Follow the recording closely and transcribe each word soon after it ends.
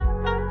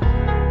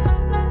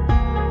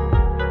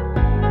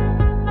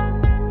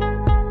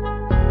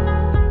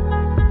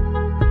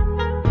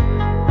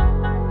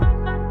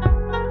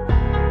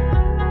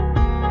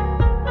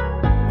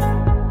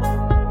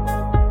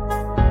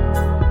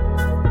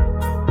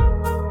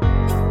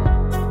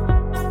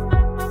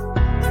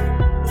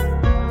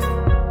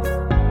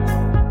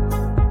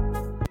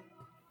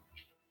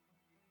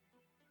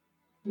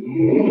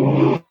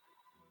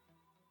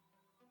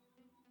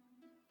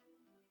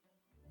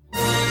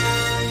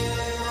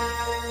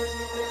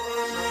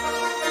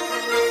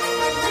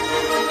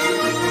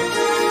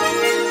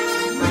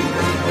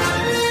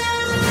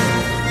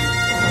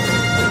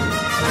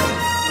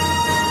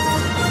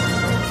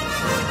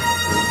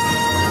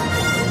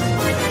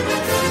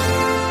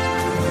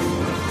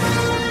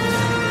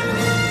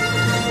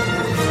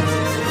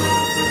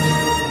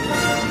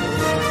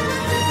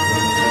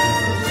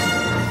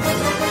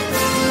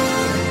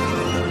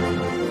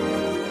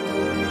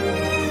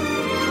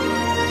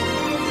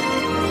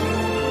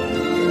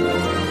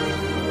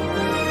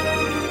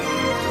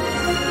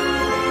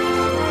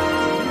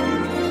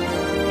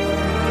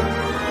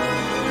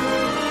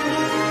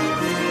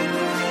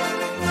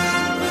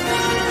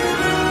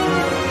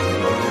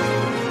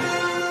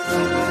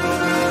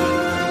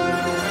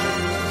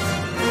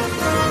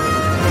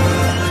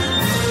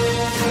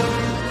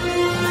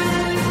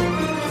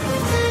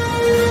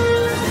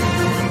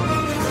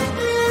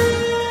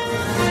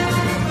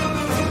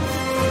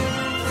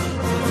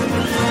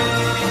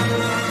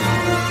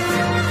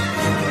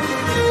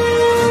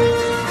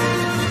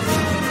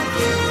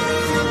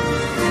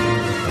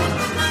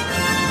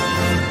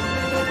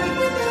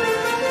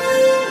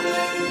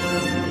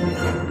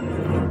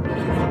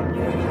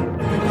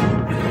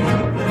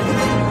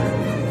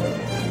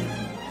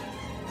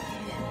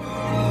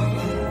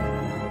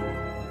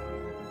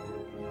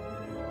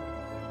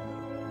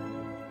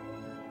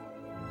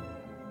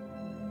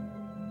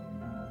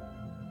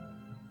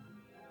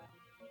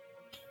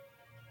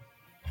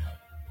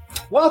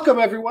Welcome,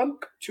 everyone,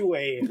 to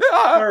a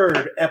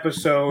third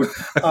episode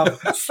of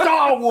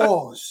Star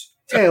Wars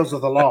Tales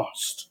of the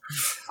Lost.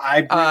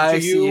 I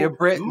bring to you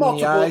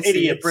multiple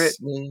idiots.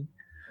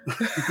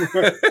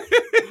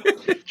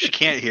 She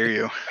can't hear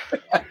you.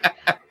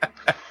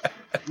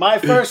 My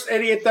first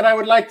idiot that I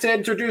would like to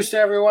introduce to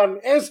everyone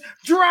is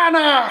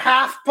Drana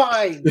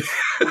Half-Pint.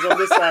 He's on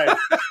this side.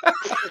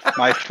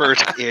 My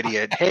first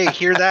idiot. Hey,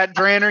 hear that,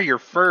 Dranner? You're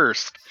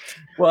first.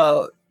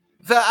 Well,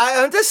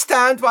 I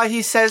understand why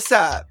he says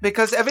that,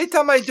 because every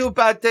time I do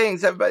bad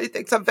things, everybody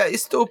thinks I'm very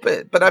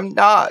stupid, but I'm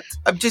not.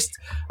 I'm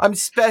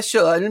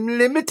special. I'm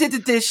limited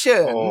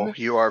edition. Oh,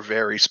 you are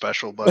very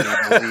special, buddy.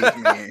 Believe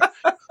me.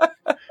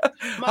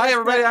 Hi,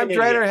 everybody. I'm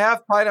Dranner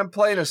Half-Pint. I'm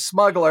playing a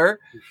smuggler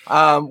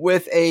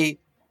with a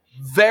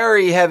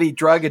very heavy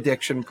drug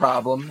addiction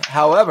problem.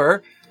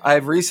 However,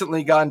 I've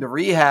recently gone to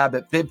rehab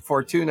at Bib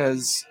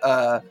Fortuna's,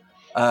 well,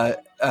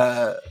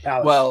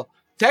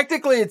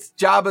 technically it's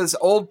Jabba's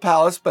old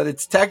palace, but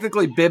it's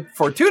technically Bib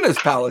Fortuna's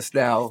palace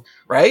now,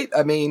 right?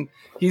 I mean,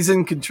 he's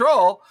in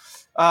control.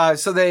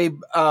 So they,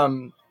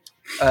 a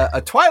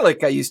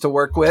Twi'lek I used to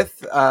work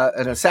with,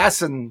 an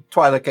assassin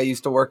Twi'lek I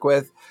used to work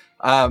with,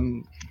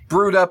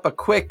 brewed up a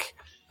quick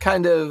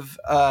kind of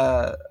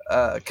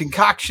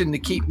concoction to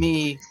keep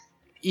me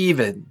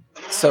even,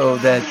 so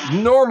that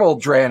normal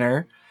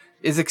Dranner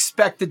is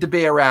expected to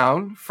be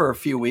around for a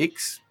few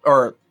weeks,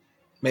 or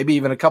maybe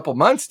even a couple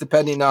months,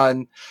 depending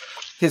on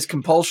his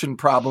compulsion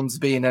problems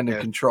being under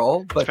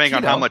control. But depending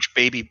on how much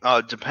baby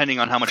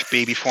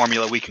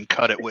formula we can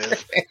cut it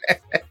with.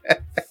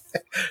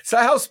 So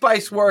how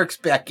spice works,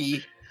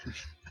 Becky.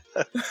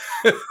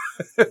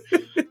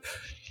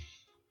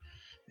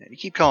 You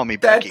keep calling me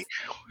Becky.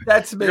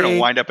 That's me. You're gonna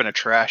wind up in a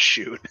trash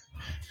chute.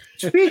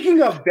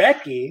 Speaking of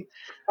Becky,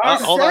 our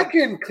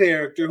second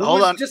character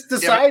who has just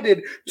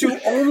decided to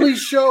only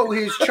show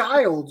his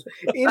child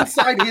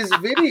inside his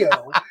video.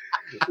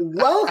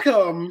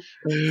 Welcome.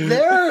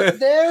 There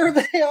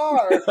they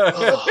are.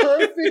 The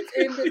perfect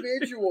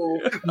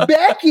individual.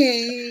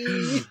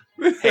 Becky.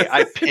 Hey,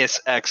 I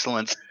piss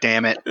excellence,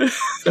 damn it. They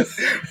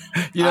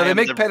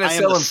make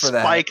penicillin for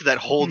that. Spike that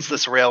holds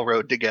this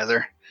railroad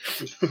together.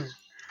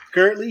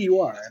 Currently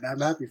you are, and I'm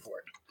happy for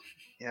it.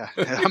 Yeah.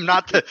 I'm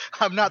not the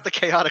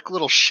chaotic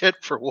little shit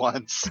for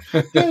once.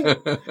 We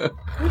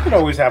can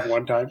always have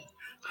one time.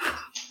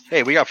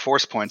 Hey, we got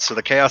force points, so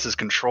the chaos is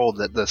controlled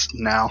at this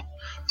now.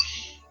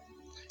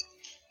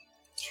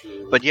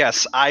 But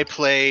yes, I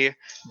play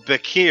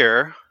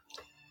Bakir,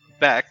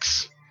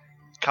 Bex,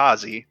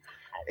 Kazi,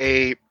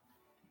 a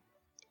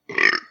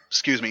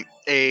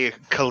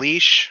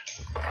Kalish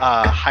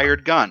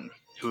hired gun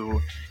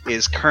who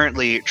is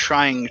currently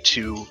trying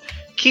to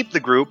keep the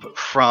group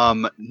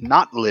from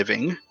not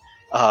living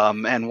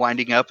and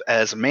winding up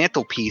as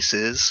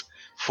mantelpieces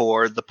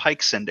for the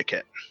Pike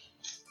Syndicate.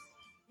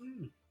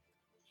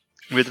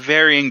 With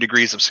varying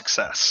degrees of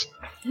success.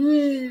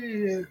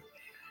 Yeah.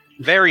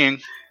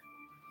 Varying.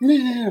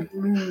 Yeah.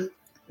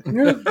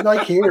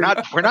 Like here.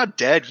 We're not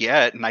dead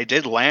yet, and I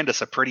did land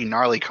us a pretty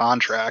gnarly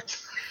contract.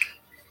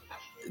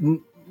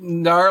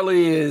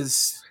 Gnarly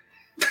is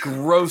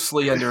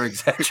grossly under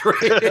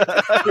exaggerated.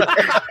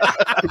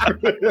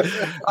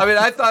 I mean,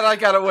 I thought I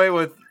got away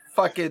with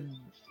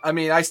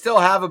I still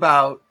have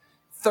about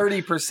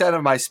 30%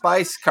 of my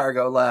spice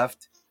cargo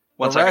left.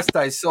 The rest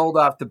I sold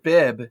off to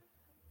Bib,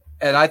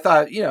 and I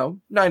thought,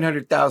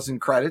 900,000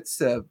 credits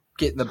to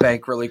get in the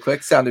bank really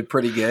quick sounded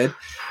pretty good.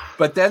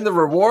 But then the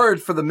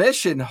reward for the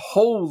mission,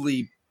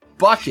 holy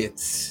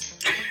buckets.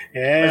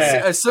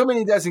 Yeah. Assuming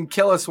he doesn't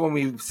kill us when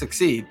we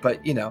succeed,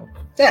 but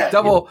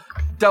double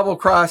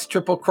cross,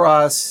 triple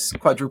cross,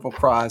 quadruple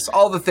cross,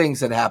 all the things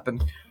that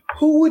happen.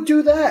 Who would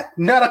do that?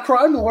 Not a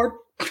crime lord.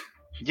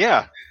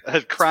 Yeah,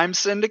 a crime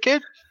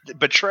syndicate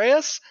betray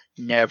us?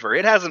 Never.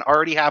 It hasn't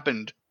already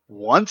happened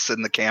once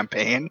in the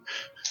campaign.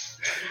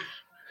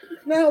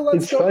 Now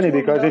it's funny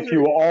because if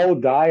you all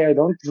die, I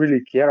don't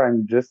really care.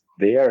 I'm just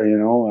there,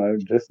 I'll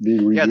just be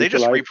they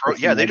just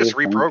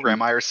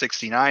reprogram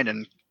IR-69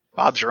 and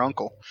Bob's your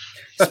uncle.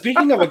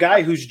 Speaking of a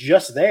guy who's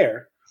just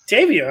there,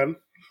 Tavion.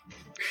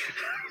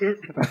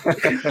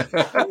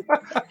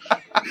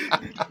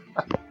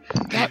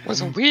 That was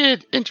a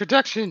weird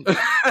introduction.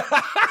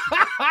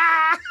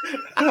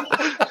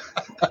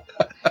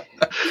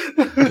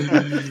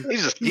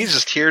 He's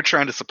just here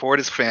trying to support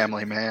his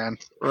family, man.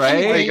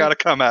 Right? You got to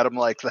come at him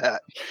like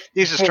that.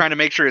 He's just trying to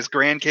make sure his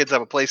grandkids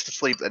have a place to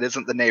sleep that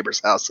isn't the neighbor's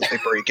house that they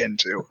break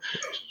into.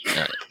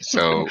 Right,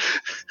 so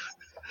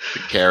the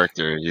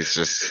character, he's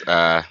just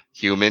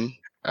human,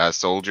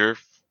 soldier,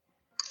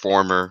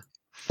 former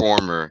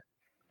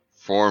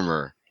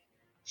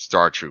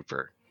Star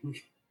Trooper.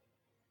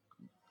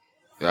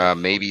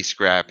 Maybe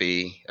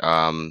scrappy,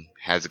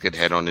 has a good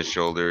head on his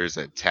shoulders,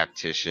 a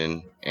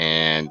tactician,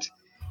 and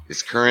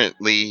is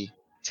currently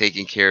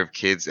taking care of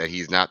kids that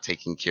he's not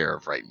taking care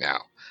of right now.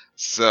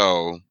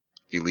 So,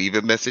 if you leave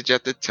a message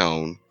at the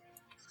tone,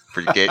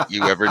 forget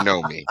you ever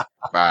know me.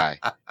 Bye.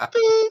 I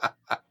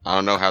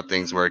don't know how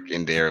things work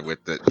in there with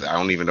I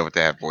don't even know if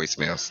they have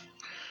voicemails.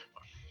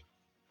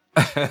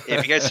 If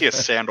you guys see a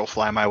sandal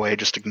fly my way,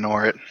 just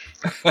ignore it.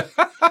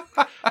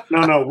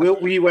 No.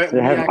 We went.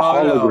 They have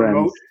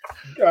holograms.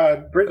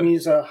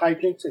 Brittany's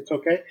hijinks. It's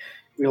okay.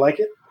 We like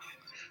it.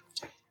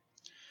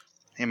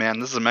 Hey man,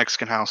 this is a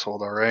Mexican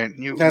household, all right?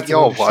 You That's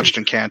all what have watched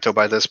Encanto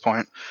by this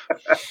point.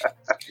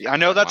 I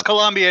know that's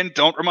Colombian.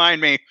 Don't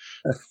remind me.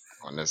 I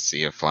want to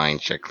see a flying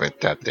chiclet.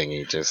 That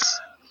thingy just.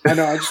 I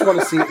know. I just want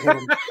to see it hit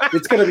him.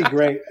 It's going to be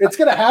great. It's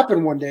going to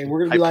happen one day. We're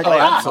going to be like,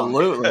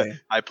 absolutely.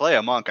 I play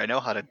a monk. I know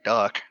how to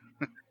duck.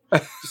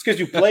 Just because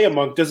you play a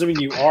monk doesn't mean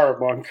you are a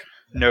monk.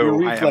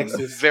 No, I am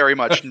very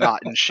much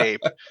not in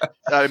shape.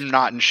 I'm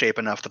not in shape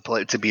enough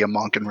to be a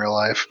monk in real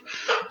life.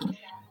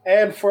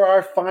 And for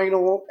our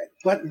final,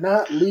 but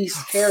not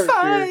least character,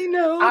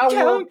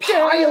 our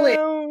pilot,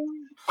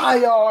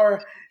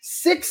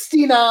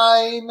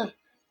 IR-69,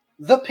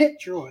 the pit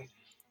droid.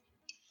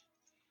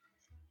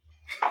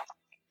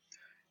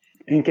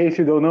 In case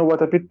you don't know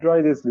what a pit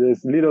droid is,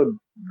 this little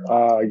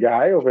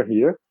guy over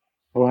here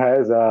who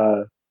has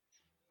a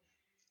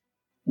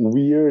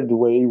weird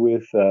way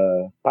with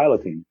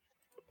piloting.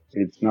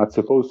 It's not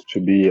supposed to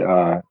be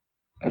a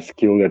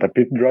skill that a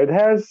pit droid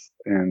has,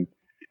 and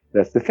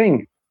that's the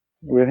thing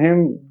with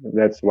him.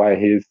 That's why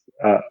he's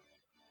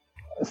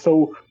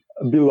so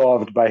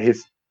beloved by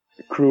his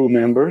crew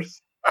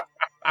members,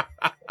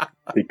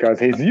 because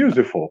he's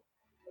useful.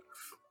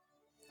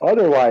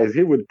 Otherwise,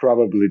 he would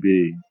probably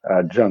be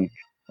junk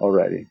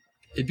already.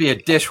 It'd be a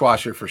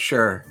dishwasher for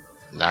sure.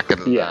 Not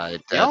gonna lie.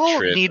 Y'all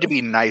need to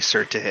be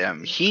nicer to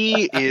him.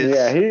 He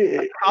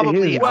is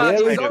probably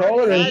very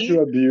tolerant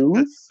to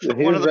abuse.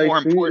 One of the more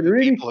important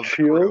really people of the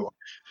crew.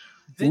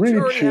 Did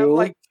you already have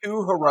like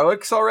 2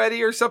 heroics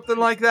already or something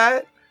like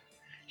that?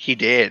 He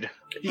did.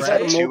 He's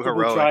had 2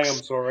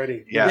 triumphs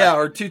already. Yeah,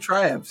 or 2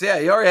 triumphs. Yeah,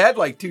 he already had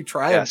like 2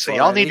 triumphs. Yeah, so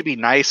y'all need to be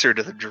nicer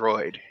to the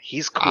droid.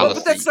 He's cool. Well,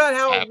 but that's not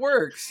how it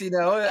works, you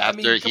know? I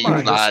mean, come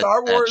on. The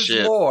Star Wars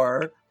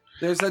lore,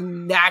 there's a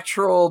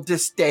natural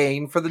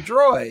disdain for the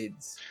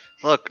droids.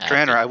 Look,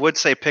 Dranner, I would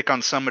say pick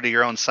on somebody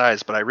your own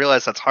size, but I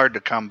realize that's hard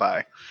to come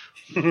by.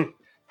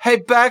 Hey,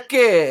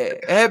 Becky.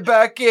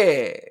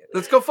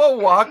 Let's go for a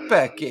walk,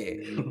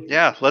 Becky.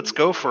 Yeah, let's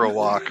go for a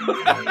walk.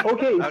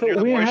 Okay,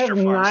 so we have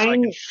farm, 9. So I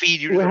can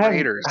feed you to the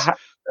Raiders.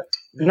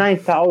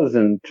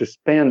 9,000 to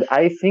spend.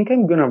 I think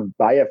I'm gonna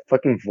buy a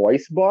fucking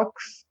voice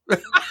box.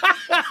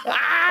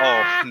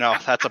 Oh no,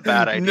 that's a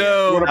bad idea.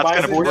 No,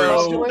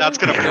 that's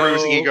gonna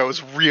bruise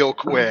egos real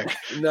quick.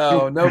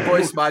 No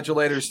voice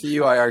modulators to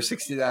you,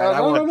 IR-69.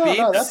 I want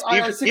beeps.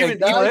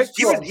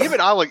 Even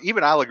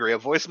I'll agree. A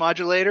voice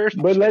modulator.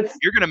 But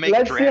you're gonna make.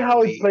 Let's see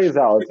how it plays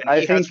out.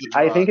 I think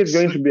it's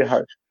going to be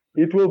hard.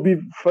 It will be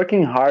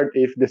fucking hard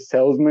if the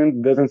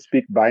salesman doesn't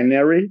speak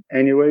binary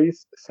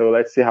anyways. So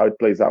let's see how it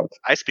plays out.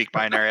 I speak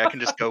binary. I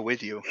can just go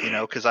with you,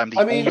 because I'm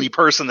the only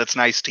person that's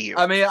nice to you.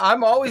 I mean,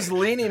 I'm always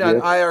leaning on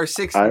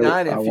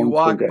IR-69. If you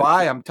walk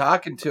by, I'm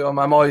talking to him.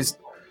 I'm always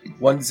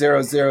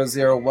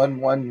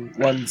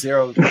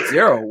 1000111100011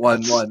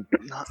 011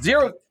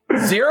 Yep,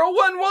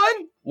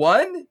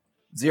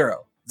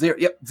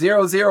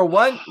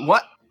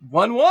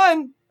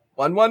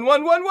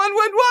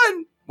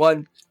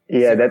 00111111111.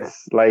 Yeah,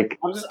 that's like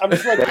I'm just like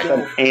that's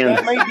an ant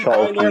that might be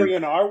binary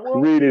in our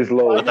world. Really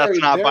slow. But that's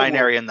not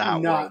binary in that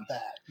world.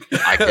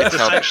 I can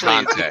tell the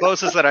context. The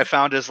closest that I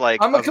found is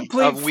like I'm a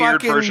complete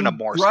weird version of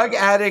Morse drug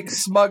code. Addict,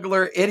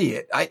 smuggler,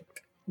 idiot.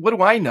 What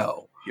do I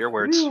know? Your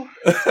words. You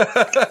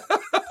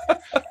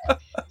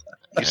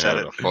said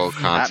it. The full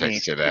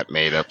context to that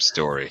made-up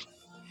story.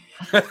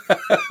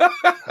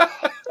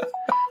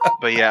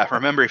 But yeah,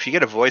 remember, if you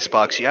get a voice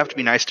box, you have to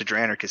be nice to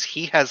Dranner because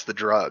he has the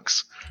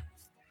drugs.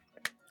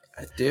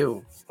 I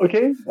do.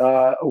 Okay,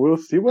 we'll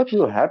see what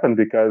will happen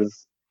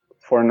because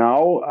for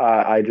now,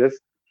 I just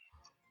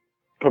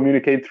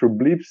communicate through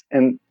bleeps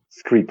and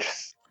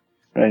screeches,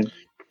 right?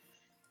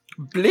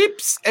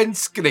 Bleeps and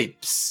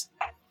screeps.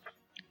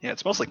 Yeah,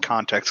 it's mostly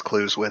context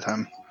clues with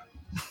him.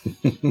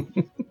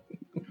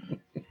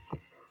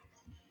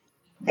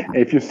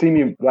 If you see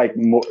me like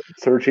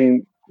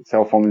searching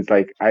cell phone, it's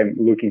like I'm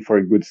looking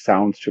for good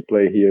sounds to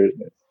play here.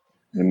 That's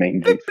the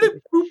main thing. Beep,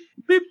 boop,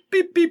 beep,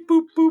 beep, beep,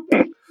 boop,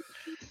 boop.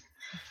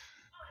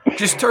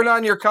 Just turn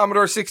on your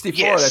Commodore 64.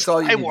 Yes, that's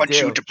all you need I want to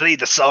do. you to play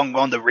the song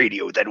on the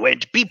radio that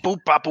went beep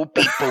boop bop boop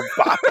beep boop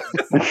bop.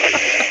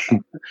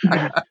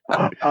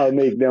 I'll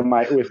make them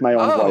with my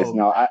own voice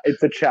now.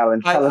 It's a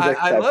challenge. I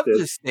love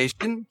this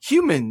station.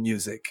 Human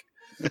music.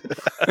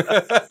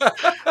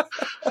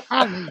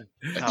 I'm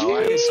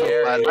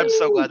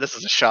so glad this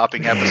is a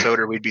shopping episode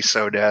or we'd be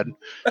so dead.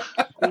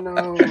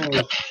 No.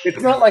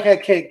 It's not like I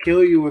can't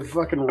kill you with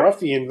fucking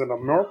ruffians in a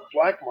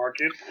black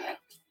market.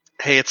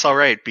 Hey, it's all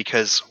right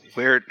because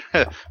we're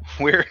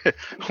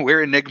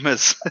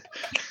Enigma's.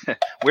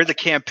 We're the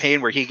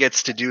campaign where he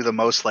gets to do the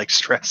most like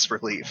stress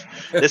relief.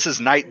 This is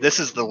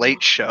the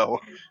late show.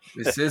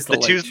 This is the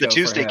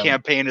Tuesday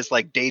campaign is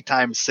like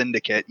daytime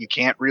syndicate. You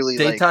can't really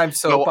daytime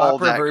soap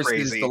opera versus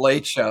crazy. The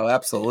late show.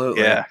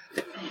 Absolutely. Yeah.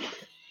 I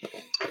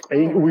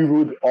think we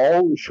would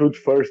all shoot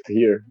first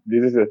here.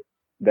 This is a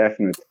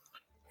definite.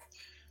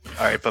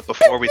 All right, but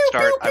before we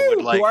start, I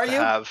would like to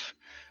have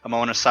a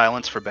moment of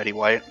silence for Betty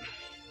White.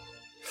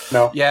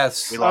 No.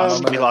 Yes. We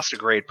lost a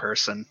great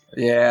person.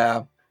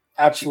 Yeah.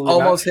 Absolutely.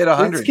 Almost hit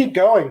 100. Let's keep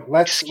going.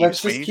 Let's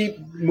Excuse just me? keep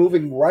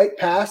moving right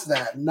past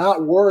that,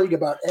 not worrying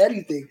about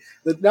anything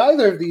that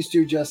neither of these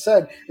two just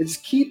said, and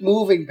just keep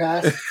moving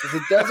past it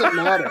because it doesn't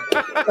matter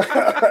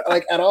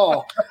like at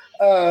all.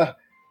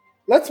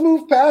 Let's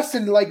move past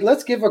and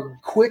let's give a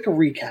quick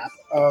recap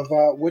of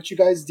what you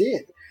guys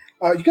did.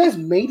 You guys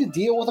made a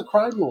deal with a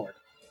crime lord.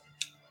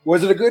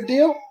 Was it a good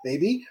deal?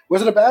 Maybe.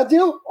 Was it a bad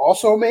deal?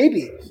 Also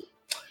maybe.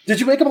 Did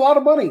you make him a lot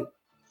of money?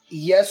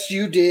 Yes,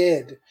 you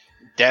did.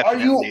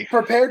 Definitely. Are you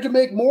prepared to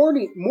make more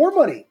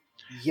money?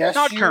 Yes,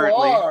 Not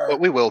currently, are. but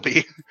we will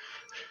be.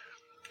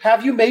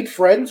 Have you made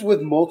friends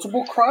with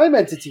multiple crime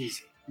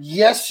entities?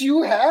 Yes,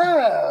 you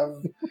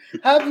have.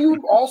 Have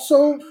you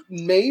also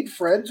made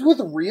friends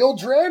with real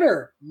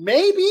Draenor?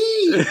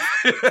 Maybe.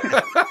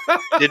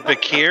 Did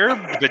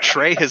Bakir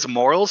betray his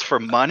morals for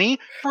money?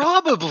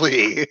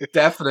 Probably.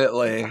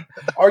 Definitely.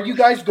 Are you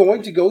guys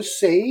going to go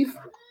save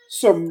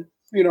some,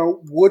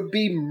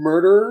 would-be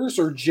murderers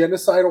or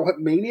genocidal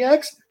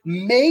maniacs?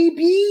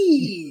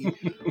 Maybe.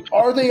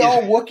 Are they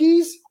all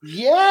Wookiees?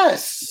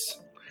 Yes.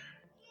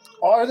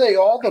 Are they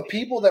all the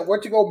people that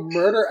went to go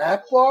murder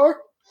Akbar?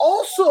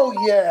 Also,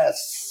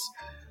 yes.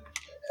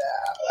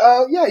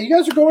 Yeah, you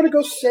guys are going to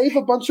go save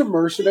a bunch of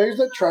mercenaries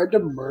that tried to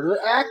murder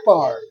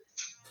Akbar.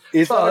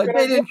 They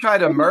didn't try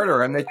to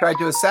murder him. They tried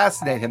to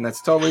assassinate him.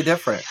 That's totally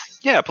different.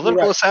 Yeah,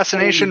 political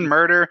assassination,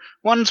 murder.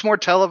 One's more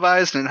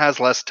televised and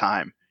has less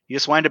time. You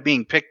just wind up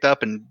being picked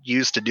up and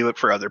used to do it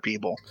for other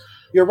people.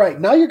 You're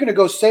right. Now you're going to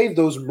go save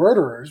those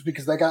murderers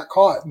because they got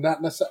caught,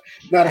 not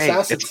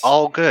assassins. It's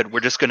all good.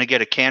 We're just going to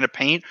get a can of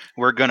paint.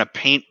 We're going to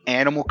paint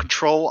animal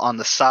control on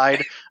the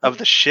side of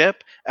the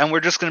ship, and we're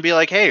just going to be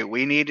like, hey,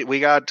 we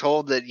got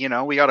told that,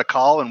 we got a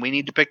call and we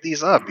need to pick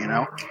these up,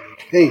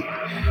 Hey,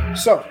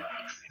 so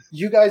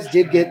you guys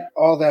did get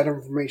all that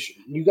information.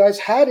 You guys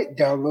had it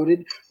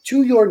downloaded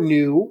to your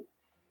new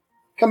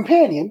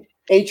companion,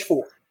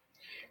 H4.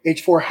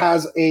 H4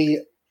 has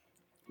the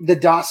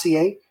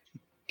dossier.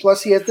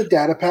 Plus, he has the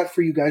data pad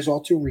for you guys all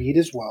to read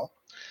as well.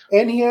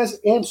 And he has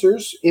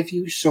answers if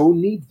you so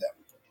need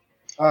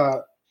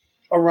them.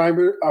 A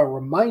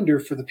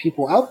reminder for the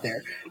people out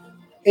there,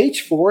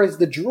 H4 is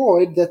the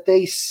droid that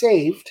they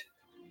saved,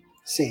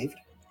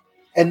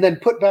 and then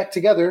put back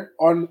together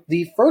on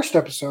the first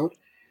episode.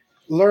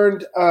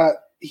 Learned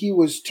he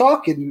was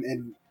talking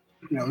and,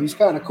 he's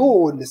kind of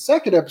cool in the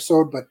second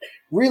episode, but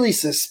really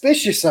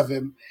suspicious of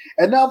him.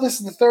 And now this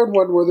is the third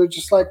one where they're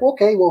just like,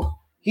 okay, well,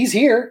 he's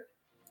here.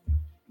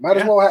 Might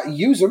as well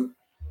use him.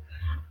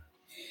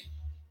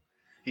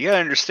 You gotta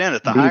understand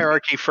that the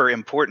hierarchy for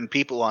important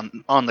people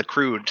on the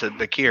crew to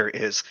Bakir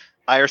is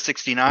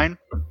IR-69,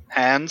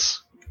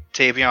 Hans,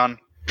 Tavion,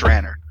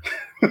 Draenor.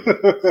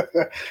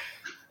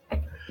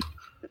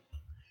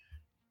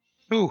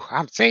 Ooh,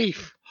 I'm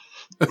safe.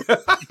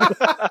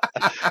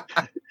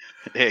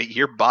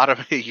 You're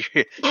bottom.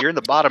 You're in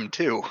the bottom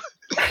too.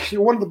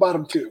 You're one of the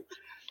bottom two.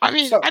 I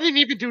mean, I didn't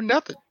even do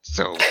nothing.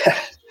 So,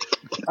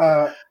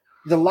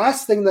 the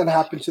last thing that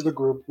happened to the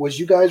group was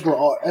you guys were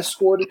all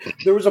escorted.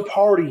 There was a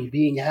party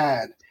being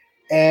had,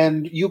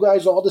 and you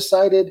guys all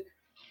decided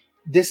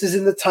this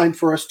isn't the time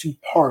for us to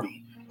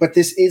party, but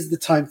this is the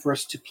time for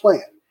us to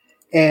plan.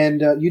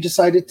 And you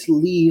decided to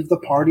leave the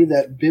party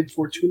that Bib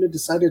Fortuna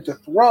decided to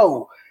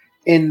throw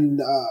in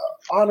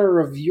honor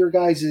of your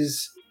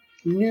guys'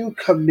 new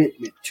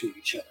commitment to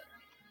each other.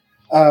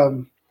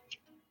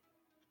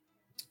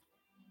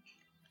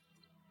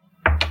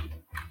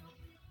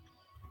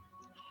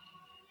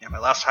 Yeah, my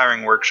last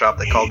hiring workshop,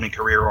 they called me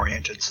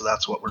career-oriented, so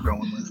that's what we're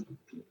going with.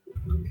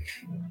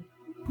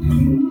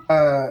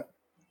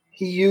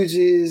 He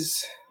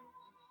uses...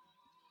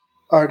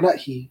 Or not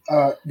he.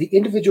 The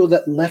individual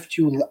that left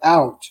you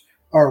out,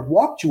 or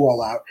walked you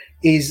all out,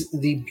 is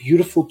the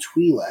beautiful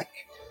Twi'lek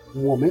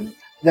woman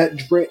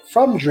that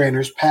from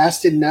Draenor's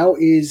past and now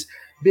is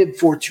Bib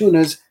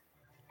Fortuna's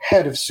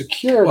head of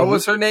security. What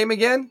was her name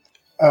again?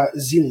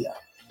 Zelia.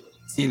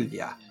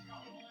 Zelia.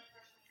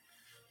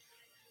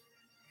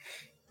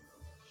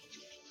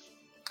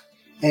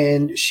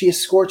 And she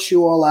escorts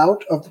you all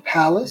out of the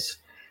palace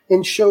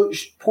and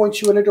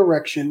points you in a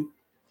direction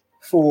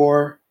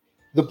for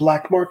the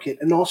black market,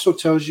 and also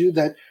tells you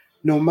that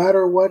no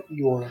matter what,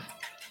 your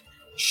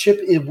ship,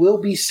 it will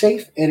be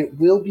safe and it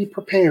will be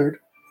prepared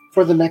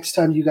for the next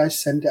time you guys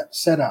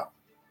set out.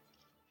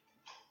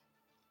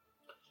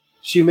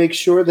 She makes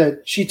sure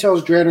that she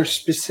tells Draenor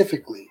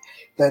specifically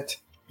that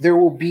there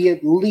will be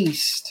at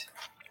least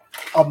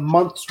a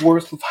month's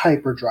worth of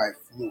hyperdrive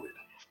fluid.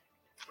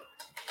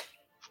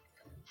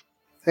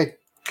 Hey,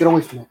 get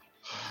away from me.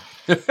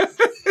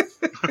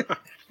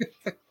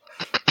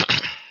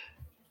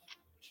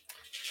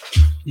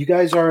 You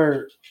guys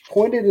are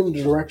pointed in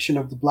the direction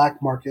of the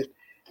black market,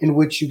 in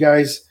which you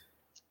guys,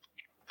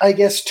 I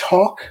guess,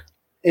 talk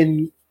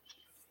and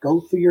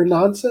go through your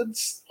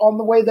nonsense on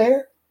the way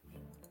there.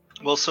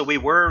 Well, so we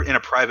were in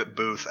a private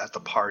booth at the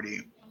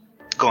party,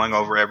 going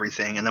over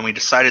everything, and then we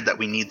decided that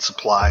we need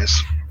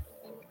supplies.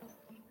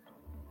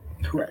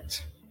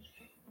 Correct.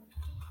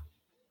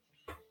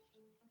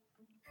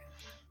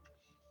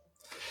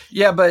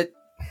 Yeah, but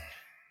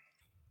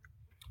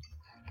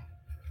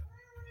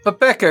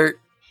Becker,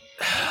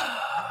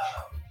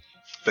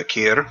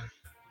 Bakir,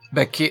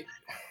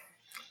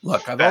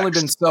 look, I've Bex. only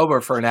been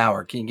sober for an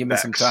hour. Can you give me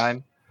some Bex.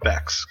 time?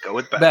 Bex. Go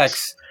with Bex.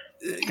 Bex,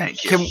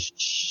 Thank you.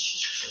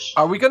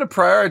 Are we going to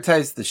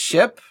prioritize the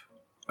ship,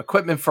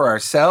 equipment for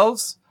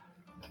ourselves,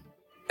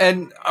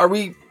 and are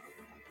we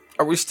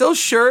still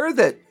sure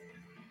that?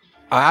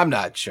 I'm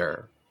not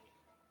sure.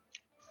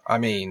 I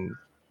mean,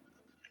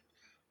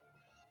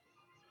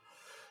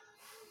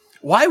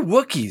 why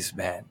Wookiees,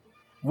 man?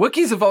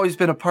 Wookiees have always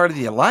been a part of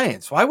the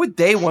Alliance. Why would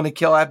they want to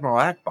kill Admiral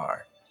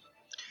Akbar?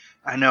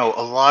 I know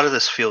a lot of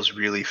this feels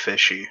really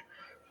fishy,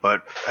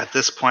 but at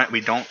this point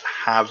we don't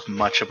have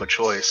much of a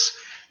choice.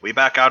 We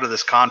back out of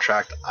this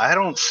contract, I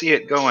don't see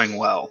it going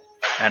well.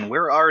 And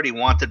we're already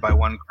wanted by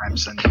one crime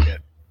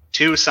syndicate.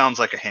 2 sounds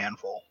like a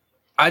handful.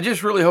 I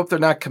just really hope they're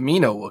not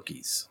Camino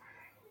Wookiees.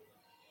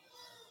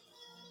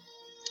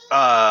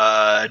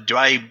 Do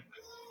I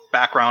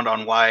background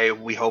on why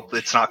we hope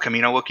it's not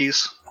Camino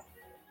Wookiees?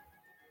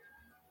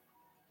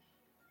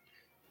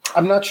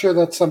 I'm not sure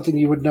that's something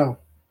you would know.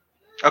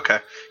 Okay.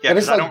 Yeah, that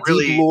is I like don't deep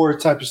really lore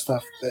type of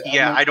stuff.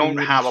 Yeah, I don't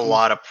have a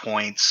lot of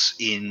points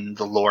in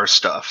the lore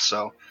stuff,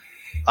 so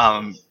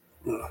I'm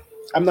not sure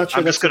I'm that's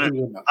just gonna something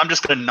you would know. I'm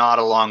just gonna nod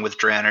along with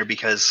Dranner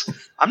because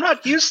I'm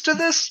not used to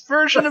this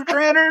version of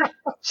Dranner,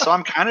 so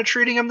I'm kind of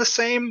treating him the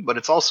same. But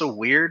it's also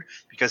weird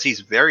because he's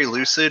very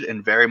lucid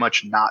and very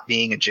much not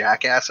being a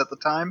jackass at the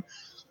time.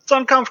 It's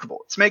uncomfortable.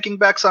 It's making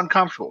Bex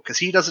uncomfortable because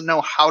he doesn't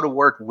know how to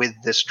work with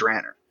this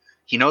Dranner.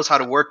 He knows how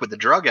to work with the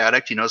drug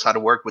addict. He knows how to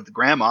work with the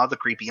grandma, the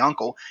creepy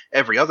uncle,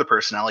 every other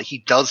personality. He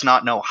does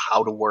not know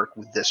how to work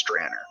with this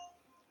Dranner.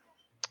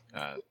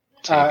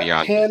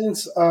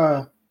 Hans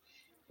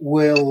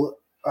will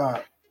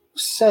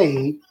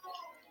say,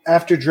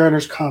 after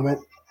Dranner's comment,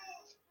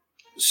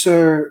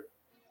 "Sir,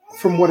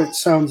 from what it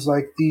sounds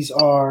like, these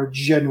are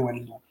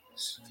genuine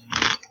ones."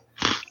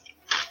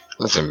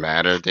 Doesn't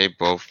matter. They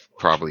both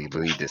probably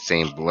bleed the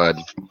same blood.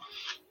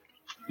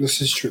 This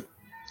is true.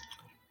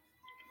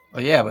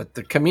 Well, yeah, but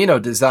the Camino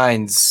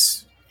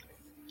designs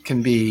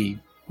can be,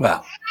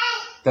 well,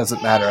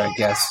 doesn't matter, I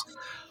guess.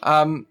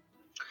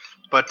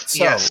 But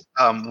yes,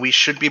 we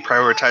should be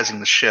prioritizing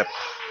the ship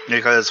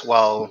because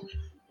while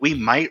we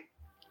might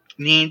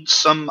need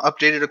some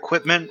updated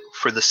equipment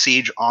for the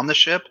siege on the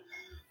ship,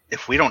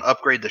 if we don't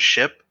upgrade the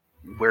ship,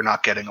 we're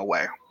not getting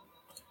away.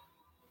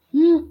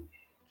 So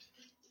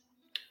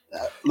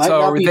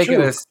are we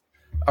thinking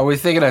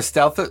a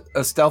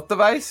stealth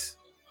device?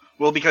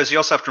 Well, because you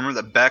also have to remember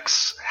that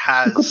Bex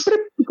has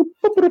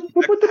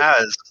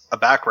a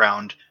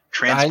background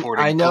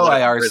transporting I know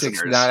prisoners.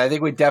 IR-69. I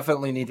think we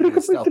definitely need to get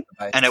a stealth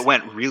device. And it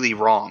went really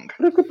wrong.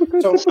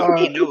 So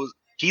he knows,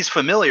 he's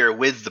familiar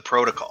with the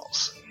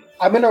protocols.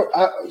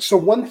 So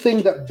one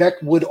thing that Beck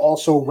would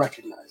also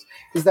recognize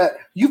is that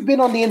you've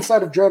been on the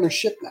inside of Dranner's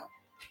ship now.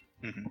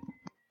 Mm-hmm.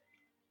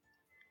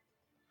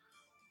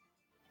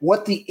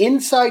 What the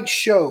inside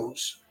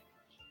shows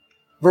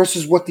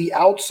versus what the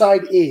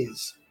outside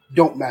is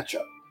don't match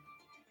up.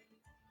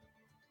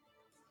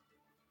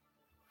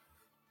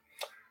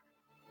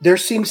 There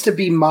seems to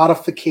be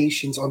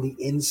modifications on the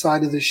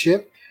inside of the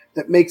ship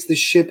that makes the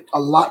ship a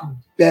lot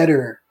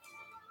better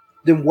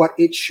than what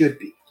it should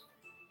be.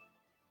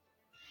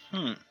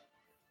 Well,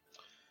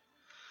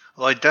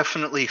 I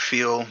definitely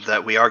feel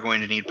that we are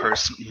going to need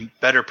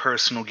better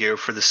personal gear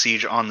for the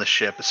siege on the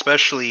ship,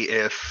 especially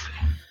if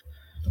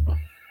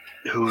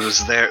who's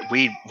there.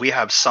 We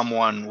have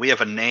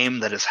a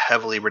name that is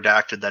heavily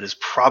redacted that is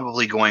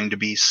probably going to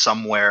be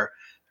somewhere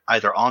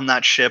either on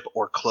that ship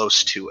or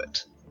close to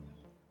it.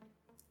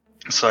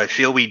 So I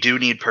feel we do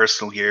need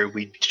personal gear.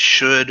 We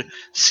should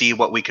see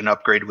what we can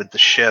upgrade with the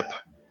ship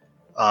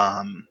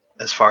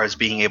as far as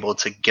being able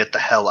to get the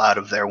hell out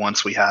of there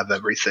once we have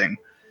everything.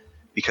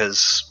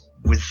 Because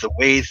with the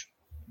way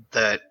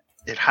that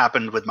it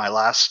happened with my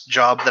last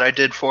job that I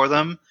did for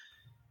them,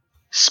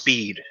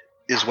 speed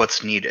is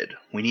what's needed.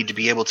 We need to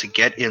be able to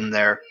get in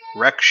there,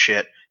 wreck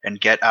shit,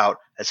 and get out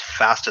as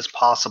fast as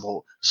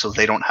possible so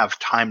they don't have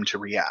time to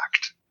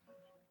react.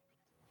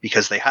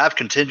 Because they have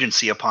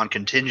contingency upon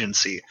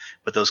contingency,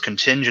 but those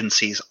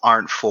contingencies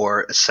aren't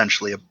for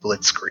essentially a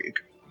blitzkrieg.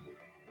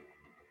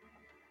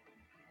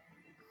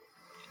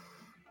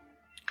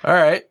 All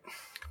right.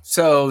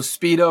 So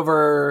speed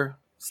over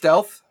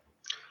stealth?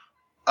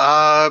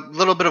 A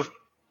little bit of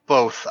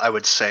both, I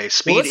would say.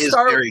 Speed is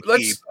very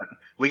key. But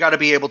we got to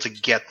be able to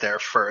get there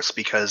first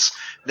because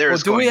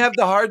there's. Well, do we have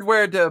the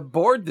hardware to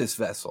board this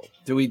vessel?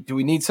 Do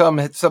we need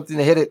something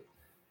to hit it?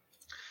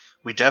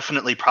 We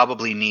definitely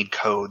probably need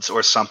codes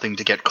or something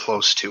to get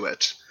close to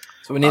it.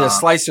 So we need a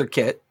slicer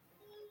kit.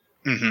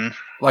 Mm-hmm.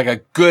 Like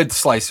a good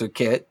slicer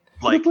kit.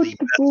 Like the best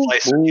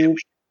slicer kit we can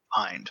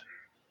find.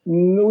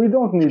 No, we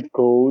don't need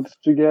codes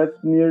to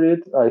get near it.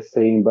 I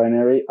say in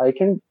binary. I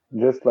can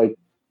just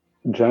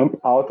jump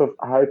out of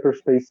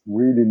hyperspace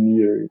really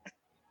near it,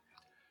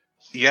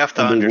 You have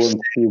to and they understand.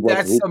 won't see what's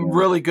That's some hitting.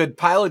 really good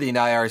piloting,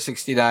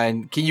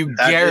 IR69. Can you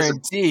That is a-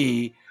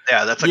 guarantee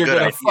That's a you're good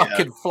going idea. to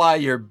fucking fly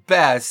your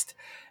best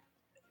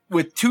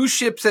with 2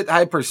 ships at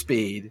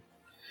hyperspeed?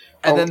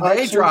 And then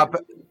they actually, drop.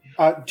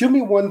 do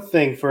me one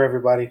thing for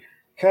everybody,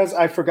 because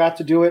I forgot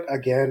to do it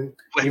again.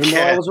 Even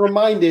though I was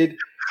reminded,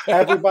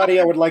 everybody,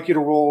 I would like you to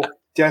roll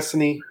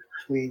Destiny,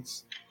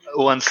 please.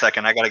 1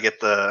 second, I gotta get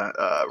the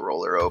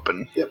roller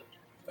open. Yep.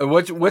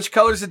 Which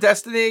color's the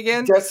Destiny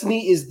again?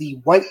 Destiny is the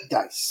white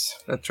dice.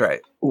 That's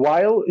right.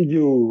 While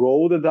you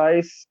roll the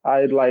dice,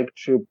 I'd like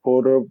to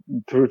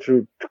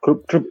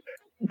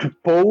to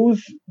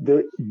pose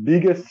the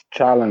biggest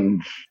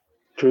challenge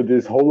to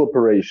this whole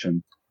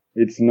operation.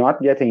 It's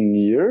not getting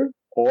near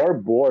or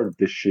board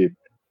the ship,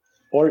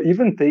 or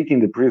even taking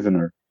the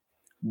prisoner.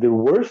 The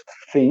worst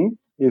thing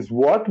is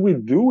what we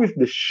do with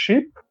the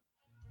ship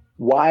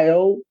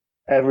while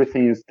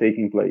everything is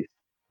taking place.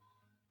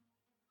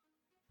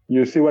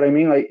 You see what I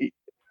mean? Like,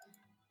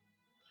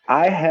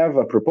 I have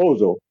a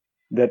proposal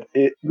that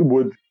it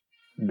would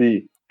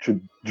be to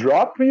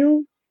drop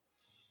you,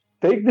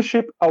 take the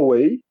ship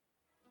away,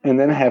 and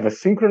then have a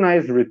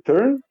synchronized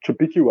return to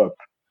pick you up.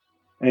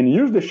 And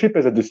use the ship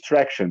as a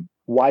distraction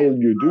while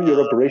you do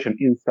your operation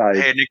inside.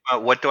 Hey,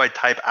 Enigma, what do I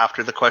type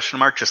after the question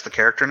mark? Just the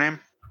character name?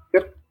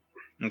 Yep.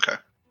 Okay.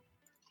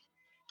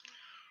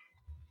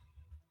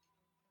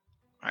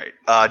 All right.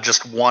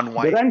 Just one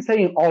white. But I'm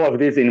saying all of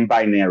this in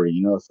binary,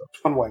 you know. So.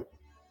 One white.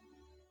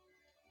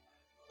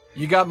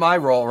 You got my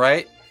roll,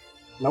 right?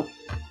 Nope.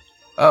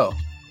 Oh.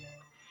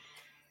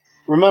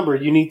 Remember,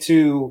 you need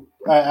to,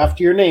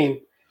 after your name,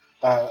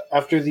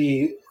 after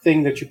the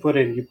thing that you put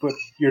in, you put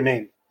your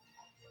name.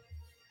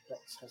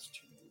 Has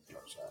 2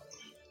 dark side.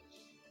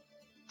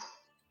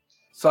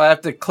 So I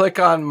have to click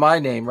on my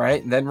name,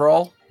 right? And then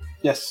roll?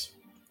 Yes.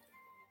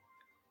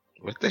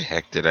 What the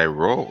heck did I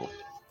roll?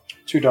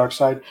 2 dark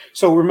side.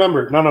 So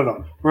remember,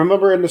 no.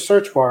 Remember in the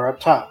search bar up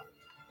top,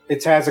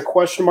 it has a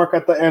question mark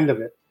at the end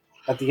of it.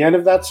 At the end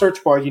of that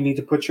search bar, you need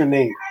to put your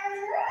name.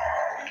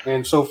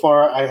 And so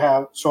far, I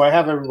have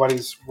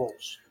everybody's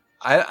rolls.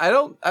 I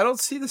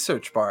don't see the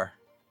search bar.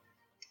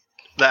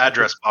 The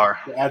address bar.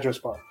 The address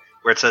bar.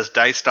 Where it says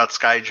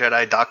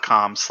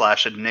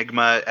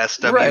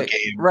dice.skyjedi.com/enigma-sw Right,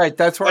 game. right.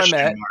 That's where I'm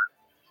at.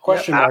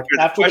 Question mark.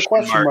 After the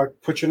question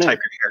mark, put your name. Type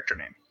your character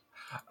name.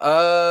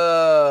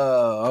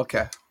 Oh,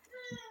 okay.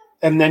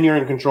 And then you're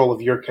in control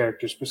of your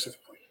character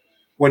specifically.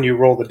 When you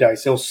roll the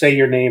dice, it'll say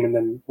your name and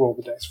then roll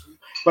the dice for you.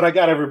 But I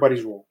got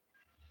everybody's roll.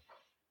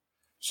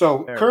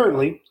 So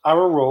currently,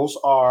 our rolls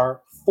are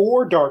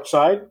 4 dark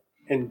side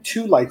and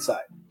 2 light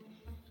side.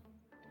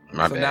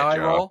 My so bad, now I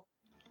y'all. roll?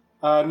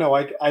 No,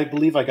 I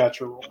believe I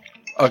got your roll.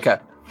 Okay.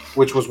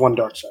 Which was 1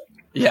 dark side.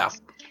 Yeah.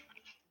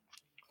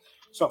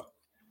 So,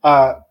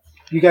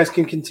 you guys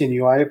can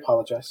continue. I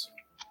apologize.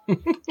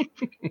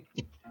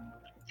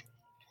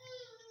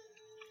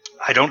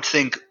 I don't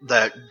think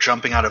that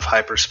jumping out of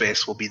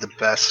hyperspace will be the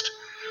best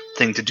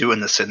thing to do in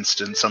this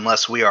instance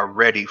unless we are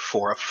ready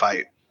for a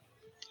fight.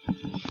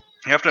 You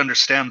have to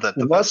understand that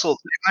the vessel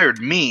hired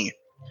me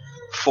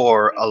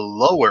for a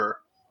lower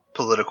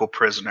political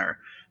prisoner,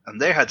 and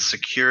they had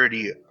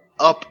security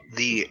up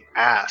the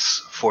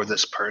ass for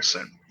this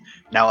person.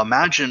 Now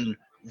imagine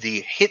the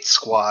hit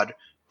squad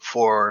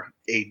for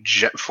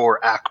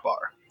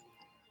Akbar.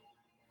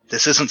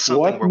 This isn't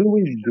something What do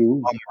we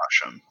do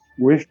rush him.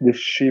 with the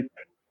ship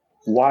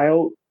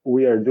while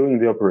we are doing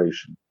the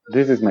operation?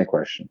 This is my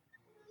question.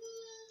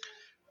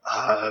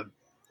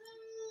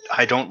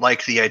 I don't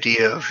like the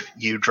idea of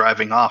you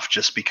driving off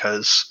just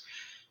because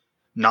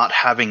not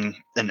having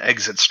an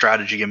exit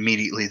strategy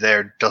immediately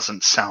there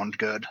doesn't sound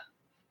good.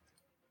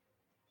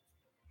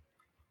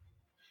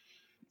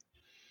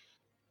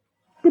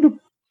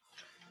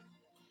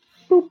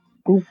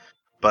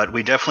 But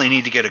we definitely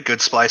need to get a good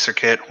splicer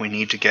kit. We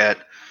need to get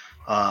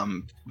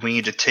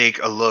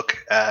take a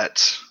look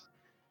at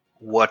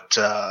what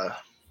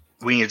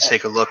we need to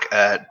take a look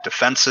at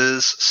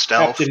defenses,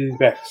 stealth. Captain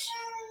Bex.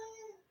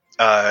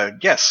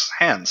 Yes,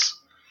 hands.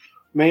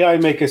 May I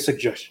make a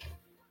suggestion?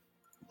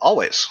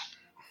 Always.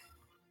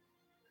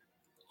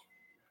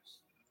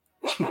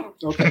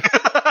 Okay.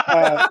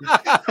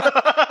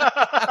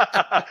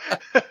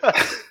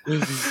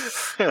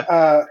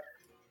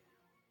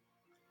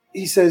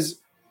 He says,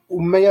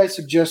 may I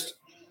suggest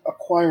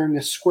acquiring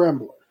a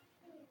scrambler?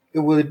 It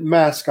would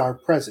mask our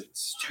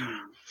presence to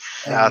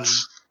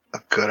That's a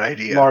good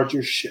idea.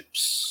 larger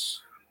ships.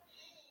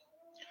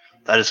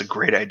 That is a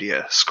great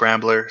idea.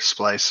 Scrambler,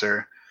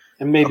 splicer.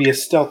 And maybe a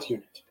stealth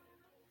unit.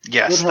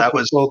 Yes, that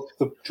was both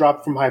the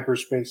drop from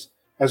hyperspace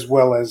as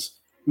well as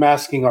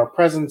masking our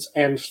presence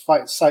and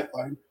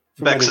sightline.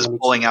 Bex is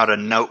pulling out a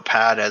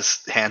notepad as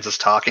Hans is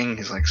talking.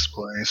 He's like,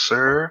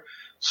 splicer,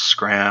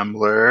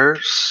 scrambler,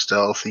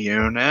 stealth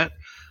unit.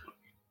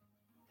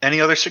 Any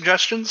other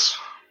suggestions?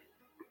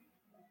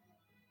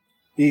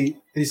 He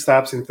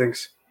stops and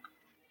thinks.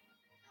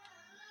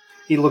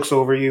 He looks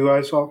over you,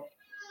 Iswell.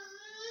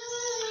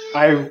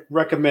 I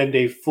recommend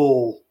a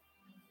full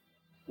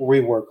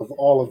rework of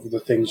all of the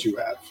things you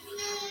have.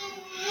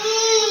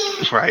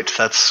 Right,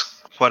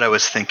 that's what I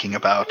was thinking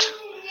about.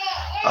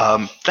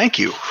 Thank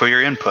you for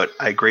your input.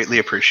 I greatly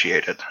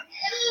appreciate it.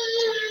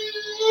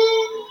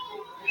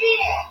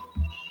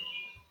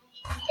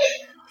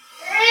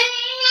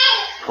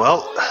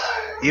 Well,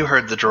 you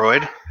heard the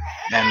droid.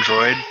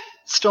 Android.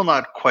 Still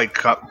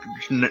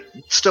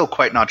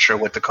quite not sure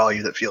what to call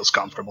you that feels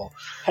comfortable.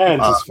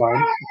 Hands is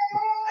fine.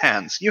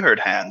 Hands. You heard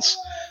Hands.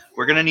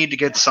 We're gonna need to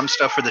get some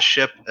stuff for the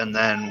ship, and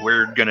then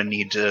we're gonna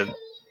need to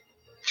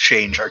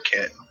change our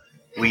kit.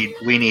 We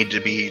need to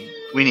be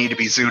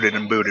zooted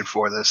and booted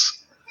for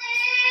this.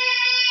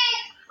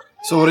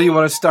 So what do you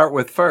want to start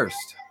with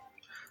first?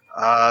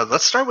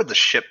 Let's start with the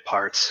ship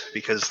parts,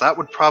 because that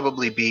would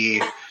probably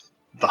be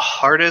the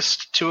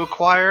hardest to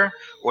acquire,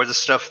 or the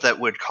stuff that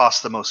would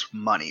cost the most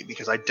money,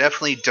 because I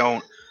definitely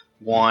don't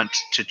want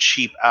to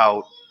cheap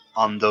out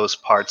on those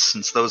parts,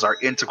 since those are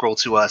integral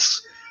to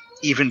us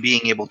even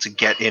being able to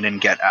get in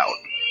and get out.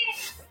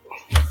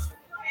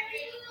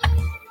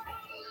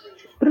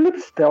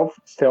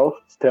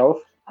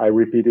 Stealth. I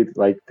repeated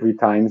like 3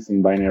 times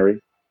in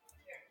binary.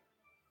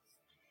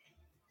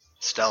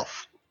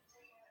 Stealth.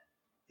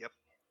 Yep.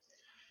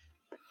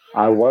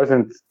 I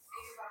wasn't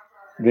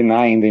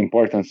denying the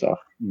importance of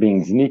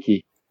being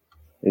sneaky.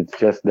 It's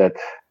just that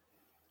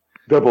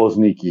double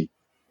sneaky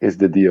is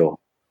the deal.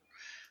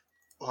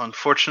 Well,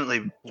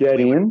 unfortunately... Get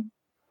in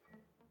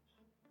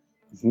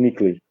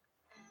sneakily.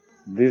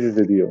 This is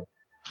the deal.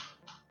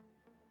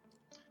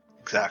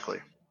 Exactly.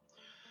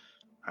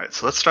 Alright,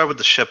 so let's start with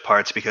the ship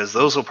parts, because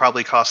those will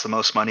probably cost the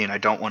most money, and I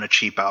don't want to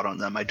cheap out on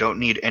them. I don't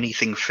need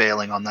anything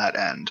failing on that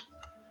end.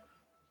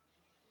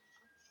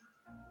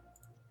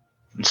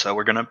 And so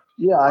we're gonna...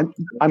 Yeah,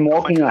 I'm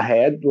walking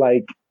ahead,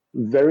 like,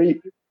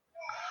 very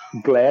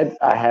glad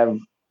I have,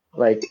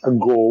 like, a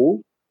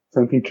goal,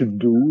 something to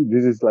do.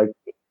 This is, like,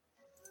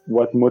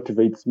 what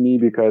motivates me,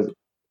 because,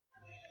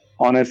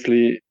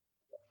 honestly,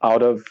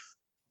 out of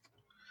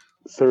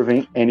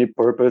serving any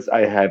purpose,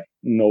 I have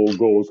no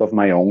goals of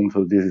my own,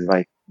 so this is,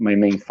 like, my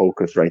main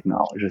focus right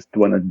now. I just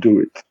want to do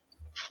it.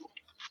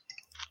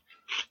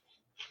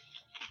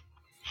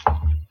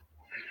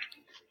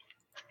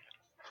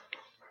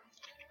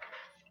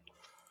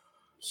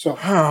 So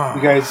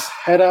you guys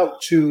head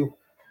out to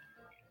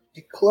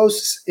the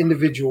closest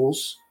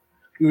individuals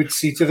you would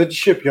see to the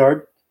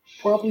shipyard,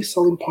 probably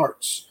selling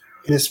parts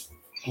in this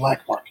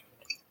black market.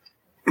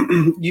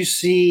 You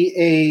see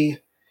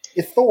a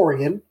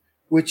Ithorian,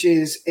 which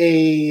is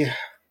a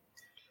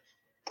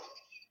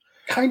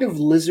kind of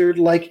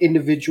lizard-like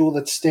individual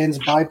that stands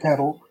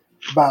bipedal.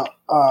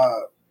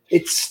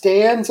 It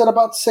stands at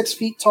about 6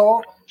 feet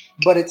tall,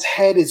 but its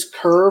head is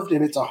curved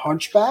and it's a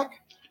hunchback.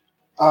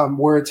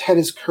 Where its head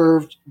is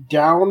curved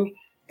down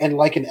and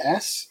like an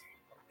S,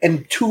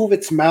 and 2 of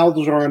its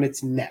mouths are on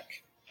its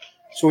neck.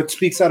 So it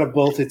speaks out of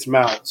both its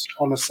mouths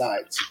on the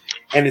sides,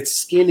 and its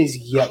skin is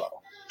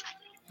yellow.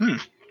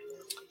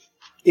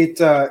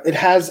 It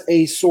has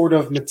a sort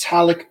of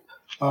metallic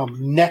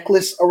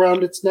necklace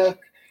around its neck,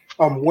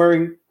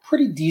 wearing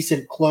pretty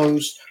decent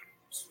clothes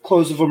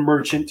of a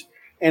merchant,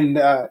 and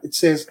it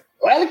says,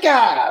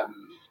 "Welcome,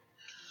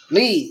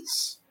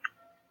 please.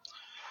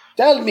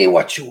 Tell me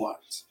what you want.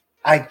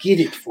 I get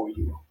it for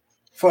you."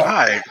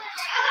 Hi.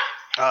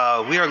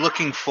 We are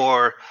looking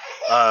for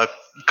a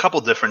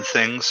couple different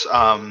things.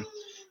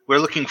 We're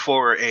looking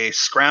for a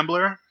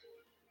scrambler,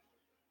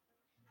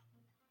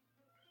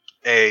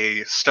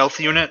 a stealth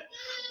unit,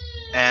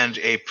 and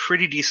a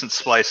pretty decent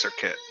splicer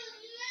kit.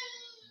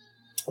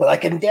 Well, I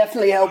can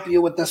definitely help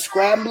you with the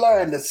scrambler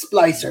and the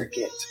splicer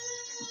kit.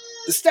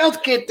 The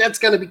stealth kit, that's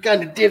going to be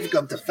kind of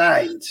difficult to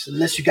find,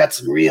 unless you got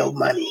some real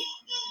money.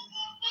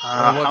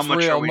 What's how much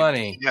real are we,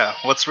 money? Yeah,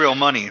 what's real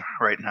money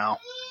right now?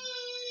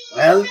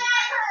 Well,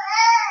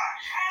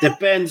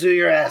 depends who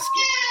you're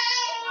asking.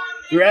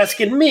 You're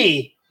asking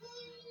me?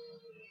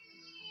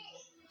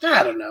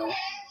 I don't know.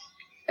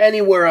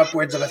 Anywhere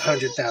upwards of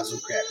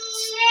 100,000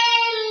 credits.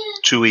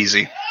 Too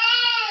easy.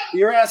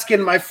 You're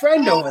asking my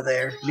friend over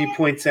there. And he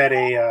points at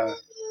a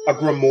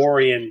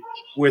Grammorian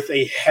with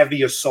a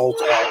heavy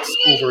assault axe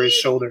over his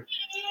shoulder.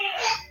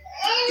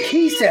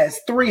 He says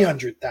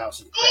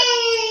 300,000 credits.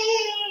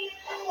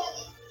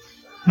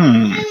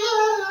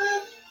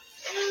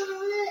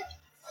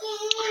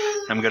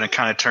 I'm going to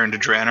kind of turn to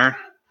Dranner.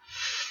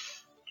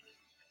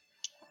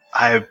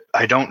 I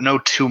don't know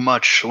too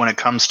much when it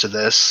comes to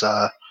this.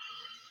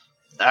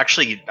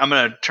 Actually, I'm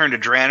going to turn to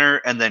Dranner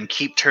and then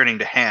keep turning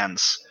to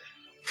Hands.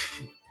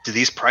 Do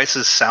these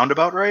prices sound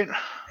about right?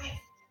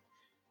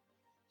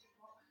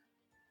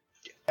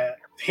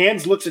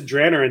 Hands looks at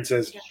Dranner and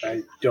says,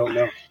 "I don't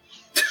know."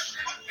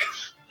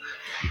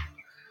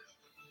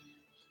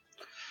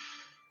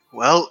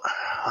 Well,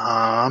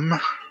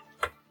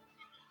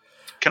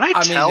 can I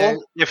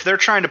tell if they're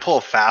trying to pull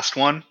a fast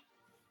one?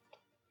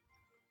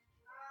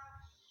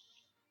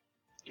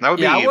 That would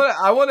be.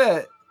 I want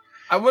to.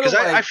 Because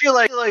I feel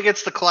like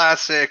it's the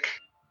classic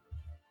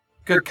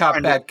good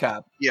cop, bad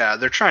cop. Yeah,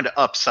 they're trying to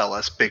upsell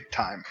us big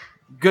time.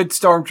 Good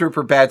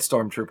stormtrooper, bad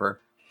stormtrooper.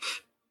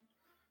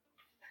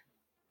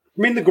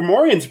 I mean, the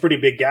Gomorian's a pretty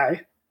big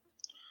guy.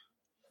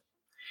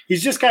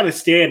 He's just kind of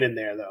standing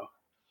there, though.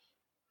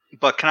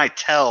 But can I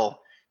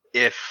tell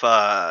if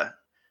the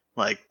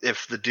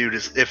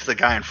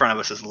guy in front of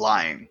us is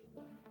lying?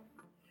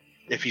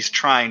 If he's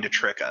trying to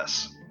trick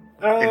us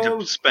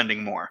into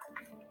spending more?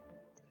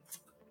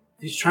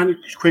 He's trying to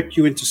trick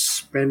you into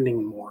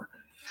spending more.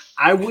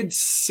 I would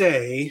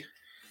say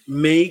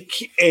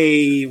make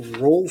a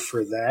roll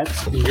for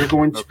that. And you're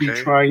going to be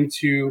trying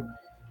to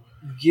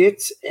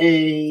get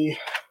a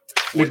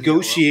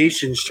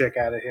negotiations check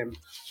out of him.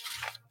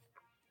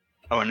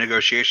 Oh, a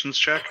negotiations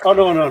check? Oh,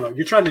 no.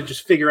 You're trying to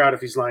just figure out if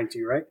he's lying to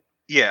you, right?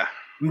 Yeah.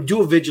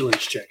 Do a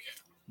vigilance check.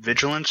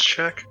 Vigilance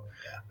check?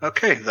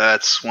 Okay,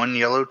 that's 1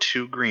 yellow,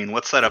 2 green.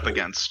 What's that up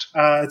against?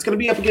 It's going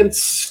to be up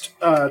against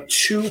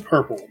 2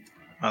 purple.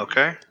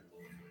 Okay.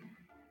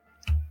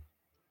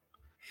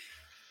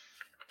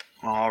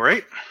 All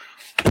right.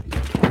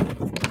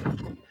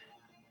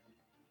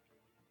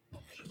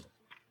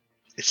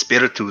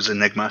 Espiritus,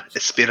 Enigma.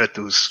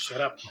 Espiritus.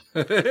 Shut up.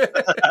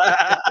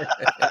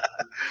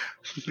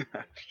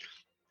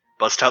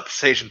 Bust out the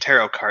Sage and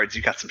Tarot cards.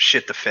 You got some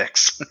shit to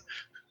fix.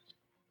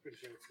 Pretty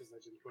sure it's because I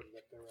didn't put it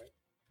up there,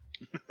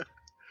 right?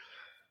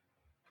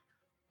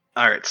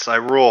 All right, so I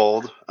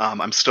rolled.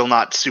 I'm still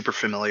not super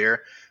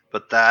familiar,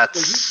 but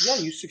that's...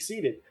 Well, you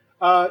succeeded.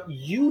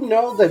 You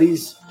know that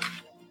he's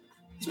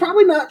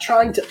probably not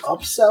trying to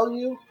upsell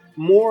you.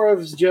 More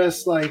of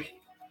just like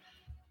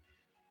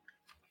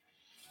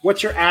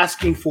what you're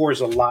asking for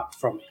is a lot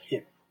from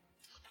him.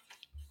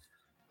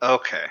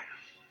 Okay.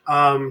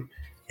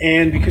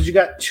 And because you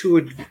got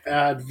 2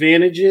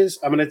 advantages,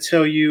 I'm going to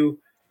tell you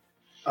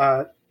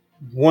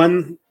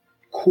one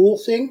cool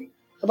thing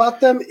about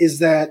them is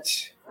that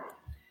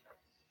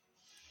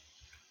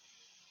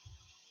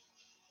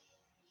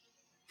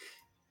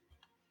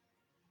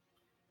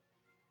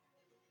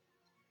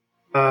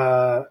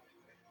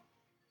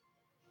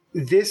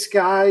this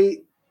guy,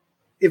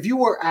 if you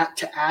were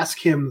to ask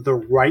him the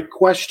right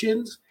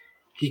questions,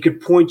 he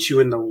could point you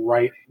in the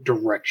right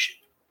direction.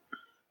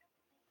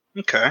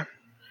 Okay.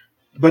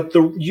 But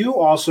you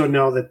also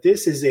know that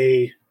this is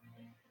a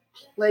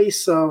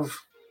place of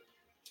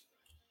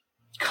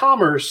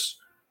commerce,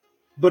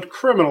 but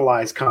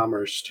criminalized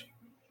commerce.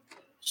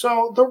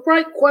 So the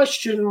right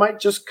question might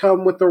just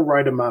come with the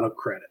right amount of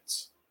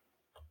credits.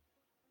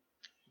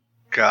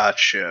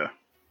 Gotcha.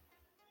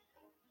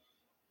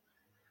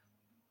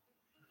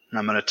 And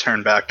I'm going to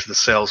turn back to the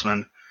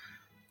salesman.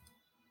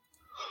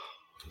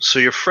 So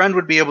your friend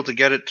would be able to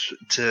get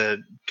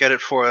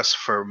it for us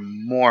for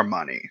more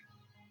money.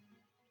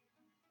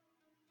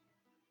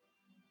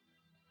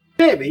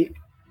 Maybe.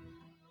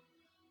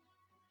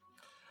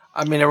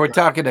 I mean, are we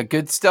talking a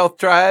good stealth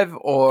drive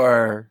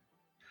or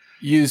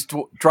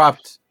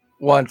dropped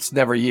once,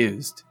 never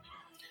used?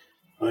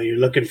 Oh, you're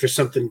looking for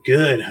something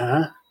good,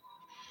 huh?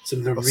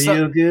 Something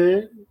real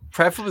good?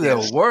 Preferably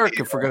it'll work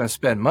if we're going to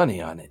spend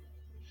money on it.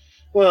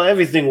 Well,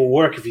 everything will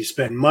work if you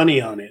spend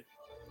money on it.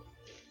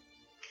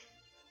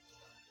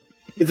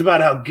 It's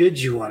about how good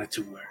you want it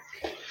to work.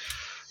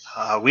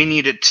 We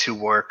need it to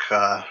work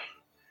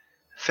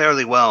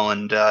fairly well,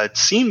 and it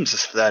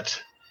seems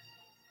that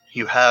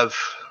you have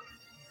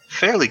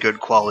fairly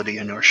good quality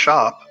in your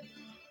shop.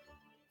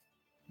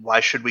 Why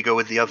should we go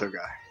with the other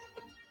guy?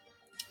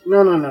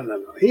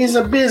 No. He's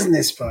a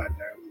business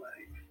partner of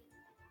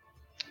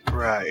mine.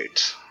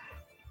 Right.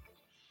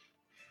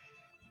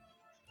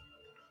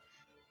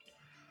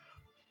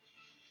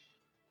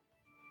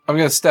 I'm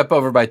going to step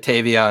over by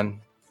Tavion.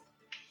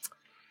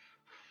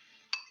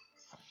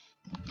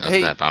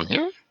 Hey, That I'm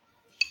here?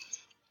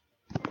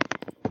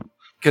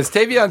 Because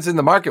Tavion's in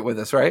the market with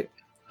us, right?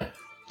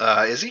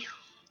 Is he?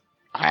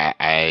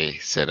 I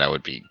said I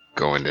would be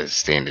going to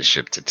stay in the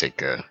ship to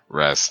take a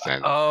rest.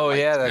 And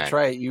yeah, that's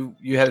right. You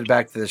headed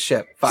back to the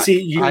ship. Fuck.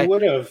 See, you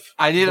would have.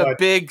 I need a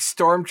big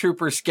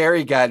stormtrooper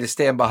scary guy to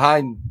stand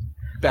behind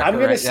Becca. I'm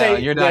going to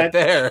say you're not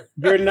there.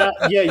 You're not.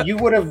 Yeah, you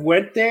would have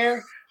went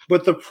there,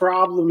 but the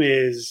problem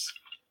is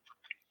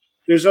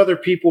there's other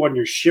people on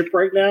your ship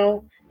right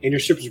now, and your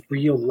ship is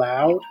real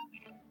loud.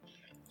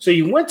 So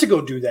you went to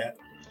go do that,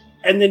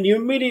 and then you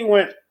immediately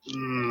went,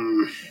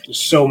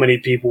 there's so many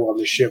people on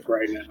the ship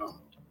right now.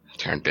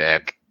 Turn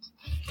back.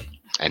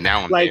 And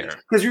now I'm there.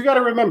 Because you got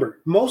to remember,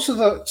 most of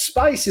the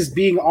spice is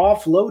being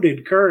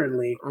offloaded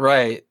currently.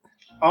 Right.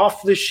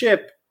 Off the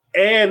ship,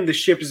 and the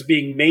ship is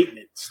being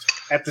maintenanced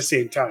at the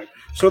same time.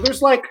 So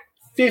there's like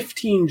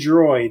 15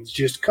 droids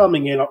just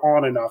coming in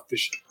on and off the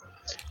ship.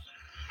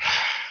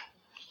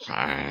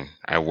 I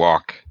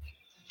walk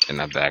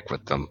and I'm back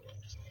with them.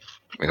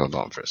 Wait, hold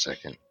on for a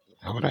second.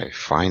 How would I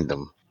find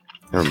them?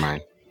 Never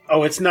mind.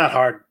 Oh, it's not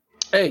hard.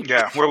 Hey.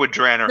 Yeah, we're with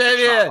Draenor.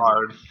 It's not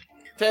hard.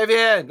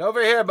 Tavian,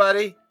 over here,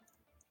 buddy.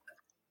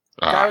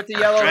 Guy with the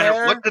yellow Draenor,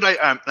 hair. what did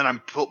I... and I'm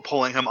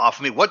pulling him off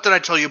of me. What did I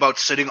tell you about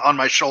sitting on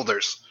my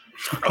shoulders?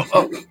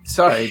 Oh,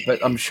 sorry,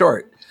 but I'm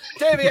short.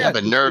 Tavian! You have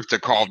the nerve to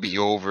call me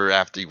over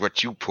after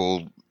what you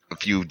pulled a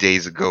few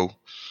days ago.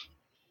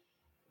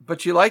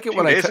 but you like it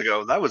when days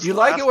ago. That was you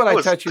like it when I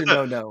touch your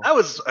no. That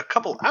was a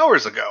couple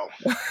hours ago.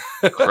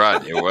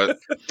 Crud, it was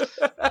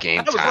game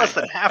That was time. less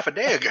than half a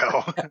day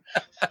ago.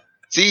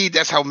 See,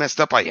 that's how messed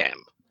up I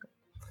am.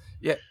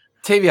 Yeah,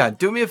 Tavion,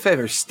 do me a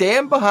favor.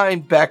 Stand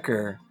behind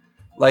Becker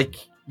like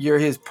you're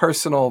his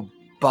personal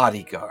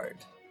bodyguard.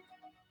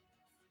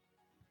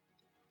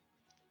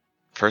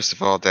 First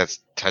of all, that's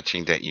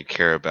touching that you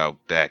care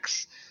about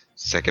Bex.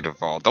 Second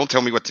of all, don't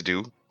tell me what to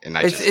do, and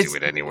I just do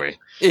it anyway.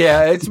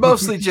 Yeah, it's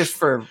mostly just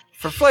for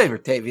flavor,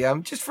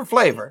 Tavion. Just for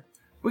flavor.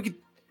 We could.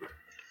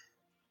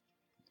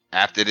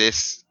 After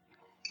this,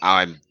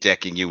 I'm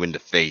decking you in the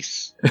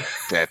face.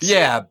 That's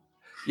Yeah,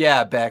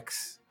 yeah,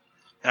 Bex.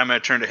 And I'm going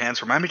to turn to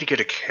Hans. Remind me to get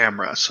a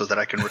camera so that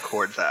I can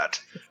record that.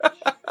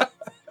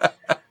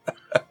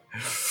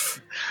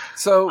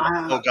 So,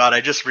 oh God,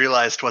 I just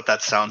realized what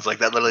that sounds like.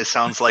 That literally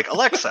sounds like,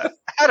 Alexa,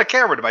 add a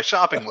camera to my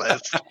shopping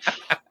list.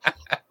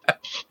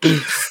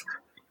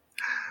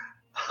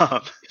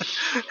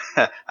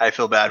 I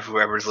feel bad for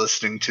whoever's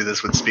listening to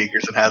this with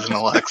speakers and has an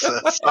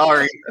Alexa.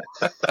 Sorry.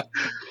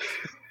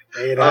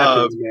 Hey, it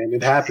happens, man.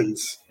 It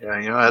happens.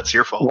 Yeah, that's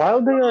your fault.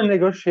 While they are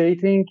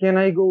negotiating, can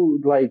I go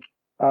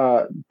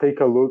take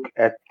a look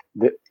at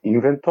the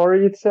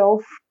inventory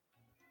itself?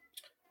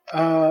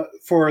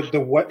 For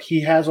what he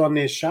has on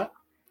his shop,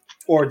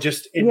 or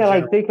just in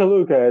general? Take a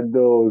look at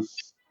those.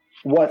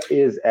 What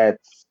is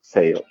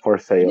for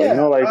sale?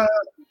 Yeah,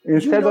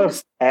 instead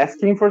of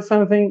asking for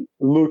something,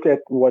 look at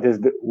what is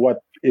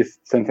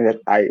something that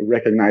I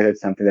recognize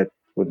as something that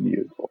would be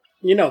useful.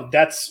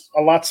 That's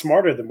a lot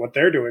smarter than what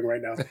they're doing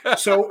right now.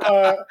 So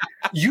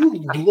you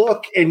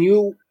look and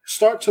you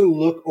start to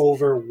look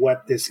over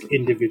what this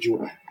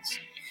individual has.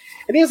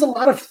 And he has a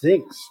lot of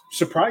things,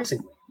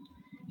 surprisingly.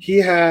 He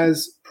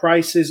has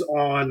prices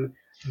on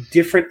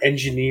different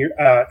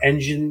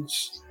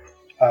engines,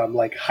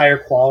 like higher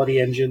quality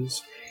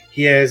engines.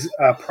 He has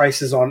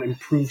prices on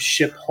improved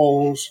ship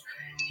hulls.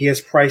 He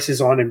has prices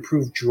on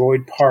improved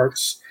droid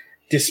parts,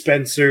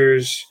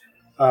 dispensers.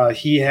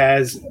 He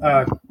has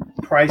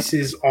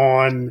prices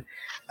on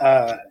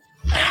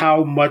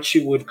how much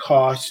it would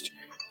cost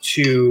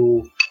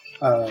to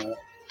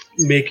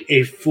make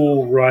a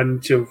full run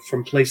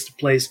from place to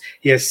place.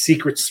 He has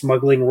secret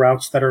smuggling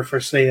routes that are for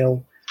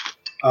sale.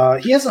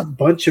 He has a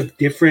bunch of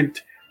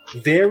different,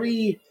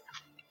 very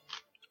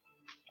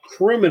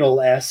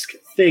criminal-esque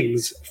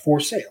things for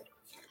sale.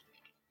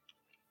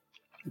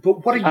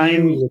 But what are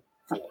you looking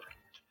for?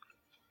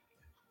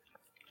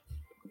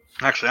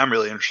 Actually, I'm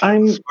really interested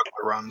in the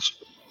smuggler runs.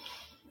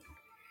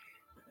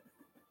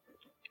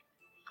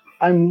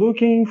 I'm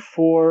looking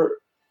for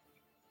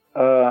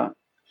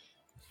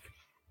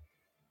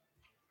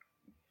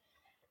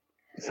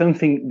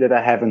something that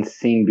I haven't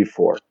seen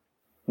before.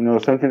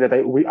 Something that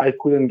I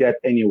couldn't get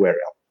anywhere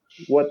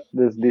else. What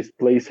does this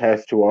place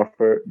has to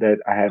offer that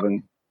I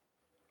haven't?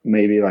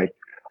 Maybe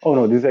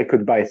this I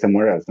could buy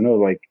somewhere else.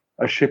 Like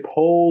a ship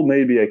hull,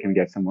 maybe I can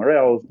get somewhere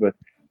else. But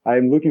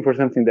I'm looking for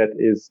something that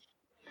is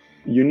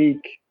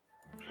unique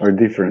or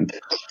different.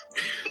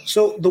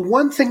 So the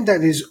one thing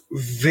that is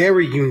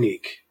very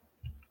unique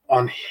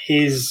on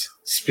his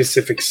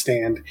specific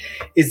stand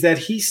is that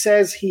he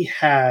says he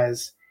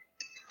has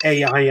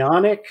a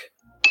ionic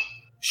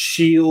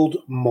shield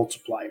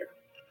multiplier.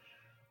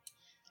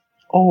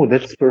 Oh,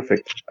 that's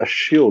perfect. A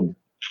shield.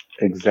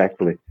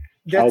 Exactly.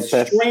 That's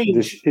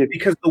strange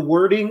because the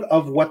wording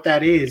of what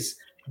that is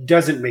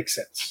doesn't make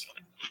sense.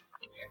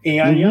 A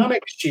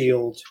ionic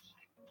shield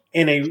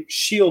and a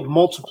shield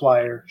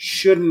multiplier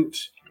shouldn't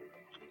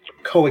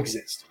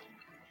coexist.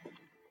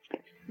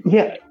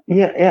 Yeah.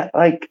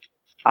 Like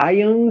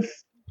ions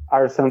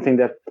are something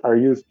that are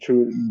used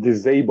to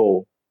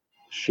disable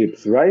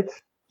ships, right?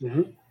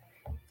 Mm-hmm.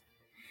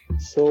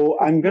 So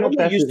I'm gonna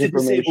pass this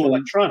information. Disable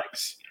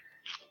electronics.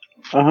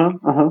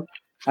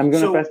 I'm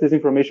gonna pass this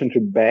information to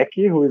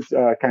Becky, who is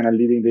kind of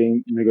leading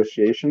the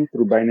negotiation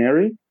through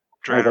binary.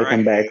 As I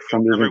come back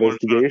from this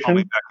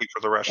investigation,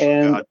 for the rest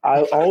and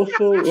I'll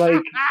also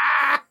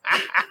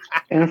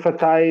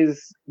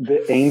emphasize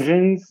the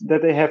engines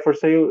that they have for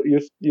sale,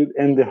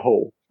 and the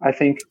hull. I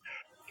think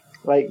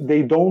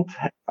they don't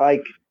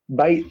by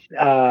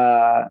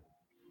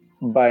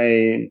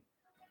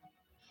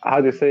how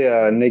do you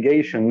say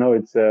negation? No,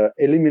 it's a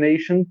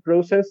elimination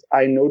process.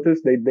 I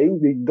noticed they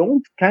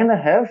don't kind of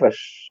have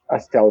a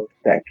stealth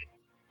tech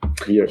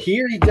here.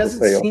 Here he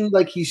doesn't seem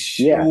like he's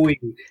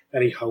showing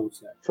that he holds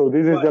that. So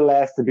this is the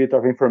last bit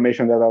of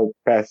information that I'll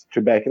pass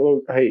to Becky.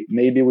 Oh, hey,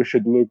 maybe we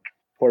should look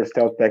for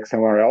stealth tech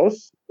somewhere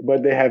else,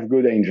 but they have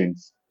good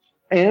engines.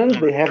 And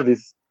they have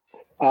this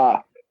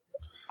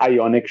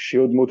ionic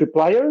shield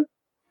multiplier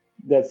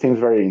that seems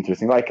very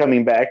interesting. Like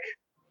coming back.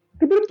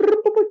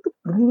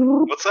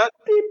 What's that?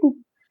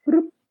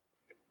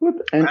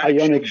 An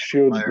ionic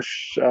shield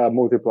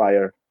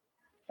multiplier.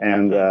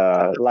 And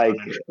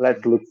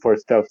let's look for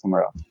stealth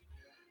somewhere else.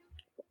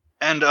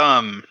 And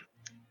I'm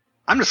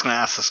just going to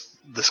ask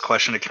this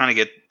question to kind of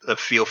get a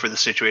feel for the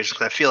situation,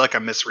 because I feel like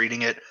I'm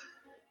misreading it.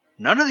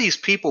 None of these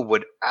people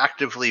would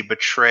actively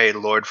betray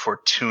Lord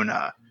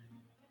Fortuna,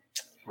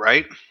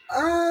 right?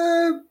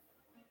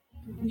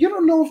 You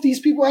don't know if these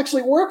people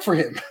actually work for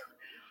him.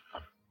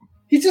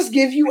 He just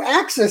gave you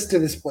access to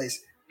this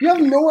place. You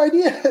have no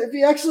idea if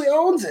he actually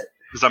owns it.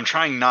 Because I'm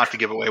trying not to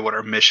give away what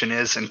our mission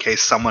is in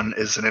case someone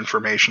is an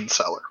information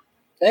seller.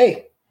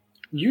 Hey,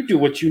 you do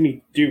what you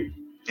need to do.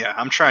 Yeah,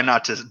 I'm trying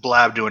not to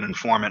blab to an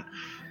informant.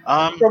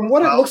 From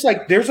what it looks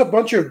like, there's a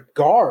bunch of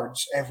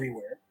guards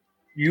everywhere.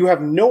 You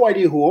have no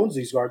idea who owns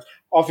these guards.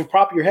 Off the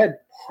top of your head,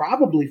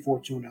 probably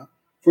Fortuna.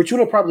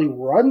 Fortuna probably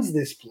runs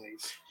this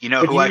place. You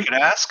know who I could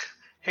ask?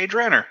 Hey,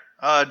 Dranner,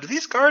 do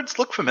these guards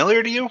look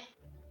familiar to you?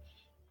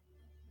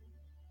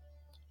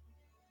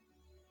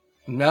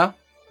 No.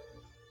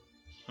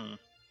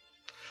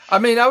 I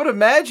mean, I would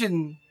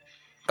imagine,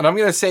 and I'm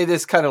going to say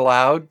this kind of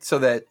loud so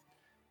that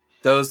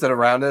those that are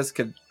around us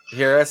could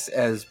hear us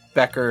as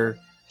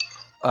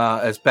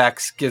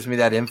Bex gives me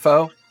that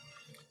info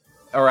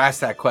or ask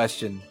that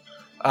question.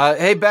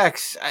 Hey,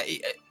 Bex,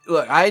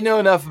 look, I know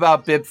enough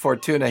about Bib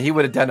Fortuna. He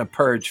would have done a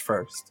purge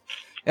first.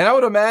 And I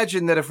would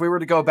imagine that if we were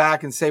to go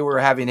back and say we were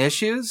having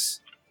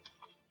issues,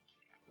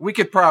 we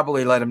could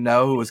probably let him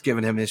know who was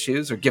giving him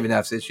issues or giving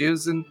us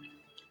issues. And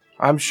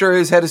I'm sure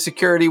his head of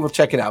security will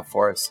check it out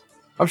for us.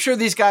 I'm sure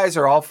these guys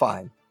are all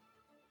fine.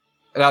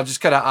 And I'll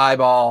just kind of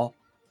eyeball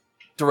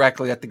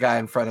directly at the guy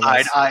in front of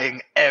us.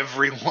 Eyeing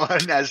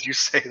everyone as you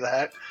say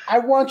that. I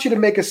want you to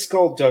make a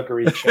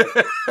skullduggery check.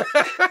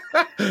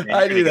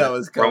 I knew that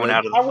was coming.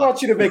 I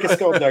want you to make a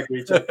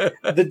skullduggery check.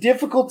 The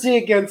difficulty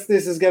against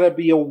this is going to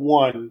be a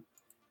 1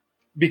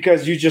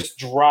 because you just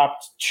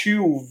dropped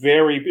 2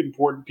 very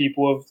important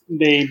people of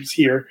names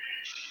here.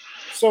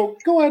 So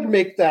go ahead and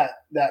make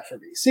that for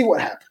me. See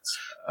what happens.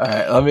 All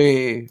right, let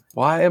me.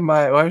 Why am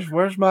I?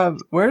 Where's my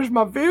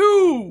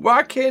view?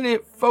 Why can't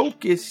it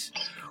focus?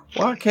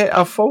 Why can't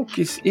I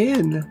focus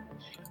in?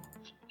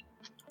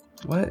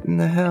 What in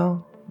the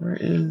hell? Where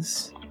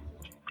is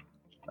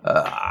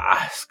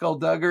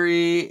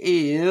skullduggery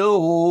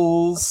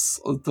is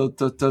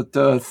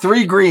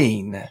 3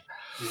 green.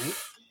 Mm-hmm.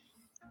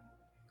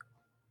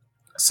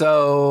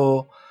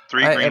 So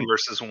 3 green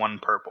versus 1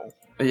 purple.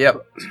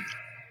 Yep.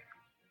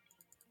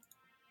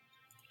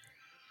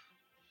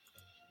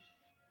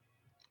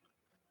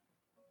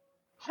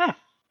 Huh.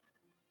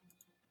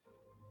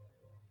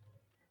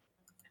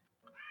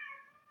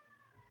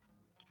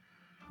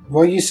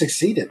 Well, you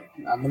succeeded.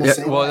 I'm going to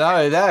say. Well, not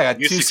only that, I got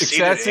You 2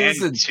 succeeded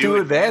successes and 2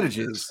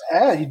 advantages.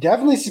 Yeah, you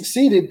definitely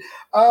succeeded.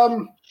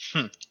 I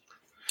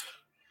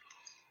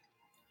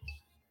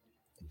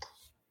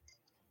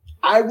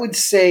would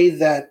say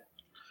that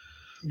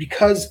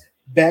because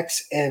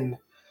Bex and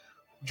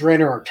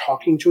Drenner are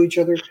talking to each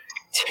other,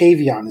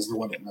 Tavion is the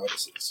one that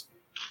notices.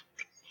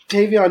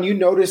 Tavion, you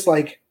notice,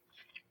 like,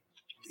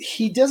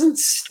 he doesn't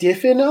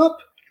stiffen up,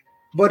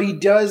 but he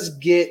does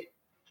get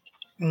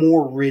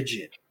more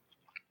rigid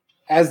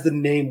as the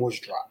name was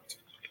dropped.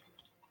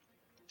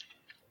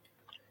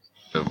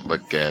 So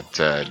look at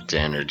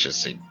Danner.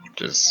 Just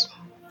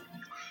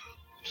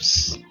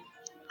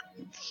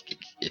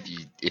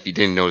if he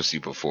didn't notice you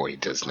before, he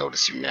does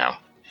notice you now.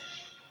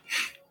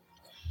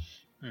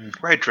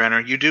 Right,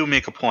 Dranner, you do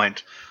make a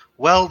point.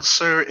 Well,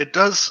 sir, it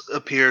does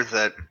appear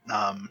that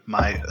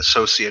my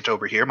associate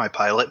over here, my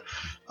pilot,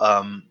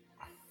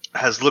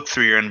 has looked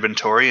through your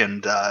inventory,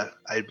 and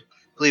I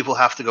believe we'll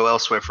have to go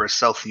elsewhere for a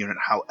stealth unit.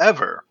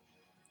 However,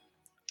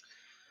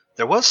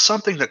 there was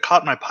something that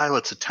caught my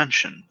pilot's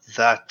attention.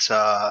 That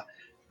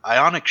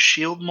ionic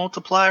shield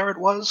multiplier it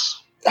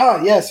was?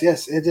 Oh, yes.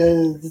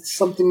 It's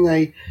something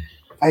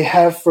I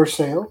have for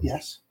sale,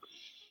 yes.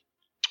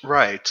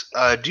 Right.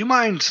 Do you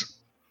mind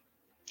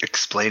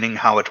explaining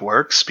how it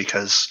works?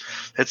 Because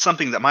it's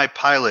something that my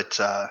pilot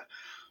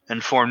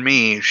informed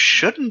me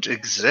shouldn't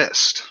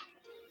exist.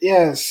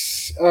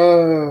 Yes.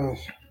 How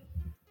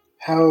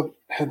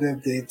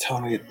did they tell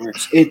me it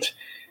works?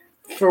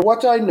 For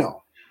what I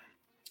know,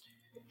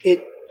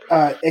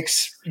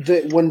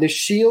 when the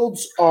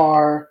shields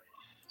are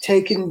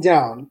taken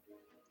down,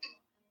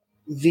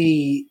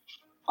 the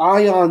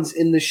ions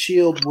in the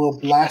shield will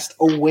blast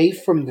away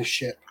from the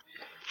ship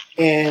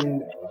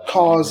and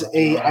cause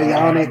a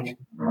ionic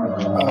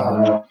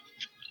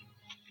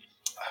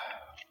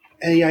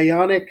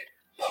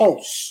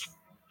pulse,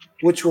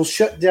 which will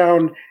shut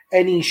down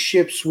any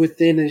ships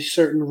within a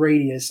certain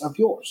radius of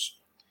yours,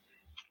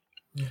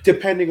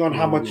 depending on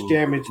how much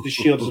damage the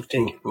shields have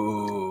taken.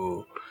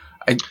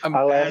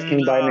 I'll ask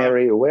in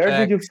binary, where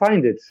did you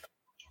find it?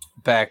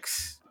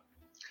 Bex.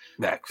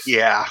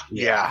 Yeah.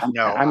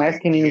 No, I'm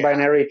asking in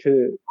binary to...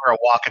 We're a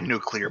walking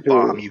nuclear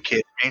bomb, you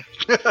kidding me?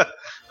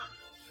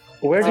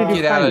 Where did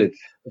you find it?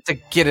 It's a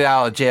get it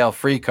out of jail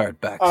free card,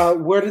 Bex.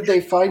 Where did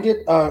they find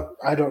it?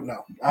 I don't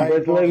know.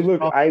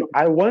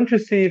 I want to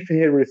see if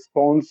he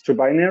responds to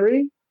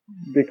binary,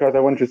 because I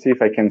want to see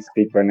if I can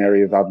speak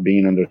binary without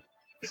being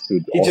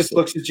understood. He just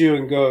looks at you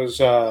and goes,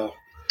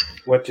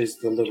 what does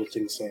the little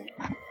thing say?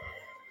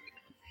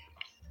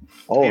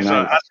 Oh,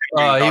 nice.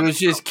 He was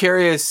just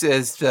curious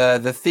as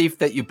the thief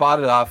that you bought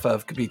it off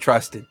of could be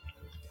trusted.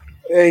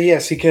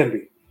 Yes, he can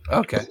be.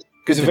 Okay.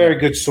 He's a very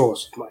good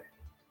source of mine.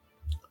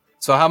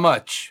 So how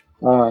much?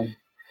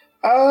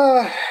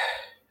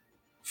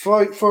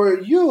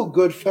 For you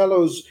good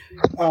fellows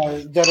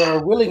that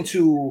are willing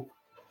to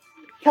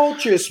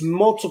purchase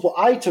multiple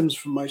items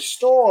from my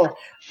store,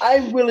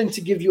 I'm willing to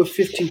give you a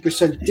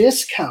 15%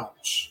 discount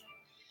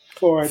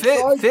for it.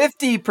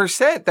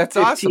 50%. That's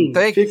 15, awesome.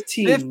 Thank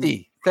 15,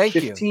 50. Thank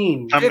 15.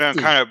 you. I'm going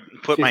to kind of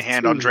put my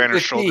hand on 15,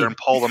 Dranner's shoulder 15. and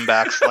pull them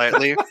back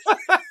slightly.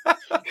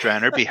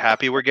 Dranner, be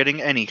happy we're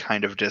getting any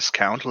kind of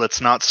discount.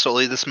 Let's not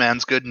sully this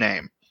man's good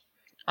name.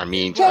 I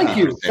mean, Thank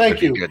you. 20% would Thank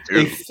be you. good,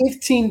 A too.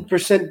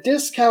 15%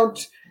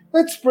 discount.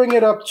 Let's bring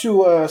it up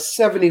to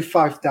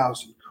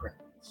 75,000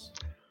 credits.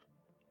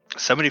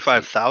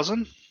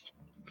 75,000?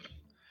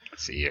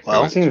 See, if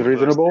Well, it was seems 2 of those,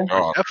 reasonable.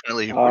 they're off.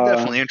 We're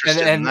definitely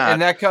interested in that.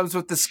 And that comes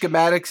with the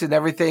schematics and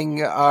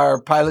everything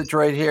our pilot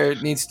droid here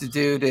needs to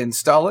do to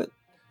install it.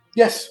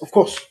 Yes, of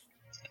course.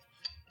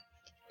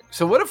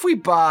 So what if we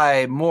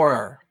buy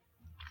more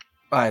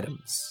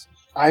items?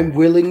 I'm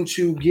willing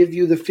to give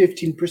you the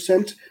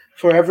 15%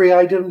 for every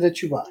item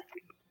that you buy.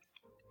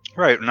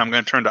 Right, and I'm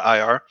going to turn to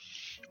IR.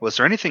 Was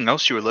there anything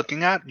else you were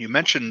looking at? You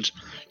mentioned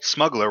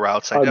smuggler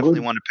routes. I definitely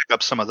want to pick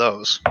up some of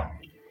those.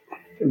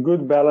 A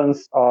good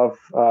balance of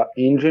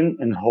engine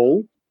and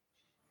hull,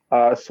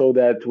 so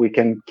that we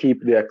can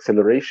keep the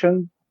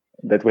acceleration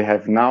that we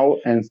have now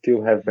and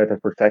still have better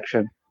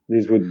protection.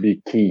 This would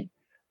be key.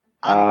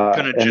 I'm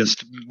going to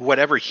just,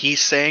 whatever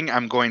he's saying,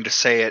 I'm going to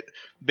say it,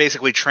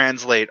 basically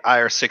translate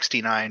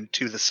IR69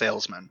 to the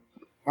salesman.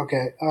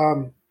 Okay.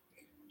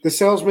 The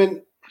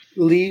salesman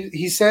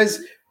he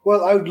says,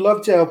 well, I would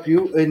love to help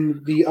you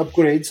in the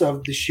upgrades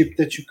of the ship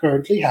that you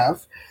currently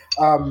have.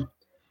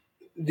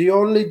 The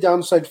only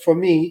downside for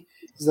me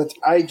is that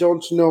I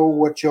don't know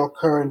what you're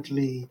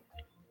currently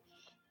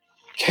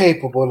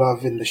capable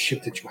of in the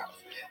ship that you have.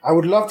 I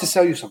would love to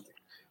sell you something,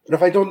 but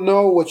if I don't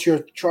know what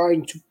you're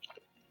trying to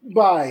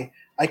buy,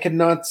 I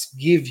cannot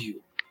give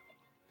you.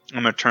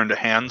 I'm going to turn to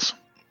Hans.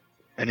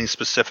 Any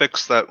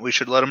specifics that we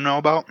should let him know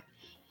about?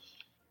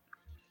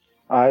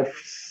 I've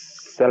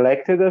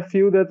selected a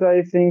few that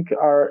I think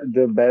are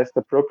the best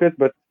appropriate,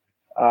 but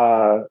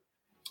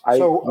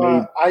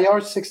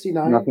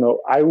IR69. Not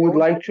know. I would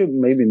like to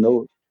maybe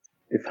know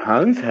if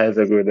Hans has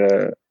a good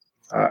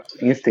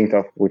instinct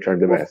of which are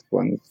the best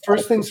ones.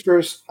 First things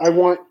first, I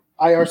want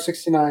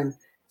IR69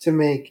 to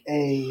make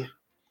a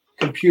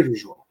computer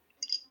draw.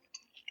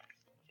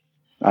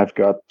 I've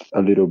got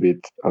a little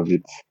bit of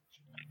it,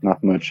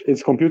 not much.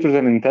 It's computers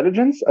and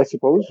intelligence, I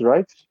suppose,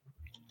 right?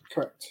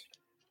 Correct.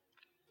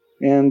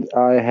 And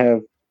I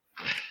have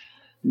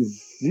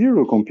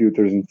 0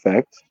 computers, in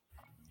fact.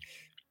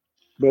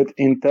 But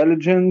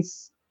intellect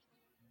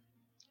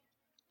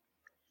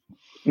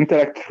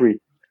 3.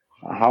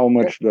 How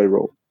much do I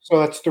roll? So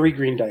that's 3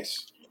 green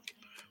dice.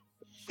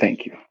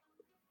 Thank you.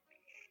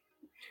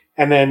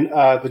 And then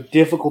the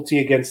difficulty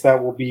against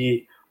that will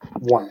be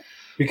 1,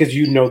 because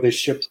you know this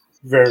ship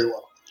very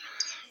well.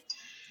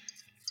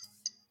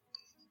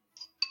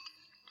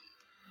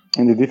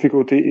 And the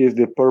difficulty is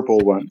the purple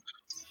one.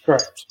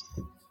 Correct.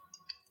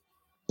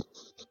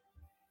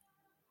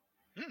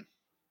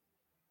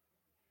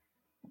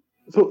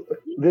 So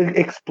the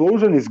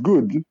explosion is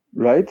good,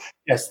 right?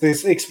 Yes,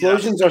 these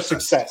explosions are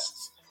successes.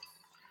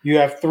 You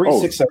have 3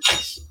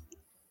 successes.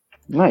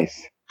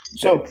 Nice.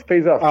 So it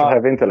pays off to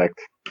have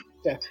intellect.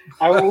 Yeah,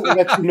 I will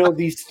let you know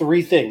these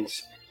 3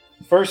 things.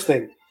 First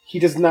thing, he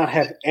does not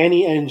have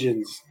any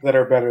engines that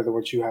are better than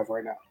what you have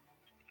right now.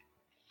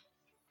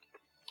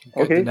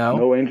 Okay,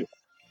 no engine.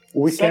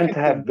 We can't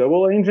have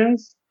double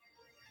engines?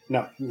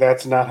 No,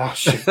 that's not how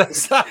shit.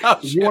 That's not how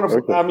You want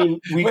to? I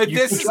mean,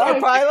 this is our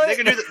pilot. They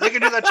can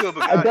do that to a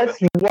Bugatti. That's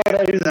what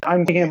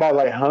I'm thinking about.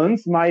 Like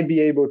Hans might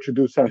be able to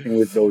do something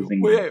with those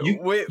engines.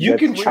 You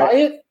can try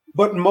it,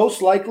 but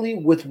most likely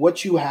with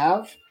what you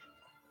have,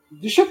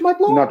 the ship might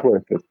blow. Not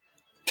worth it.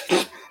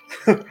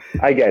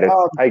 I get it.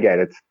 I get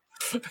it.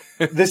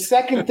 The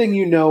second thing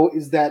you know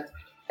is that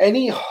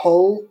any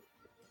hull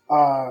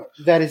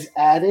that is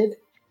added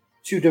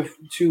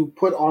to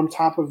put on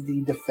top of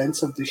the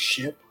defense of the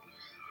ship.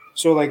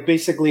 So, like,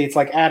 basically, it's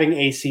like adding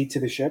AC to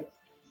the ship.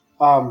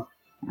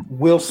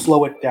 Will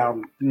slow it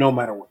down no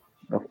matter what.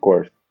 Of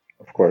course.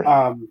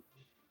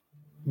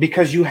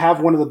 Because you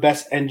have one of the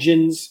best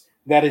engines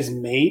that is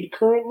made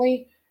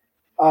currently.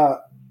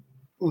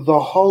 The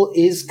hull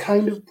is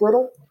kind of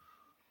brittle,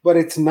 but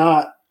it's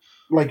not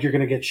like you're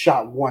going to get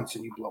shot once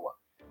and you blow up.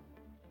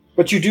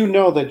 But you do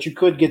know that you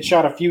could get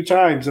shot a few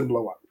times and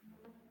blow up.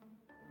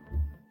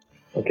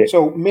 Okay.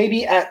 So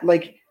maybe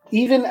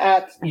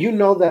you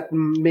know that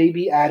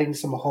maybe adding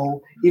some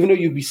hull, even though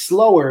you'd be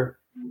slower,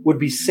 would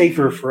be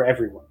safer for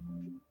everyone.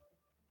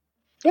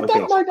 But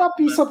that might not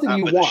be something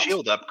you with want. A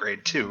shield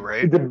upgrade too,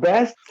 right? The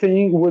best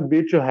thing would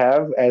be to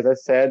have, as I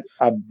said,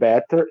 a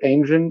better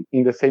engine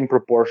in the same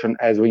proportion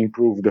as we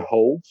improve the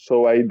hull,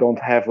 so I don't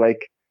have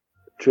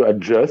to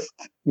adjust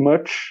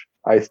much.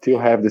 I still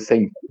have the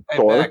same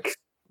torque, Bex,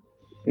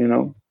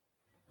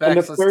 And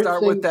let's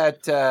start with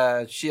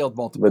that shield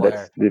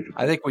multiplier.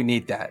 I think we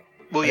need that.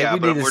 Well, yeah,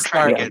 but we're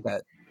trying to get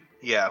that.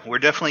 Yeah, we're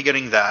definitely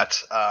getting that.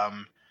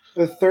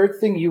 The third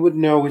thing you would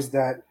know is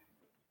that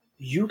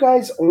you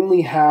guys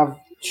only have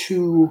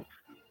 2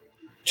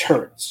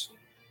 turrets.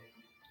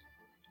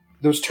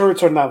 Those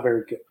turrets are not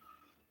very good.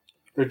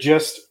 They're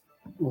just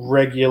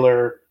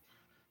regular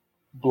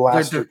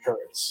blaster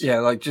turrets. Yeah,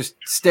 like just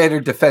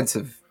standard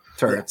defensive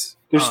turrets.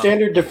 They're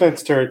standard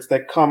defense turrets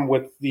that come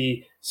with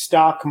the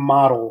stock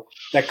model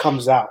that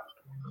comes out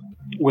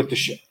with the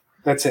ship.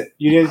 That's it.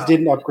 You guys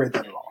didn't upgrade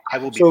that at all.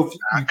 So if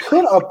you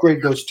could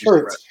upgrade those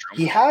turrets,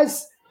 he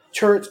has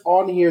turrets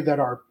on here that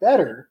are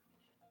better.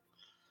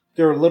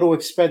 They're a little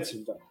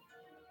expensive, though.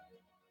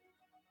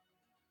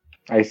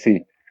 I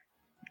see.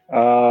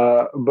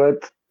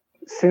 But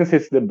since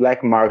it's the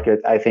black market,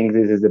 I think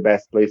this is the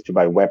best place to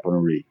buy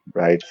weaponry,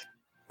 right?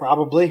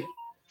 Probably.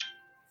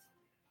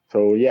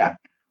 So yeah,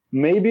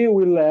 maybe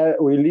we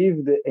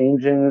leave the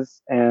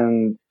engines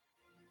and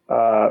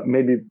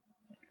maybe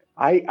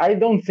I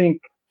don't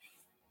think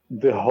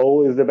the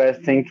hull is the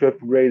best thing to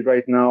upgrade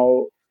right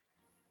now,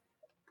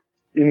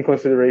 in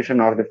consideration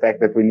of the fact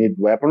that we need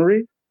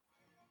weaponry.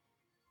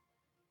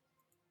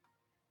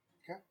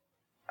 Okay.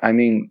 I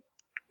mean,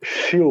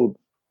 shield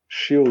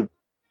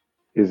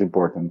is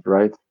important,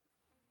 right?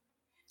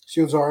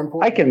 Shields are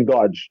important. I can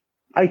dodge.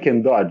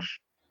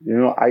 You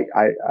know,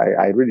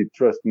 I really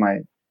trust my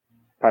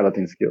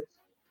piloting skills.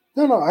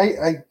 No,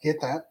 I get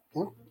that.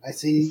 Yeah, I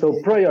see.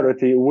 So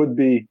priority would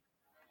be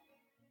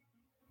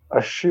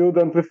a shield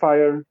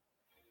amplifier,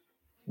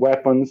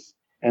 weapons,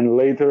 and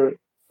later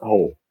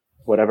hull.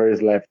 Whatever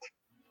is left,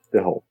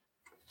 the hull.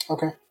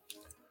 Okay.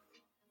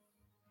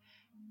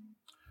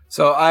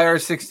 So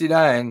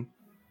IR-69,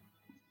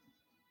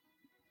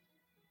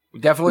 we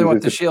definitely This want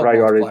is the the shield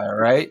priority. multiplier,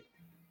 right?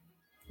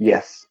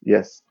 Yes.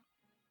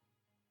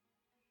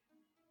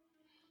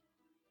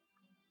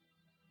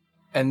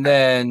 And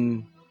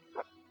then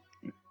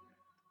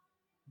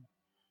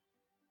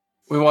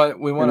we want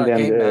And our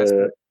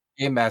then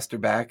game master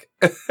back.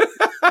 Yeah.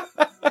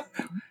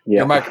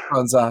 Your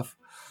microphone's off.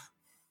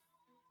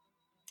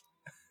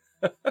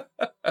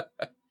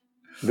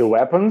 The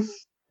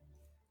weapons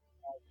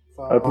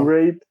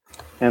upgrade,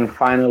 and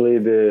finally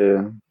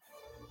the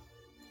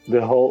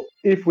hull,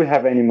 if we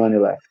have any money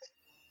left.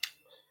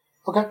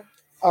 Okay.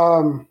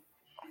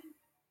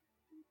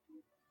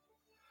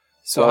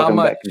 So Welcome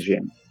how much? back,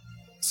 Jim.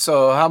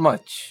 So how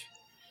much?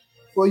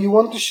 Well, you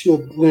want the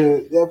shield,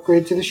 the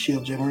upgrade to the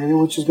shield generator,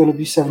 which is going to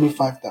be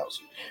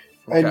 75,000.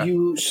 Okay. And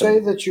you say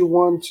that you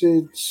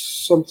wanted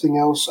something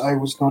else. I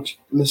was not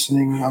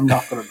listening. I'm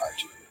not going to lie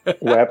to you.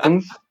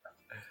 Weapons.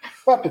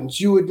 Weapons.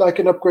 You would like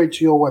an upgrade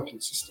to your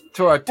weapon system.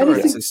 To our turret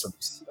Anything-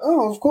 systems.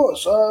 Oh, of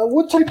course.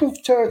 What type of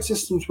turret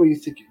systems were you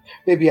thinking?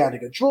 Maybe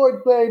adding a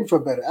droid plane for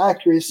better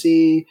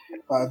accuracy,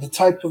 the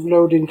type of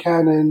loading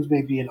cannons,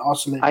 maybe an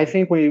oscillator. I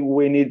think we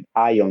need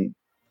ion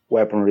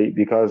weaponry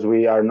because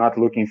we are not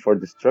looking for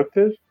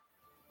destructive,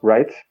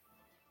 right?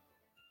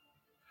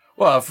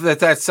 Well, if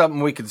that's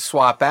something we can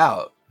swap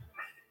out,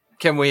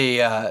 can we?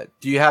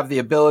 Do you have the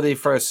ability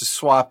for us to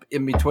swap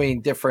in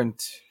between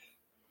different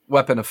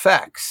weapon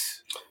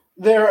effects?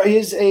 There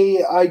is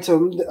a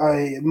item,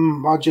 a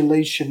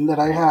modulation that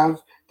I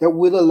have that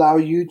will allow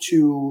you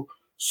to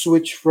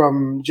switch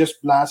from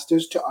just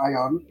blasters to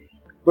ion,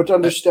 but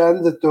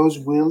understand that those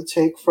will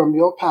take from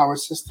your power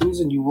systems,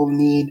 and you will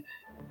need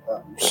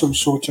some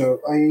sort of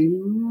a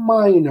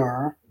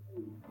minor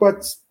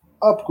but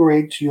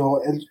upgrade to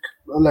your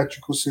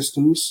electrical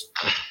systems.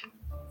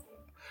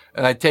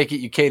 And I take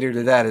it you cater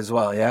to that as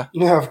well, yeah?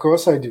 Yeah, of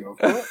course I do.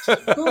 Of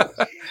course.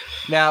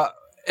 Now,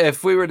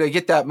 if we were to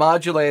get that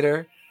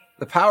modulator,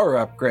 the power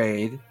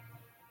upgrade,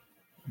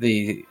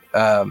 the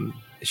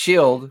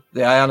shield,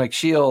 the ionic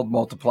shield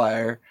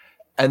multiplier,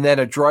 and then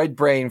a droid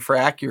brain for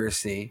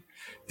accuracy,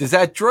 does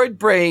that droid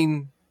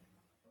brain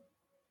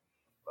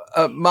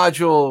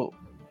module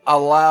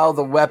allow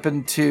the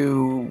weapon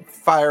to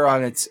fire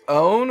on its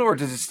own, or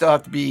does it still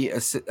have to be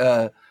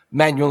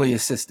manually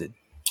assisted?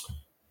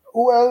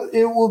 Well,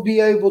 it will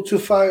be able to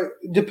fire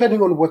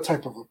depending on what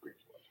type of upgrade.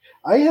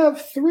 I have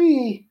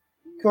 3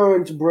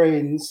 current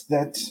brains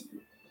that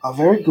are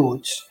very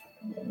good.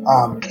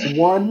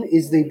 One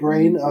is the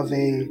brain of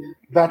a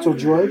battle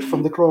droid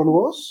from the Clone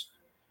Wars.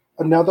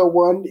 Another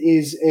one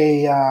is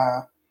a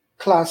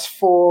Class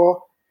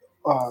 4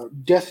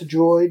 death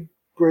droid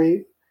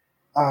brain.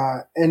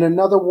 And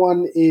another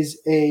one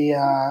is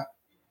a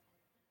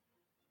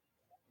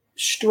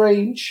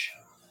strange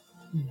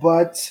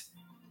but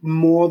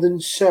more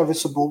than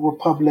serviceable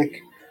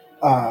Republic.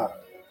 How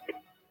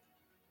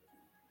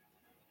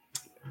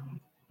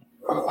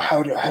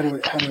do I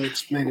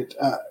explain it?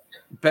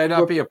 Better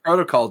not be a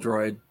protocol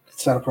droid.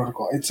 It's not a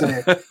protocol.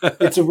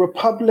 It's a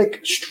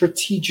Republic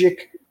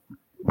strategic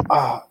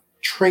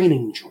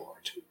training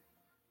droid.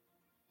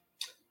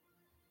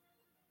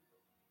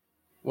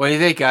 What do you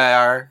think,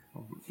 IR?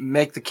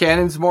 Make the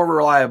cannons more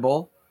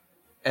reliable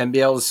and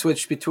be able to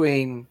switch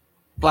between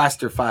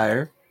blaster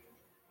fire,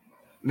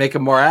 make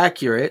them more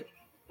accurate,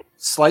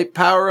 slight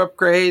power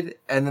upgrade,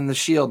 and then the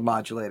shield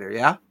modulator,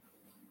 yeah?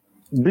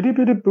 Boop,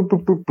 boop, boop,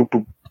 boop, boop,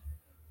 boop.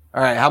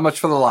 All right, how much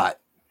for the lot?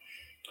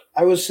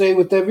 I will say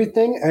with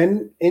everything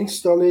and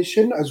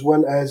installation as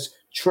well as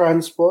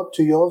transport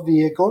to your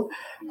vehicle,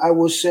 I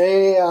will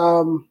say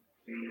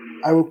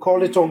I will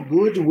call it all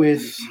good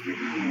with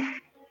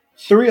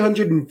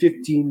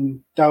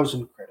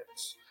 315,000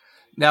 credits.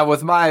 Now,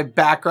 with my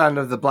background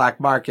of the black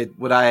market,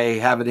 would I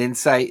have an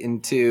insight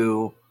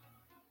into?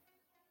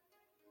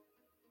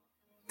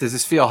 Does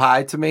this feel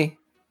high to me?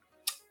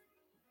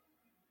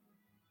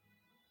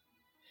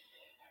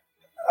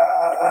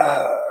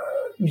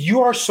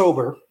 You are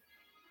sober.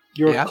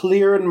 You're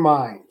clear in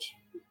mind.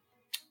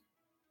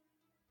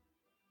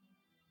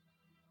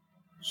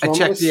 So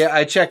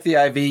I check the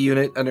IV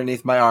unit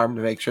underneath my arm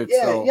to make sure it's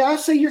still I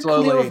say you're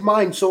slowly... clear of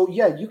mind. So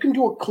yeah, you can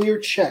do a clear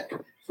check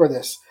for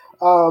this.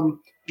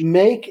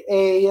 Make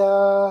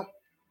a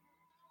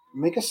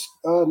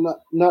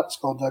not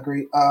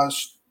skullduggery,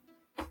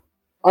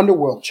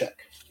 underworld check.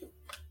 I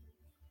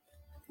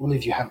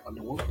believe you have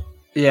underworld.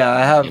 Yeah,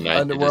 I have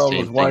underworld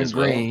with 1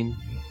 green.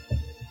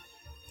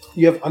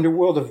 You have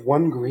underworld of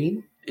 1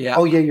 green? Yeah.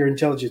 Oh yeah, your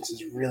intelligence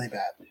is really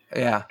bad.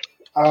 Yeah.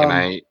 Can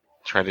I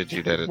try to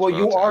do that as well? Well,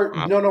 you are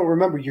no.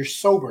 Remember, you're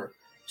sober,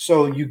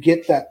 so you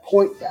get that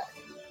point back.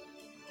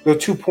 The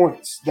 2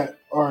 points that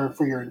are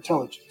for your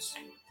intelligence.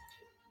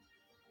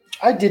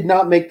 I did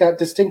not make that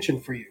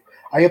distinction for you.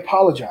 I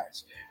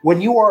apologize.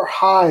 When you are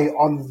high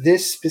on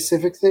this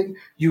specific thing,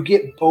 you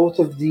get both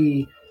of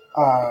the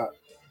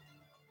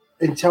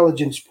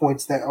intelligence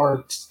points that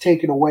are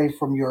taken away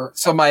from your.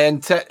 So my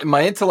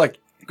intellect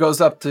goes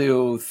up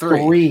to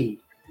 3. 3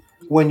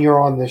 when you're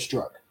on this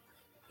drug.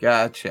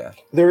 Gotcha.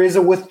 There is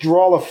a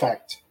withdrawal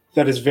effect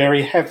that is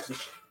very heavy,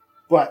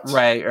 but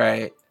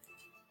right.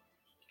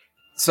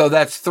 So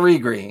that's 3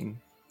 green.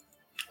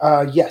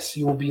 Yes,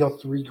 you will be on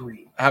 3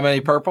 green. How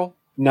many purple?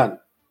 None.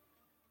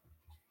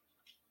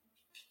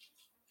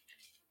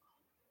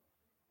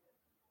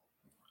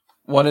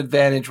 One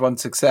advantage, 1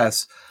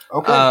 success.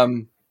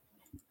 Okay.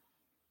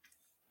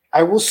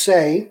 I will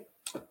say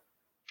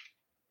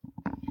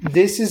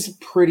this is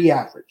pretty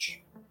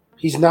average.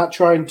 He's not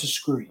trying to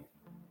screw you.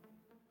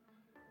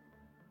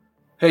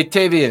 Hey,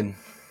 Tavian.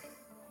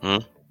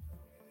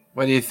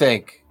 What do you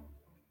think?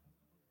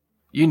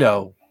 You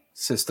know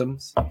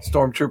systems.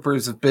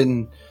 Stormtroopers have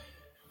been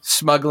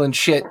smuggling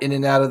shit in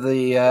and out of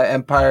the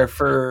Empire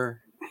for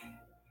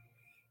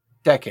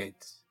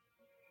decades.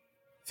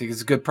 Think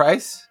it's a good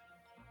price?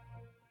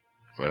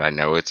 Would I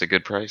know it's a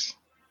good price?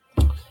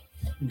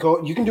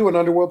 Go. You can do an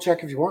underworld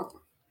check if you want.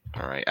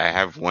 All right. I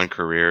have 1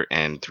 career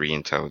and 3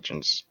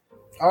 intelligence.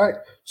 All right.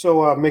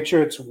 So make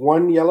sure it's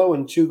 1 yellow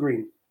and 2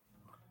 green.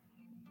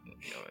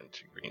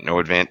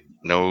 No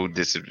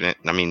disadvantage.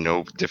 I mean,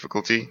 no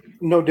difficulty.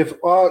 No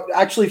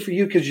actually, for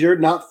you, because you're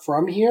not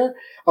from here,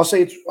 I'll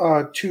say it's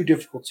 2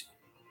 difficulty.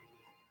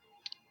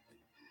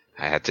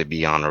 I had to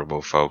be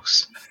honorable,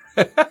 folks.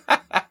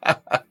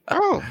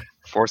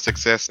 4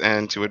 success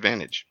and 2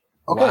 advantage.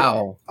 Okay.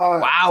 Wow.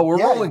 We're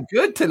rolling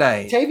good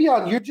tonight.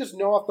 Tavion, you just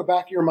know off the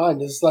back of your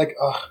mind. It's like,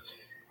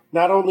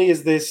 not only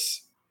is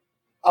this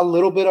a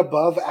little bit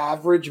above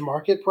average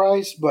market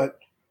price, but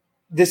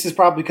this is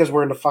probably because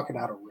we're in the fucking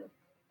outer rim.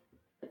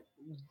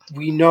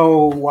 We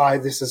know why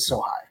this is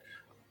so high.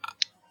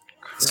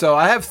 So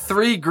I have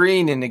 3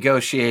 green in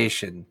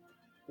negotiation.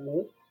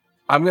 Mm-hmm.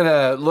 I'm going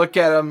to look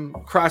at them,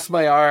 cross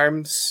my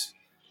arms.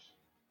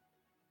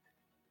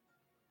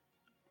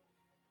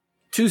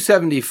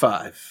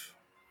 275.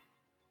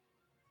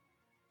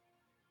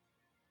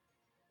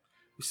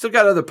 We still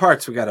got other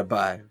parts we got to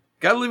buy.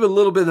 Got to leave a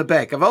little bit in the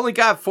bank. I've only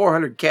got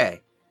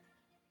 400K.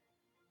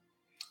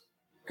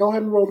 Go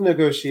ahead and roll the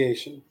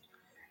negotiation.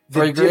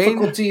 The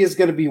difficulty is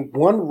going to be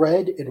 1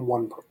 red and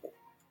 1 purple.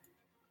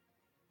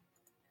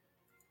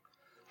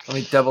 Let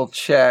me double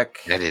check.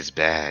 That is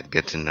bad.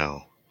 Good to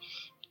know.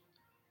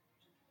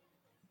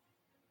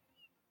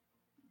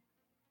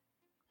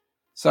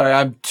 Sorry,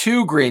 I'm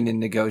 2 green in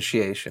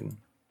negotiation.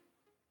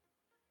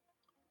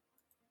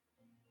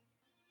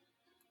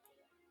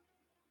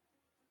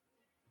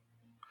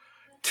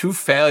 2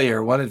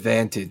 failure, 1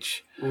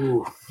 advantage.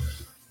 Ooh.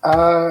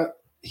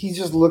 He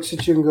just looks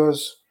at you and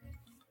goes,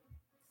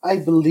 I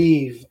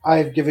believe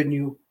I've given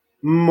you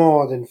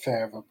more than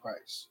fair of a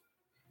price.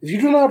 If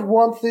you do not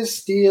want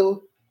this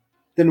deal,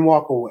 then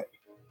walk away.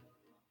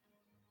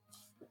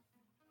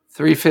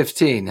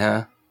 315,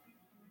 huh?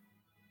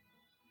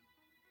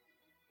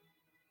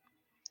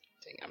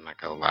 Dang, I'm not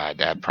gonna lie,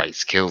 that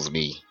price kills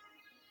me.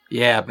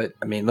 Yeah, but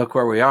I mean, look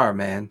where we are,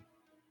 man.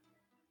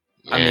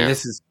 Yeah. I mean,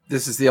 this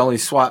is the only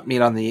swap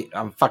meet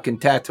on fucking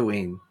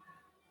Tatooine.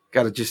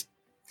 Gotta just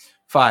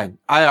fine.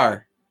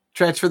 IR,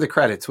 transfer the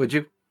credits, would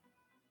you?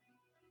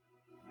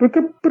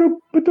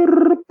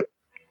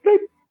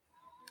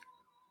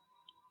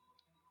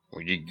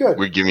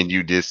 We're giving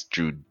you this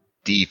through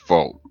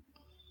default.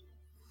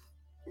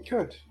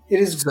 Good. It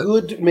is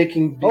good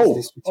making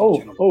business with you,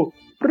 gentlemen.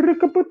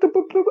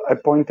 I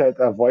point at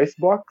a voice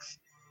box.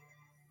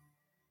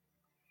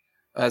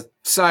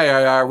 Sorry,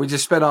 RR, we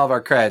just spent all of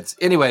our creds.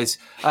 Anyways,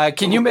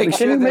 can you make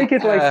Can you make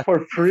it like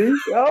for free?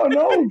 Oh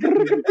no!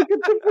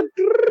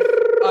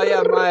 Oh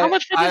yeah, How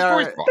much for this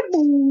voice IR, box?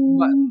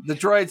 the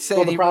droid said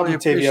Well, the he problem, really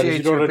Tavion, is you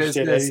appreciates don't your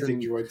understand business.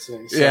 anything And, Droid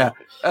says. So. yeah.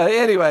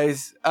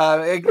 Anyways,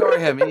 ignore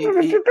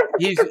him.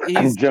 He's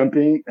I'm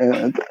jumping.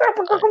 I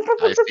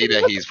see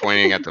that he's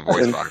pointing at the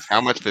voice box.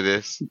 How much for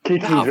this?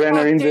 Kicking No, Drenner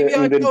fuck, in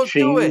Tavion, the don't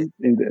do it. chin.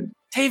 In the,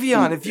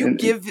 Tavion. If you and-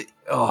 give,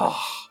 So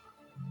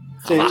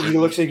he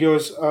looks and he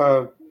goes,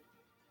 the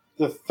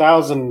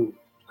 1,000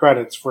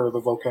 credits for the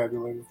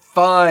vocabulary.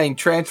 fine,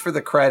 transfer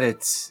the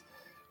credits.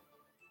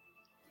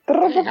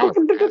 Dang, I was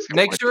asking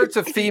Make what sure you- it's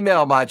a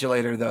female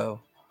modulator,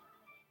 though.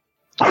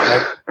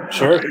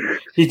 Sure.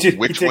 He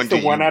Which takes one the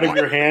do one you out of want?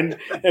 your hand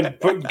and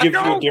gives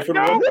you a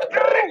different one.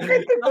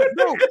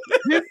 No.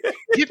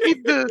 Give me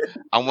the.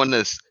 I want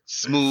a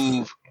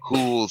smooth,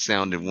 cool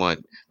sounding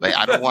one. Like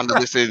I don't want to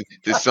listen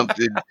to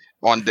something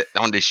on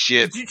the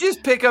ship. Did you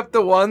just pick up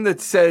the one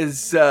that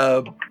says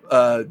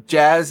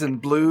jazz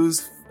and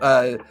blues,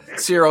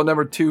 serial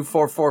number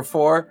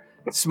 2444,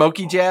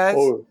 Smoky Jazz?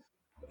 Oh,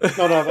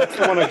 No, that's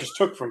the one I just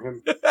took from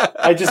him.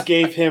 I just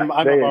gave him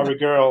I'm a Damn. Barbie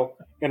girl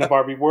in a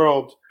Barbie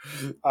world,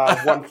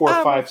 I'm a Barbie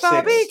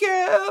 1456.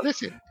 girl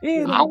Listen,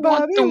 in I a want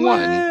Barbie the one.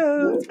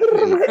 world.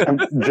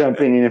 I'm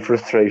jumping in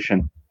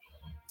frustration.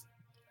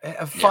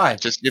 Fine.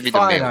 just give me the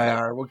Fine, mail.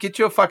 IR. We'll get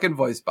you a fucking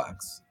voice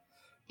box.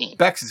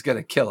 Bex is going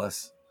to kill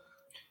us.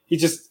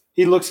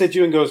 He looks at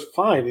you and goes,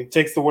 fine. He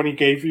takes the one he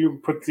gave you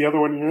and puts the other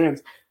one in your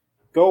hands.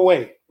 Go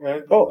away.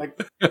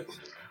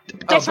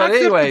 But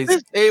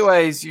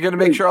anyways, you're going to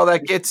make sure all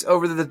that gets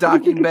over to the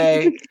docking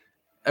bay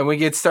and we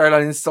get started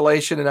on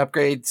installation and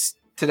upgrades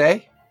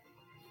today?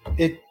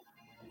 It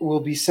will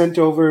be sent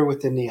over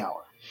within the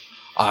hour.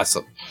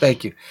 Awesome.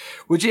 Thank you.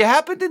 Would you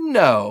happen to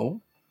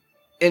know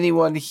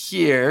anyone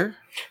here?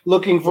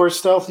 Looking for a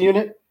stealth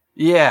unit?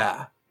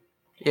 Yeah.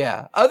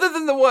 Other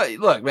than the one,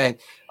 look, man,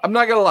 I'm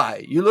not going to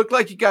lie. You look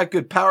like you got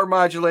good power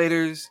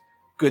modulators,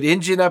 good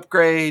engine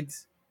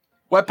upgrades,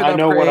 weapon upgrades. I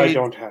know what I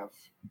don't have.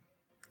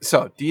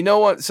 So, do you know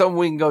what someone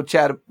we can go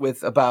chat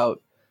with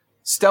about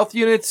stealth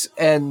units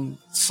and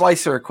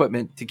slicer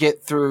equipment to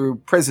get through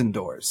prison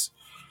doors?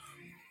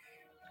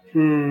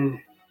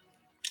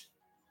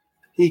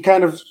 He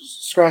kind of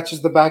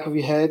scratches the back of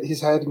his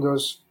head and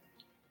goes,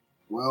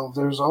 well,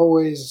 there's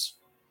always...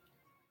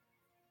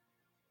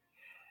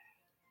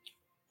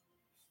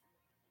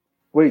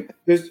 Wait,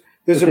 There's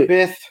Okay. a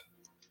bith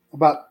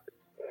about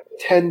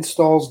 10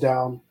 stalls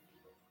down.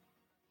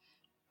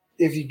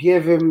 If you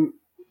give him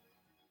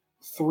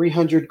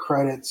 300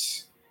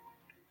 credits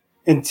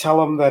and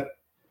tell him that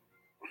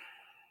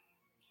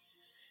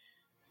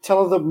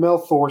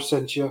Melthor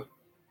sent you,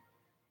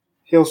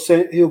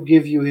 he'll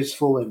give you his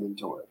full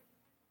inventory.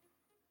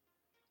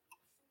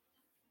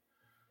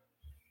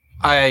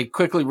 I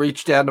quickly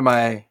reach down to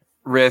my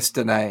wrist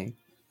and I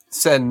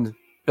send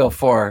Bill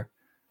for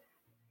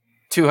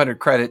 200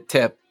 credit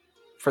tip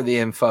for the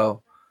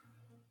info.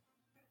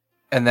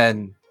 And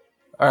then,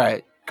 all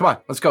right, come on,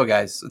 let's go,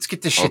 guys. Let's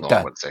get this shit Hold on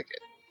done. 1 second.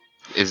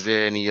 Is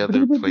there any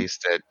other place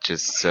that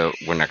just so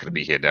we're not going to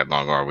be here that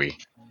long, are we?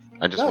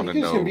 I just No, want you to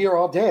guys can know. be here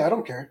all day. I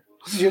don't care.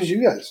 This is just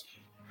you guys.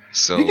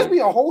 So You can be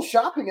a whole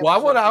shopping. Well, I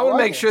want to episode.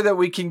 make sure that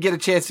we can get a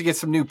chance to get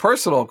some new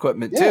personal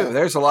equipment Yeah. too.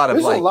 There's a lot of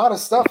There's a lot of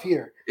stuff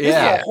here. This is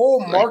Yeah. a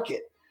whole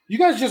market. You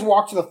guys just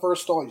walked to the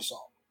first stall you saw.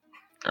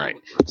 all right.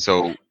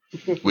 So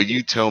would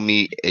you tell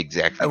me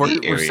exactly we're, the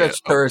we're area?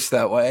 such tourists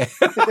that way.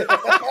 Look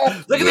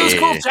at those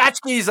cool Yeah.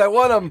 tchotchkes. I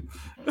want them.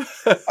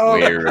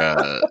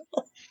 Where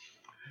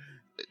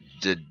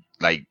the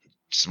like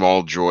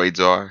small droids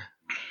are?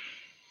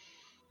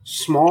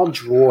 Small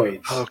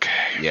droids. Okay.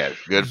 Yeah,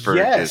 good for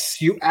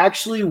Yes, you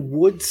actually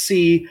would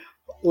see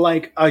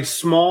like a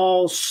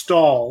small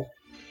stall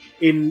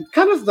in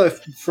kind of the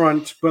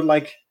front, but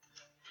like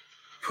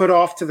put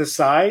off to the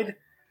side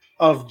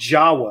of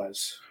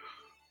Jawas.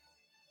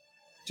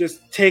 Just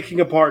taking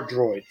apart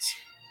droids.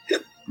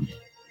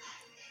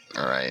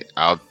 All right,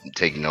 I'll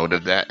take note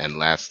of that. And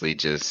lastly,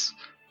 just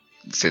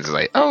since it's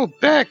like, oh,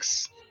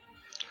 Bex,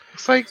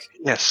 it's like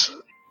Yes.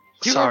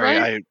 You Sorry,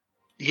 alright?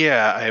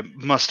 I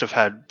must have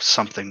had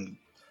something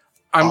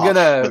I'm off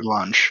gonna with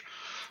lunch.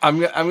 I'm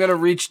gonna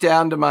reach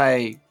down to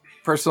my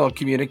personal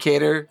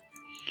communicator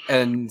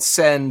and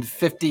send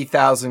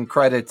 50,000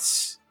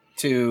 credits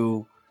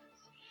to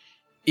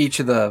each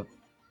of the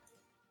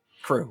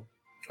crew.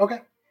 Okay.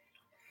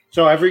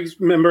 So every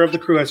member of the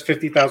crew has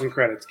 50,000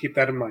 credits. Keep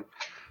that in mind.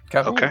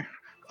 Okay.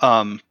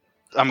 I'm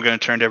going to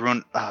turn to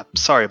everyone.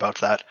 Sorry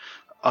about that.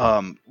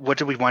 What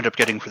did we wind up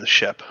getting for the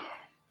ship?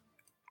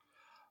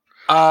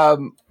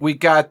 We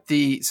got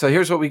so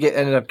here's what we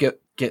ended up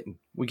getting.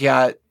 We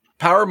got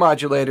power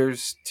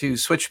modulators to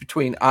switch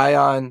between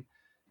ion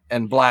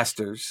and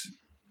blasters.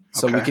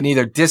 So we Okay. can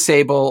either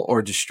disable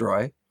or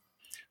destroy.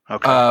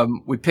 Okay.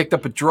 We picked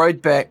up a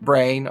droid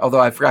brain, although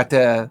I forgot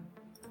to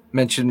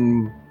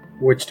mention.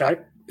 Which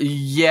type?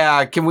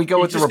 Yeah, can we go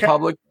You with the just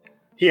Republic,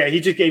 Yeah,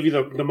 he just gave you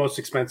the most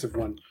expensive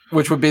one.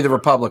 which would be the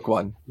Republic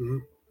one?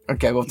 Mhm.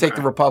 Okay, we'll take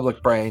the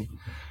Republic brain.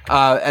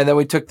 And then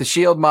we took the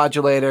shield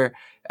modulator,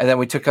 and then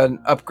we took an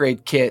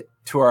upgrade kit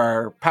to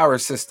our power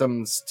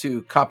systems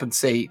to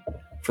compensate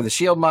for the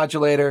shield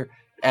modulator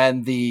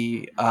and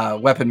the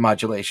weapon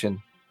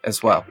modulation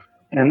as well.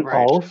 And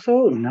Right.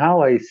 also,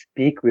 now I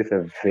speak with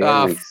a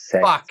very Fuck.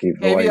 sexy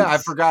Tavia, I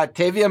voice. forgot.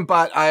 Tavian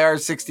bought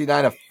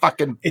IR69 a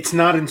fucking... It's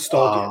not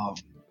installed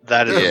yet.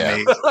 That is Yeah.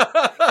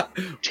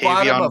 amazing.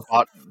 Tavion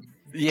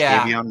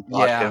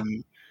bought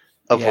him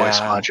a voice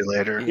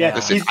modulator. Yeah,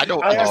 Listen, I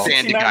don't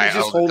understand the IR69 guy is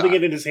just all the holding time.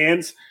 it in his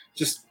hands.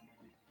 Just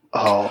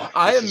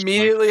I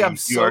immediately, I'm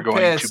you are so going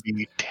pissed. to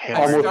be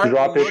Almost terrible.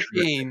 drop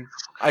it.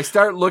 I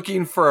start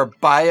looking for a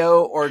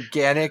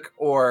bio-organic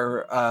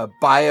or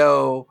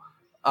bio,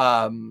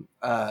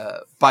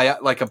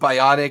 like a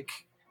bionic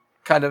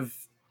kind of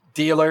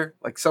dealer,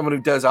 like someone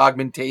who does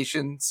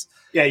augmentations.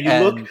 yeah,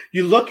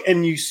 you look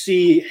and you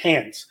see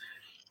hands.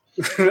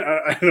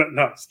 I don't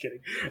know. Just kidding.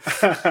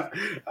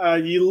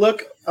 You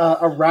look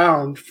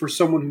around for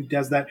someone who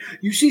does that.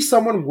 You see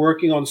someone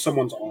working on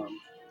someone's arm,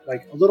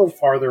 like a little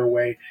farther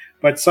away,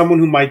 but someone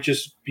who might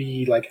just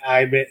be like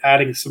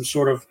adding some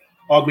sort of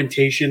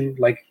augmentation.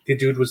 Like the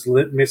dude was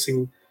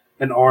missing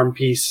an arm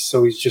piece,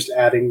 so he's just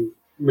adding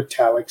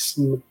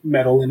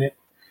metal in it.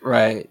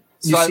 Right.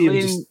 You So see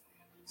him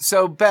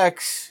so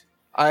Bex,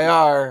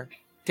 IR,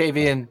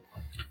 Tavian.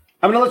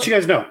 I'm going to let you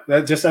guys know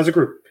that just as a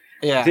group.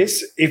 Yeah.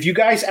 If you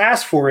guys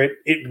ask for it,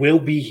 it will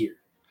be here.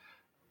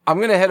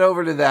 I'm gonna head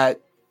over to that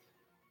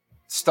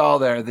stall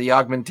there, the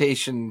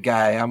augmentation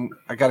guy.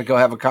 I gotta go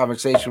have a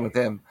conversation with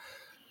him.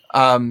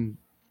 I'm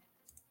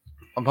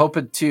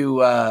hoping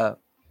to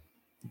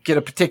get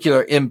a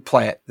particular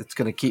implant that's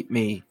gonna keep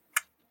me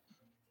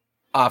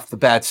off the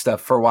bad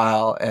stuff for a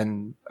while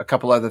and a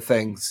couple other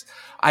things.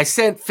 I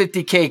sent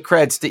 50K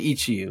creds to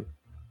each of you.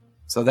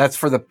 So that's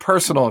for the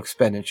personal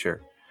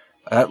expenditure.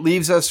 That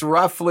leaves us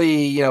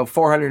roughly,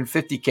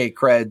 450K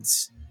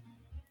creds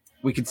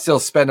we could still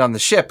spend on the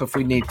ship if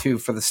we need to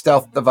for the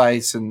stealth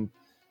device and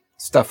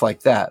stuff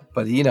like that.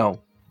 But,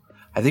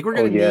 I think we're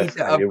going to need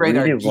to upgrade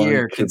our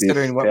gear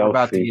considering what we're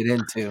about to get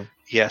into.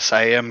 Yes,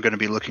 I am going to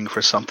be looking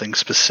for something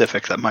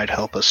specific that might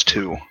help us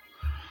too.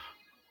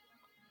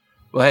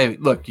 Well, hey,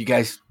 look, you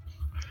guys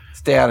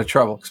stay out of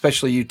trouble,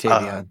 especially you,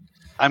 Tavion.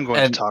 I'm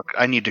going to talk.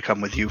 I need to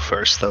come with you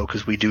first, though,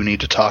 because we do need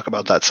to talk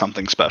about that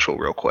something special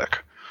real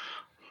quick.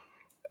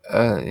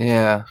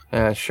 Yeah,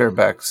 sure,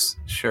 Bex.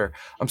 Sure.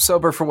 I'm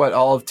sober for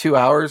all of 2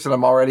 hours and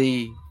I'm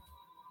already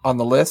on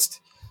the list?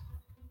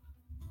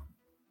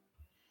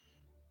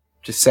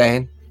 Just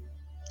saying.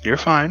 You're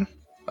fine.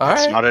 All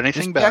it's right. not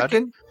anything bad.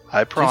 Checking.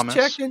 I promise.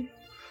 Just checking.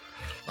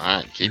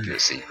 Fine, keep your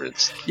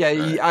secrets. Yeah,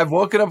 Right. I've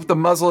woken up with the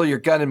muzzle of your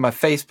gun in my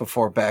face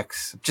before,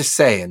 Bex. Just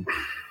saying.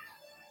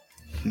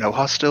 No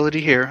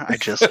hostility here. I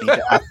just need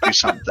to ask you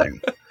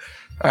something.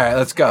 All right,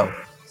 let's go.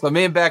 So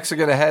me and Bex are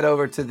going to head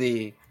over to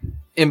the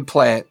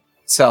implant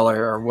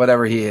seller or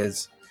whatever he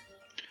is.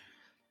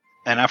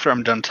 And after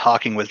I'm done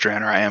talking with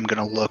Draenor, I am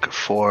going to look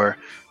for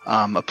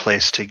a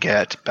place to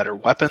get better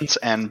weapons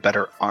and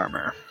better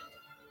armor.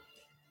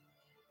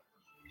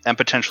 And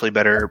potentially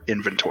better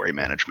inventory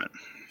management.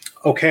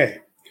 Okay.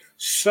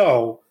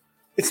 So,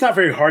 it's not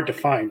very hard to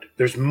find.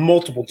 There's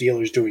multiple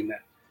dealers doing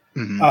that.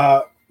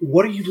 Mm-hmm.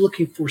 What are you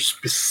looking for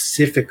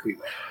specifically?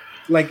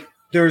 Like,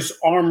 there's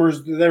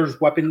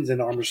weapons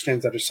and armor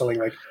stands that are selling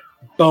like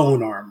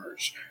bone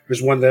armors.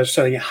 There's one that's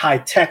selling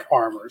high-tech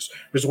armors.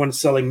 There's one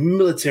selling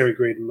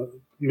military-grade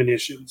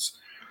munitions.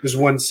 There's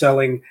one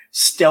selling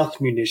stealth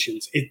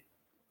munitions.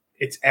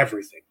 It's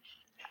everything.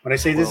 When I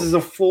say this is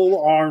a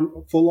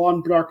full-on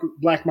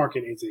black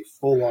market, it's a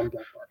full-on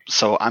black market.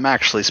 So I'm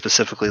actually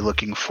specifically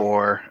looking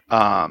for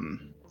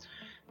I'm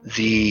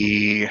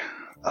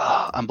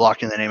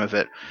blocking the name of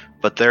it,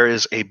 but there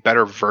is a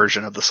better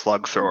version of the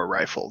slug thrower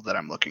rifle that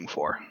I'm looking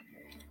for.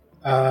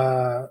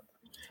 I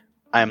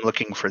am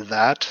looking for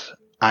that.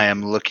 I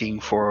am looking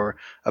for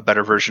a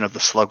better version of the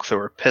slug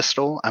thrower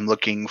pistol. I'm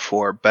looking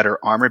for better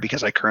armor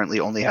because I currently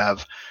only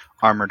have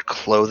armored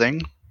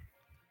clothing.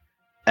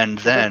 And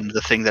then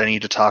the thing that I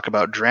need to talk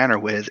about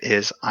Draenor with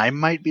is I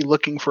might be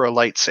looking for a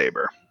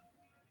lightsaber.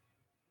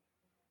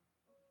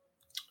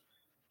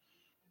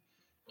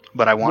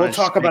 But we'll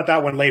talk about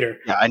that one later.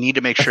 Yeah, I need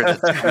to make sure that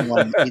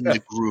someone in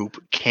the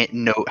group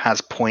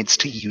has points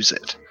to use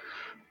it.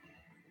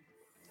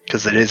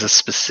 Because it is a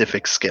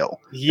specific skill.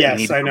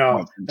 Yes, I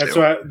know. That's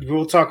why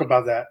we'll talk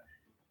about that.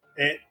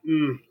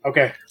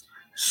 Okay.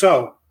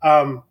 So,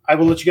 I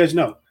will let you guys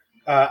know.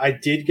 I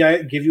did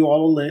give you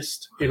all a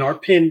list in our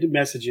pinned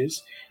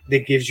messages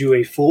that gives you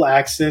a full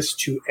access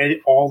to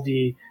all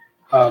the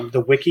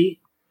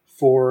wiki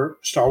for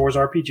Star Wars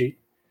RPG.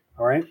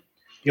 All right?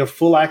 You have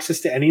full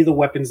access to any of the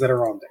weapons that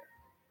are on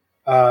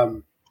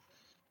there.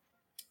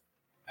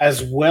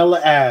 As well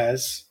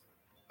as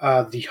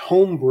the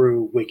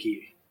homebrew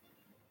wiki.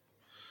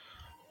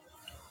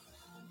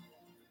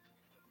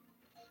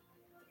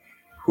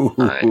 All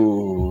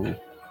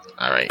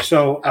right.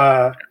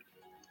 So,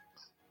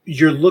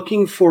 you're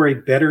looking for a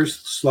better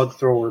slug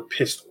thrower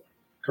pistol,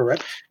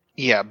 correct?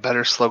 Yeah,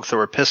 better slug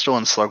thrower pistol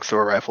and slug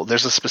thrower rifle.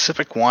 There's a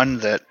specific one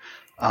that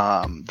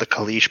the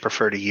Kalish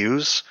prefer to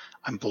use.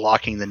 I'm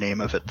blocking the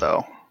name of it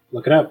though.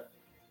 Look it up.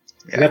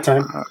 Yeah. You got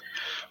time.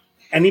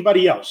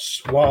 Anybody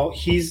else? Well,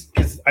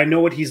 because I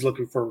know what he's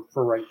looking for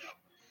right now.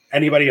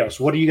 Anybody else?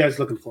 What are you guys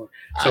looking for?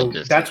 So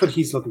that's what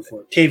he's looking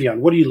for.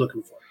 Tavion, what are you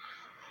looking for?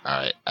 All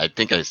right. I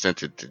think I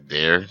sent it to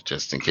there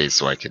just in case,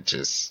 so I could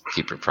just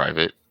keep it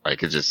private. I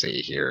could just say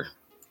it here.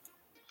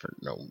 For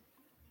no.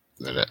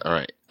 All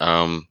right.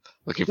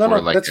 Looking for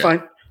like. That's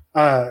fine.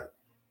 Do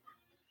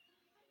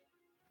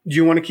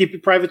you want to keep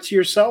it private to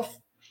yourself?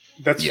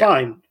 That's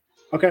fine.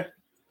 Okay.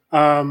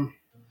 I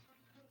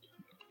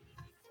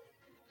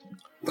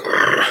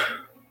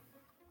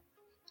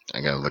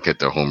gotta look at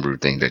the homebrew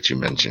thing that you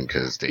mentioned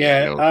because they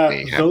know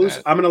they have those.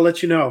 that. I'm gonna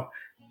let you know.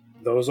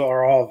 Those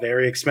are all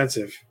very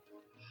expensive.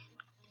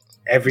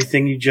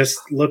 Everything you just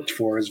looked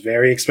for is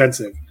very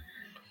expensive.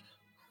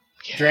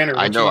 Yeah, Dranner,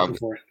 what you looking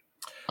for?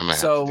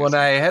 So when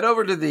I head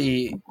over to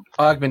the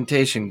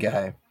augmentation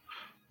guy,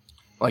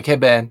 like, hey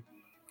Ben,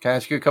 can I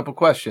ask you a couple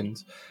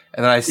questions?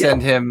 And then I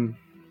send him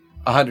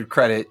 100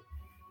 credit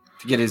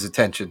to get his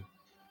attention.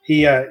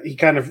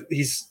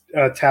 He's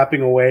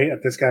tapping away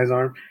at this guy's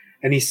arm,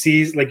 and he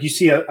sees, like, you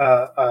see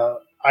a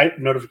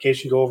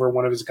notification go over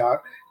one of his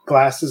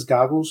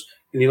goggles,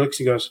 and he looks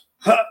and goes,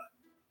 "Huh,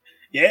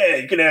 yeah,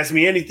 you can ask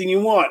me anything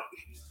you want."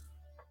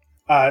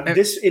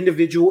 This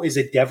individual is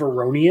a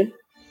Deveronian.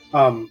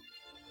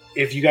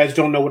 If you guys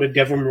don't know what a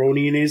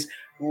Deveronian is,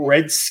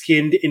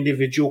 red-skinned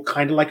individual,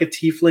 kind of like a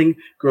tiefling,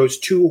 grows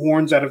 2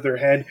 horns out of their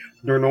head.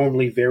 They're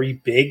normally very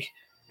big.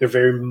 They're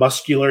very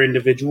muscular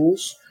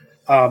individuals,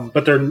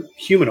 but they're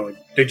humanoid.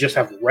 They just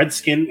have red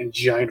skin and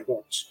giant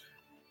horns.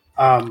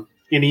 And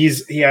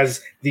he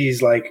has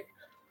these like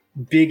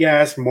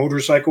big-ass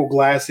motorcycle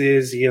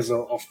glasses. He has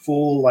a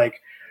full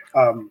like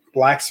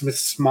blacksmith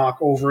smock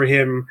over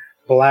him,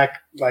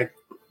 black like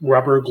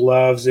rubber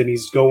gloves, and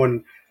he's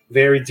going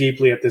very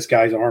deeply at this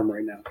guy's arm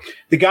right now.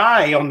 The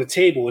guy on the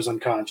table is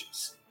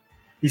unconscious.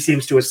 He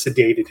seems to have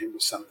sedated him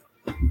with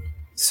something.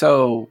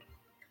 So,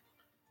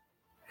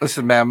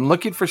 listen, man, I'm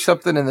looking for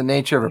something in the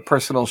nature of a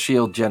personal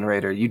shield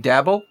generator. You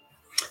dabble?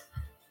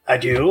 I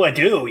do.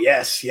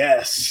 Yes.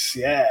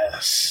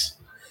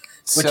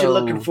 What you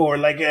looking for?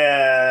 Like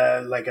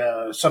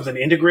a something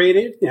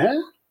integrated? Yeah.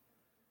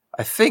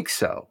 I think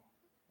so.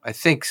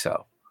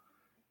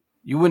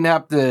 You wouldn't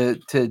have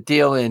to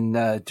deal in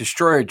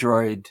destroyer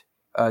droid,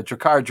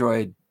 Drakkar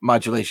droid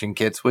modulation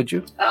kits, would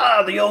you?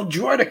 Ah, the old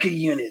Droidica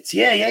units.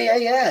 Yeah.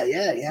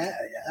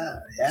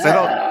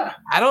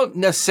 I don't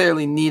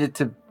necessarily need it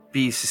to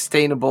be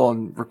sustainable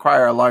and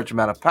require a large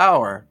amount of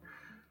power,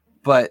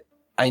 but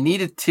I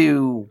need it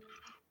to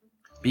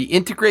be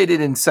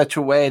integrated in such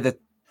a way that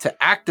to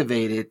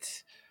activate it,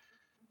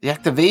 the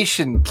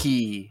activation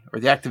key or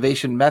the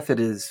activation method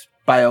is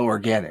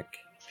bioorganic.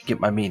 If you get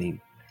my meaning.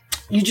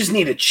 You just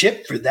need a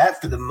chip for that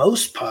for the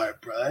most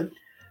part, bud.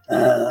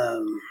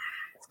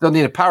 Still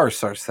need a power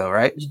source, though,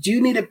 right? You do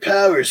need a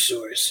power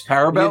source.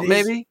 Power belt,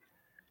 maybe?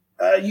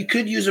 You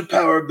could use a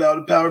power belt.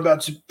 A power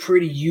belt's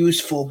pretty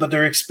useful, but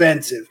they're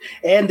expensive.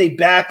 And they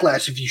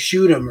backlash if you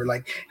shoot them, or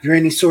like if you're in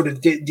any sort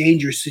of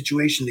dangerous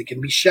situation, they can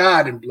be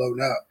shot and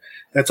blown up.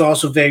 That's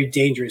also very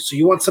dangerous. So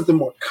you want something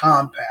more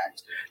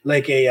compact,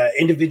 like a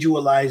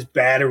individualized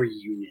battery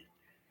unit.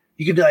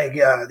 You could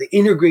the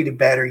integrated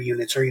battery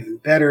units are even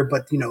better,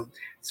 but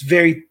it's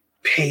very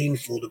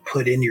painful to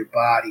put in your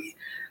body.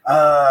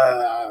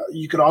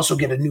 You could also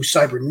get a new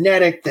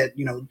cybernetic that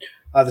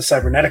the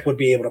cybernetic would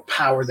be able to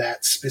power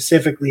that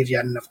specifically if you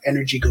had enough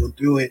energy going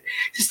through it.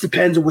 It just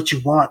depends on what you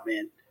want,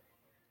 man.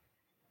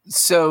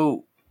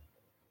 So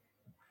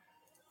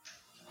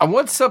I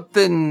want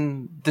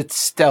something that's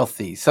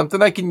stealthy,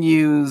 something I can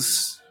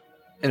use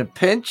in a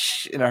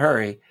pinch, in a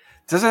hurry.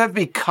 Doesn't have to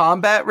be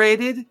combat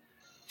rated,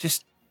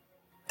 just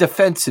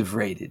defensive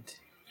rated.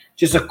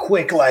 Just a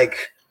quick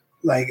like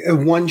a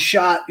one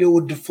shot, it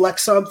would deflect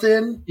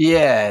something.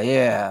 Yeah.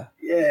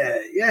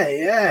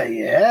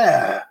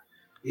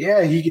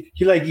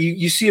 He like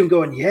you see him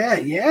going, yeah,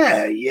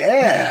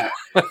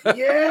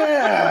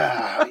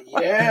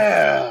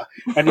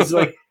 and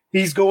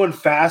he's going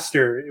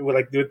faster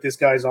with this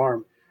guy's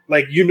arm.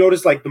 Like you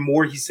notice, like the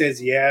more he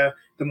says, yeah,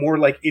 the more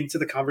like into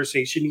the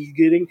conversation he's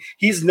getting.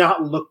 He's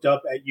not looked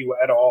up at you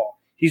at all.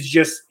 He's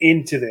just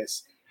into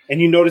this. And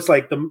you notice,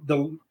 like,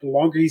 the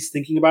longer he's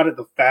thinking about it,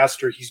 the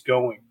faster he's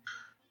going.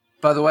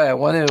 By the way, I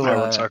want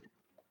to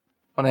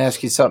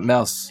ask you something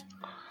else.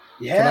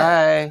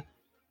 Yeah.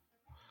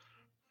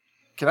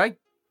 Can I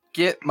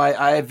get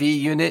my IV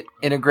unit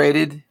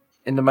integrated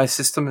into my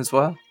system as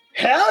well?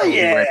 Hell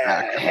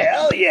yeah!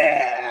 Hell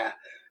yeah!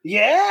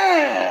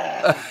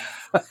 Yeah!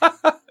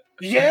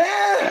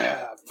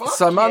 Yeah!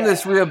 So I'm on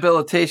this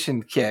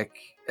rehabilitation kick,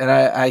 and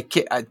I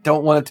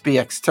don't want it to be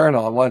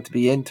external. I want it to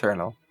be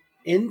internal.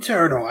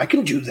 Internal. I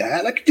can do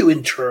that. I can do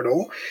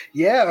internal.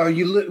 Yeah. Are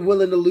you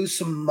willing to lose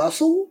some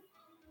muscle?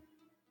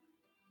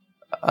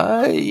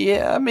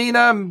 Yeah. I mean,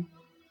 I'm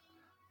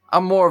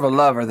more of a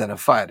lover than a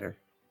fighter.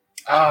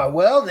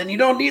 Well, then you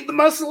don't need the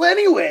muscle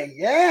anyway.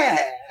 Yeah.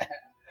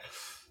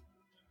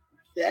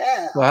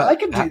 Yeah, Well, I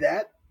can do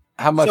that.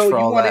 How much so for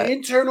you all want that? an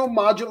internal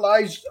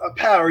modularized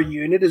power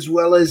unit as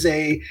well as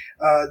a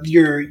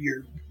your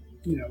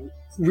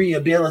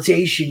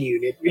rehabilitation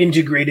unit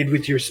integrated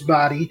with your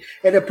body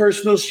and a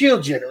personal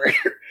shield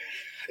generator.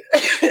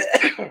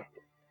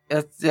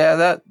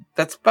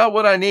 That's about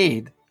what I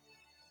need.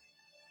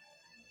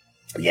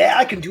 Yeah,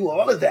 I can do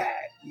all of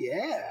that.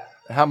 Yeah.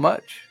 How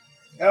much?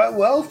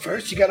 Well,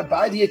 first you got to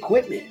buy the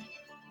equipment.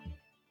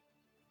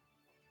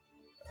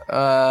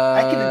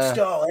 I can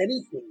install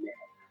anything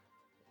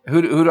now.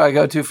 Who do I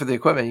go to for the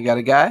equipment? You got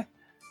a guy?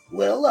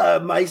 Well,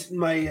 my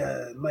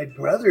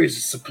brother is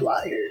a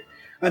supplier.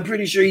 I'm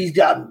pretty sure he's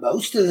got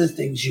most of the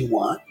things you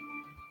want.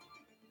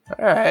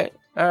 All right.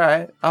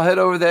 I'll head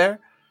over there.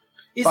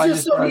 It's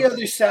just on the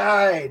other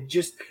side.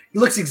 Just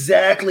looks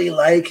exactly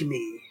like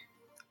me.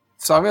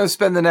 So I'm going to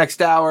spend the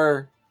next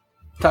hour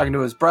talking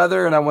to his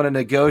brother, and I want to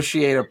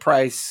negotiate a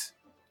price.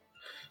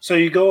 So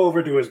you go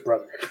over to his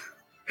brother,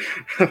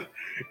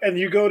 and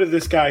you go to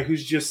this guy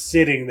who's just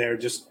sitting there,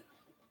 just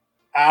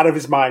out of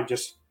his mind.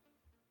 Just,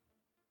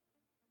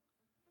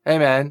 hey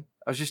man,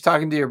 I was just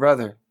talking to your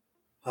brother.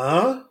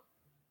 Huh?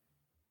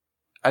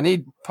 I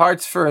need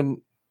parts for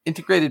an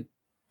integrated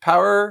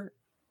power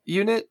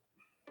unit,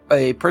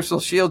 a personal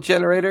shield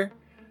generator,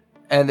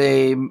 and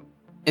a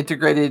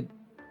integrated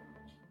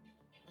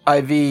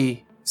IV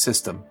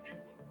system.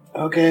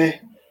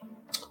 Okay.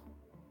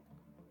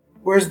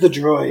 Where's the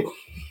droid?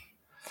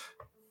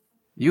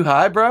 You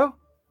high, bro?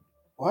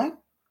 What?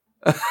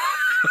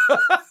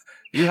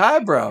 You high,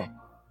 bro?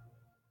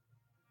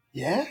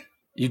 Yeah?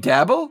 You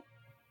dabble?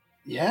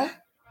 Yeah?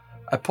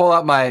 I pull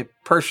out my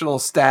personal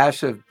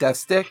stash of death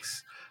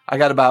sticks. I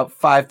got about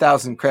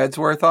 5,000 creds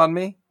worth on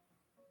me.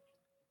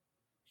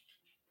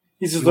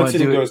 He just looks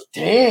at you and goes,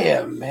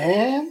 damn,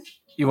 man.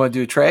 You want to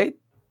do a trade?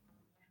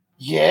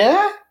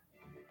 Yeah?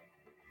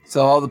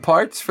 So all the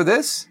parts for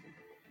this?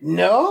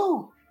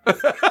 No.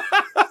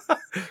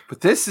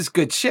 But this is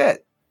good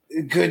shit.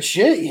 Good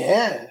shit,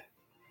 yeah.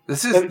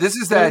 This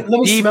is that.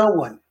 Let me smell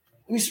one.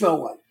 I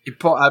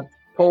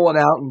pull one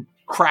out and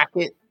crack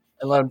it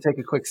and let him take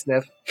a quick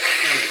sniff.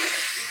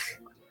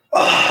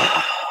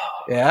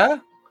 Yeah?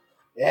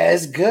 Yeah,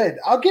 it's good.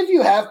 I'll give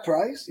you half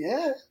price,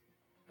 yeah.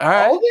 All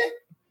right. All of it?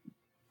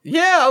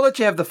 Yeah, I'll let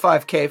you have the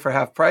 5K for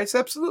half price.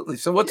 Absolutely.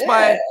 So what's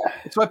my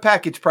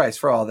package price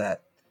for all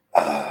that?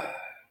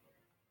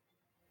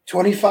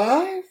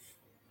 25?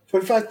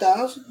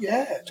 25,000?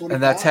 Yeah, 25.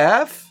 And that's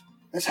half?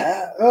 That's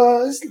half.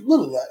 It's a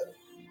little less.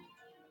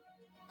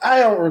 I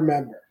don't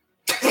remember.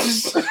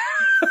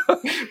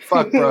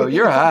 Fuck, bro.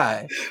 You're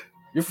high.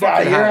 You're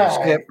fucking high as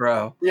shit,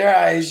 bro. You're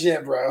high as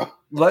shit, bro.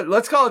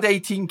 Let's call it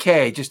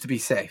 18K just to be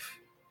safe.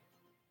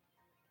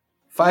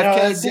 5K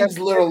that seems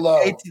a little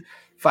low.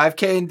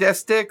 5K in death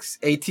sticks,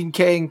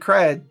 18K in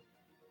cred.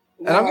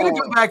 And I'm going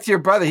to go back to your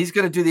brother. He's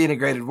going to do the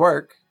integrated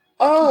work.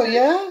 Oh,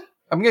 yeah?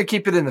 I'm going to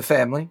keep it in the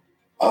family.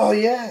 Oh,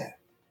 yeah.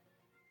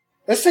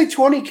 Let's say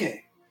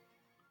 20K.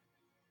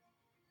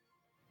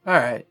 All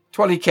right,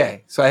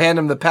 20K. So I hand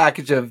him the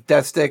package of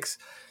death sticks,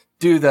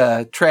 do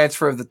the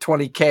transfer of the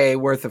 20K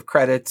worth of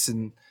credits,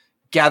 and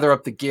gather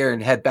up the gear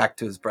and head back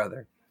to his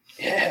brother.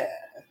 Yeah.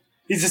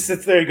 He just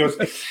sits there and goes,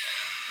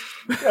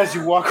 as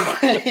you walk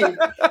away.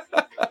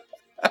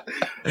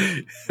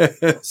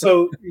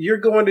 So you're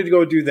going to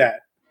go do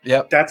that.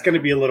 Yep. That's going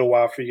to be a little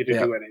while for you to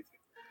do anything.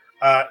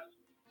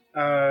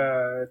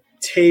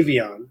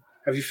 Tavion,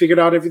 have you figured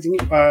out everything?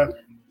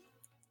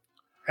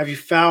 Have you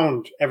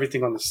found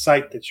everything on the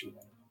site that you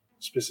want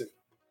specifically?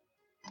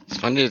 It's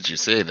funny that you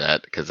say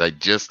that because I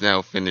just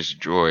now finished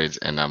droids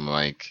and I'm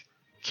like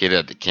kid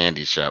at the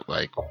candy shop,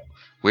 like,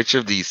 which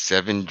of these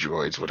 7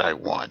 droids would I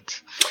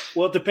want?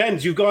 Well, it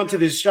depends. You've gone to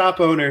this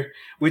shop owner,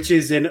 which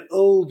is an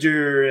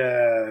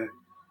older,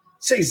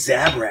 say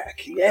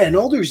Zabrak. Yeah, an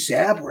older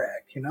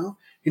Zabrak, you know?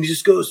 And he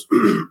just goes,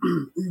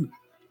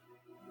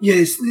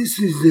 yes,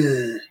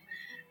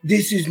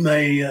 this is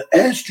my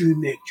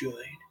astromech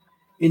droid.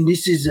 And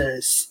this is a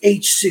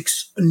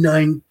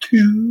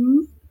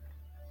H692.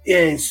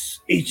 Yes,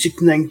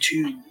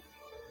 H692.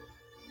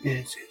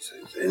 Yes.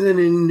 And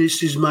then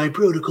this is my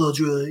protocol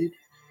droid.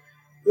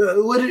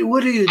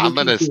 What are you? I'm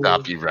gonna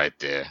stop you right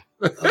there.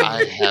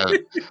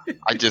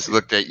 I just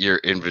looked at your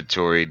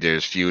inventory.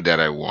 There's few that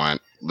I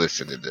want.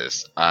 Listen to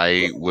this.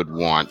 I would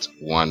want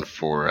one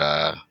for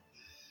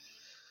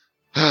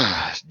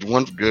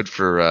one good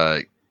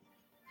for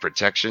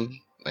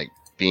protection, like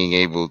being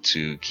able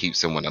to keep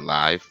someone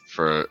alive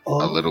for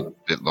a little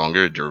bit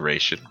longer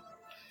duration.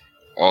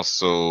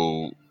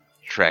 Also,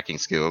 tracking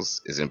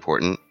skills is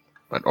important,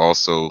 but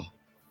also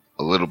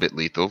a little bit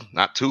lethal.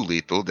 Not too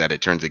lethal that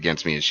it turns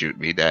against me and shoot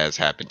me. That has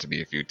happened to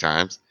me a few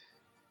times.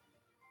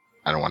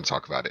 I don't want to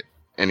talk about it.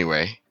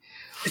 Anyway.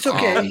 It's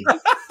okay.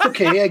 It's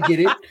okay, I get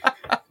it.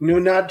 No,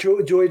 not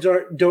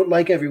droids don't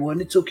like everyone.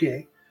 It's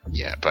okay.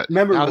 Yeah, but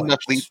remember not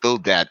enough lethal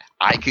that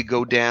I could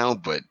go down,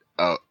 but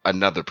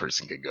another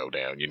person could go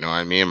down. You know what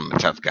I mean? I'm a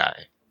tough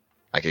guy.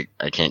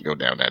 I can't go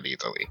down that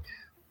easily.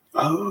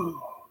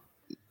 Oh.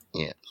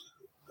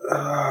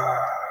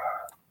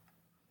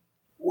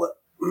 What?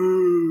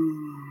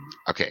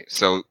 Okay,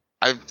 so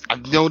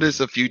I've noticed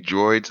a few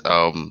droids.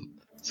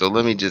 So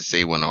let me just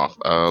say one off.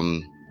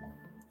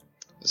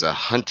 There's a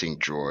hunting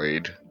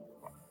droid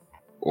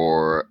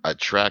or a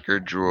tracker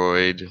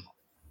droid.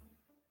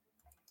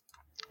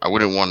 I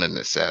wouldn't want an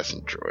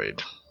assassin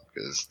droid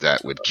because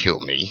that would kill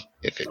me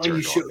if it Are you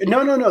turned sure?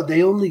 on me. No.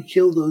 They only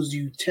kill those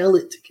you tell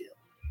it to kill.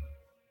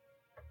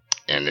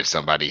 And if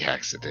somebody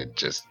hacks it, it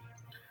just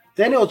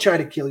Then it'll try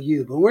to kill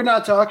you. But we're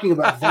not talking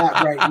about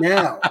that right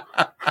now.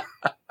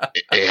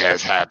 it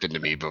has happened to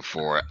me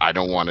before. I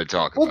don't want to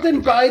talk Well, about then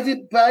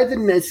it. buy the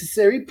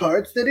necessary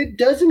parts that it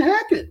doesn't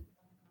happen.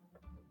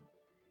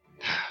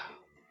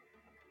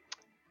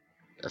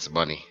 That's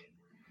money.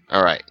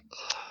 All right.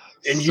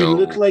 And you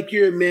look like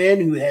you're a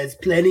man who has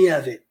plenty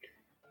of it.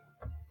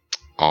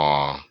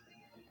 Aw,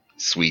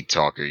 sweet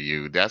talker,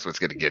 you. That's what's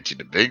gonna get you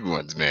the big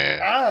ones,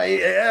 man.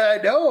 I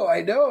know.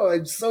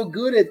 I'm so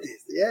good at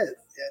this.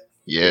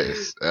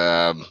 Yes.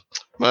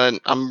 But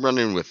I'm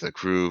running with the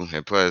crew,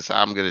 and plus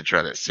I'm gonna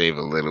try to save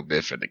a little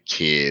bit for the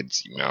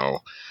kids, you know.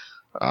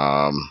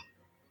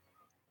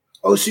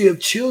 Oh, so you have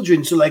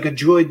children, so like a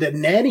droid, the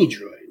nanny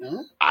droid,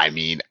 huh? I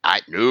mean,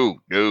 no.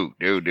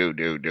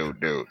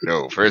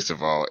 First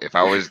of all, if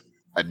I was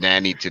a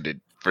nanny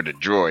for the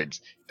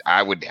droids,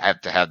 I would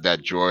have to have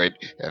that droid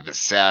have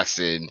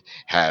assassin,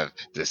 have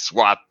the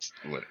SWAT.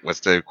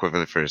 What's the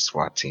equivalent for a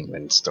SWAT team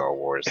in Star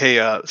Wars? Hey,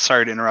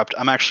 sorry to interrupt.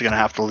 I'm actually going to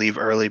have to leave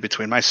early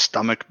between my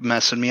stomach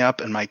messing me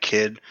up and my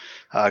kid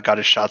got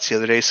his shots the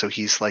other day, so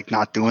he's like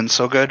not doing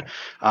so good.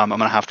 I'm going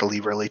to have to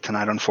leave early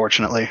tonight,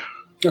 unfortunately.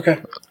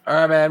 Okay. All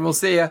right, man. We'll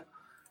see you.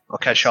 I'll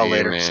catch y'all See ya,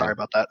 later. man. Sorry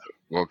about that.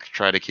 We'll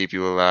try to keep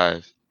you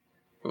alive.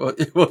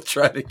 We'll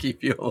try to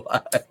keep you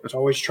alive. It's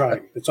always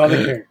trying. That's all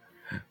they care.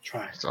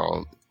 Try. It's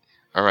all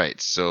right.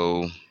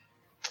 So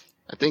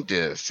I think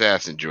the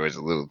assassin droid's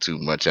a little too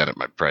much out of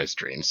my price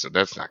range, so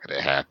that's not going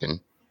to happen.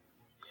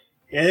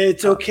 Yeah,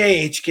 it's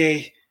okay,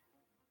 HK.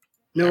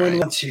 No one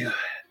wants you.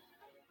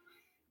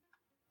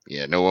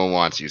 Yeah, no one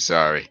wants you.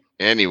 Sorry.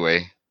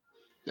 Anyway,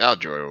 our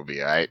droid will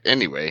be all right.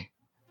 Anyway,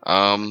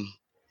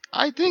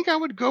 I think I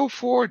would go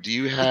for. Do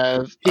you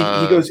have? He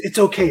goes, it's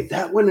okay.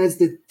 That one has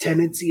the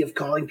tendency of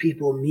calling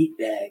people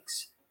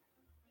meatbags.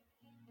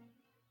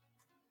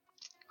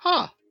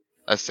 Huh?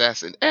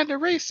 Assassin and a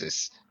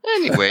racist.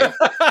 Anyway,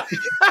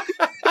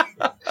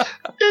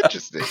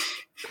 interesting.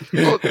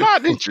 Well,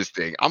 not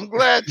interesting. I'm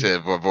glad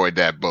to avoid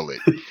that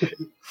bullet.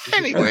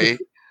 Anyway,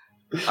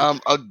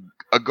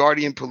 a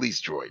guardian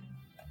police droid.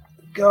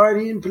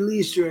 Guardian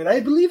police droid. I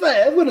believe I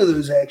have one of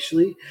those,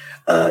 actually.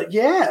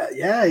 Yeah.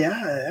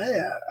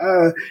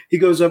 He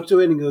goes up to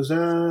it and goes,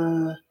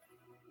 how...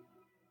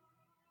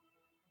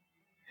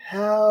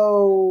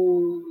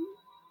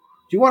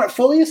 Do you want it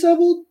fully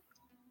assembled?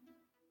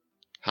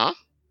 Huh?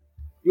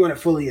 You want it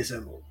fully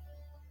assembled?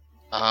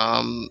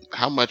 How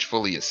much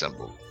fully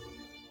assembled?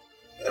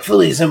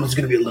 Fully assembled is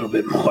going to be a little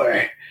bit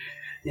more.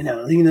 You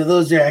know,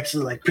 those are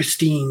actually like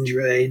pristine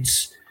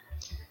droids.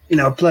 You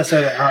know, plus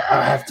I'll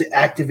have to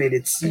activate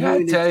its. I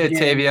gotta tell you,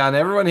 Tavion,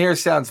 everyone here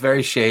sounds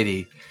very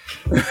shady.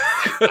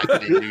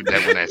 I knew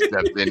that when I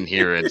stepped in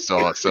here and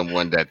saw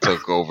someone that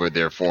took over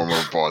their former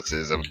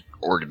bosses of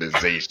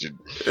organization.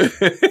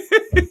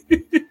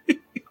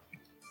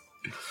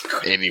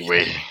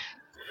 Anyway,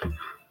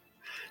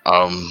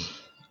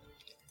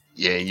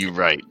 yeah, you're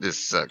right. This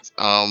sucks.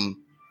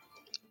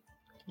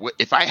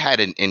 If I had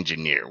an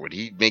engineer, would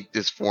he make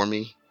this for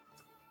me?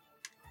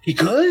 He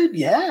could,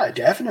 yeah,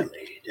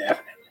 definitely.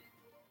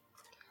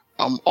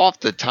 Off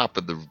the top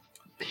of the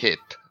hip,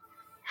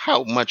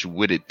 how much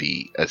would it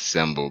be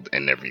assembled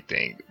and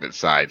everything,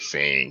 besides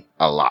saying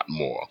a lot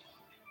more?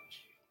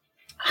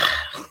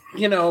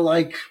 You know,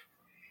 like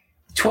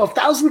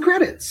 12,000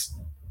 credits.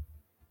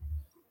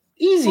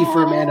 Easy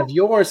for a man of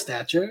your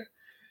stature.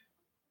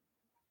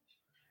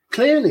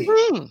 Clearly.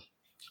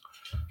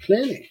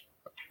 Clearly.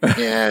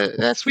 Yeah,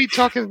 that sweet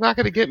talk is not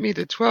going to get me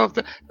to 12.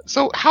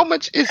 So how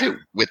much is it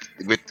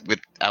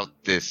without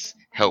this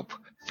help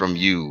from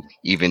you,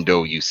 even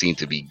though you seem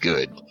to be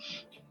good?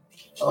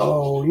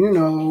 Oh, you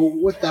know,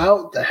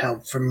 without the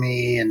help from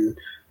me and,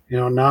 you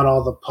know, not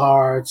all the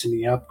parts and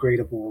the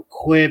upgradable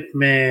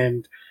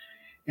equipment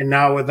and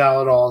now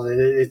without all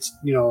it's,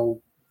 you know,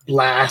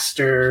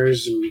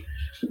 blasters and,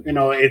 you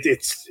know,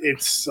 it's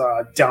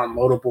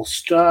downloadable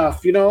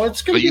stuff. You know,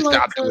 it's going to be like...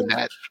 Stop doing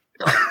that.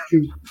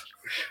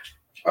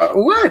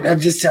 What? I'm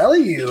just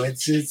telling you.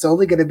 It's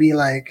only going to be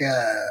like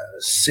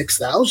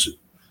 6,000.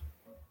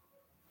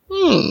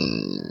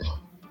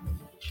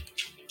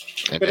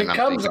 But it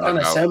comes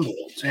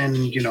unassembled and,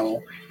 you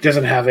know,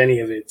 doesn't have any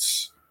of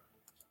its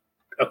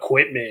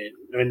equipment.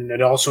 And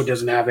it also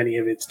doesn't have any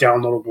of its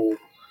downloadable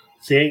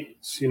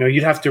things. You know,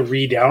 you'd have to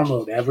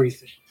re-download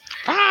everything.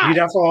 Fine. You'd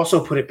have to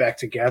also put it back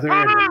together.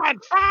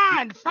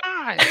 Fine.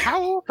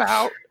 How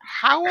about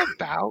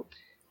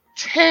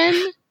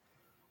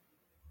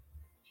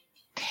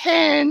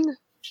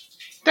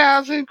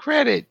 10,000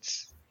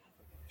 credits?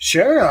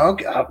 Sure.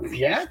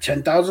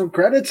 10,000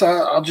 credits.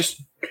 I'll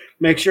just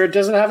Make sure it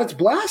doesn't have its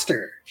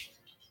blaster.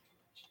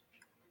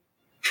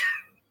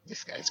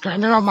 This guy's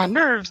grinding on my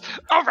nerves.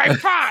 All right,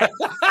 fine.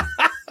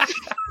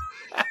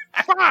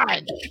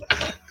 Fine.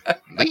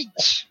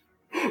 Leech.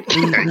 All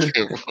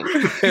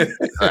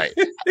right.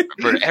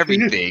 For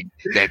everything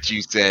that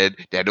you said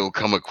that it'll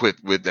come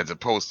equipped with as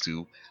opposed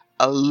to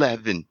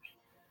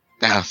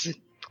 11,000.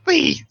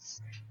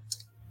 Please.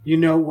 You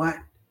know what?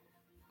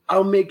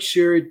 I'll make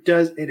sure it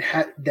does.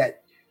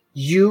 That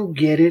you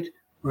get it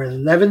for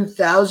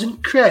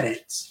 11,000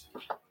 credits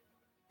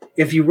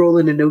if you roll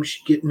in a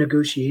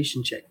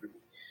negotiation check for me.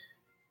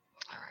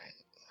 All right.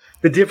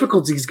 The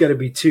difficulty's got to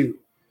be 2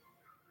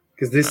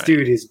 because this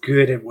dude is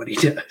good at what he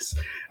does.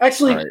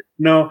 Actually,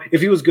 no.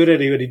 If he was good at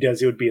what he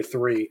does, it would be a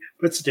 3.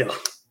 But still.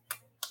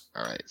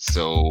 All right.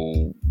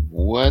 So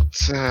what?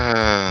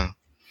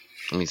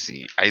 Let me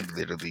see. I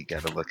literally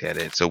got to look at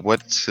it. So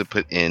what to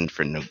put in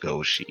for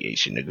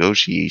negotiation?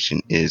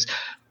 Negotiation is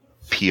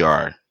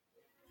PR.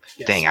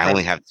 Yes, dang, I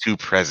only have 2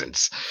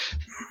 presents.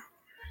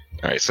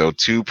 All right, so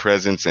 2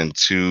 presents and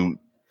 2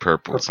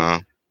 purples, huh?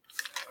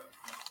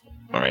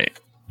 All right.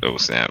 Oh,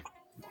 snap.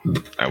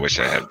 I wish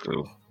I had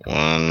blue.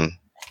 1,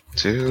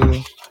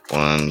 2,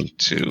 1,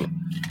 2.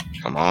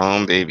 Come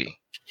on, baby.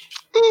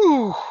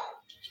 Ooh.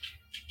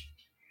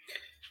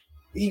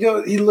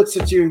 He looks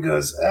at you and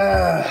goes,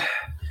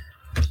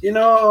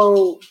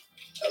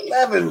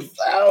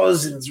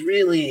 11,000's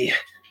really,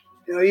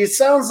 it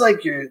sounds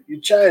like you're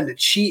trying to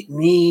cheat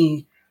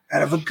me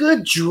out of a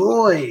good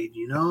droid,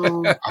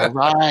 All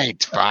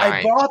right, fine.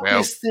 I bought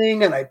this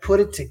thing and I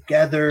put it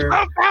together.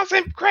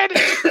 12,000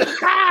 credits.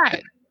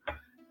 God.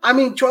 I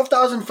mean,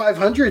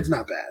 12,500 is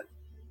not bad.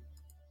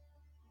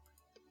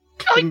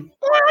 Are you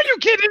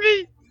kidding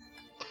me?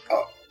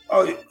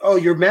 Oh,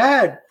 you're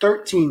mad.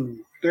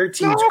 13.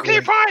 13. No,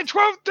 okay, fine.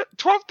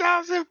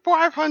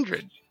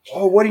 12,500.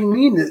 Oh, what do you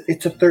mean?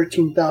 It's a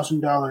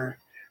 $13,000.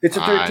 It's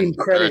a 13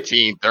 credit.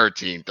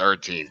 13.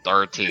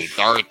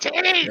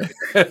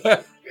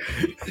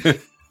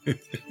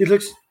 It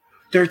looks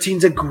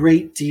 13's a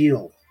great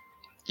deal.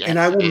 Yes, and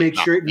I will make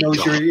sure it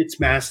knows you're its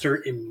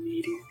master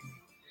immediately.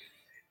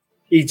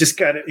 He just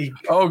got it.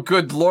 Oh,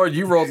 good Lord.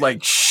 You rolled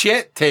like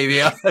shit,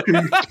 Tavia.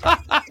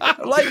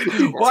 Like,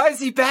 why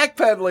is he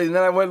backpedaling? And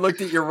then I went and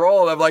looked at your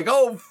roll, and I'm like,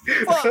 oh,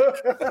 fuck.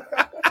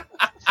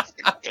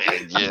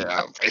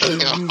 Yeah.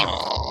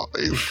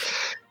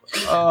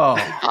 Oh.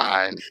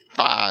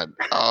 Fine.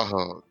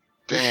 Oh,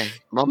 dang.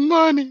 My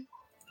money.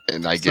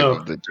 And I give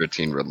him the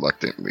 13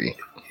 reluctantly.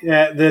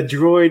 Yeah, the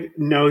droid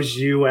knows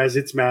you as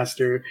its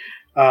master.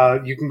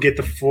 You can get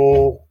the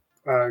full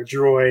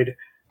droid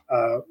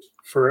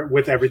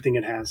with everything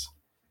it has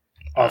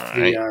off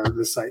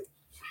the site.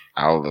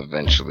 I'll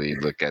eventually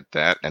look at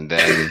that and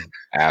then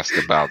ask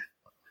about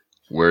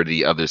where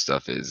the other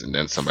stuff is, and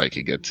then somebody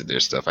could get to their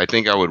stuff. I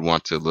think I would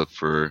want to look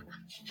for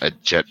a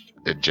jet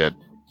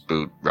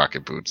boot,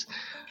 rocket boots.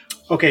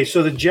 Okay,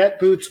 so the jet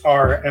boots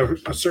are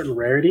a certain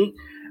rarity.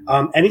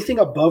 Anything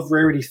above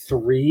rarity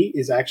 3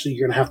 is actually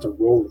you're going to have to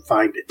roll and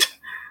find it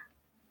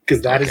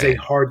because that is a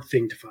hard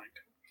thing to find.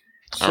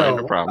 So, all right,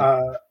 no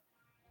problem.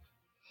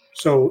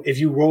 So if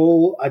you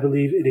roll, I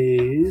believe it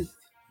is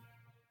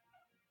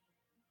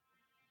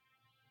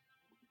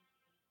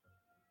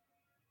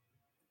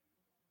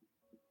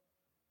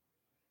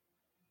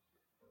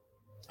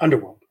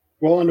Underworld.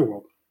 Roll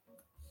Underworld.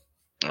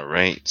 All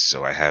right,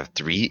 so I have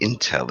 3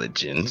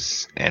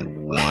 intelligence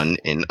and 1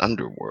 in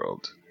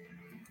Underworld.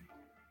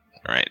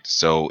 All right,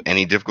 so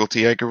any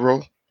difficulty I could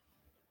roll?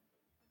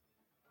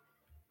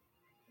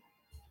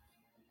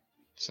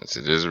 Since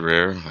it is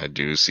rare, I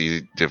do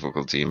see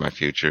difficulty in my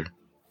future.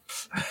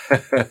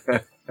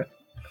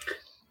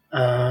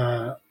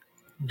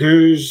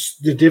 There's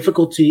the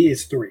difficulty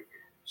is 3.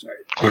 Sorry.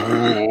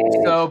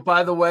 So,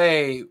 by the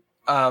way,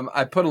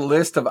 I put a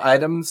list of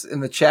items in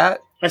the chat.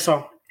 I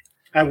saw.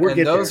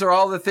 Those are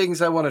all the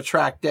things I want to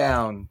track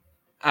down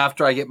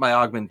after I get my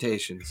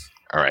augmentations.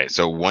 All right,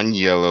 so 1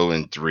 yellow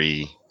and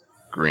 3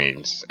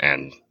 greens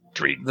and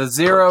 3. The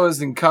 0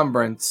 is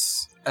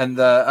encumbrance, and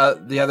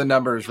the other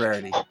number is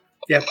rarity.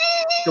 Yep.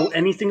 So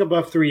anything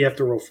above 3, you have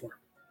to roll for.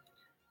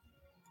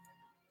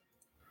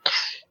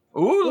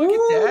 Ooh, look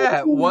at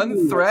that.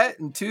 1 threat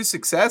and 2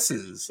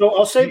 successes. So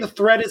I'll say the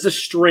threat is a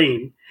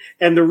strain.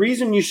 And the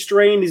reason you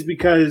strain is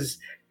because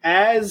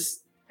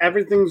as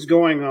everything's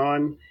going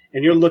on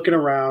and you're looking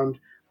around,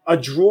 a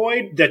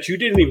droid that you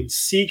didn't even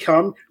see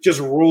come just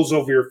rolls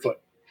over your foot.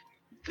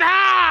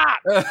 Ah!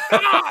 Dang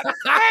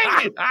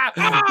it!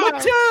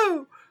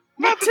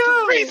 Me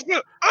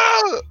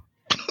too!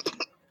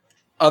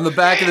 On the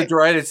back of the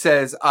droid, it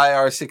says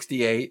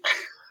IR-68.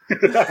 Your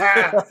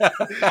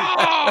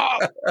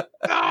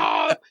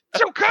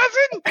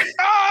cousin?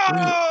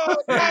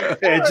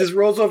 It just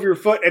rolls over your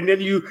foot, and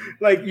then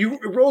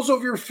it rolls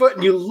over your foot,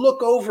 and you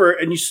look over,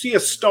 and you see a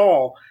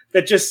stall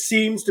that just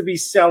seems to be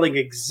selling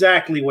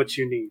exactly what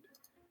you need.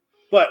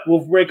 But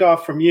we'll break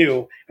off from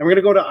you, and we're going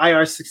to go to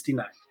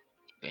IR-69.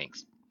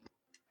 Thanks.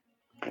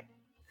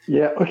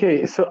 Yeah,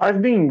 okay, so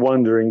I've been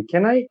wondering,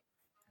 can I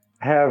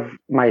have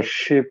my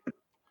ship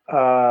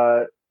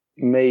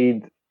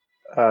made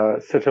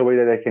such a way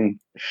that I can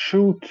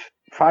shoot,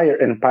 fire,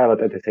 and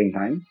pilot at the same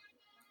time?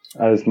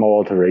 A small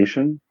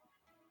alteration.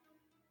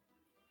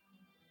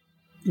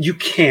 You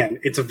can.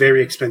 It's a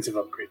very expensive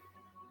upgrade.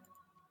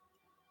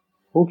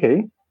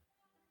 Okay.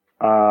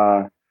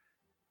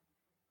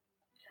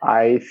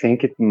 I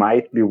think it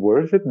might be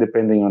worth it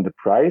depending on the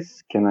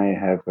price. Can I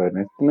have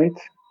an estimate?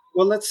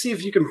 Well, let's see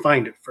if you can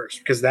find it first,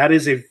 because that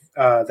is a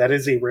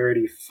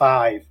rarity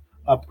 5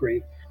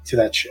 upgrade to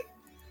that ship.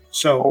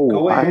 So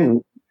go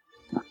ahead.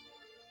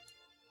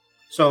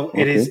 So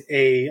it is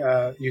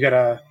a you got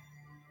to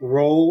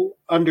roll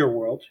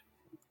Underworld,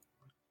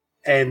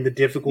 and the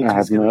difficulty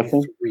is going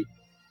to be 3.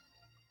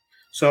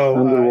 So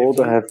Underworld,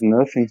 I have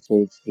nothing,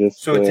 so it's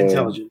just. So it's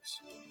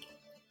intelligence.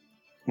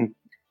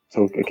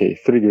 So okay,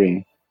 3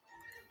 green.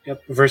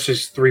 Yep,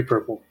 versus 3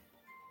 purple.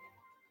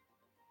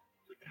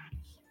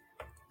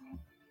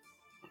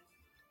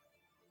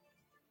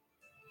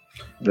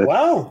 That's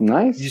wow,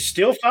 nice. You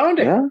still found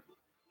it. Yeah.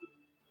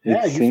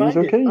 Yeah, you find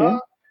okay,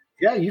 it.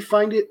 Yeah, you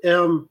find it.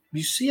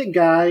 You see a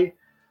guy,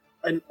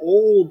 an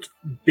old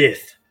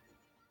Bith,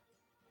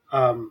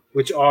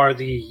 which are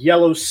the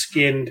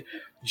yellow-skinned,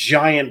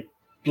 giant,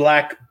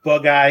 black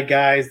bug-eye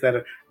guys that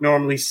are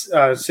normally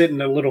sit in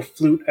a little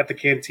flute at the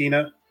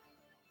cantina.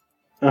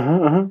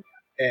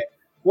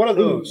 What are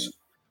those?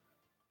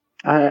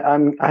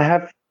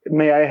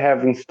 May I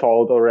have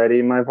installed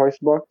already my voice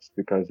box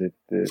because it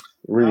is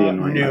really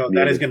annoying. No,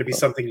 that is going to be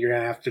something you're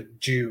going to have to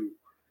do.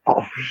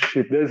 Oh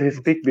shit! Does he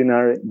speak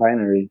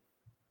binary?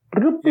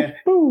 Yeah.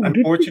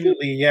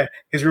 Unfortunately, yeah.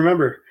 Because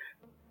remember,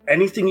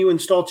 anything you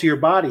install to your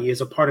body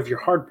is a part of your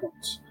hard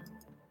points.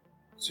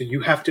 So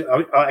you have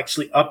to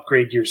actually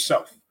upgrade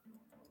yourself,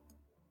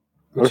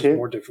 which is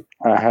more difficult.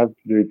 I have to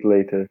do it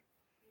later.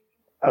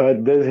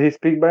 Does he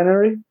speak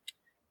binary?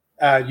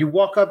 You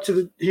walk up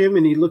to him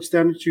and he looks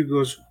down at you and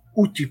goes,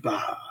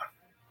 Utiba,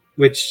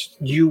 which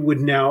you would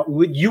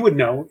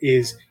know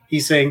is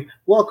he's saying,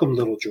 welcome,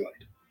 little droid.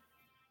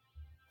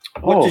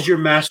 What does your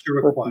master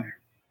require?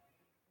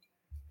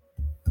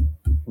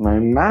 My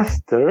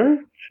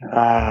master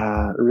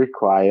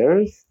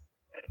requires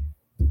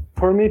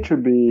for me to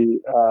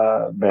be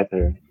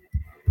better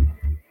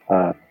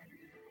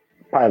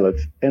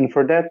pilot. And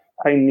for that,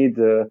 I need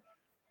to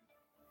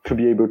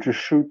be able to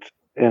shoot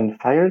and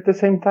fire at the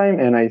same time.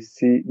 And I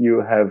see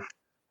you have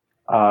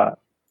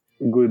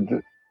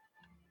good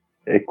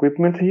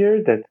equipment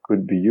here that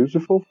could be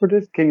useful for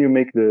this. Can you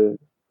make the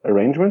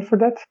arrangement for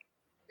that?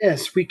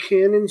 Yes, we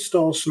can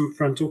install some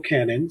frontal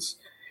cannons,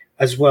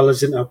 as well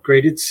as an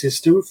upgraded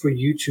system for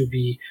you to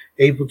be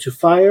able to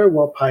fire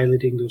while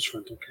piloting those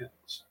frontal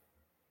cannons.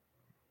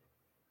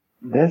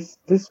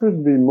 This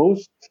would be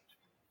most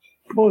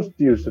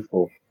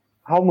useful.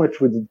 How much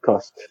would it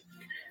cost?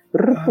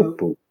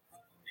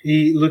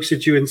 He looks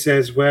at you and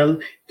says, well,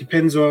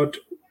 depends on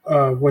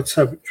what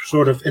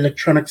sort of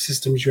electronic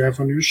systems you have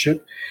on your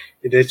ship.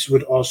 This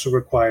would also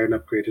require an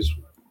upgrade as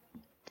well.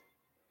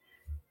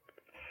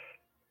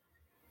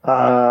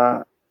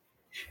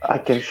 I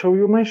can show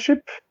you my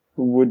ship.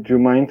 Would you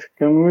mind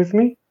coming with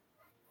me?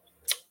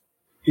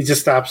 He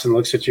just stops and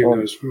looks at you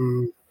and goes,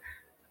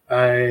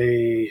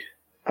 I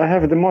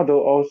have the model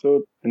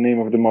also. The name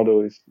of the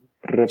model is...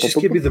 Just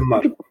give me the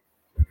model.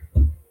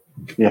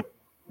 Yeah,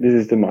 this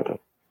is the model.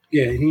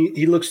 Yeah,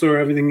 he looks through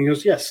everything and he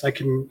goes, yes, I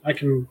can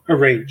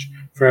arrange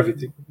for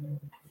everything.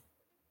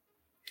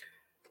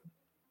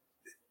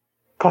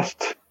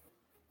 Cost.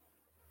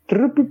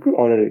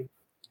 Already.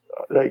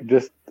 Like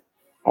just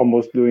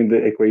almost doing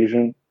the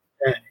equation.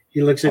 Yeah,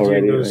 he looks at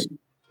already, you and goes,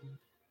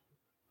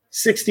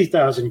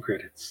 60,000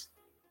 credits.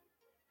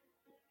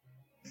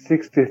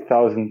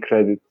 60,000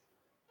 credits.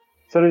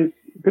 Sorry,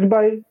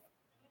 goodbye.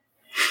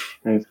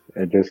 And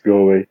I just go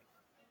away.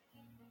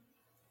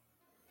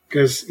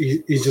 Because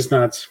he just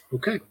nods.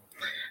 Okay.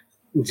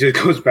 He just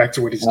goes back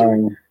to what he's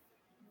doing.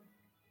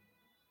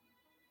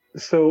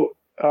 So,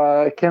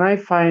 can I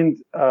find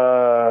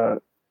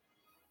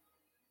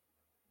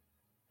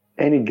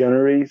any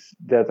gunneries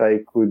that I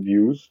could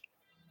use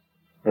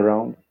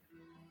around?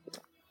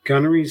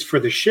 Gunneries for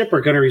the ship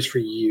or gunneries for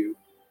you?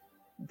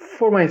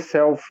 For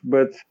myself,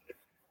 but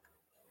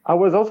I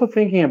was also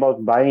thinking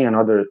about buying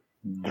another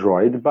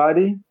droid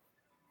body.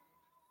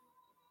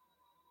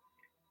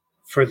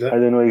 For the, I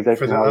don't know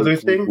exactly for the how other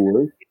it thing.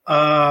 Work.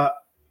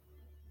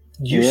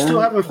 You still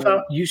haven't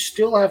found. You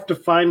still have to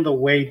find the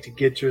way to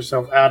get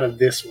yourself out of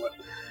this one.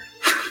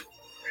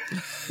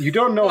 You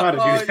don't know how to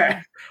do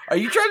that. Are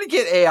you trying to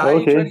get AI? Are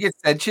you trying to get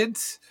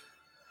sentience?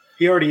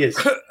 He already is.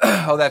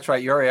 Oh, that's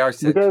right. You already are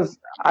sentient. Because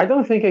I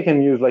don't think I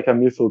can use like a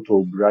missile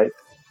tube, right?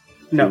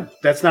 No,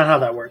 that's not how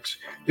that works.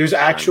 There's an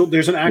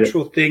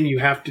actual thing you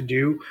have to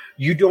do.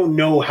 You don't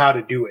know how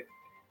to do it.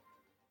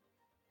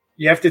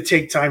 You have to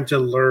take time to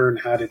learn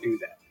how to do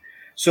that.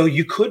 So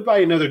you could buy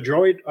another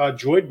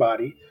droid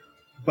body,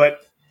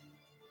 but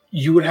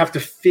you would have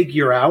to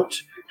figure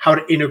out how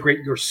to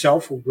integrate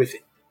yourself with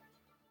it.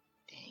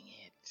 Dang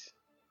it.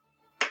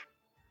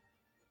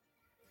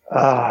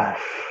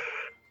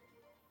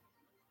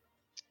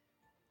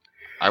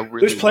 I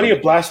really There's plenty of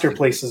wanted blaster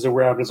places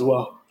around as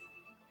well.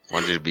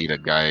 wanted to be the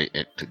guy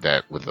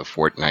that with the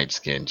Fortnite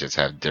skin, just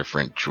have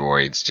different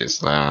droids.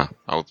 Just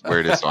I'll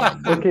wear this on a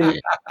Monday.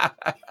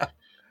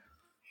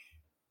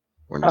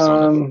 Wear this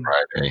on a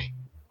Friday.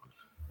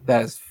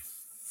 That is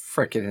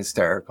freaking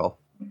hysterical.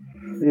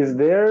 Is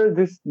there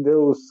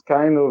those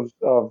kind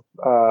of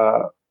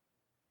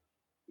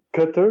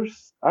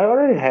cutters? I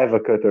already have a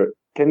cutter.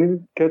 Can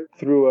it cut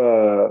through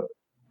a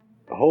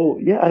hole?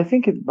 Yeah, I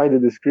think by the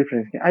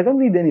description. I don't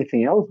need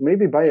anything else.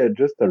 Maybe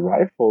just a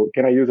rifle.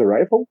 Can I use a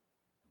rifle?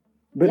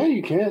 But Yeah,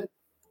 you can.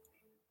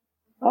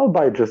 I'll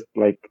buy just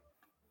like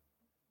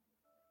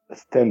a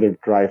standard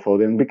rifle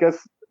then, because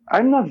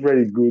I'm not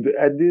very good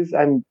at this.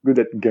 I'm good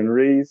at gun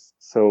race,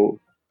 so.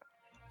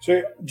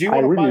 So, do you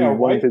I want to buy really a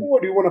wanted- rifle or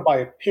do you want to buy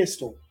a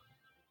pistol?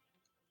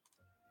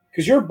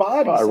 Because your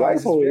body A size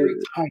rifle is very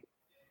tight.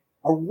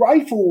 A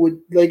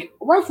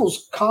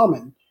rifle's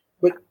common,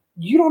 but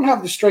you don't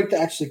have the strength to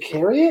actually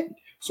carry it.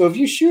 So if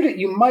you shoot it,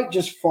 you might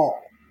just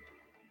fall.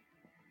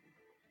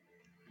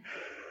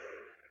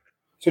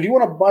 So do you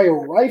want to buy a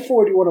rifle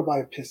or do you want to buy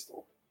a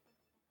pistol?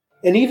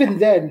 And even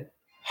then,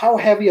 how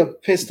heavy a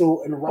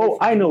pistol and a rifle? Oh,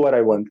 I know what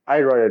I want. I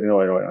already know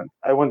what I want.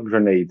 I want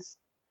grenades.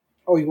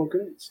 Oh, you want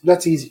grenades?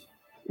 That's easy.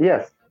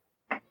 Yes.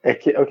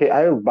 Okay,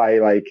 I'll buy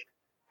like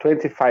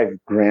 25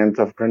 grand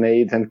of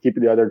grenades and keep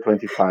the other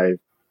 25.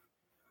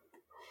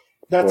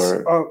 That's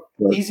for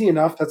easy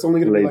enough. That's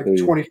only going to be like later.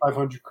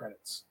 2,500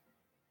 credits.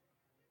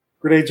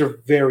 Grenades are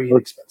very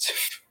inexpensive.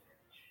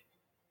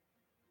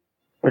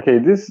 Okay,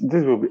 this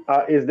will be.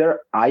 Is there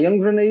ion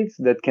grenades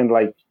that can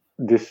like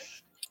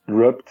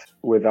disrupt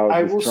without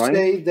I will destroying?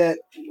 say that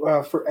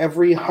for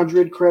every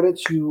 100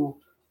 credits you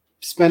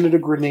spend a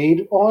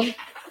grenade on,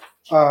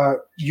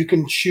 you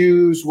can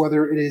choose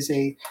whether it is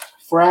a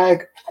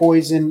frag,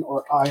 poison,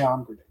 or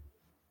ion grenade.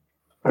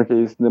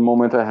 Okay, it's the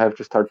moment I have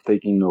to start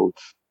taking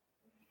notes.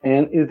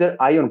 And is there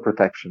ion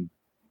protection?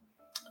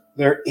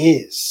 There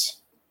is.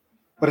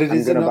 But it I'm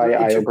is gonna another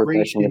buy ion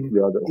protection integration with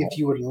the other one. if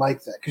you would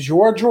like that. Because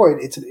you are a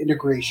droid, it's an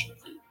integration.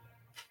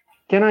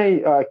 Can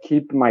I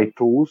keep my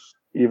tools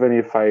even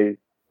if I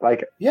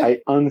I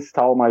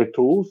uninstall my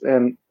tools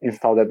and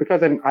install that,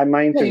 because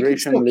my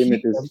integration still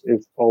limit keep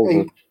is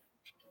over.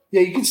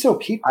 Yeah, you can still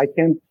keep them. I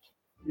can,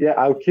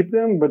 I'll keep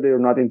them, but they're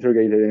not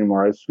integrated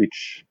anymore. I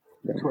switch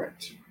them.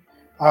 Correct.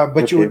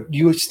 But Okay.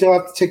 you would still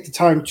have to take the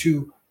time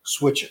to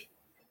switch it.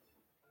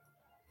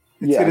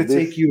 It's going to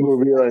this take you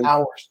will be like-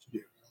 hours to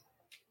do.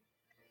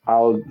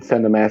 I'll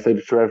send a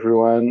message to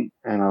everyone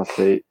and I'll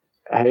say,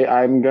 hey,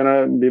 I'm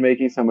gonna be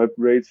making some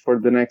upgrades for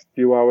the next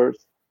few hours.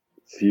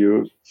 See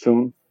you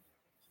soon.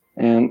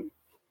 And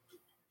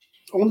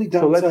Only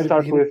So let's downside start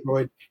of being with- a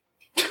droid.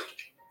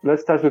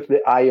 let's start with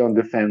the ion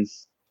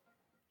defense.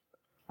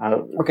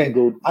 Okay,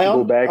 Go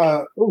ion, back.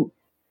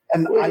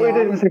 And Wait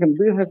a second.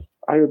 Do you have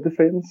ion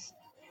defense?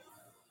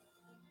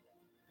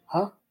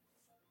 Huh?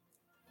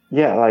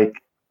 Yeah, like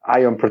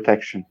ion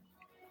protection.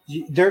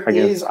 There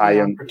Against is ion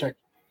ion. protection.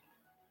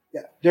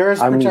 Yeah, there is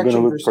I'm protection.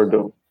 gonna look versus- for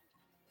those.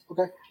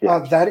 Okay. Yeah.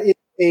 That is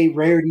a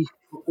rarity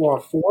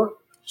 4,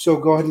 so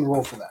go ahead and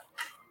roll for that.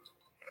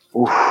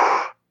 Oof.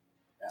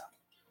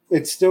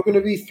 It's still going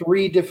to be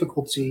 3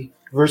 difficulty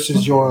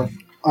versus your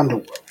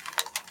underworld.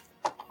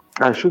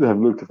 I should have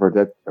looked for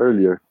that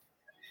earlier.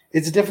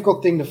 It's a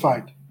difficult thing to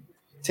find.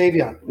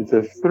 Tavion. It's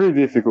a 3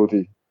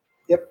 difficulty.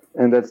 Yep.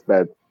 And that's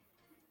bad.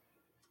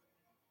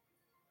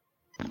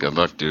 Good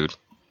luck, dude.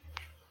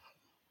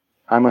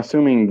 I'm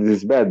assuming this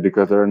is bad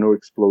because there are no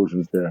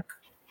explosions there.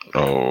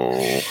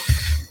 Oh.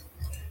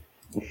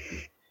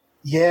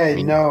 Yeah,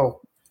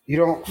 no, you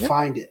don't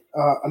find it.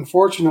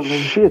 Unfortunately,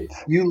 Shit.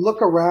 you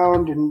look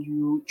around and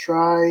you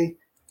try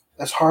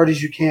as hard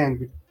as you can,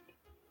 but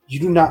you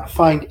do not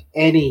find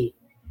any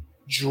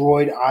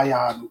droid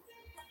ion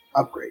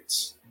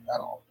upgrades at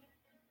all.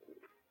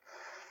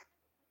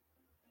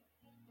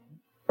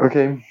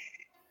 Okay.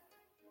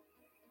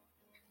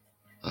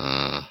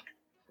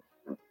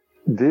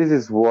 This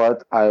is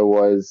what I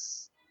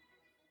was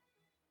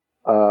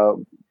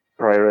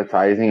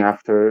prioritizing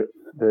after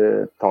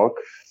the talk.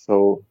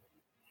 So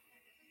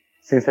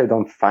since I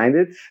don't find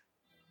it,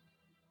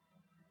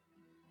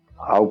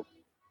 I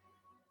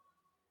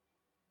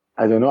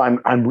don't know.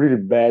 I'm really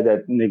bad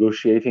at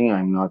negotiating.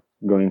 I'm not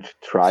going to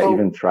try.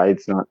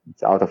 It's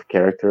out of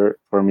character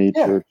for me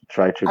to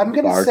try to. I'm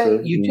going to say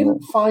barter, you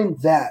didn't find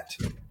that,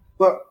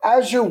 but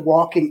as you're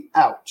walking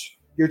out,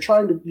 you're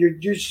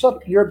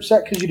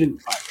upset because you didn't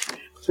find it.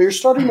 So you're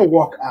starting to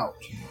walk out,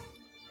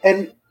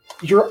 and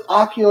your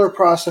ocular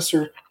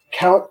processor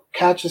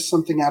catches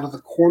something out of the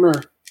corner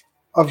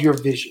of your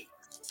vision.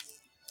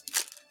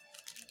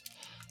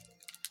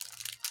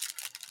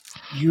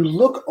 You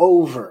look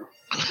over,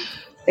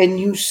 and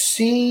you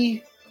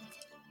see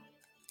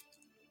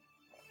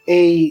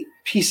a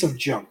piece of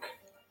junk.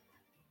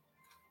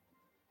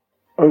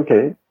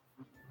 Okay.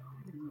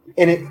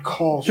 And it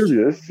calls you.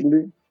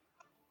 Curiously,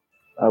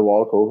 I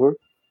walk over.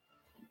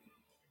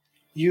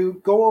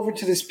 You go over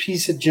to this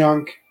piece of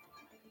junk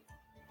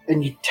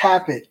and you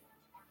tap it,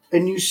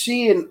 and you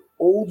see an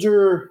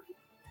older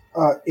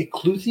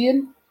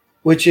Ecluthian,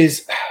 which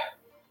is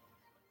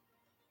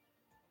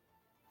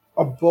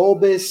a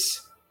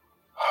bulbous,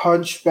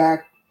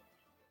 hunchback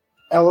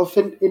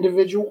elephant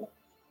individual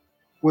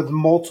with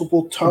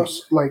multiple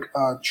trunks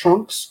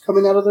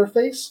coming out of their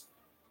face,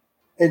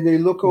 and they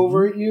look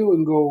over at you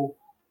and go,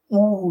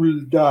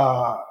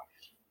 "Ulda."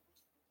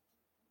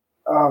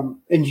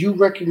 And you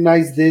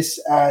recognize this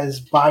as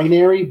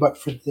binary, but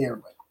for their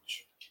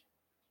language,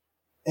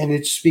 and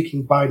it's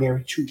speaking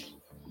binary to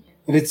you,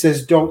 and it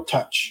says, "Don't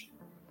touch."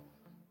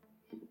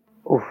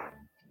 Oof.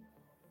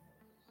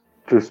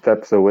 2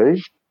 steps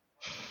away.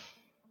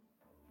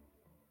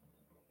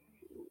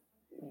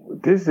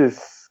 This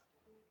is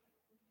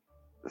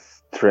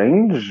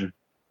strange.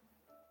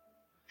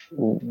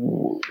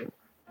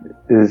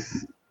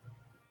 Is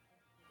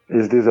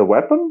this a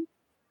weapon?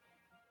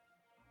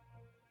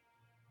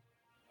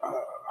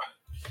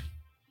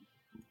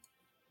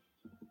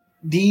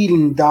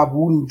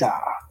 Dindabunda.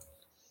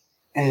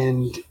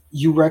 And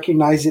you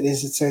recognize it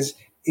as it says,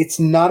 it's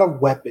not a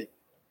weapon,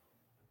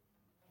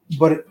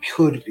 but it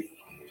could be.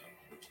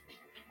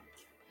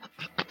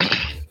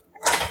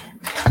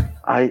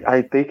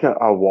 I take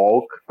a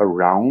walk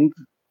around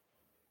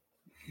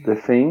the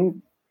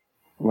thing,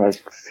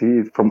 like see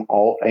it from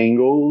all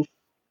angles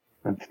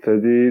and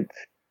study it.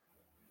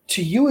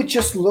 To you, it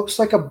just looks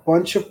like a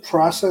bunch of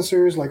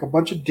processors, like a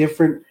bunch of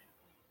different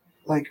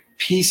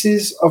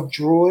pieces of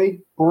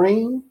droid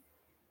brain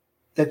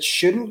that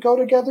shouldn't go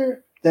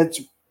together,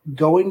 that's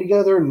going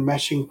together and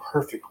meshing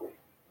perfectly.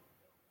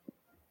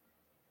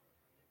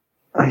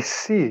 I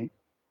see.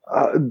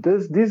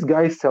 Does this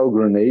guy sell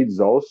grenades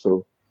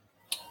also?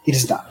 He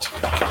does not.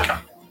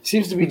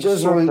 Seems to be He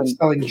does selling not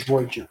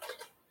droid junk.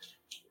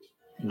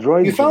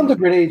 Droid You found the junk.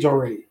 grenades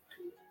already,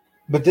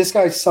 but this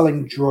guy's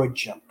selling droid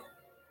junk.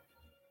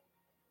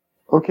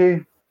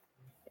 Okay.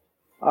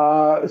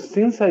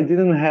 Since I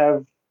didn't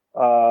have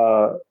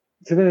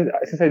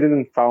since I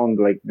didn't found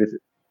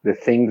the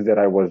things that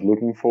I was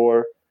looking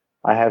for,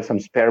 I have some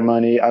spare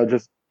money. I'll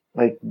just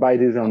buy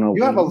this on a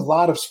You have a whim.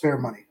 lot of spare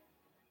money.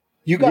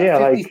 You got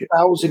Yeah,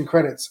 50,000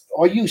 credits.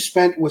 All you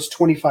spent was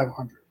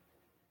 2,500.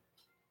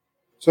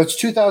 So it's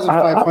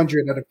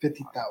 2,500 out of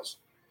 50,000.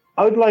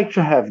 I would like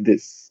to have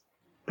this,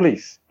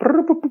 please.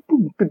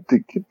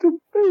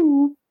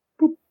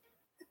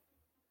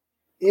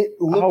 It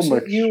looks How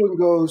at much? you and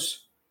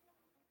goes,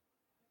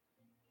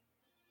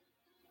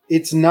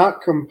 "It's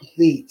not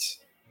complete.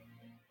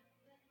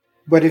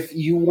 But if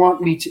you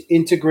want me to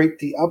integrate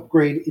the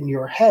upgrade in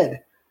your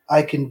head,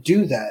 I can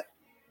do that.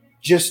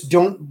 Just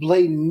don't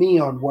blame me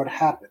on what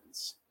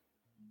happens."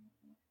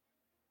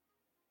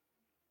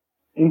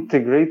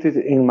 Integrated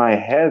in my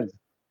head.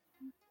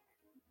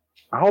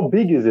 How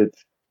big is it?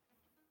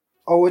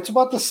 Oh, it's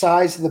about the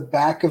size of the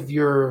back of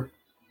your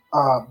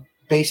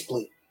base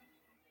plate.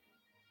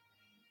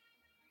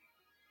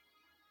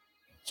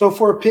 So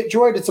for a pit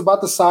droid, it's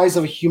about the size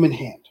of a human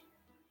hand.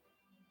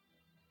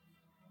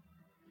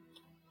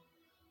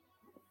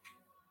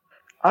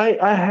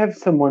 I have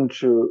someone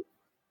to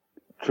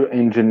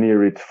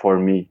engineer it for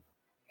me.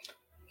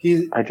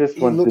 I just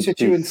He want looks the at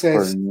you and piece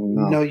for says,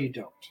 now. "No, you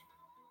don't."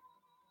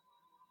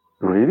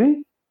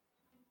 Really?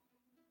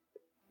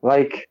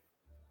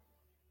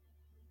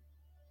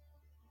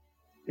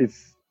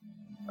 It's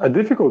a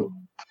difficult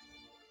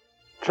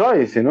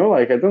choice, I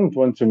don't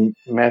want to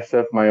mess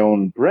up my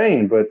own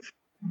brain, but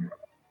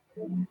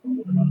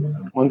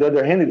on the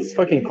other hand, it's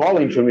fucking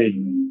calling to me.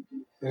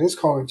 It is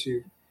calling to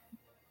you.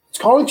 It's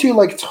calling to you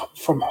like it's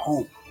from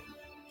home.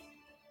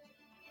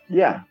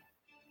 Yeah.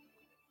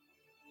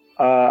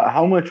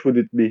 How much would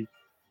it be?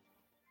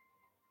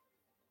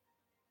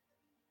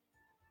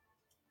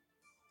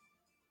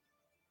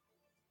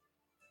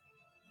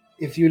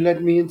 If you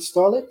let me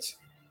install it,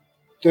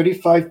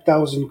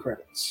 35,000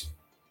 credits.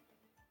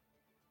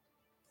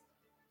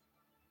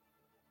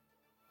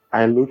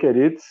 I look at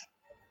it,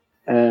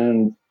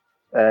 and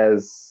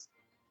as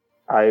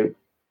I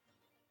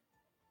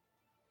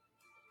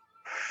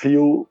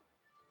feel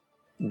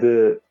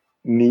the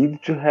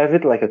need to have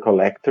it like a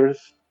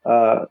collector's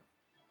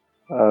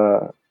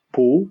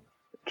pull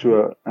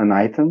to an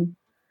item,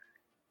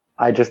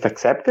 I just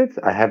accept it.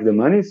 I have the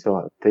money, so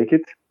I'll take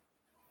it.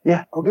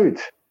 Yeah, I'll do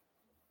it.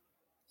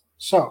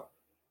 So,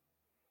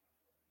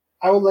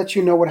 I will let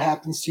you know what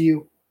happens to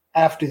you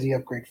after the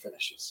upgrade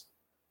finishes.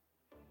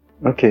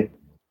 Okay.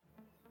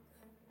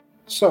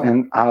 So,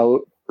 And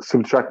I'll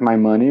subtract my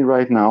money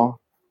right now.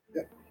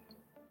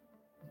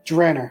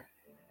 Dranner.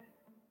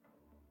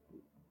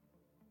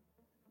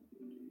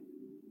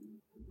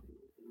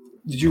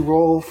 Did you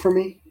roll for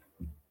me?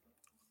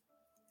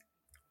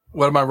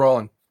 What am I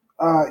rolling?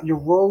 You're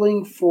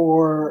rolling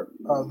for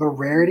the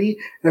rarity,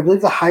 and I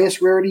believe the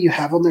highest rarity you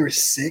have on there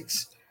is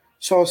 6.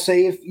 So I'll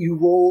say if you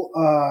roll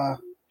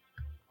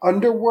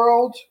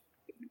Underworld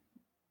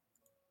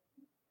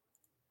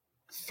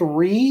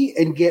 3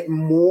 and get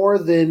more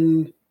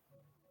than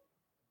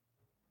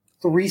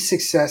 3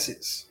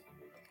 successes.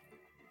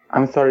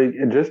 I'm sorry,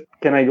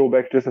 can I go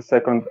back just a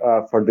second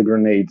for the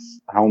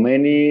grenades? How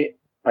many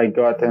I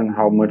got, and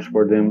how much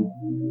for them?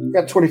 You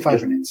got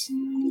 25 minutes.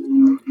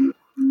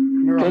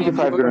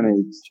 25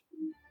 grenades.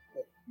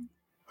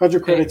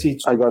 100 credits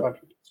each. I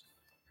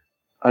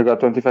got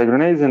 25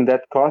 grenades, and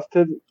that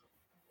costed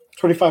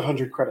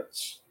 2,500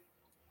 credits.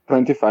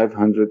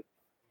 2,500.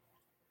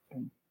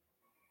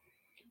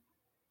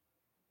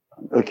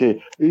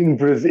 Okay, in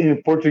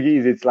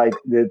Portuguese, it's like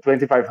the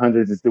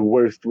 2,500 is the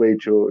worst way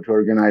to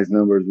organize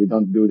numbers. We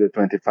don't do the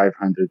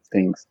 2,500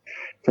 things.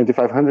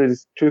 2,500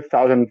 is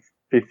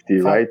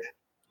 2,050, right?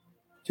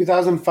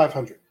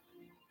 2,500.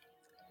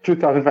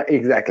 2,005,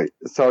 exactly.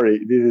 Sorry,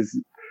 this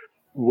is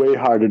way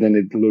harder than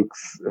it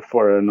looks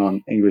for a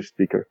non-English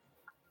speaker.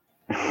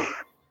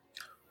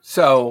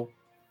 So,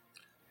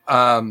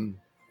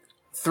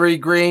 3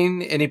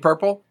 green, any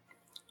purple?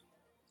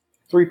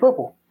 3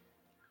 purple.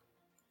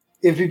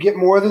 If you get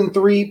more than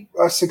 3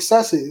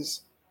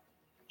 successes,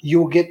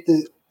 you'll get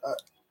the.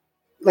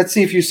 Let's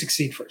see if you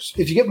succeed first.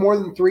 If you get more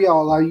than 3,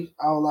 I'll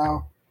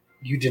allow.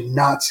 You did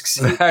not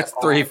succeed. That's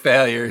 3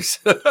 failures.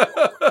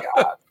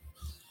 God.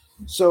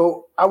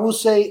 So I will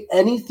say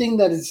anything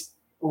that is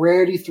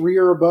rarity 3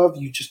 or above,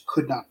 you just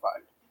could not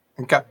find.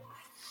 Okay.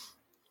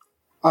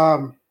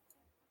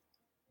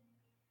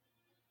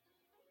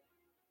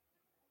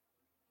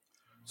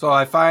 So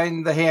I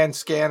find the hand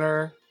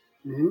scanner,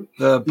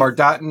 the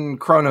Bardotten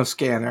chrono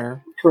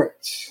scanner.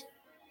 Correct.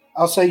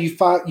 I'll say you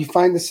find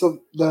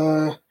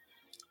the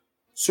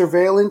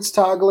surveillance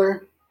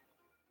toggler,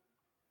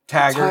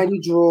 Tagger. the tiny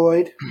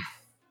droid,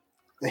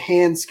 the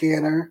hand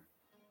scanner.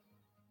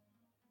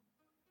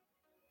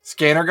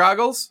 Scanner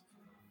goggles?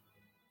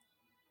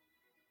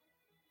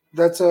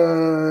 That's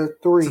a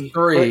 3. It's a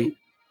 3. Right?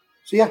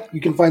 So yeah,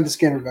 you can find the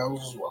scanner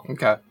goggles as well.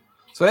 Okay.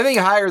 So anything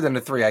higher than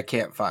a 3 I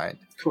can't find.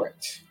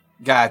 Correct.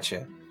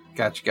 Gotcha.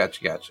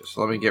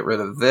 So let me get rid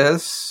of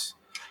this.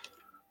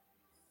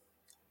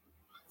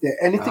 Yeah,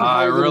 anything I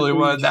higher than really 3,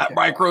 wanted you that can't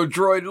micro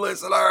droid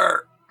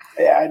listener.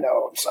 find. Yeah, I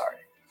know. I'm sorry.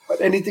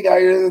 But anything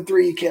higher than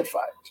 3, you can't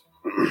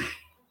find.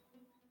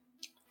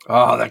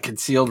 Oh, that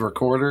concealed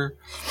recorder.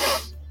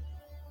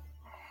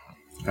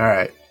 All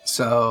right.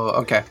 So,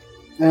 okay.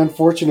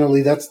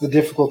 Unfortunately, that's the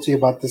difficulty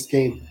about this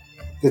game,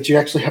 that you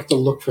actually have to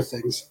look for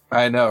things.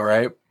 I know,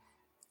 right?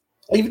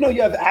 Even though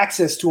you have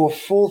access to a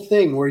full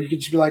thing where you can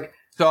just be like,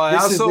 So I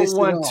this is also this and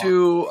want all.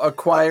 to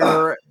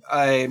acquire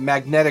a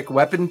magnetic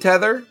weapon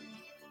tether.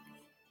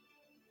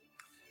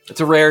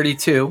 It's a rarity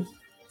 2.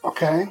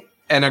 okay,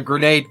 And a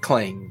grenade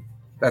cling.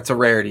 That's a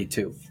rarity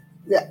 2.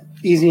 yeah,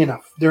 easy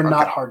enough. They're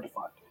not hard to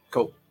find.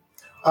 Cool.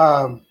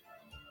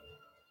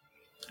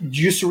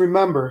 Just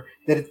remember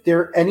that if there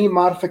are any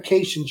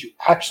modifications, you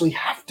actually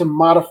have to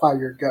modify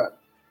your gun.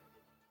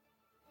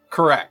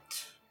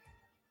 Correct.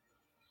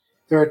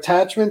 There are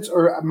attachments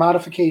or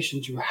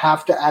modifications, you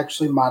have to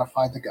actually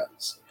modify the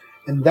guns.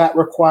 And that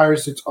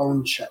requires its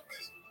own check.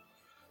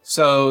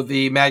 So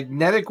the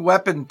magnetic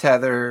weapon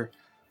tether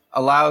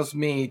allows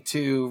me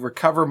to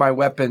recover my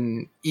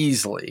weapon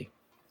easily.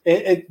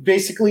 It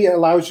basically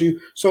allows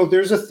you. So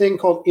there's a thing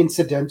called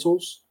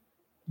incidentals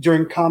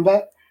during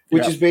combat,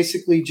 which is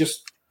basically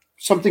just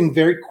something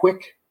very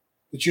quick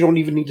that you don't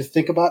even need to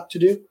think about to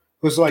do.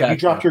 Because like you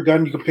drop your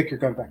gun, you can pick your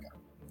gun back up.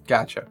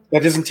 Gotcha.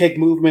 That doesn't take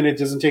movement. It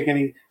doesn't take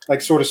any like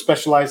sort of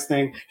specialized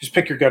thing. Just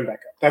pick your gun back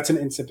up. That's an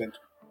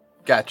incidental.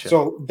 Gotcha.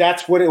 So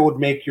that's what it would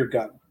make your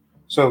gun.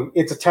 So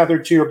it's a tether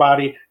to your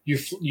body.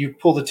 You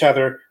pull the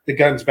tether. The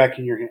gun's back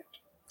in your hand.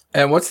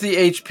 And what's the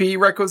HP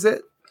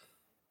requisite?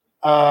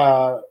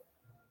 I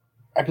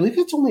believe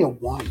it's only a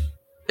 1.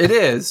 It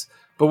is.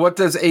 But what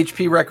does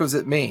HP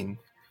requisite mean?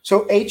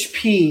 So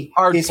HP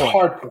is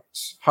hard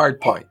points.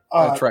 Hard point.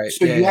 That's right.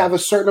 So you have a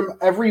certain.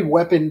 Every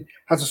weapon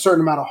has a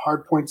certain amount of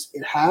hard points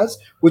it has,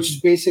 which is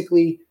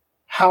basically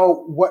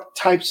what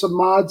types of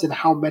mods and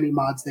how many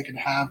mods they can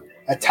have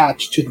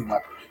attached to the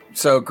weapon.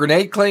 So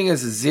grenade cling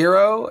is a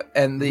 0,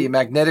 and the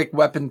magnetic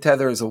weapon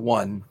tether is a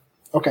 1.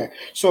 Okay,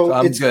 so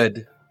I'm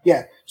good.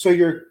 Yeah. So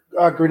your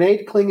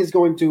grenade cling is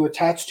going to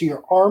attach to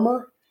your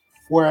armor,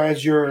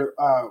 whereas your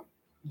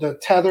the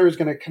tether is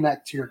going to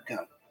connect to your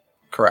gun.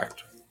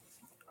 Correct.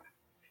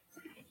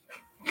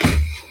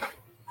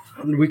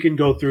 We can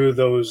go through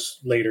those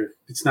later.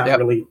 It's not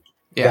really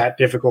that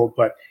difficult,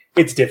 but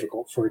it's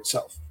difficult for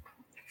itself.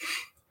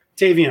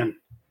 Tavian,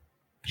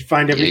 did you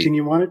find everything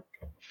you wanted?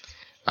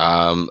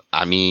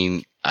 I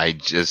mean, I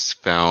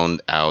just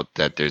found out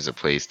that there's a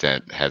place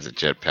that has a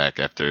jetpack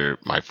after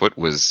my foot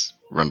was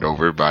run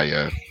over by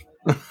a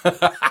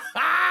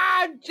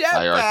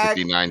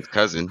IR-59's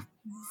cousin.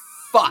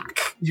 Fuck.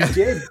 You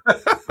did.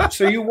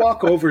 So you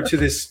walk over to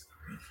this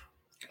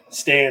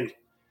stand,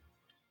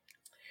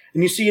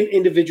 and you see an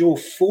individual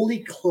fully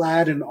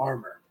clad in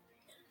armor,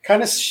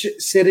 kind of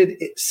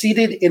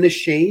seated in a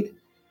shade,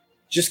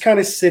 just kind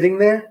of sitting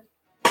there,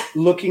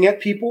 looking at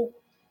people.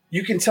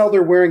 You can tell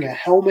they're wearing a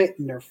helmet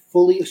and they're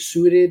fully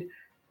suited,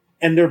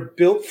 and they're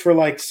built for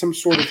like some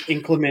sort of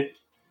inclement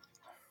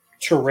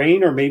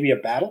terrain or maybe a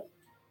battle.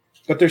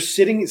 But they're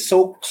sitting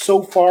so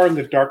far in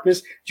the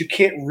darkness you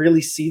can't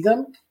really see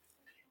them,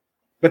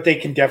 but they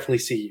can definitely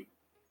see you.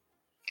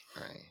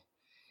 Right.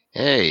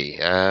 Hey,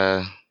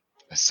 I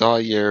saw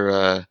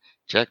your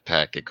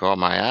jetpack. It caught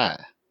my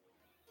eye.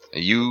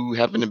 You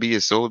happen to be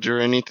a soldier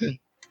or anything?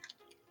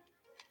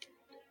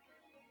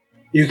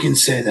 You can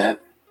say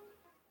that.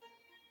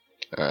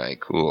 All right,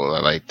 cool. I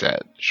like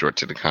that. Short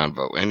to the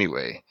convo.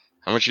 Anyway,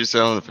 how much you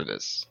selling for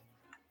this?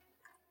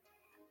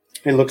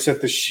 He looks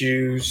at the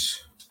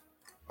shoes.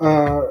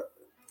 Wait,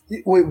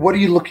 what are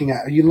you looking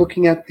at? Are you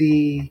looking at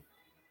the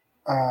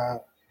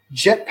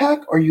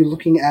jetpack, or are you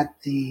looking at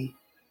the?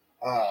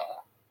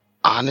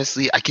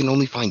 Honestly, I can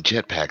only find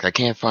jetpack. I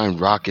can't find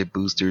rocket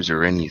boosters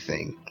or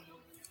anything.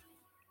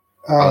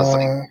 I was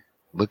like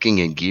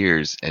looking at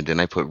gears, and then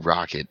I put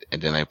rocket,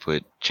 and then I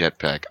put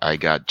jetpack. I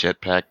got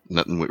jetpack,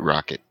 nothing with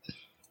rocket.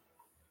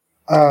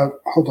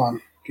 Hold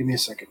on. Give me a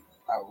second.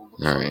 I will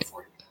look All right.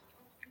 for you.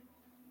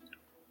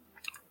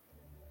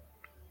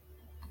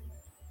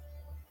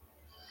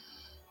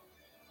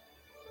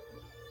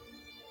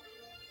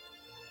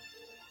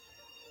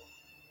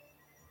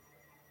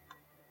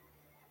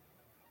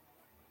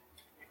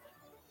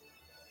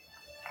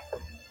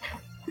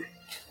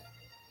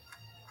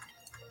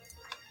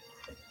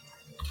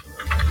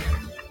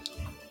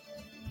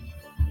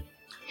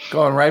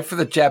 Going right for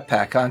the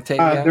jetpack, huh,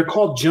 Tavian? They're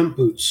called jump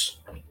boots.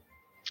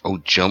 Oh,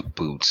 jump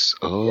boots.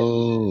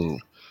 Oh.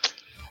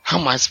 How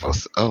am I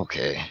supposed to?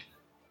 Okay.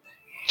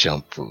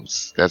 Jump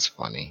boots. That's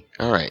funny.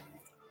 All right.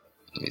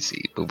 Let me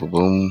see. Boom, boom,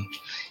 boom.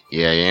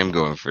 Yeah, I am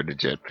going for the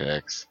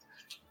jetpacks.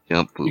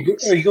 Jump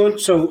boots. Are you going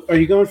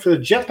for the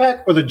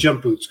jetpack or the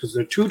jump boots? Because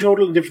they're two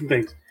totally different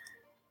things.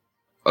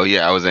 Oh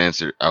yeah, I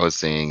was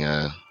saying,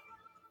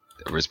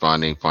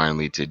 responding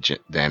finally to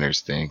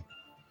Danner's thing,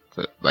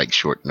 but like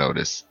short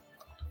notice.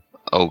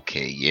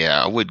 Okay,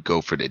 yeah, I would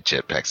go for the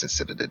jetpacks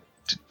instead of the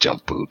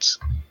jump boots.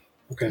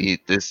 Okay.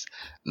 This,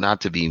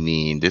 not to be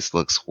mean, this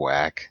looks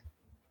whack.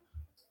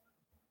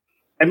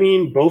 I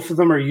mean, both of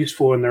them are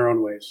useful in their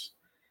own ways.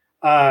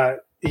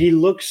 He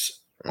looks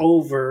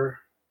over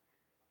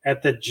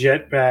at the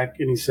jetpack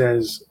and he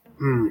says,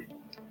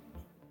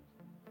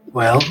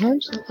 well,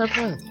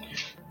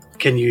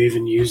 can you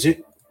even use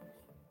it?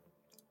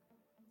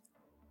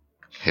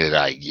 Could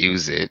I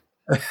use it?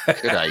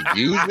 Could I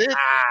use it?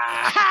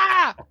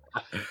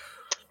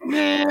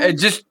 Man.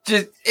 Just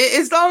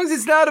as long as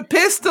it's not a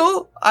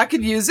pistol, I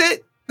could use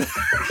it.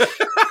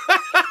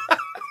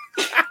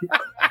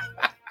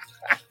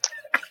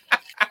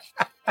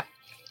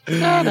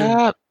 Shut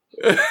up.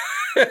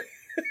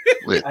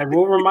 I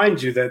will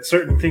remind you that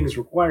certain things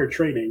require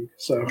training,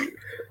 so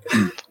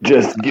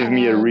just give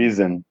me a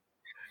reason.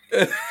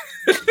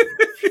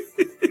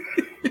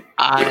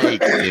 I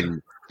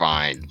can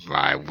find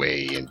my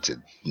way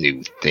into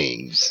new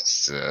things,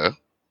 sir.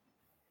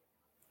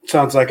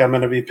 Sounds like I'm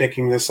going to be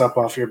picking this up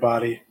off your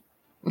body.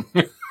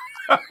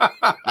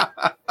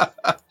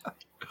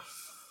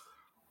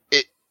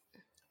 It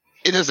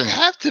doesn't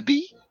have to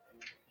be.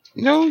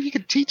 You know, you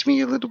can teach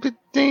me a little bit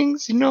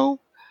things, you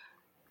know.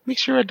 Make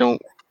sure I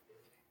don't.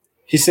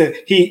 He said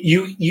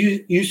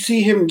you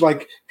see him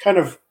like kind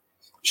of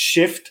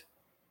shift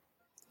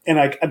in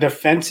like a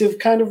defensive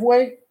kind of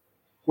way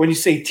when you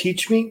say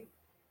teach me.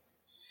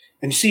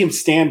 And you see him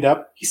stand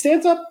up. He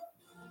stands up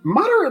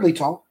moderately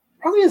tall,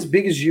 probably as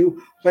big as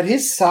you, but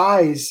his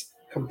size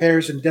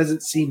comparison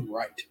doesn't seem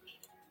right.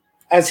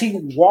 As he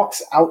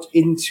walks out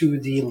into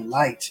the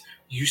light,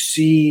 you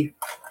see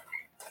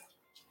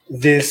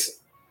this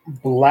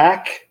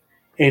black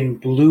and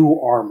blue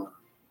armor.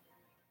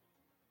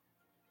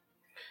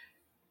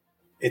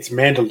 It's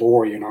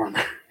Mandalorian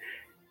armor.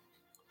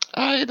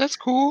 That's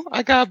cool.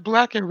 I got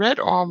black and red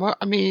armor.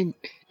 I mean,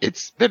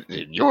 it's better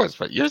than yours,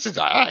 but yours is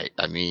alright.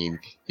 I mean,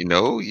 you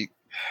know, you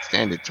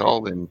stand it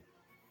tall and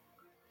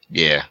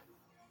yeah.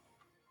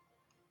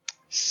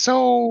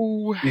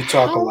 So you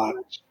talk a lot.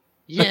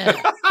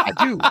 Yeah, I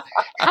do.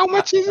 How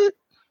much is it?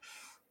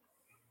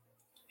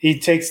 He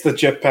takes the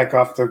jetpack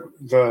off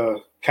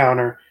the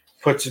counter,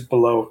 puts it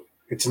below.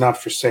 It's not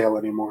for sale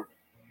anymore.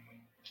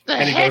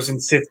 And he goes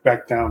and sits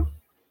back down.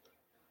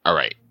 All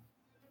right.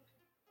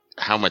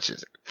 How much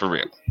is it? For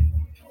real?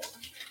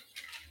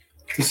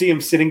 You see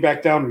him sitting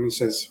back down and he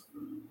says,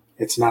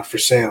 it's not for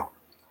sale.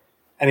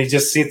 And he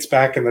just sits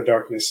back in the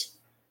darkness.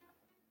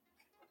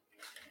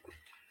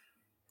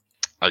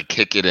 I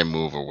kick it and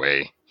move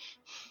away.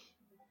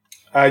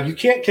 You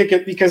can't kick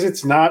it because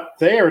it's not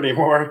there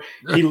anymore.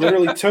 He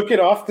literally took it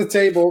off the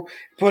table,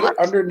 put it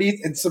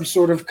underneath in some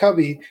sort of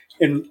cubby,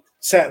 and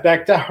sat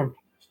back down.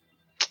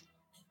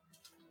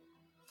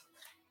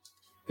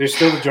 There's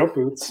still the jump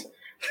boots.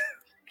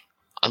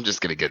 I'm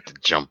just going to get the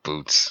jump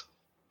boots.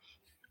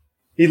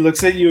 He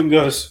looks at you and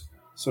goes,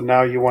 so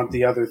now you want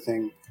the other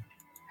thing.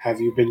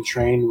 Have you been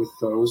trained with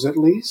those at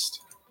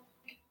least?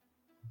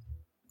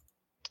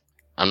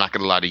 I'm not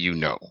going to lie to you,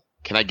 no.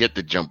 Can I get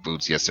the jump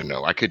boots, yes or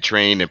no? I could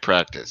train and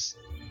practice.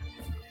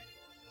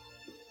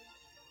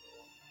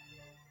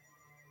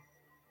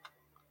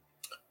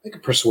 Make a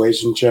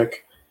persuasion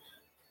check.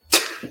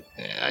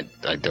 Yeah,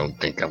 I don't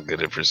think I'm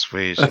good at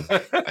persuasion.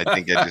 I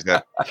think I just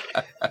got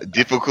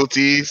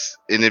difficulties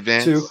in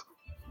advance. 2.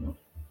 All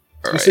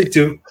I say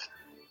 2.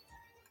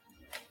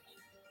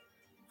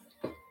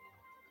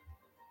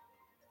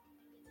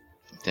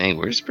 Dang,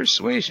 where's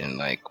persuasion?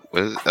 Like,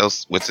 what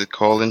else? What's it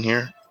called in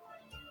here?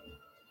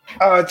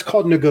 It's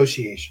called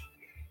negotiation.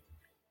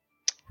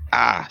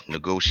 Ah,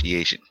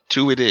 negotiation.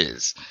 2 it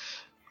is.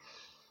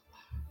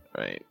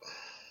 Right.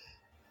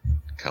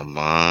 Come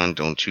on,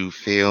 don't you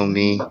fail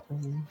me.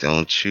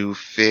 Don't you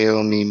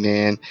fail me,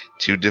 man.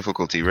 2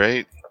 difficulty,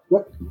 right?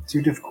 Yep,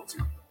 2 difficulty.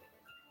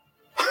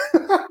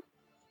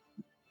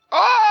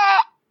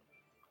 Ah!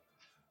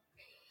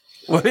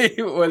 What do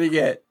you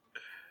get?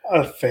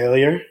 A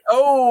failure.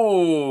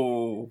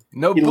 Oh,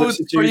 no He looks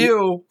boost at for you.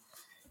 you.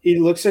 He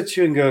looks at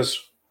you and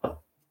goes,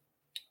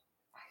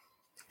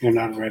 "You're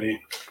not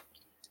ready.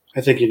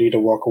 I think you need to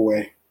walk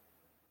away."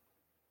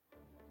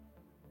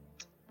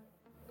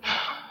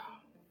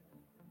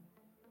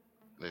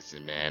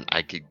 Listen, man,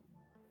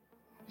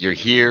 you're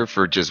here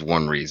for just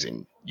one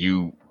reason.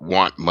 You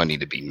want money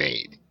to be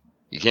made.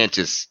 You can't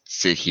just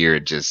sit here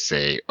and just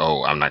say,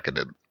 "Oh, I'm not going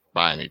to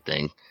buy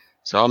anything."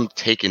 So I'm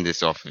taking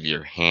this off of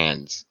your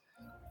hands,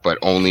 but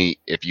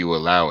only if you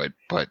allow it.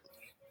 But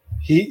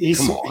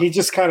come on. He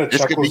just kind of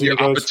This could be chuckles and your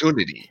goes,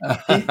 opportunity.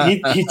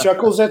 he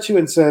chuckles at you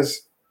and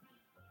says,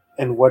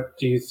 "And what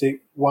do you think?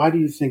 Why do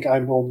you think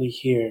I'm only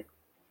here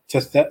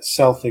to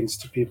sell things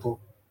to people?"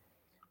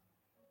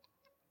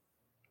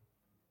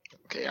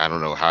 Okay, I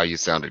don't know how you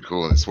sounded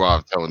cool and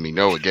suave telling me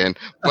no again,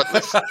 but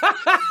listen,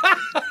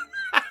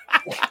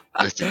 you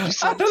I said this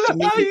to don't know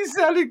me. how you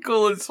sounded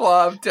cool and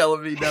suave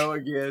telling me no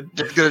again.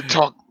 They're gonna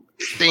talk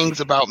things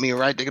about me,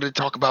 right? They're gonna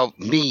talk about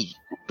me.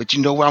 But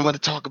you know what I'm gonna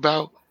talk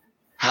about?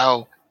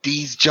 How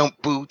these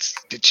jump boots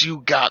that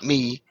you got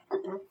me.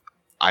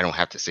 I don't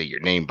have to say your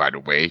name, by the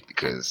way,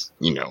 because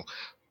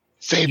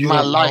saved You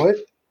my don't know life.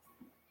 it?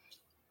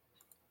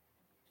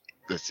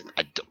 Listen,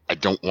 I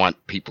don't want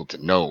people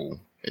to know.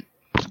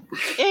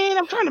 And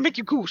I'm trying to make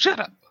you cool. Shut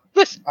up.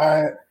 Listen.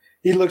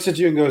 He looks at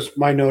you and goes,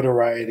 "My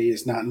notoriety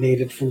is not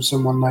needed from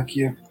someone like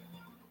you."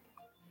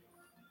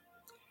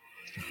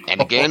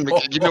 And again,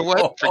 you know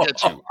what?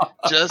 Forget you.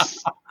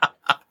 Just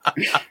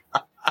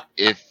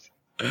if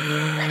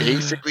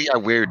basically I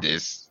wear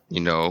this,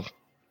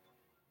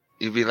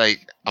 you'd be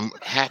like, I'm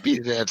happy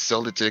to have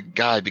sold it to a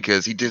guy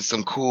because he did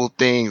some cool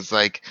things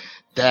like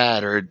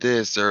that or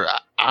this or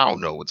I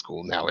don't know what's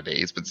cool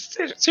nowadays, but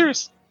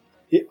serious.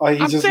 He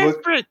I'm just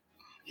desperate.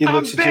 He I'm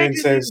looks at you and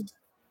begging says,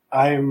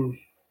 I'm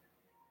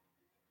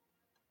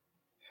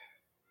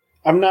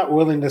not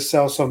willing to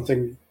sell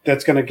something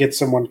that's going to get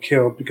someone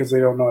killed because they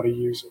don't know how to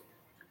use it.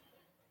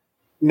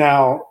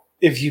 Now,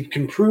 if you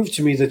can prove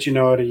to me that you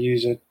know how to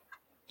use it,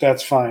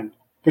 that's fine.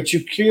 But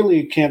you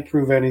clearly can't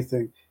prove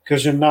anything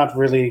because you're not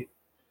really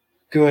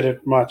good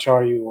at much,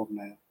 are you, old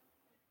man?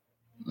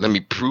 Let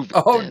me prove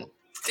it then.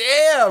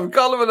 Damn,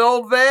 call him an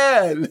old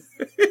man.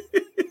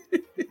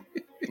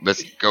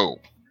 Let's go.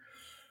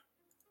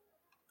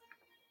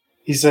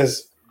 He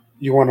says,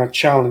 "You want to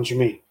challenge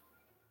me?"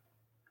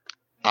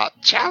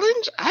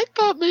 Challenge? I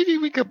thought maybe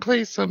we could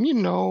play some,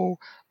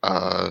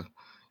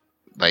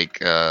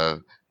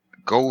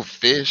 go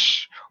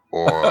fish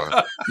or,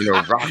 rock,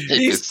 paper,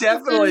 He's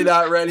definitely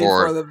not ready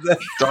or for them.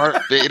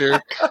 Darth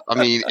Vader. I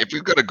mean, if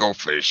you're going to go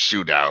for a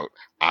shootout,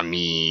 I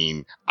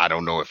mean, I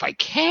don't know if I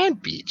can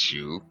beat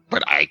you,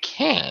 but I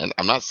can.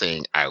 I'm not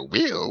saying I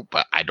will,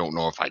 but I don't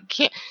know if I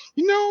can.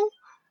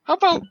 How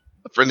about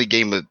a friendly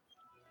game of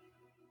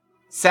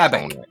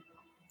Sabak?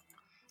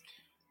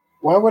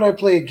 Why would I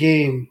play a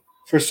game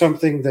for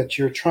something that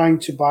you're trying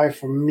to buy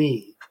from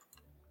me?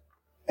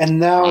 And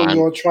now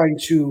you're trying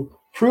to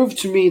prove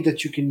to me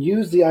that you can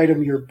use the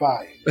item you're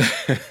buying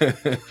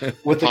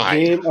with a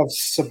game of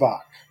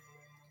Sabak.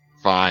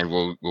 Fine,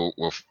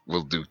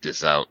 we'll duke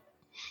this out.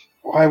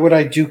 Why would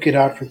I duke it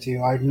out with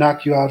you? I'd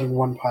knock you out in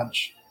one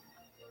punch.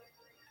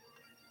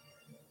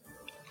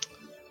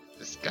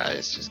 This guy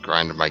is just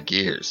grinding my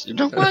gears. You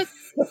know what?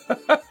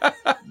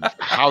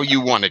 How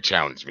you want to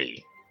challenge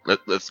me?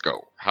 Let's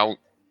go. How?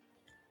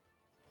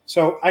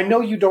 So I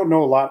know you don't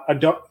know a lot. I'm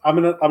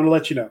gonna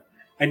let you know.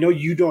 I know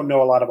you don't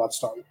know a lot about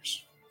Star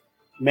Wars.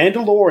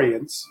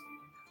 Mandalorians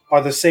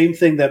are the same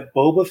thing that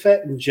Boba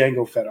Fett and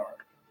Jango Fett are.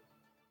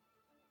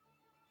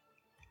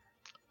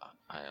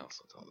 I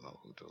also don't know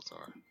who those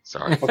are.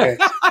 Sorry. Okay.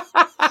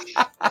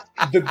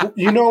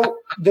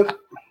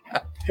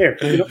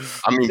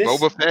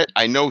 Boba Fett.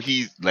 I know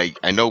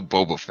I know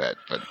Boba Fett,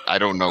 but I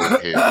don't know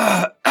his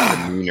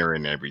demeanor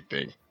and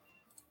everything.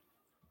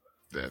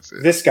 That's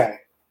it. This guy,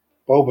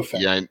 Boba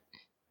Fett. Yeah.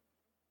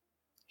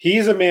 He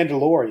is a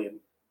Mandalorian.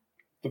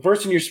 The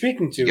person you're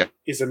speaking to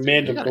is a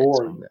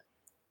Mandalorian.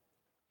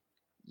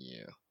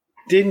 Yeah.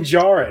 Din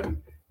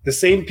Djarin, the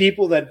same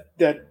people that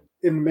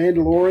in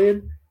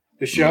Mandalorian,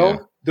 the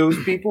show, those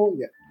people.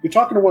 Yeah, you're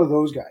talking to one of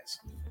those guys.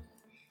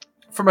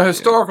 From a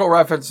historical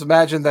reference,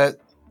 imagine that,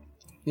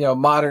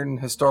 modern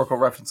historical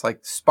reference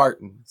like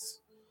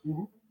Spartans.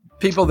 Mm-hmm.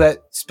 People that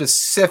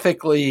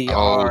specifically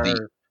are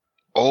the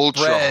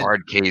ultra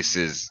hard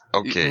cases.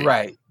 Okay.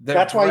 Right.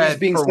 That's why he's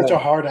being such a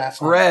hard ass.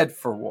 Bred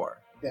for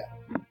war. Yeah.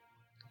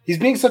 He's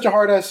being such a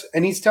hard ass,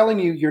 and he's telling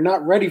you you're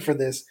not ready for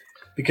this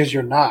because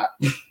you're not.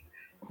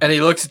 And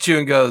he looks at you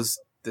and goes,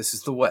 "This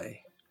is the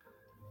way."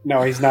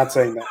 No, he's not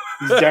saying that.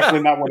 He's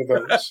definitely not one of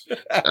those.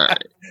 All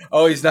right.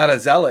 Oh, he's not a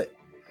zealot.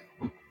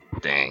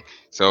 Dang.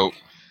 So, all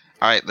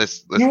right,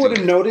 let's You do would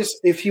have it. noticed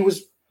if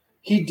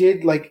he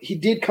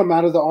did come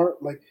out of the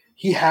art, like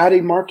he had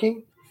a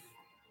marking.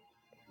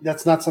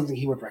 That's not something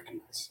he would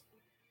recognize.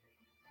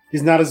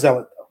 He's not a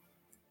zealot, though.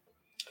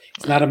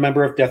 He's not a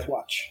member of Death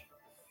Watch.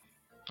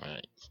 All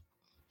right.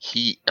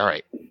 All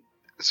right.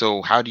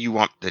 So, how do you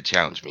want to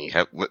challenge me?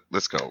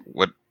 Let's go.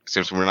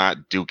 Since we're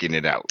not duking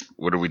it out,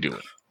 what are we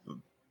doing?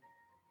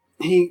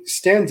 He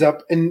stands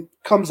up and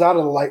comes out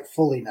of the light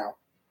fully now.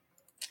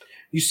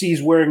 You see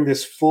he's wearing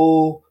this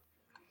full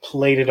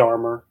plated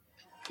armor,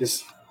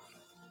 this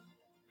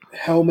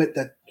helmet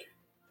that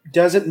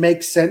doesn't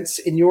make sense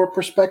in your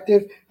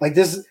perspective. Like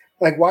this,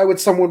 like why would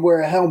someone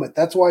wear a helmet?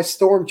 That's why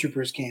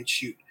stormtroopers can't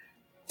shoot.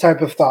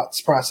 Type of thoughts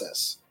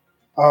process.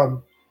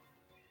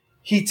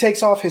 He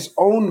takes off his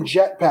own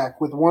jetpack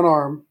with one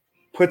arm,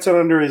 puts it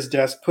under his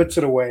desk, puts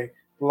it away,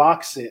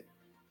 locks it,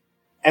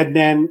 and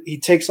then he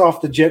takes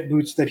off the jet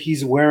boots that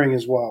he's wearing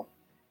as well,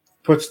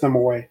 puts them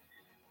away.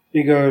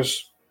 He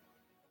goes,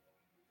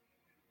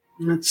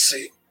 let's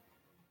see.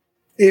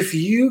 If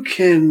you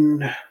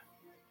can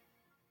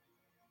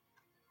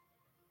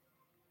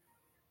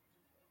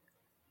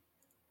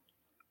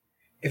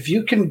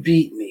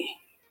beat me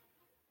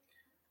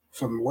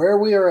from where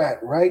we are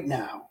at right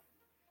now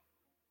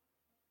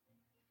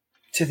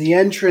to the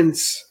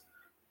entrance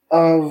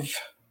of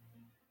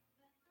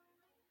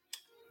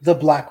the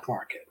black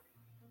market,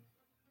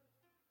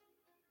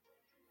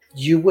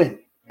 you win,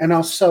 and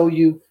I'll sell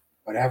you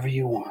whatever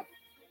you want.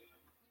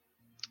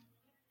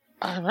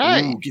 All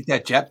right. Ooh, get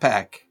that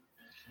jetpack.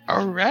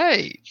 All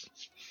right.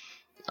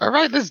 All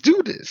right, let's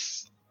do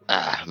this.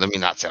 Let me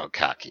not sound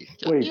cocky.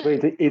 Wait,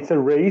 it's a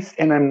race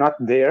and I'm not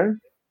there?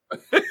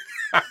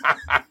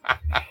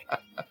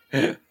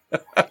 All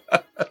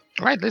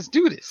right, let's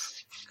do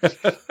this.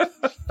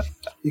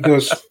 He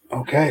goes,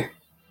 okay.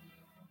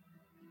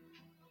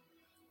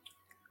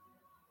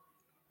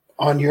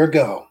 On your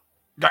go.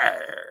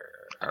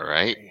 All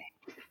right.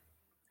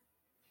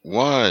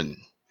 1,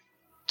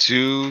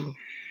 2,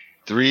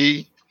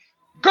 3,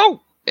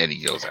 go! And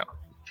he goes out.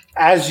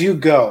 As you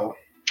go,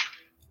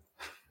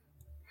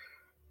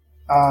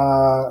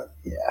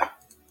 yeah.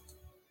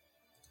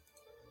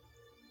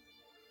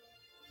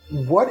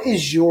 What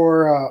is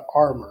your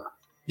armor?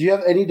 Do you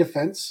have any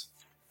defense?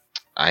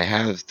 I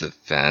have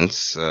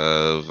defense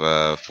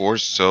of 4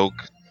 soak,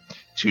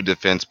 2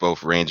 defense,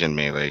 both range and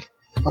melee.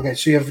 Okay,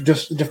 so you have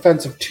just a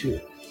defense of 2.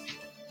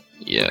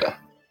 Yeah.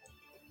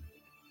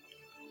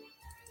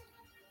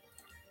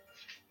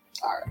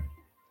 All right.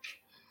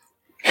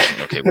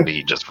 Okay, what did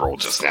he just roll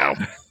just now?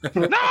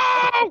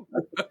 No!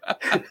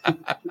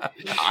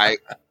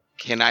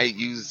 Can I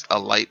use a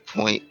light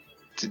point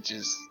to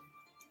just...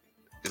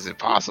 Is it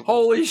possible?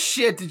 Holy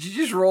shit, did you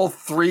just roll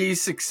 3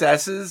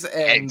 successes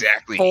and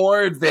Exactly.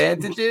 4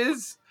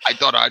 advantages? I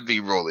thought I'd be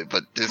rolling,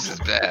 but this is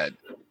bad.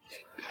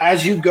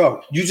 As you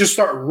go, you just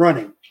start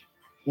running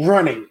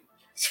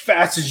as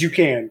fast as you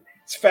can.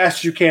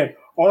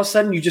 All of a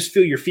sudden, you just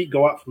feel your feet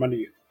go out from under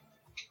you.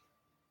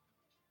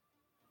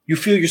 You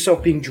feel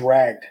yourself being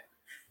dragged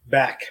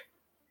back.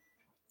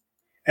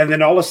 And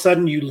then all of a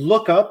sudden, you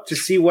look up to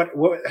see what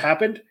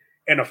happened,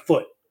 and a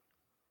foot.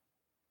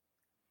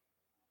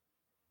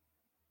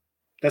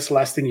 That's the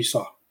last thing you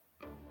saw.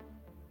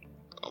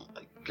 Oh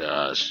my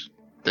gosh.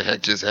 The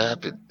heck just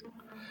happened?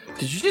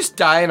 Did you just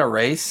die in a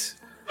race?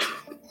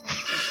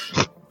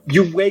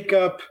 You wake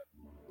up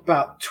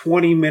about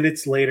 20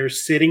 minutes later,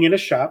 sitting in a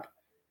shop.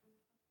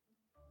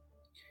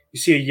 You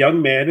see a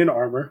young man in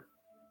armor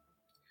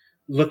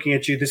looking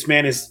at you. This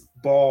man is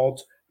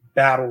bald,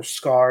 battle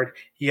scarred.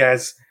 He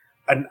has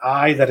an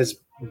eye that is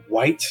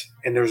white,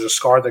 and there's a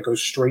scar that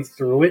goes straight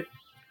through it.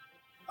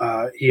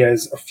 He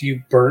has a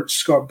few burn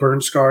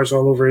scars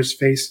all over his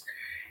face.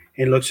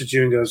 He looks at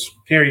you and goes,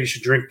 "Here, you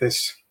should drink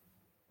this.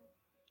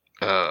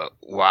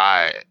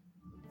 Why?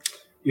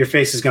 Your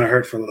face is going to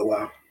hurt for a little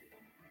while."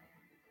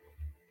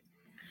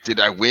 Did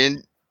I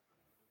win?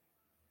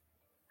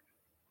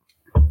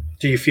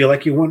 Do you feel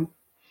like you won?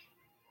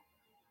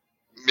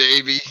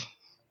 Maybe.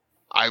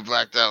 I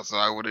blacked out, so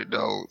I wouldn't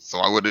know, so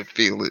I wouldn't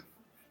feel it.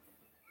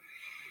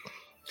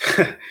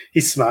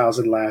 He smiles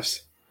and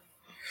laughs.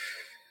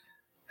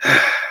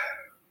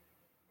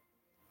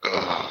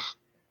 Ugh.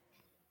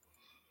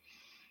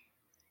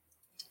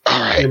 All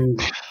right. And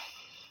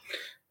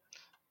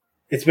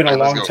it's been a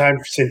long time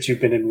since you've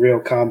been in real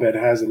combat,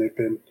 hasn't it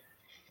been,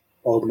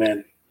 old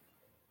man?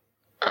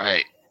 All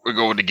right. We're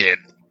going again.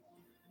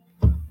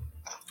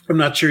 I'm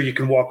not sure you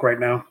can walk right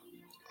now.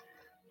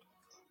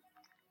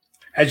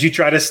 As you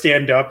try to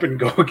stand up and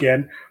go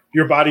again,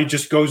 your body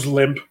just goes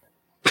limp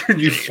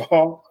and you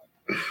fall.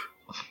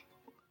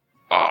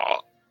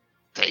 Oh,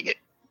 take it.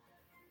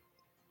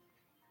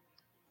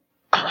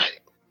 All right.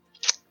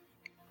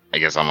 I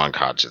guess I'm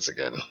unconscious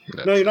again.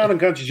 No, you're not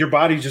unconscious. Your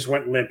body just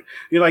went limp.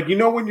 You're like,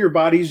 when your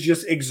body's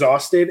just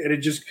exhausted and it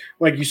just,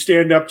 like, you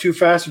stand up too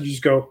fast and you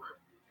just go.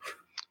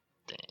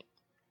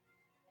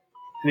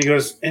 And he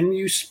goes, "And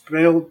you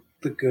spilled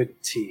the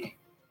good tea.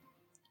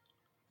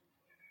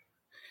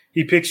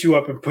 He picks you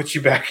up and puts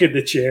you back in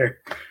the chair.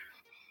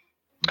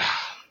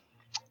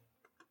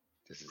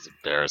 This is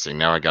embarrassing.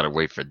 Now I gotta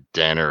wait for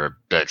Danner or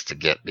Bex to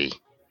get me.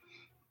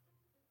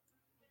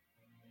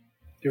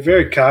 You're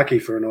very cocky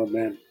for an old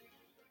man.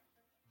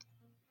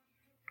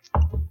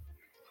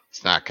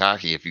 It's not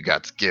cocky if you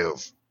got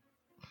skills.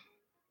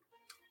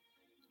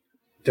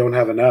 Don't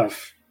have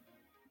enough.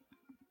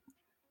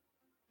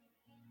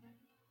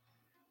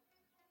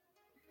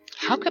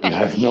 How could You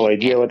have no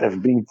idea what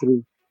I've been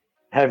through.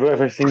 Have you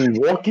ever seen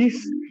walkies?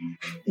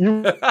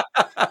 You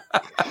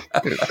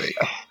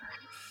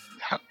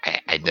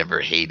I never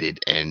hated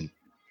and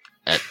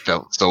I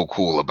felt so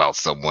cool about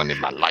someone in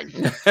my life.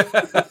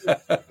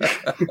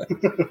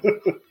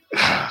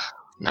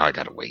 Now I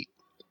gotta wait.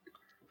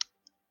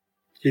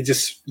 He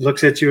just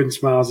looks at you and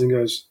smiles and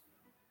goes,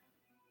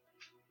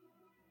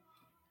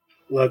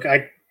 "Look,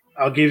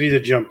 I'll give you the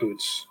jump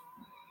boots.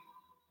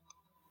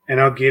 And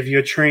I'll give you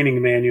a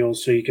training manual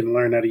so you can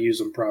learn how to use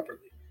them properly."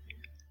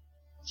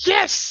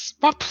 Yes!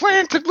 My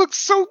plan could look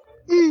so...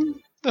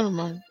 never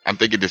mind. I'm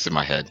thinking this in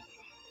my head.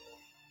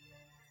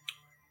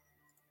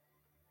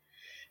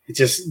 He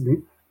just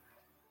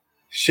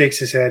shakes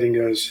his head and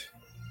goes,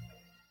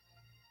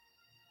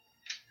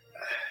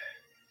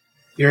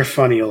 "You're a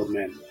funny old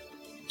man.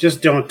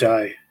 Just don't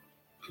die,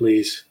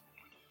 please.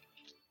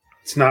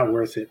 It's not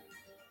worth it."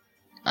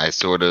 I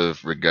sort of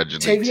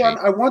regurgitate.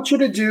 Tavion, I want you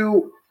to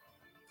do...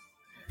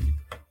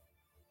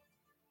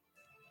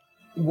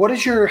 What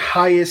is your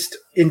highest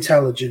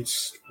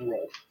intelligence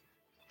roll?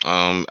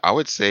 I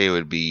would say it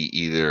would be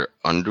either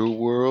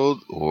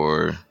Underworld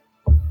or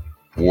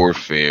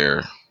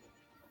Warfare.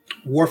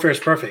 Warfare is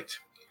perfect.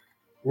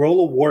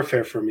 Roll a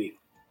Warfare for me.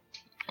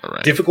 All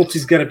right.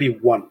 Difficulty's going to be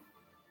 1.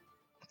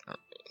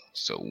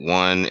 So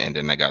 1, and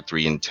then I got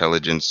 3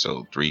 intelligence,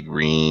 so 3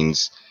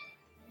 greens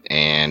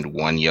and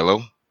 1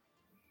 yellow.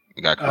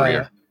 I got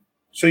career.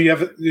 So you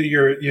have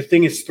your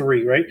thing is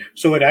 3, right?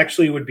 So it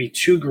actually would be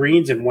 2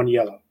 greens and 1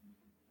 yellow.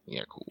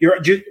 Yeah, cool.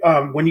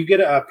 When you get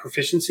a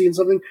proficiency in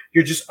something,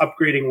 you're just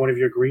upgrading one of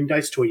your green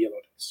dice to a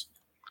yellow dice.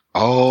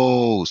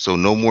 Oh, so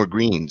no more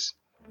greens.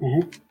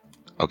 Mm-hmm.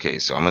 Okay,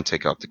 so I'm gonna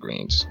take out the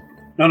greens.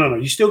 No.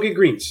 You still get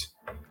greens.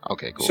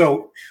 Okay, cool.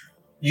 So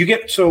you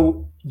get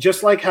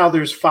just like how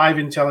there's 5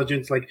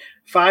 intelligence, like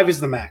 5 is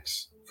the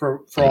max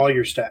for all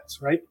your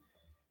stats, right?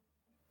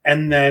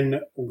 And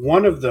then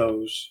one of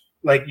those,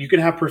 like you can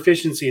have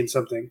proficiency in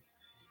something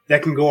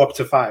that can go up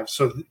to 5.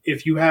 So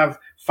if you have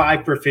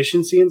 5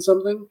 proficiency in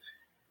something,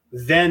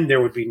 then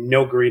there would be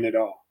no green at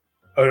all.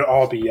 It would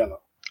all be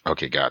yellow.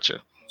 Okay,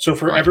 gotcha. So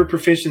for every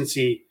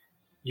proficiency,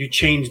 you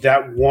change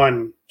that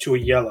 1 to a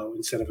yellow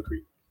instead of a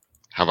green.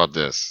 How about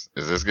this?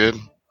 Is this good?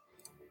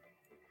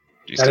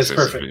 That is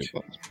perfect.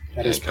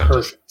 That is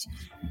perfect.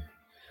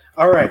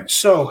 All right,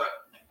 so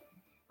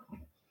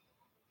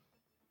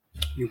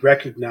you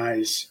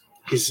recognize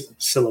his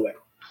silhouette.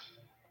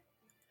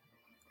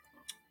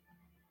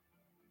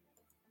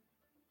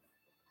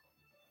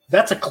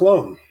 That's a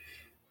clone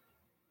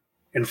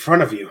in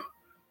front of you.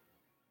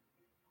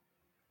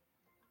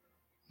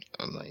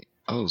 I'm like,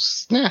 oh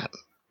snap.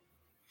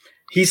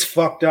 He's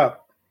fucked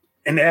up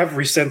in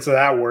every sense of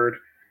that word.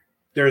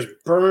 There's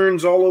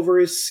burns all over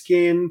his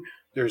skin.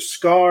 There's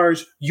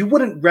scars. You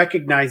wouldn't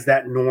recognize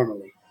that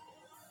normally.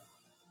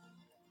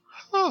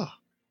 Huh.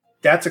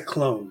 That's a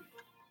clone.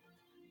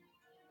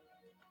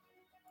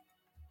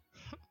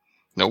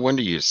 No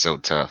wonder you're so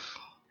tough.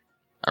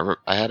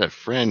 I had a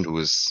friend who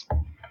was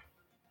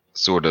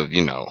sort of,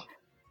 he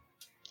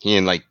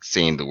didn't like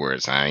saying the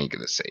words. I ain't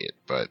gonna say it,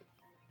 but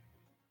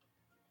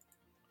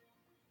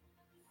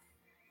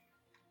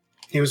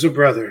He was a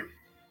brother.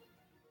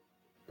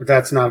 But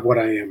that's not what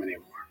I am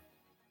anymore.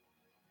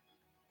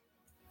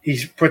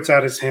 He puts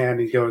out his hand.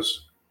 He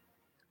goes,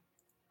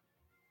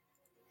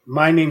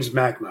 "My name's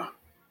Magma."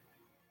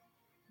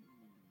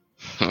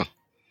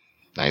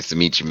 nice to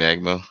meet you,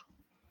 Magma.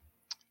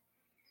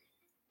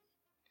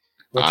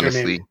 What's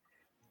Honestly, your name?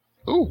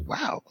 Oh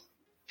wow,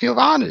 feel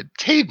honored,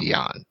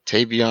 Tavion.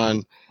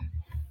 Tavion.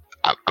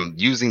 I'm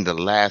using the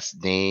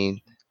last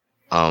name.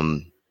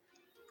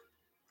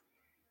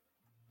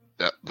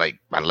 Like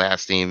my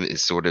last name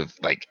is sort of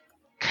like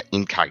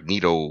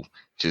incognito.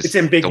 Just It's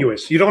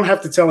ambiguous. You don't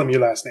have to tell him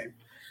your last name.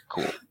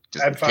 Cool.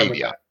 Just I'm fine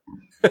Tavion.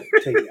 with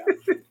that.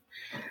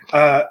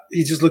 Tavion.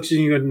 He just looks at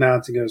you and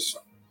nods and goes,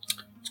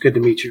 "It's good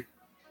to meet you.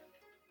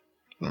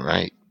 All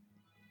right.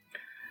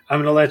 I'm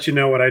going to let you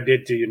know what I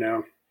did to you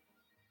now.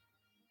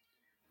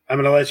 I'm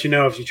going to let you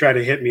know if you try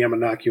to hit me, I'm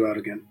going to knock you out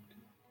again."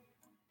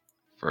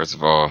 First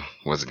of all,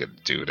 wasn't going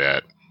to do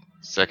that.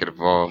 Second of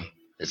all,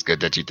 it's good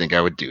that you think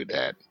I would do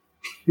that.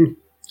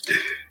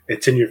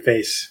 It's in your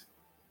face.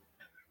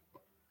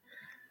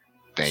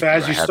 Thank So you.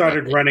 as I you have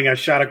started nothing. running, I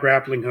shot a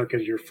grappling hook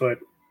at your foot.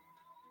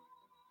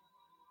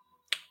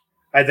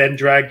 I then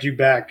dragged you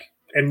back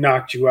and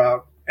knocked you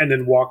out, and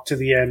then walked to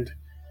the end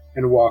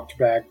and walked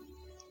back.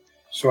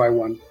 So I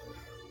won.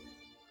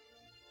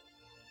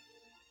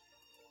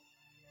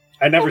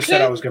 I never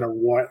said I was going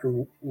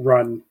to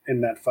run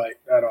in that fight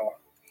at all.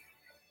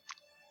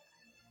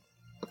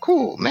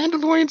 cool.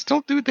 Mandalorians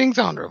don't do things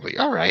honorably.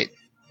 All right.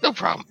 No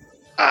problem.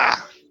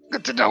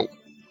 Good to know.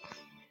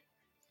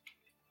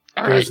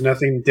 All There right. was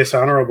nothing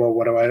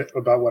dishonorable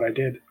about what I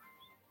did.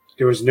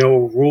 There was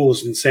no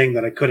rules in saying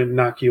that I couldn't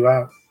knock you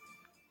out.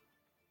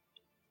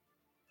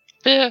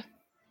 Fair.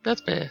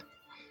 That's fair.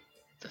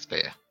 That's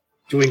fair.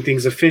 Doing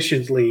things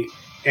efficiently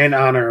and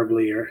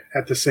honorably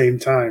at the same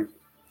time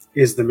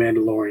is the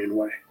Mandalorian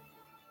way.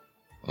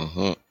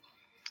 Mm-hmm.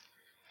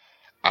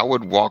 I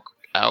would walk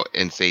out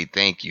and say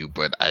thank you,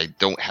 but I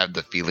don't have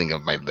the feeling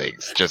of my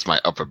legs, just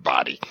my upper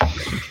body.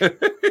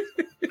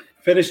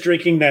 Finish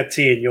drinking that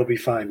tea and you'll be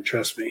fine,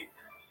 trust me.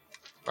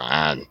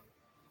 Fine.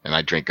 And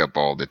I drink up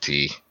all the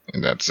tea,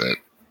 and that's it.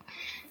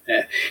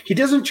 He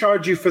doesn't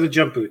charge you for the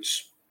jump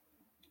boots.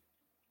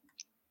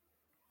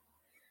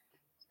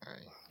 All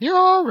right. You're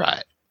all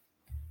right.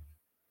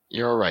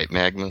 You're all right,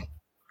 Magma.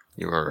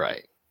 You're all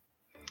right.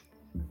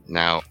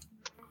 Now,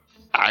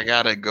 I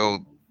gotta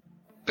go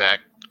back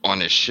on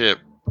the ship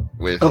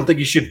with... I don't think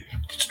you should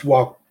just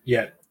walk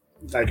yet,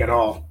 like at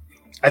all.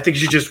 I think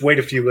you should just wait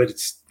a few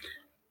minutes.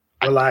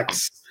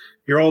 Relax.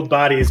 Your old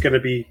body is going to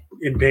be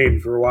in pain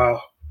for a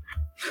while.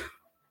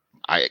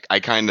 I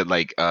kind of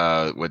like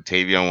what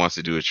Tavion wants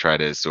to do is try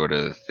to sort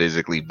of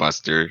physically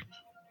muster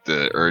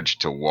the urge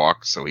to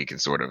walk so he can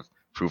sort of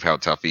prove how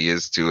tough he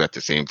is too at the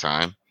same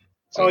time.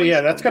 So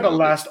that's going to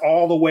last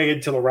all the way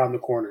until around the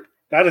corner.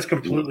 That is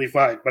completely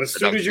fine. But as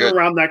soon as you're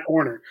around that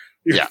corner,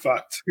 you're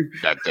fucked.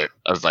 That's it.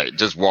 I was like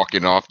just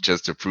walking off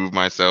just to prove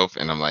myself,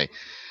 and I'm like,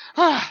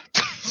 All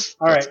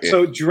right.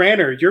 So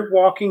Dranner, you're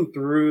walking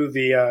through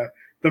the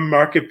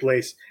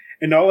marketplace,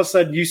 and all of a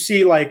sudden you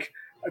see like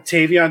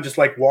Tavion just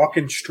like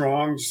walking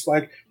strong, just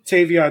like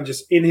Tavion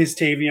just in his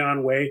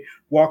Tavion way,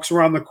 walks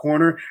around the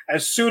corner.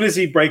 As soon as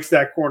he breaks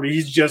that corner,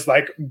 he's just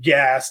like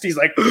gassed. He's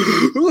like, my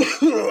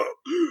fucking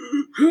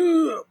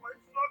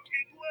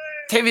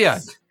leg.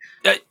 Tavion,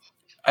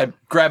 I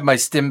grab my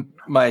stem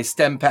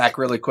pack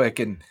really quick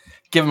and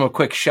give him a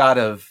quick shot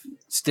of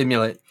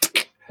stimulant.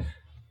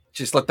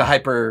 Just let the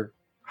hyper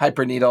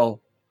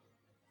needle.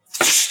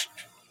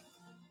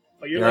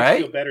 Oh, your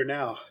legs feel better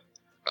now.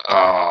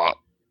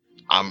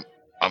 I'm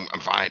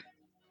fine.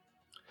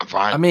 I'm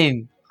fine. I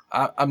mean,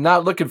 I'm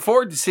not looking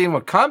forward to seeing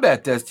what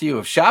combat does to you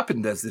if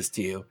shopping does this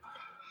to you.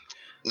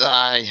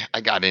 I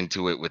got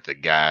into it with the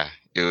guy.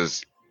 It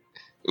was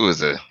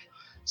a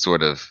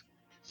sort of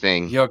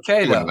thing. You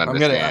okay though? I'm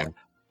gonna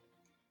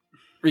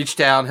reach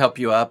down, help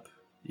you up.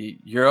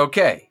 You're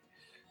okay.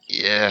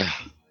 Yeah.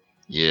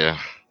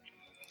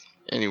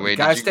 Anyway,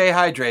 guys, stay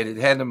hydrated.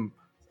 Hand him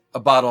a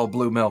bottle of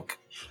blue milk.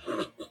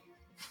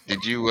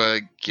 Did you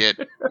get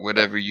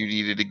whatever you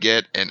needed to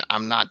get? And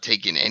I'm not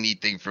taking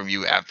anything from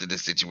you after the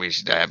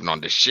situation that happened on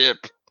the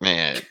ship,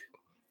 man.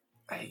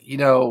 You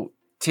know,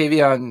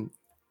 Tavion,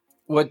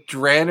 what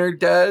Dranner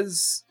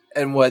does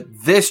and what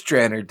this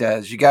Dranner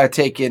does, you got to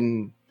take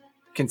in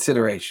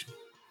consideration.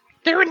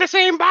 They're in the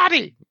same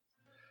body.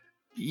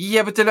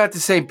 Yeah, but they're not the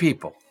same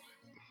people.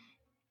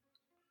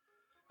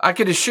 I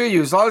can assure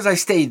you, as long as I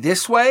stay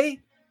this way,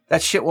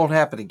 that shit won't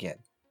happen again.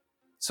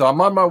 So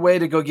I'm on my way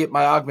to go get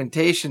my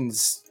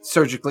augmentations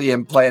surgically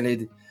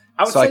implanted.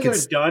 I would say they're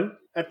done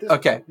at this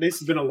point. This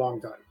has been a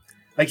long time.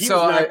 Like he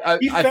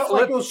felt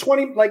like it was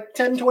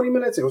 10, 20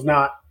 minutes. It was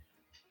not.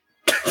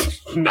 I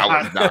was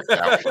knocked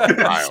out for a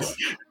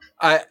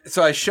while.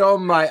 So I show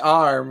him my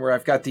arm where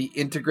I've got the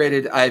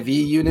integrated IV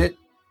unit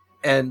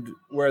and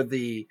where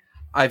the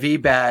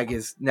IV bag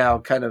is now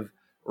kind of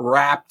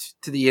wrapped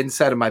to the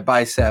inside of my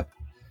bicep.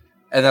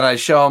 And then I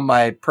show him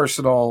my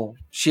personal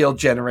shield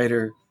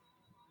generator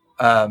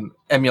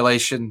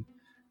emulation,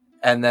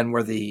 and then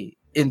where the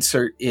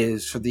insert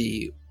is for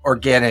the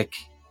organic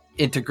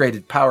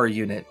integrated power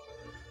unit.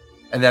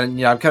 And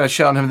then, I'm kind of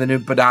showing him the new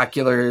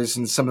binoculars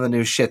and some of the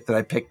new shit that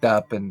I picked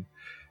up, and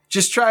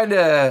just trying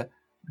to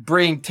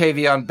bring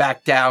Tavion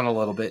back down a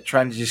little bit,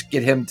 trying to just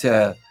get him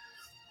to...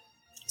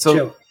 So,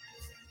 chill.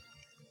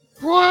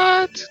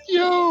 What?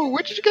 Yo,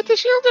 where did you get the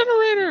shield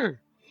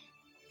generator?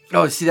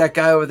 Oh, see that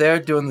guy over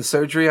there doing the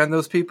surgery on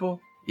those people?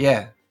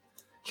 Yeah.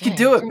 You can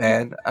do it,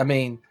 man. I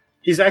mean...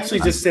 He's actually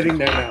just sitting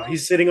there now.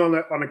 He's sitting on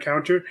a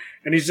counter,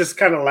 and he's just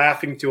kind of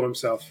laughing to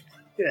himself.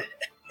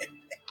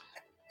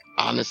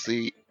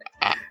 Honestly,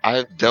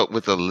 I've dealt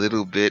with a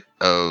little bit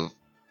of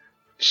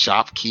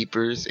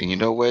shopkeepers, and you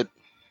know what?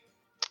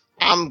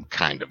 I'm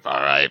kind of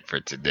all right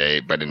for today,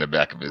 but in the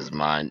back of his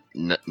mind,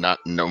 not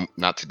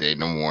today,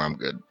 no more. I'm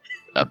good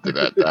after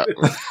that.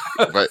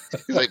 But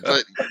he's like,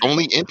 but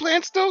only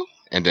implants though,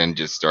 and then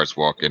just starts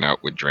walking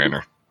out with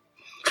Dranner.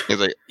 He's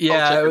like,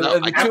 yeah,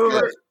 the two of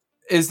us.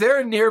 Is there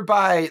a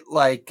nearby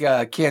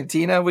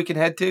cantina we can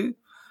head to?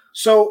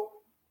 So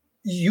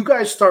you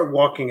guys start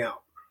walking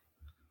out.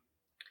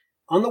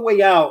 On the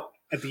way out,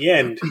 at the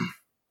end,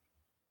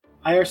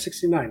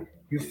 IR-69,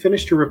 you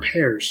finished your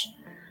repairs,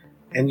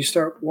 and you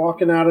start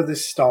walking out of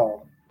this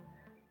stall.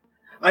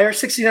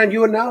 IR-69,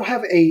 you now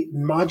have a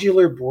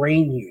modular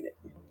brain unit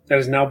that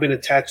has now been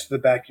attached to the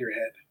back of your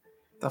head.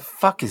 The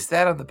fuck is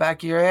that on the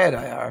back of your head,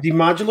 IR? The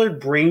modular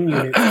brain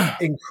unit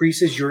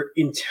increases your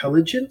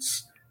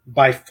intelligence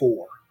by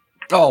 4.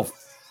 Oh,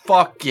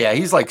 fuck yeah.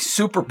 He's like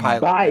super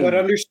pilot. But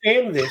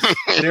understand this.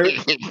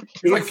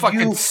 He's like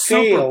fucking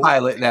super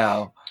pilot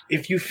now.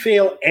 If you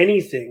fail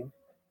anything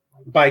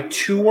by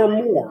 2 or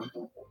more,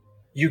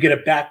 you get a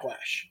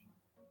backlash.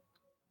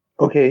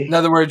 Okay. In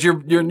other words,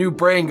 your new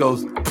brain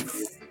goes.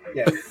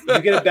 Yeah,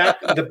 you get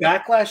the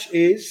backlash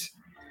is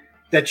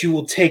that you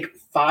will take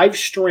 5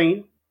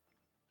 strain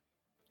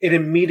and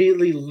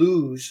immediately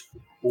lose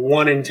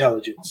 1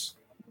 intelligence.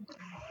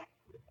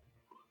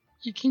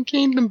 You can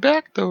gain them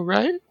back, though,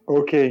 right?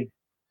 Okay.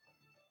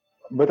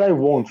 But I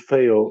won't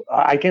fail.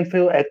 I can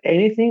fail at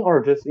anything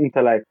or just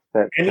intellect.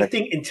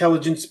 Anything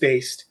intelligence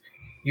based.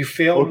 You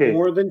fail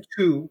more than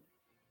 2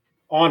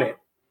 on it,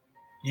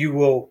 you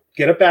will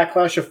get a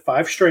backlash of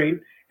 5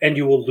 strain and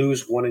you will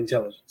lose 1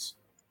 intelligence.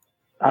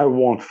 I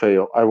won't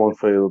fail.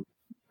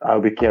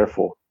 I'll be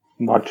careful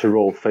not to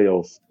roll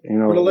fails. I'm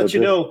going to let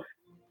you know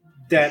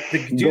that the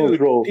dude,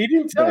 he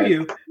didn't tell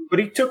you, but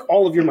he took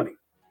all of your money.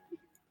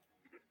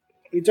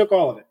 He took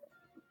all of it.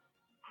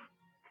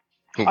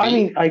 I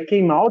mean, I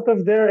came out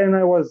of there and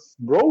I was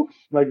broke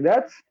like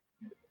that.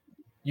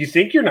 You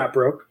think you're not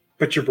broke,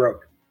 but you're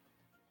broke.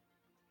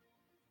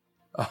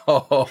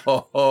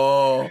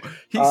 Oh,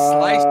 he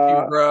sliced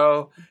you,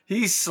 bro.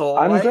 He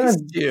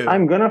sliced you.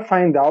 I'm gonna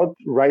find out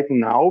right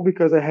now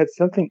because I had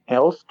something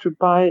else to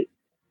buy.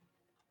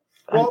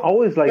 Well, I'm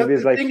always like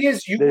this. The thing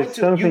is, you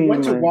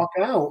went to walk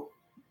out,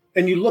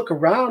 and you look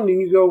around and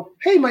you go,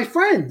 "Hey, my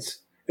friends!"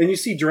 And you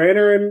see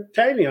Draenor and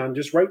Tavion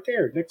just right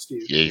there next to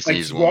you. Yeah, he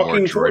sees one more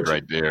droid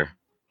right there.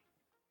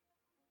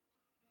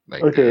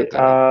 Like okay.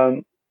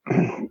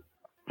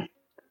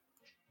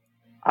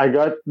 I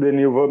got the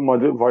new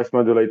voice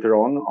modulator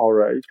on. All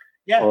right.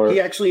 Yeah, he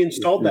actually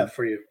installed that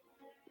for you.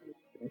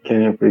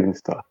 Can you please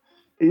install?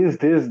 Is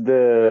this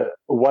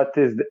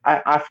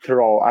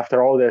after all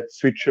that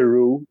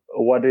switcheroo?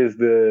 What is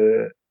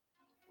the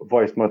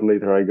voice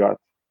modulator I got?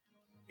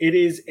 It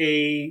is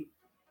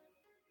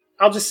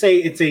I'll just say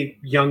it's a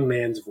young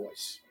man's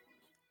voice.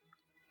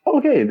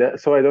 Okay,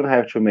 so I don't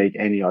have to make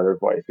any other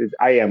voice.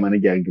 I am a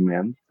young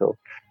man, so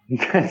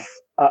that's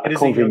it is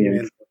convenient. A young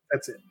man's voice.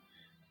 That's it.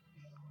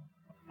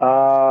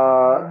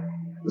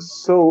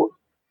 So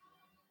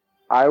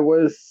I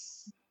was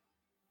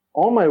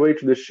on my way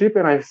to the ship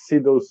and I see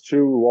those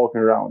 2 walking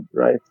around,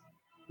 right?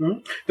 Mm-hmm.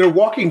 They're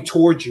walking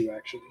towards you,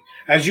 actually.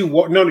 As you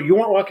walk, no, you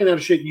weren't walking out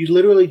of ship. You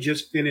literally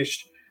just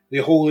finished the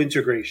whole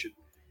integration.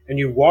 And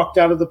you walked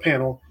out of the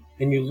panel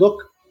and you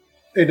look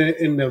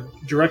in the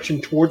direction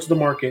towards the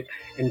market,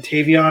 and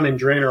Tavion and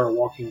Draenor are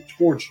walking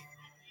towards you.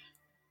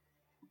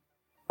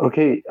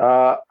 Okay,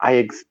 I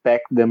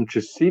expect them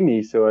to see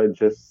me, so I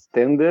just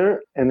stand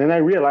there, and then I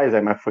realize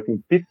I'm a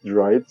fucking pit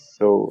droid,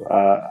 so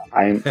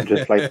I'm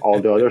just like all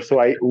the others, so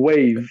I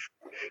wave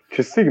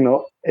to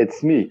signal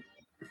it's me.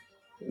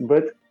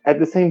 But at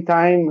the same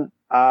time,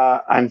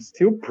 I'm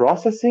still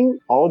processing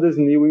all this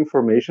new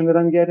information that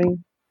I'm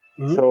getting,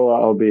 so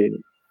I'll be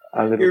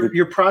a little bit...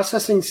 Your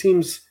processing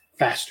seems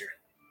faster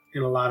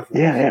in a lot of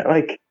ways. Yeah,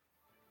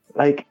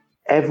 like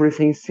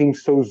everything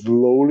seems so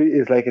slowly.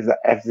 It's like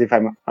as if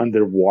I'm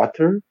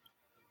underwater.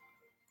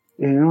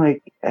 You know,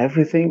 like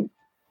everything.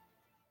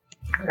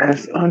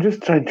 I'm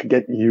just trying to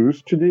get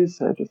used to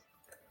this. I just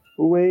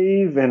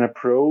wave and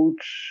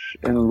approach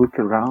and look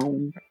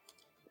around.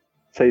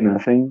 Say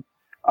nothing.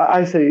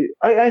 I say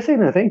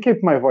nothing.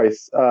 Keep my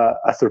voice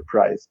a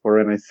surprise for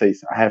when I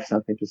have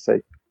something to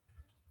say.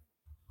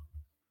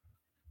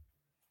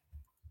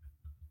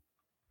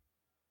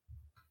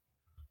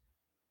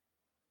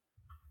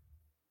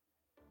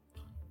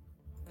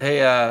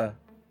 Hey,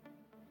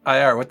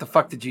 IR, what the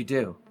fuck did you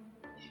do?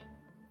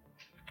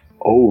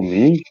 Oh,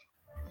 me?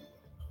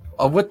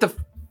 Oh, what the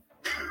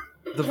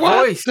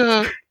voice?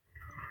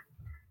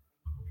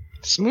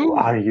 Smooth.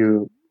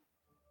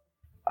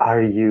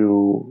 Are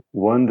you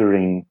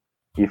wondering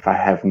if I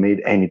have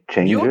made any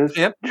changes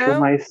to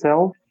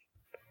myself?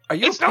 Are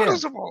you? It's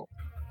noticeable.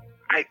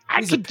 I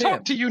can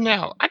talk to you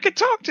now. I can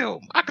talk to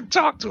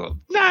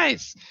him.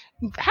 Nice.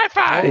 High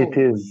five. It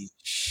is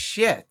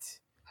shit.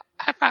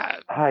 High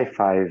five. High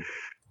five.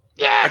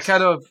 Yes.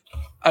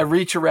 I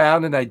reach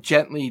around and I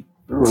gently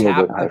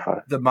tap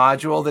the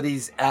module that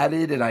he's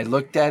added, and I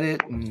looked at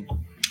it. And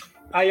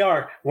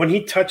IR, when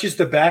he touches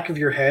the back of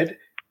your head,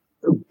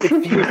 it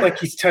feels like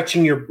he's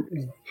touching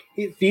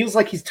It feels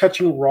like he's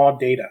touching raw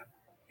data,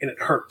 and it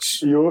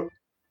hurts. You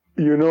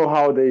know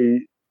how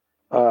they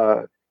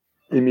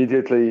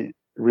immediately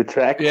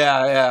retract?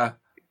 Yeah.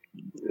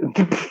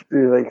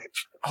 Like,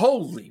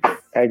 holy!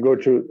 I go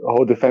to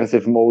whole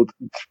defensive mode.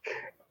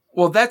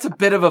 Well, that's a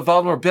bit of a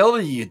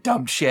vulnerability, you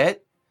dumb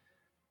shit.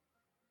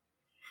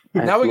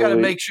 Now we got to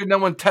make sure no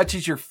one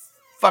touches your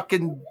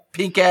fucking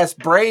pink ass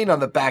brain on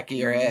the back of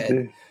your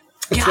head.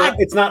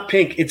 It's not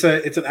pink. It's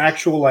an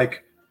actual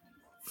like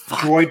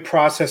droid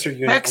processor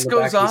unit. Hex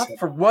goes off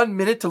for 1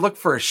 minute to look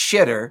for a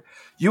shitter.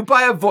 You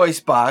buy a voice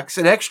box,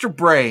 an extra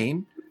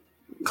brain.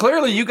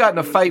 Clearly, you got in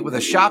a fight with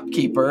a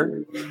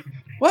shopkeeper.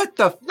 What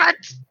the? What?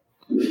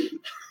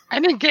 I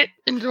didn't get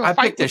into a fight.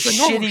 I picked a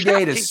shitty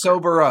day to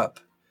sober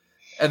up.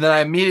 and then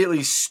I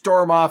immediately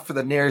storm off for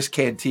the nearest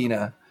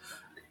cantina.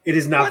 It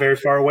is not very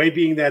far away,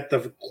 being that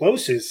the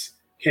closest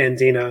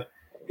cantina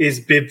is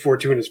Bib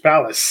Fortuna's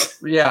palace.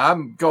 Yeah,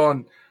 I'm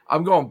going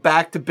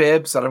back to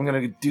Bib's, and I'm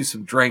going to do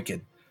some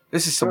drinking.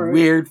 This is some All right.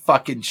 weird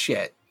fucking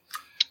shit.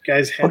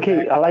 Guys, head Okay,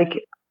 back. I like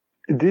it.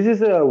 This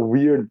is a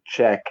weird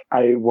check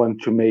I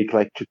want to make,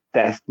 like to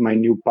test my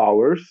new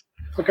powers.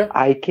 Okay.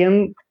 I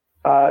can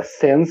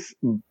sense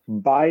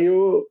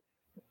biomass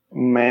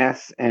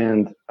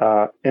and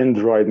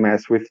android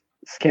mass with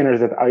scanners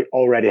that I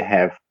already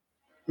have.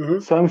 Mm-hmm.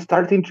 So I'm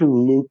starting to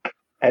look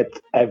at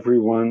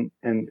everyone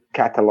and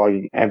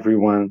cataloging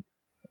everyone,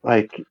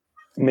 like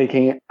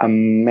making a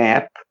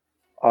map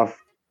of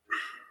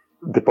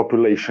the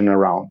population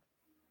around.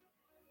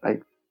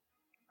 Like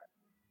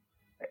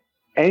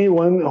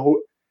anyone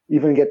who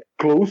even get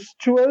close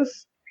to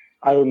us,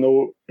 I will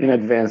know in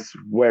advance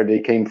where they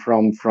came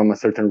from a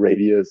certain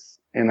radius,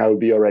 and I will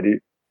be already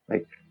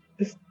like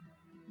just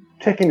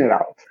checking it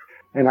out.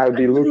 And I'll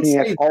be looking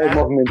at all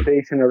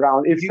movimentation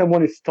around. If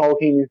someone is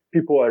talking, if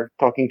people are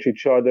talking to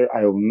each other,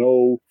 I'll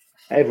know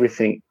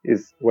everything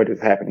is what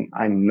is happening.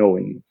 I'm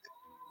knowing it.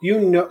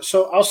 You know,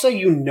 so I'll say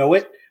you know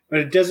it, but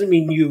it doesn't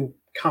mean you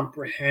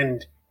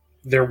comprehend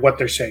what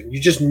they're saying. You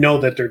just know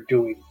that they're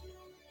doing.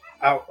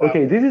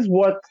 Okay, this is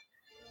what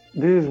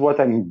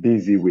I'm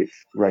busy with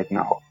right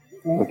now.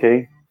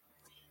 Okay,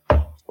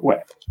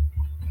 well,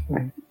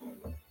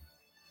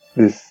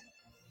 this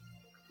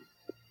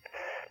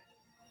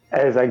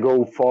as I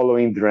go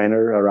following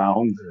Drenner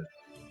around,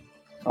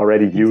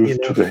 already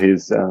used to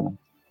his.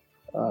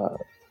 Are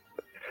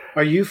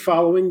you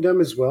following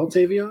them as well,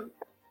 Tavion?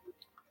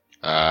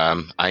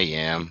 I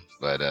am,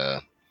 but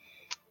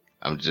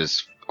I'm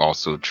just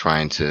also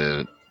trying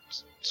to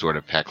sort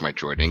of pack my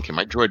droid in. Can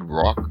my droid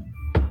walk?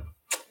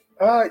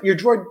 Your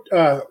droid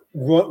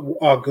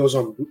goes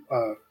on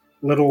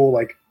little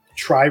like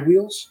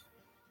tri-wheels.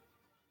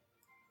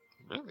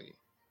 Really?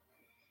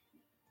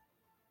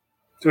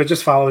 So it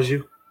just follows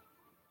you.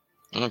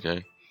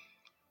 Okay.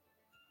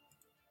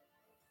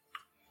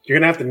 You're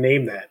gonna have to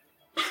name that.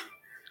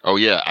 Oh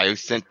yeah, I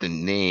sent the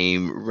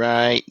name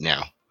right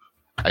now.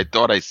 I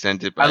thought I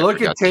sent it, but I look at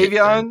forgot to hit send.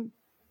 Tavion.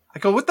 I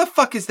go, what the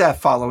fuck is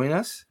that following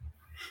us?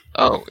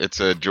 Oh, it's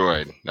a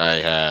droid I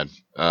had.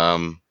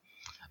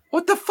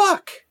 What the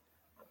fuck?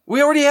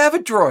 We already have a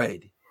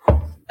droid.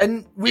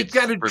 And we've It's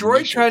got a for droid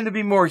missions. trying to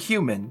be more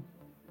human.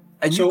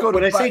 And So you go to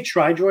when I say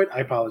tri-droid,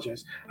 I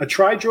apologize. A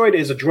tri-droid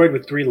is a droid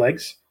with 3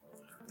 legs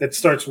that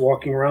starts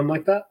walking around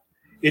like that.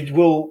 It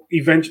will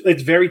eventually.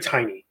 It's very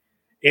tiny.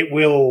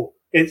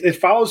 It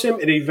follows him.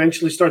 It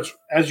eventually starts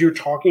as you're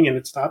talking, and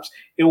it stops.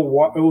 It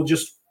will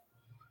just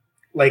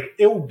like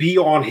it will be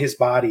on his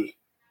body,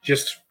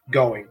 just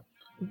going.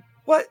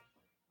 what?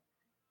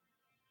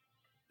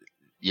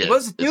 Yeah, What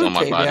does it it's do, on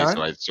my body, Tavion?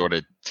 so I sort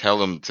of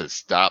tell him to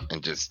stop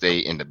and just stay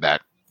in the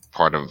back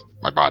part of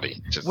my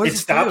body. Just What It does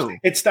it stops. do?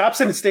 It stops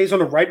and it stays on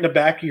the right in the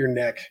back of your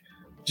neck.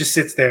 Just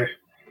sits there.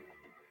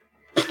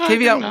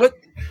 Tavion, what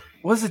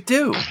does it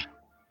do?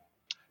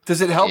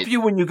 Does it help you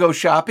when you go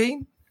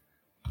shopping?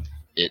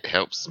 It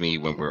helps me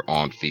when we're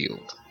on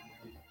field.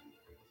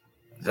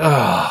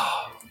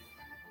 Oh.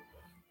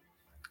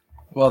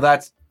 Well,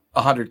 that's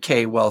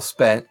 100K well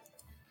spent.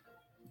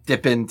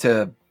 Dip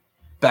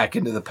back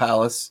into the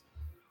palace.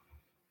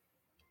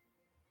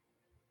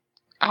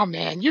 Oh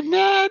man, you're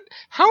mad?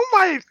 How am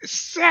I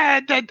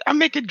sad that I'm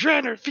making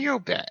Drenner feel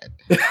bad?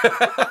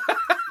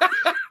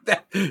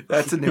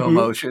 That's a new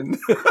emotion.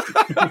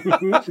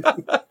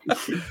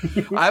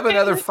 I have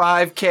another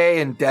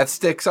 5K and death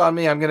sticks on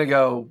me. I'm going to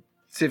go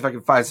see if I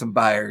can find some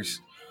buyers.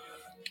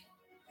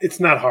 It's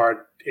not hard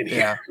in here.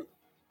 Yeah.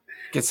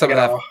 Get some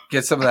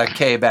of that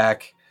K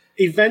back.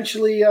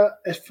 Eventually, a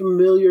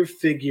familiar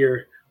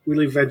figure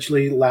will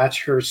eventually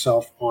latch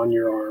herself on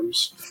your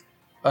arms.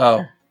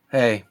 Oh,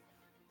 hey.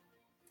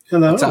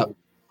 Hello. What's up?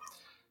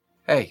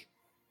 Hey.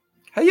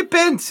 How you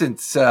been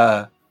since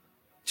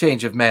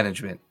change of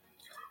management?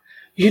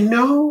 You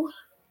know,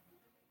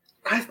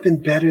 I've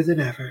been better than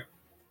ever.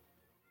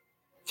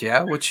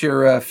 Yeah, what's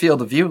your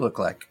field of view look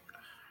like?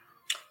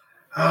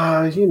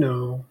 You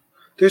know,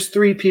 there's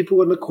 3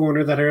 people in the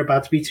corner that are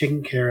about to be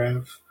taken care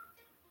of.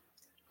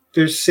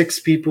 There's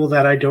 6 people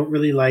that I don't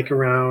really like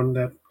around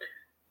that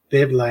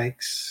Bib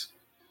likes.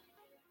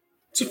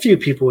 There's a few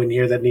people in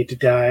here that need to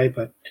die,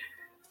 but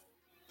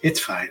it's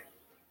fine.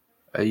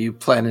 Are you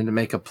planning to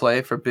make a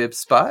play for Bib's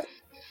spot?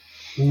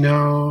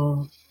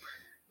 No.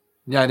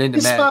 Not into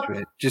His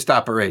management, spot- just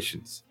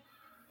operations.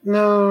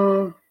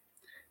 No.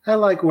 I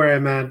like where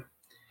I'm at.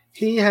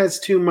 He has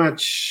too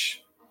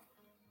much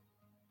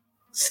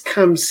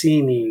come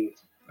see me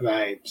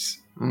vibes.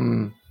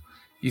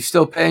 You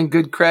still paying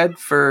good cred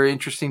for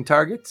interesting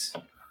targets?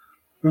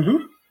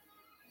 Mm-hmm.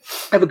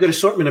 I have a good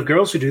assortment of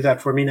girls who do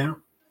that for me now.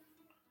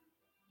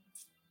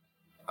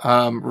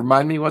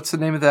 Remind me, what's the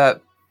name of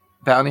that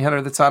bounty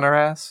hunter that's on our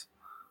ass?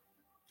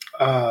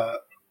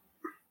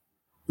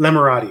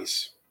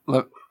 Lemuratis.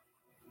 But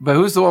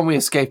who's the one we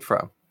escaped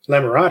from?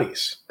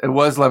 Lemuratis. It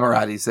was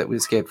Lemuratis that we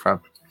escaped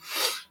from.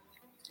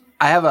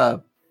 I have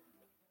a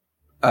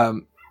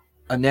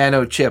a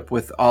nano chip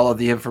with all of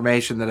the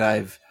information that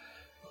I've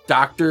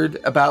doctored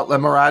about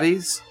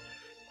Lemuratis,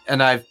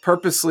 and I've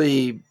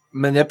purposely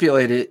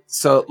manipulated it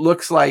so it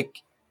looks like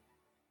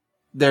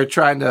they're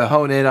trying to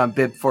hone in on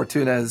Bib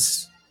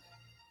Fortuna's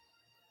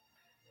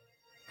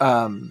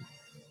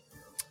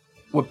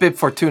what Bib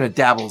Fortuna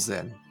dabbles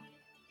in.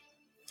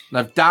 And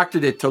I've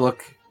doctored it to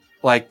look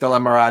like the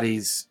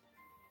Lemuratis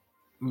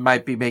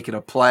might be making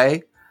a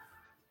play.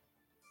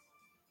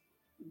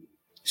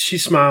 She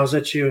smiles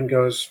at you and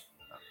goes,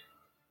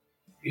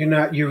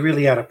 you're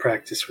really out of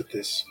practice with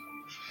this.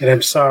 And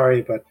I'm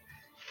sorry, but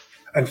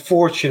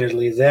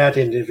unfortunately, that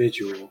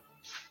individual,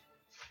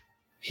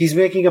 he's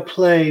making a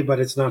play, but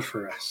it's not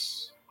for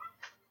us.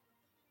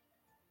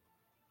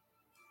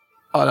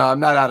 Oh, no, I'm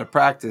not out of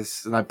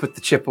practice. And I put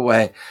the chip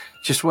away.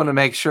 Just want to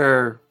make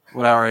sure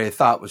what I already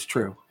thought was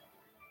true.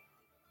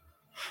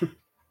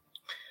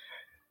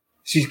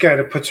 She kind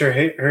of puts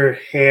her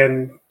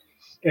hand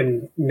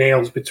and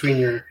nails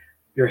between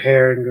your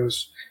hair and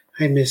goes,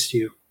 I missed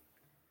you.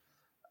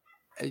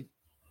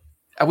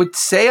 I would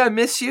say I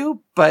miss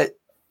you, but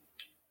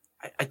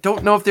I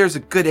don't know if there's a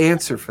good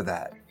answer for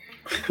that.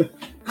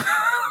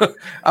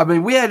 I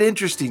mean, we had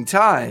interesting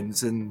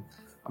times, and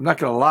I'm not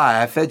going to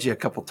lie, I fed you a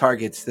couple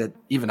targets that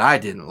even I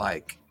didn't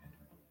like.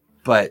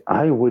 But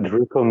I would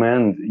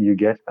recommend you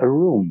get a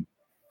room.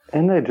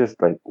 And I just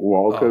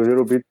walk a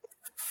little bit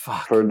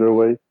further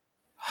away.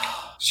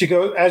 She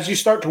goes, as you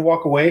start to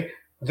walk away,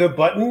 the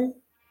button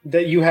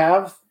that you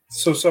have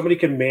so somebody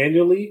can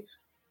manually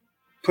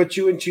put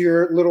you into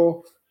your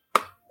little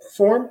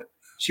form,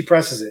 she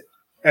presses it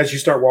as you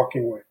start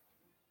walking away.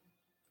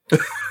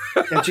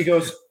 And she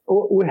goes,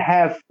 we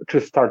have to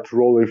start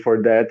rolling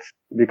for that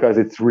because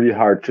it's really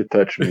hard to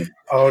touch me.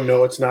 Oh,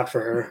 no, it's not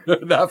for her.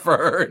 Not for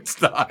her, it's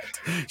not.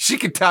 She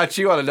can touch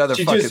you on another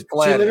planet.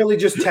 She literally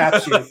just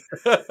taps you.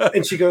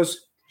 And she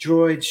goes,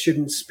 droids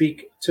shouldn't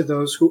speak to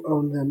those who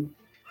own them.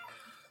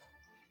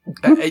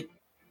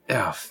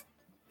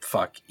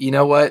 Fuck. You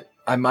know what?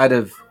 I might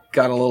have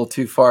gone a little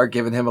too far,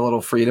 giving him a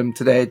little freedom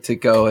today to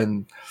go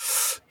and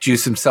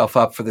juice himself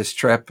up for this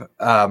trip.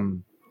 I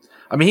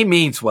mean, he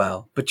means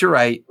well, but you're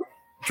right.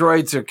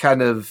 Droids are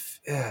kind of,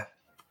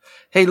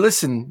 Hey,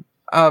 listen,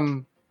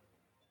 I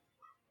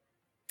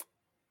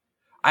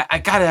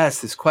got to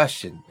ask this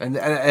question.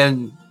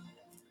 And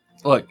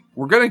look,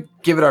 we're going to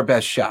give it our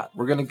best shot.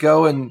 We're going to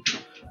go and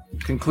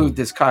conclude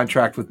this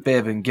contract with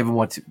Bib and give him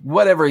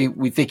whatever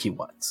we think he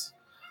wants.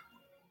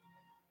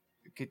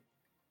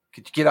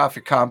 Could you get off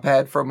your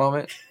compad for a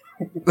moment?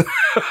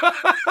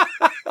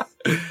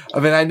 I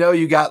mean, I know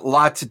you got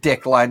lots of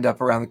dick lined up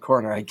around the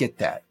corner. I get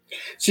that.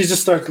 She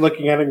just starts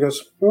looking at it and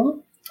goes,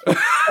 Oh,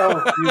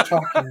 you're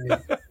talking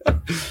to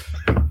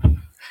me.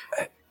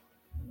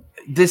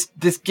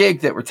 This gig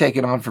that we're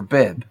taking on for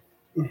Bib.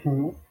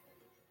 Mm-hmm.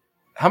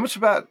 How much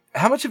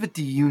of it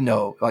do you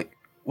know? Like,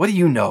 what do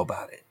you know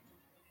about it?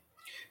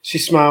 She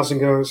smiles and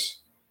goes,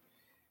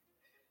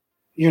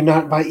 you're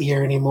not my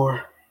ear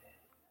anymore.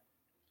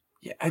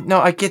 Yeah, no,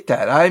 I get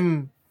that.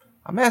 I'm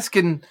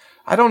asking.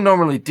 I don't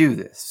normally do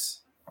this.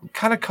 I'm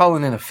kind of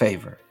calling in a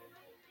favor.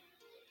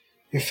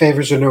 Your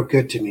favors are no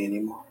good to me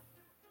anymore.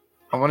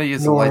 I want to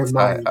use the light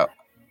side.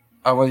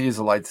 I want to use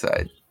the light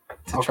side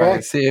to try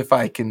to see if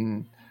I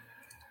can.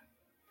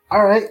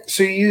 All right,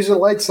 so you use the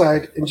light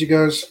side, and she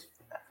goes,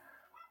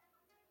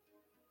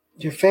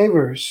 your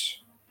favors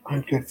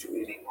aren't good for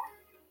me anymore.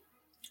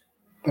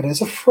 But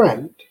as a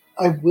friend,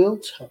 I will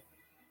tell you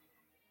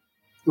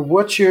that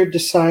what you're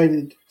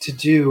decided to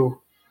do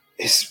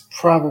is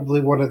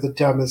probably one of the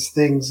dumbest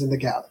things in the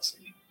galaxy.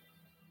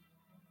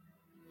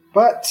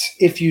 But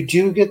if you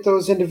do get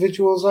those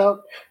individuals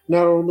out,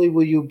 not only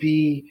will you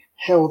be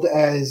held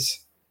as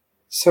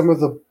some of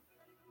the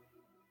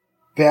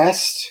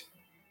best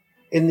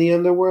in the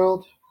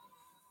underworld,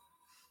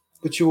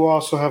 but you will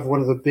also have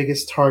one of the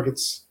biggest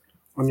targets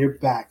on your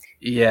back.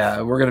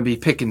 Yeah, we're going to be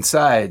picking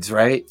sides,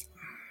 right?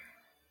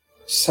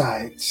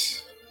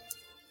 Sides.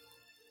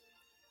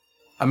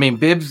 I mean,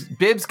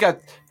 Bib's got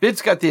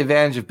the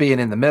advantage of being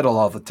in the middle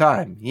all the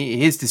time.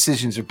 His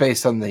decisions are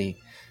based on the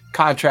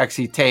contracts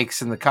he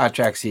takes and the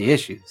contracts he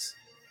issues.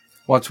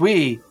 Once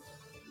we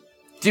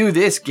do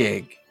this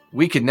gig,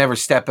 we could never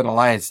step in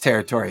Alliance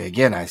territory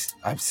again, I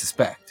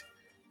suspect.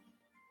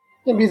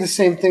 It'd be the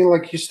same thing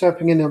like you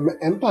stepping into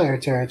Empire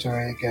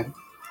territory again.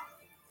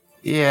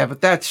 Yeah, but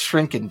that's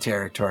shrinking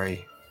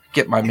territory.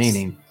 Get my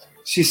meaning.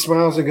 She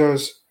smiles and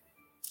goes,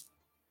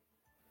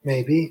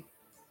 maybe.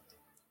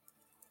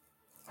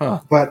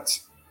 Huh. But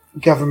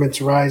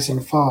governments rise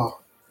and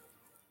fall.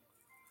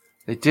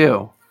 They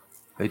do.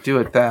 They do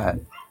at that.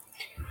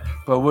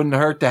 But it wouldn't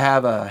hurt to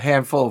have a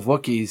handful of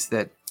Wookiees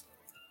that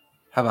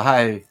have a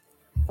high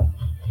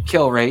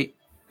kill rate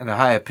and a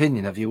high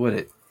opinion of you, would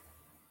it?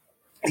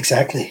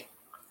 Exactly.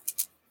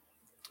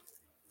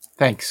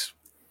 Thanks.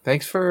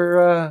 Thanks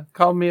for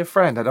calling me a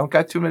friend. I don't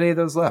got too many of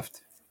those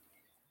left.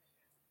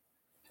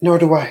 Nor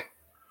do I.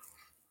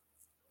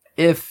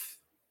 If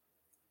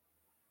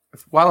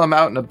while I'm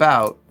out and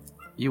about,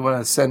 you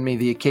want to send me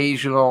the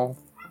occasional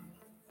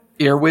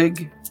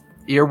earwig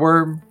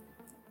earworm.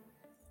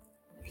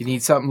 If you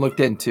need something looked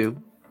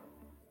into.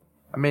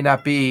 I may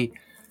not be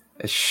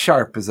as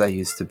sharp as I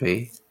used to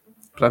be,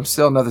 but I'm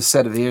still another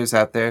set of ears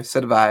out there,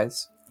 set of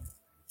eyes.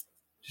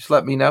 Just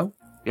let me know.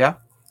 Yeah?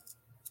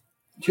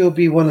 You'll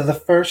be one of the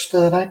first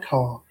that I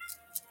call.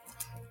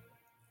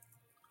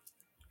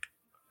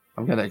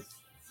 I'm going to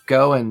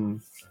go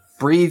and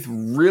breathe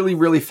really,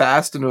 really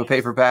fast into a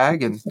paper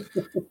bag and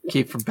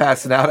keep from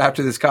passing out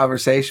after this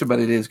conversation, but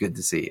it is good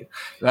to see you.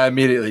 And I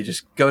immediately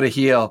just go to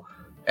heal,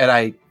 and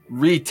I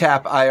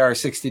re-tap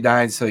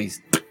IR69 so he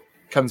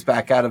comes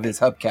back out of his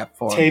hubcap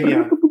form.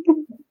 Tavion,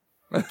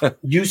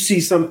 you see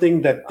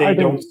something that they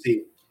don't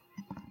see.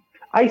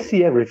 I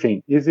see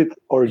everything. Is it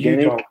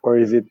organic or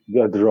is it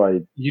the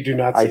droid? You do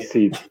not see I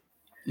see it.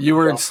 You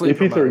were in sleep.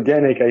 If it's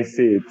organic, I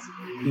see it.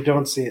 You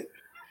don't see it.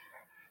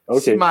 Okay.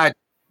 See my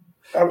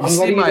I'm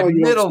see my you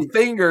middle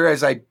finger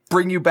as I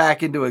bring you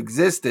back into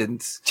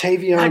existence.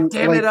 Tavion, God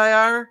damn it,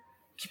 IR.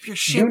 Keep your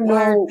shit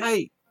wired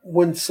tight.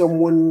 When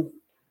someone,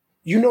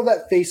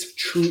 that face of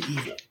true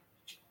evil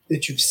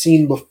that you've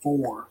seen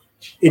before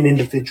in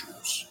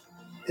individuals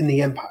in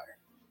the Empire.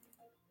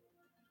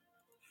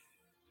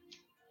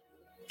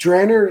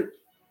 Draenor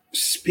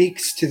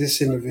speaks to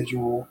this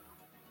individual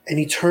and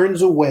he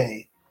turns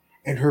away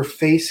and her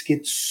face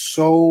gets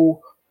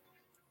so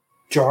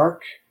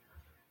dark.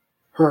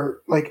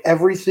 Her,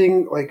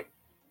 everything,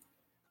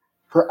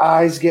 her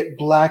eyes get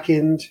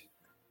blackened.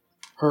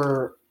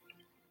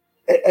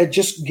 It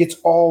just gets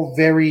all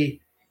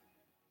very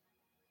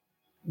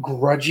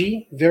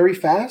grudgy very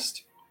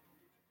fast.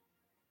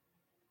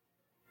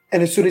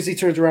 And as soon as he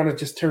turns around, it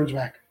just turns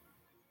back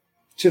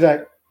to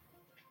that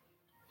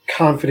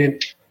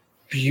confident,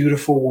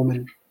 beautiful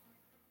woman.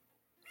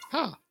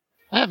 Huh.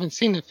 I haven't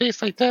seen a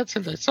face like that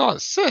since I saw a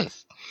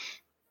Sith.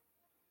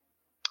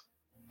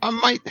 I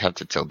might have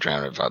to tell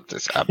Draenor about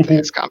this after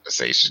this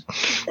conversation.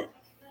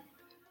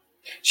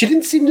 She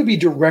didn't seem to be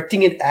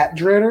directing it at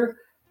Draenor.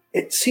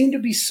 It seemed to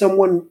be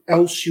someone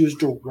else she was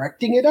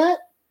directing it at,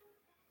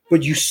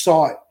 but you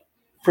saw it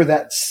for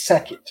that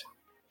second.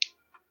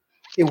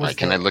 It was.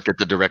 Can I look at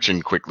the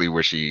direction quickly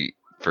where she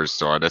first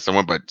saw it as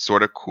someone, but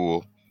sort of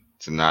cool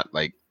to not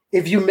like.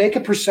 If you make a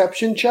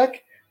perception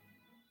check,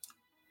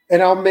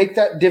 and I'll make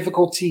that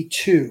difficulty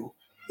 2.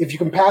 If you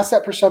can pass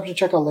that perception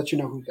check, I'll let you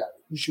know who got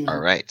it. All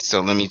right, so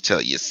let me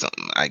tell you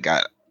something. I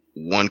got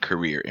 1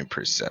 career in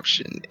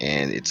perception,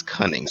 and it's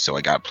cunning, so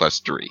I got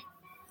 +3.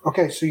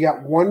 Okay, so you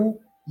got 1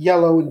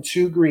 yellow and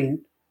 2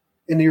 green,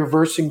 and you're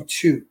reversing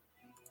 2.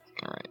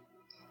 All right.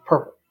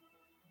 Purple.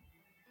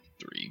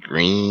 3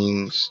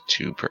 greens,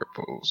 2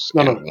 purples,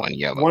 No, 1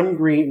 yellow. 1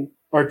 green,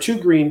 or 2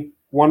 green,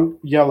 1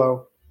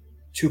 yellow,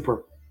 2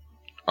 purple.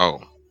 Oh,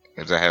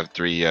 because I have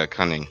 3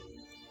 cunning.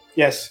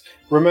 Yes,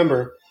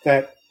 remember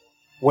that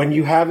when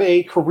you have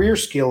a career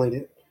skill in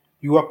it,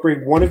 you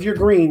upgrade 1 of your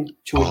green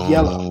to a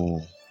yellow.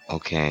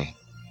 Okay.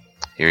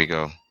 Here we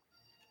go.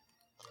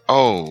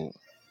 Oh,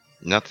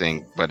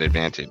 nothing but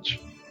advantage.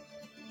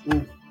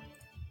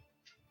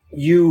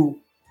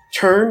 You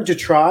turn to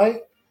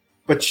try,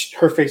 but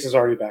her face is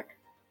already back.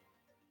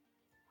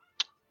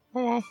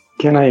 Oh.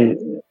 Can I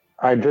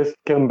just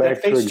come back That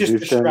to face existence?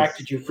 just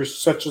distracted you for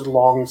such a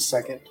long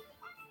second.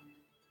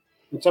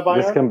 What's up,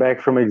 Just IR? come back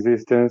from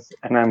existence,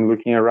 and I'm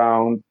looking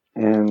around,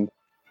 and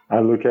I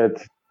look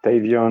at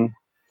Tavion,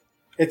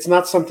 It's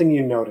not something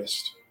you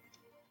noticed.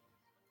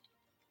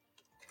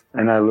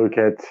 and I look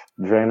at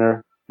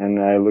Draenor,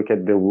 and I look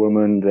at the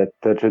woman that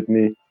touched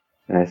me,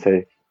 and I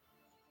say,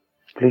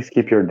 "Please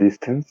keep your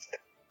distance."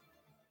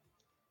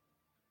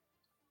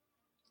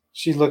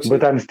 She looks.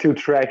 But I'm still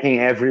tracking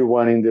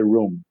everyone in the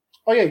room.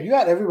 Oh yeah, you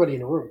got everybody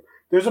in the room.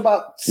 There's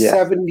about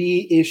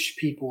 70-ish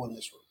people in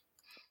this room.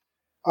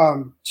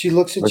 She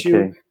looks at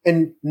you,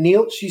 and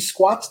she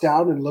squats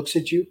down and looks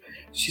at you.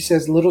 She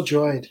says, "Little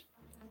droid,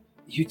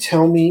 you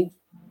tell me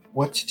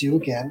what to do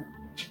again,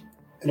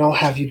 and I'll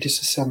have you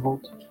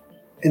disassembled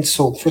and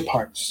sold for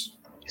parts."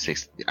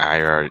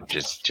 IR,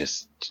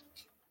 just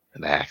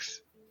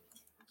relax.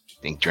 I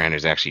think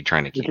Draenor's actually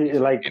trying to keep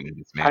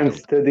I'm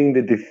studying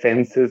the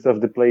defenses of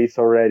the place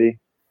already.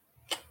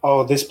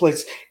 Oh, this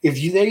place!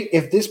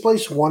 If this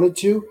place wanted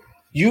to,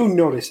 you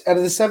notice out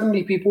of the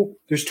 70 people,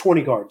 there's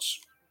 20 guards.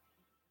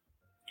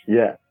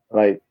 Yeah,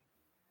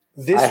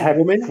 This I have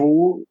woman,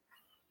 full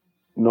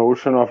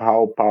notion of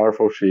how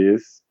powerful she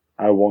is.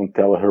 I won't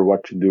tell her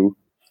what to do,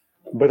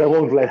 but I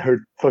won't let her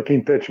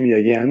fucking touch me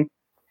again.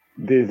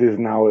 This is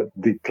now a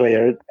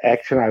declared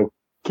action. I'll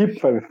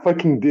keep a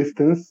fucking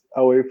distance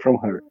away from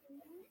her.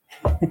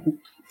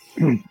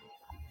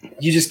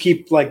 you just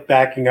keep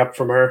backing up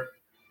from her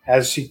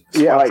as she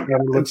squats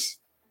down and looks.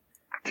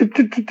 Don't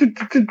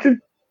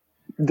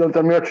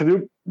tell me what to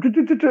do,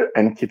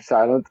 and keep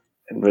silent.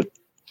 But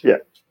yeah.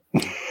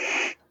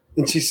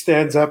 And she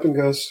stands up and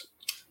goes,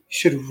 "You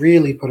should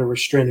really put a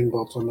restraining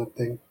bolt on that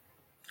thing."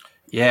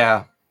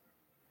 Yeah,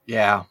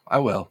 I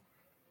will.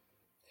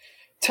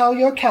 Tell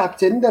your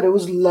captain that it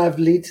was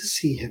lovely to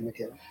see him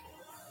again.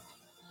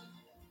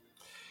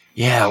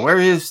 Yeah, where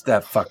is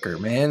that fucker,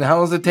 man? How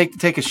long does it take to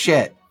take a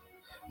shit?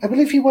 I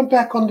believe he went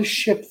back on the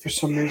ship for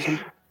some reason.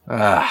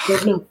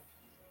 Don't know.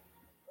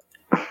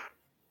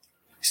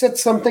 He said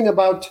something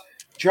about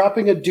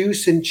dropping a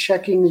deuce and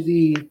checking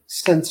the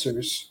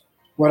sensors.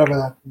 Whatever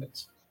that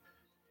means.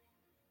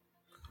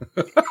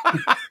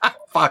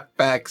 Fuck,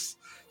 Bex.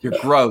 You're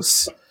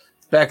gross.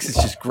 Bex is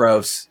just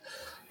gross.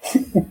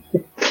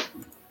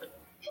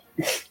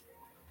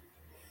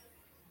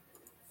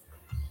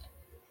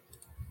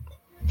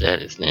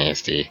 That is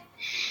nasty.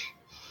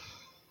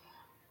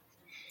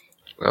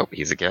 Well,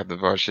 he's a captain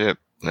of our ship.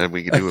 Nothing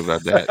we can do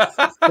about that.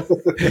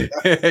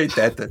 Ain't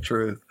that the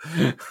truth?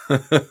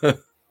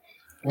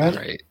 Well,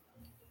 Right.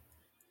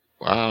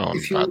 Wow.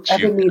 if you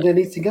ever need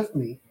anything of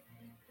me,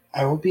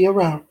 I will be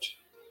around.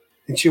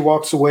 And she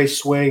walks away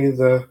swaying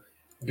the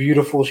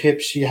beautiful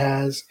hips she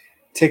has,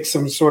 takes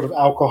some sort of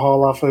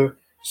alcohol off a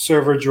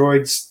server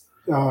droid's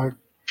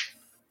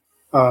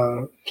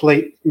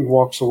plate and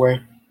walks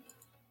away.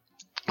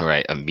 All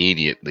right.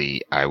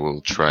 Immediately, I will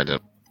try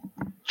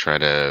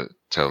to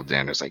tell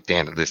Dana, like,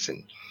 Dana,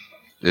 listen,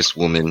 this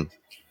woman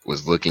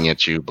was looking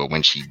at you, but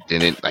when she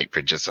didn't, like,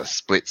 for just a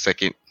split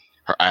second,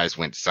 her eyes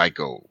went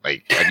psycho.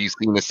 Like, have you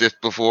seen a Sith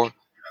before?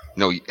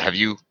 No, have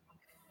you?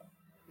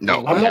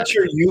 No. I'm not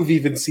sure you've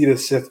even seen a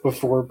Sith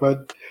before,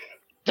 but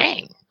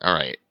Dang. All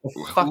right.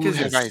 The fuck is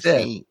have a I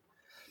Sith? seen?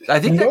 I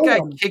think No that guy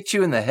one. kicked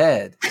you in the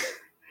head.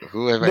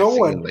 Who have no I seen?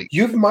 one. Like,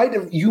 You might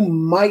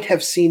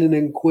have seen an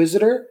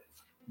Inquisitor,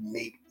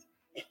 maybe.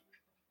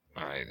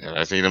 all right. Have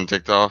I seen him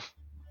ticked off?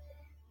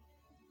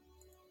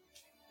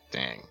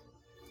 Dang.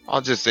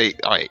 I'll just say,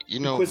 all right. You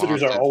know,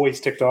 Inquisitors Mom, are always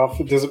ticked off.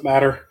 It doesn't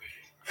matter.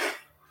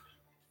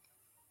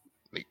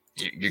 like,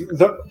 you,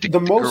 The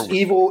most girl-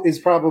 evil is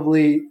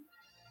probably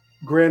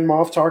Grand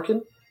Moff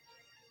Tarkin.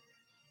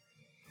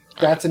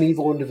 That's an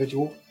evil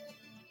individual.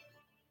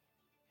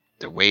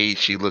 the way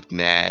she looked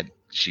mad,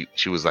 she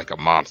was like a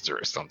monster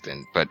or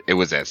something. But it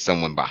was at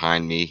someone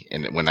behind me,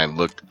 and when I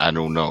looked, I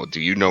don't know. Do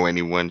you know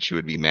anyone she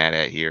would be mad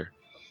at here?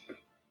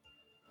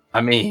 I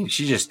mean,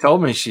 she just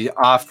told me she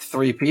offed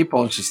 3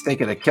 people and she's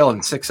thinking of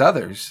killing 6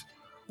 others.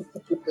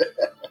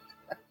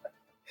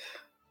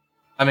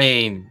 I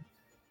mean,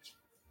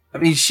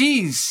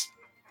 she's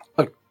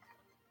look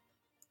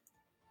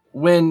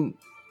when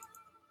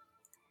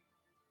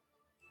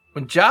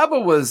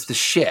Jabba was the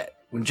shit.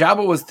 When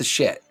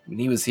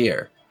he was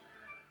here,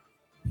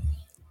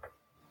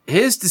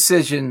 his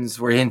decisions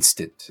were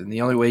instant, and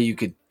the only way you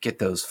could get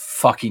those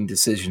fucking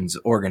decisions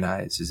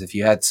organized is if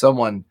you had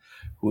someone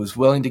who was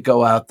willing to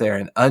go out there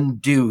and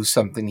undo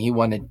something he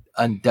wanted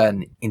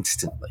undone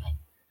instantly.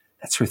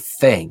 That's her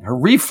thing. Her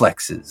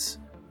reflexes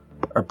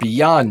are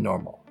beyond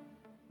normal.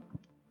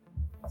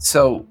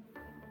 So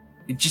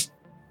just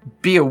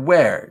be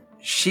aware.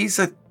 She's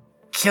a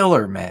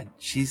killer, man.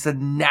 She's a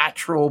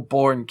natural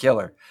born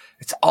killer.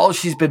 It's all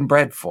she's been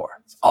bred for.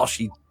 It's all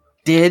she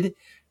did.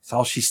 It's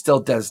all she still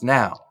does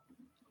now.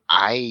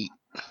 I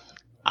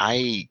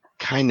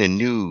kind of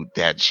knew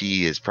that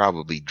she has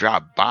probably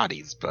dropped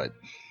bodies, but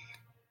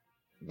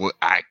what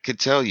I could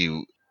tell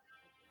you,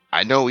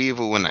 I know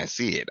evil when I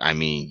see it. I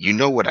mean, you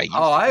know what I used to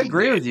I be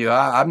agree there. with you.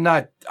 I'm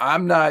not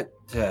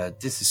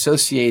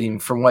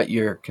disassociating from what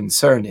your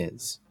concern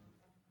is.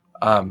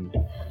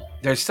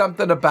 There's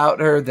something about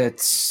her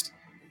that's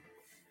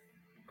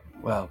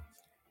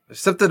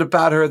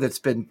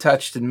been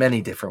touched in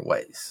many different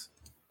ways.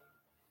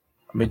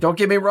 I mean, don't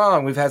get me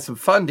wrong. We've had some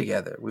fun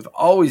together. We've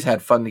always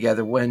had fun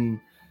together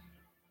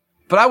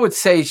but I would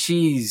say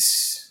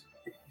she's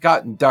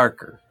gotten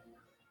darker.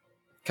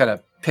 Kind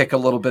of pick a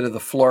little bit of the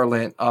floor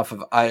lint off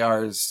of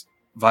IR's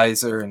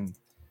visor and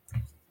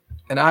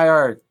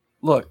IR,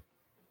 look,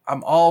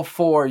 I'm all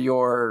for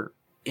your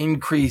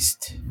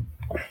increased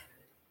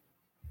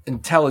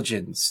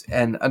intelligence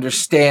and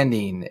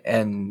understanding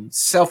and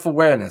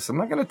self-awareness. I'm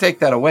not going to take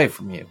that away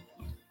from you.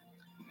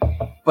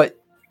 But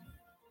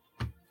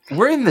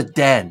we're in the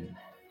den.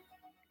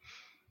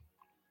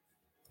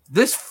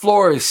 This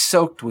floor is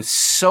soaked with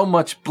so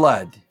much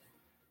blood.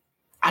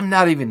 I'm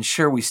not even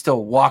sure we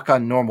still walk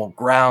on normal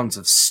grounds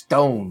of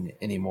stone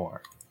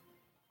anymore.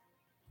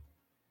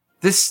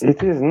 It is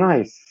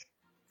nice.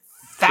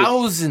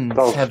 Thousands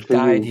Talk have to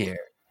died you. here.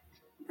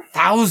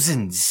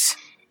 Thousands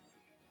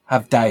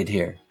have died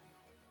here.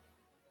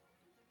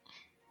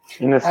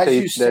 In a As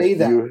you state say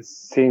that that- you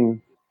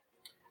seem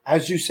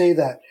As you say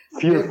that,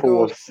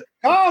 fearful of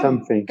Come!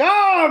 something.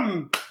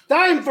 Come!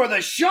 Time for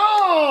the show!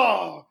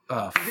 Oh,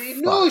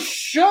 The new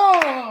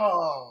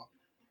show!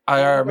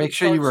 IR, make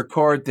sure you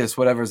record this,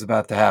 whatever's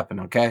about to happen,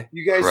 okay?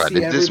 You guys Right,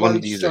 see if this one of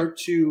everybody these- start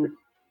to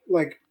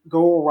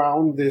go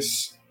around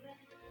this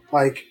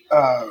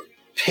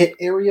pit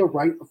area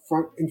right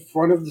in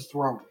front of the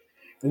throne.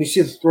 And you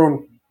see the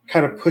throne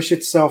kind of push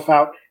itself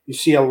out. You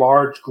see a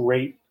large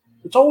grate.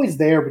 It's always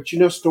there, but you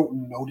just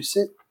don't notice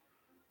it.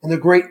 And the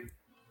grate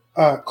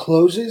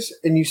closes,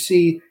 and you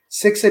see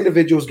 6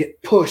 individuals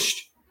get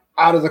pushed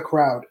out of the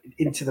crowd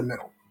into the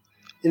middle.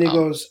 And it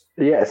goes,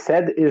 Yeah,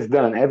 said is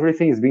done.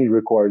 Everything is being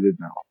recorded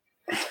now.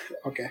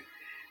 okay.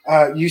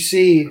 You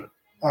see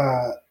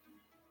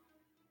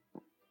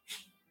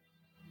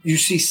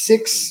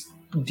 6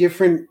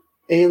 different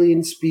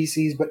alien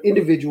species, but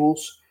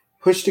individuals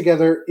pushed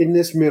together in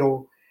this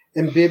middle.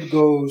 And Bib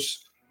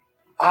goes,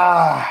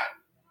 "Ah,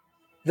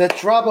 the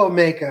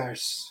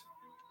troublemakers.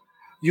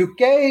 You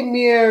came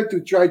here to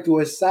try to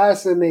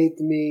assassinate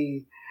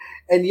me,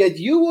 and yet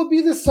you will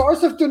be the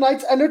source of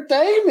tonight's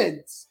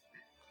entertainment.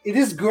 It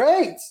is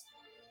great.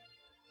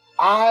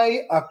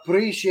 I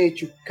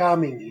appreciate you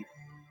coming here.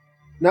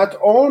 Not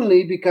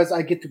only because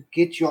I get to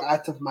get you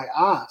out of my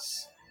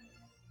ass,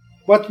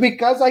 but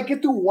because I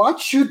get to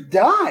watch you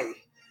die."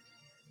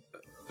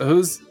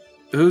 Who's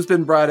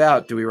been brought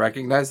out? Do we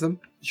recognize them?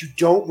 You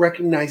don't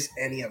recognize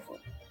any of them.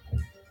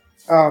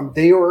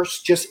 They are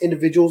just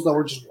individuals that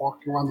were just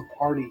walking around the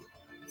party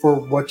for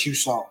what you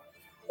saw.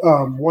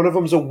 One of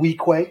them's a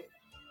Weequay.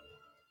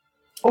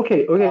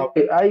 Okay.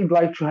 I'd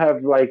like to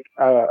have like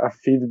a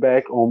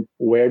feedback on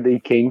where they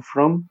came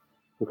from,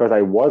 because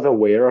I was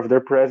aware of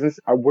their presence.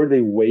 Were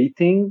they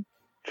waiting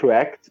to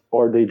act,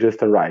 or they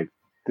just arrived?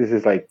 This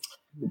is like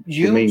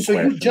the main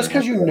question. Just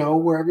because you know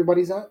where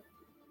everybody's at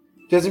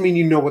doesn't mean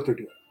you know what they're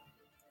doing.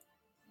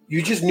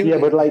 You just knew. Yeah,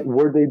 but like,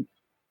 were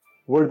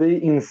they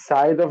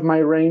inside of my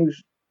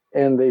range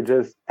and they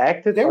just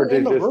acted, or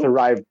they just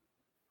arrived?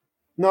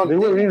 No, they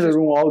were in the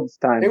room all this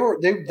time. They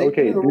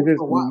okay, this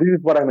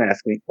is what I'm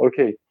asking.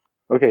 Okay.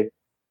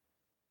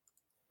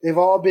 They've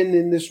all been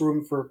in this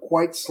room for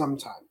quite some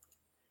time.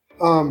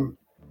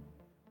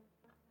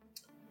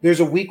 There's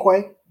a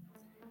Weequay.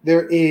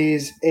 There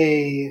is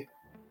a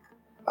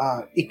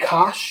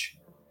Ikash.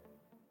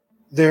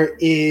 There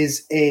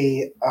is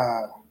a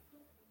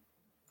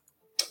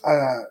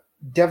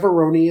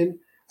Deveronian,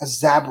 a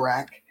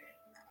Zabrak,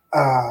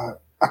 a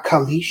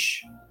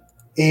Kalish,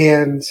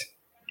 and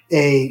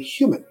a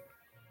human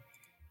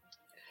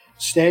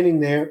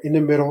standing there in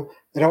the middle.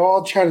 They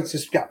all trying to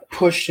just got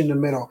pushed in the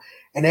middle,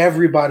 and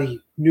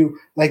everybody knew,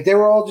 like, they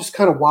were all just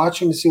kind of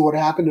watching to see what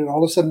happened, and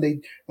all of a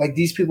sudden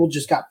these people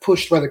just got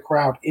pushed by the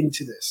crowd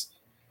into this,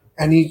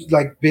 and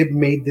Bib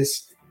made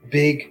this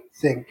big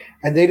thing,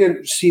 and they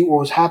didn't see what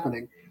was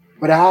happening,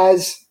 but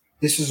as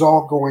this is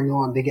all going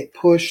on, they get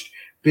pushed.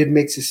 Bib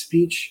makes a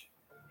speech,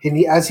 and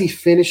as he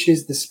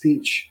finishes the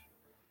speech,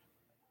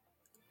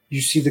 you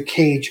see the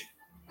cage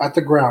at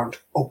the ground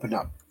open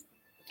up,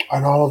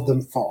 and all of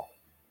them fall.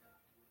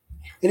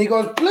 And he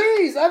goes,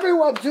 "Please,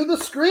 everyone, to the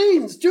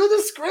screens! To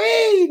the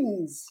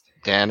screens!"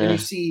 Danner. And you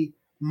see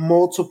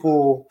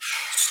multiple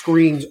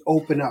screens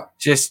open up.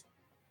 Just.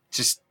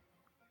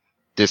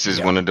 This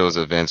is one of those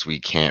events we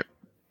can't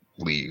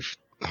leave,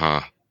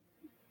 huh?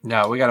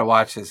 No, we got to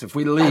watch this. If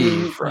we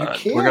leave, we're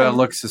going to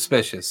look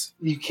suspicious.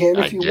 You can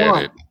if you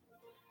want. It.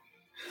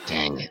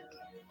 Dang it.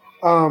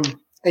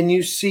 And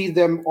you see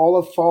them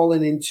all have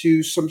fallen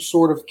into some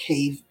sort of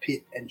cave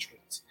pit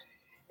entrance.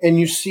 And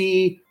you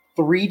see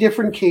 3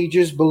 different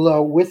cages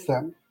below with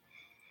them.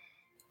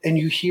 And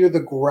you hear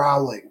the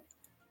growling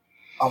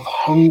of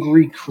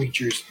hungry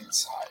creatures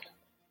inside.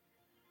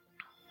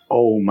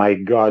 Oh my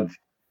God,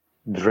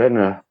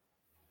 Drenna.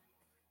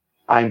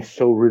 I'm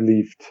so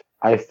relieved.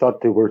 I thought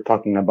they were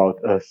talking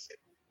about us.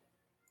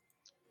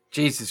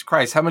 Jesus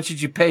Christ, how much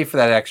did you pay for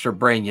that extra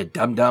brain, you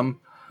dum-dum?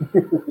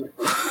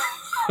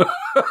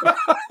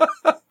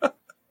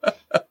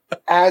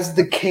 As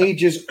the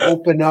cages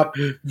open up,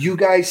 you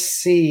guys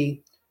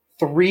see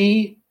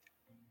 3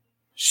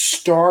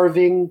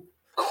 starving,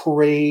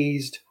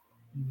 crazed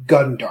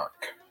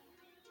Gundark,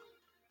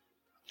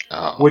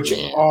 which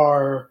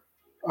are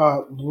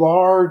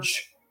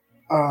large.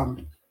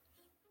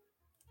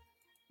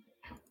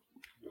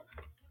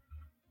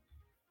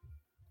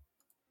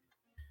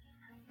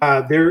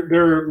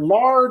 They're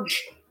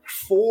large,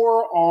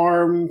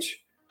 4-armed,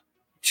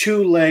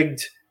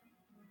 2-legged,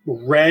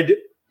 red,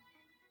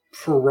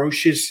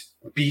 ferocious,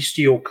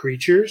 bestial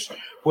creatures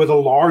with a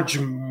large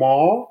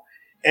maw,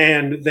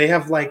 and they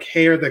have like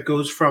hair that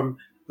goes from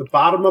the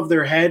bottom of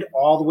their head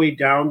all the way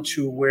down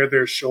to where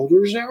their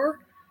shoulders are,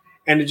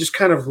 and it just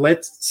kind of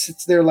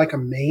sits there like a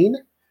mane.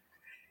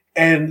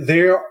 And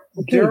they're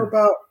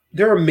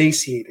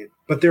emaciated,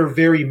 but they're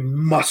very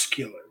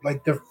muscular.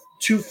 Like the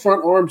 2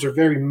 front arms are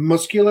very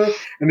muscular,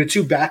 and the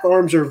 2 back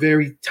arms are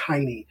very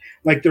tiny.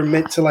 Like they're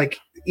meant to like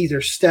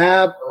either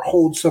stab or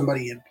hold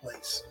somebody in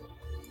place.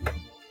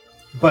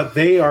 But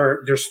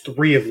there's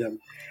 3 of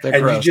them. They're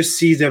and gross. You just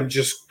see them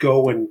just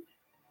go and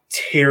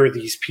tear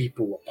these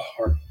people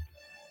apart.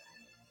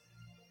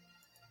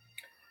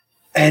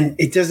 And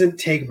it doesn't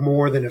take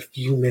more than a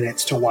few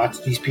minutes to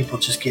watch these people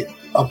just get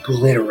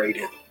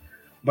obliterated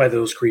by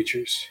those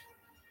creatures.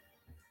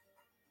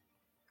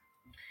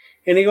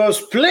 And he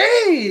goes,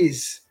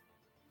 "Please,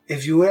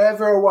 if you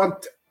ever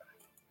want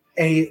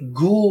a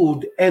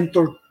good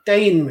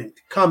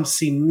entertainment, come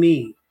see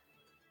me,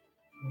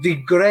 the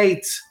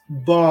great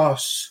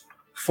boss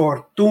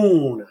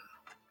Fortuna.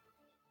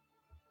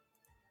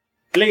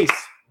 Please,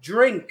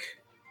 drink,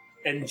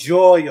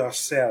 enjoy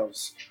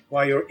yourselves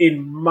while you're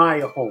in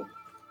my home."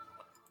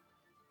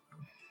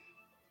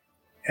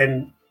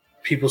 And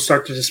people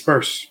start to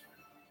disperse.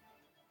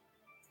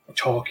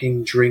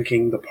 Talking,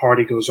 drinking, the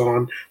party goes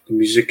on, the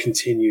music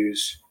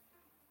continues.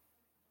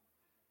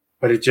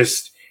 but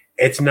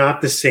it's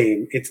not the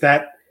same. It's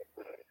that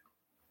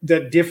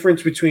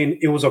difference between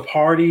it was a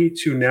party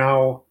to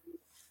now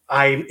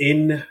I'm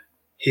in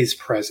his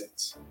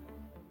presence.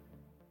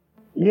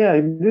 Yeah,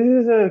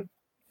 this is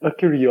a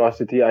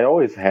curiosity I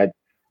always had.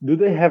 Do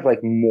they have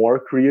like more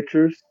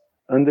creatures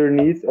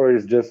underneath, or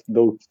is just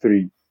those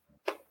three?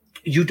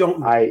 You don't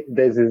know.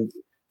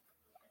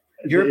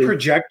 Your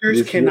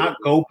projectors cannot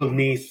go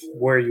beneath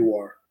where you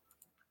are.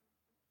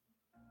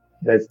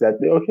 That's that.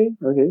 Okay.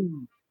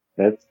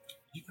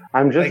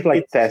 I'm just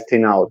like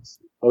testing out.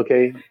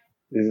 Okay,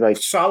 it's like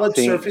solid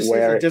surfaces.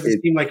 It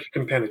doesn't seem like you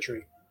can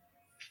penetrate.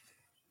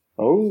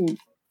 Oh,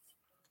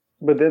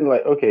 but then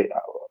like okay.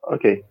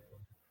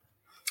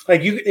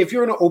 Like if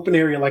you're in an open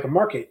area like a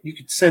market, you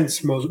could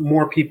sense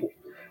more people.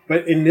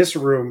 But in this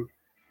room,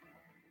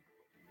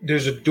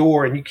 there's a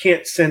door, and you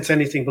can't sense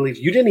anything. Believe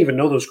you didn't even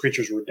know those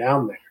creatures were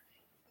down there.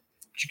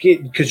 You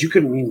can't because you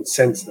couldn't even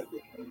sense them.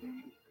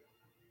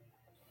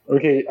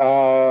 Okay.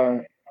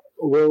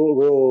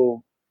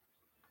 We'll.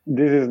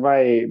 This is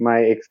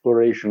my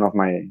exploration of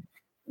my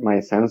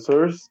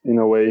sensors in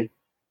a way.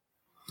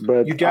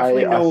 But you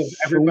definitely know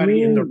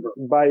everybody in the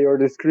room. By your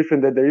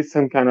description that there is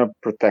some kind of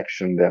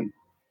protection then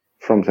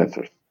from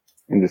sensors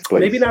in this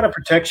place. Maybe not a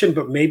protection,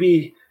 but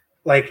maybe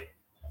like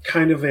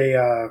kind of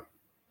a.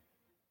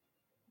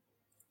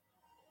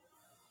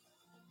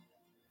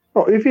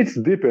 Oh, if it's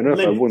deep enough,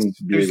 limits. I wouldn't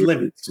be There's able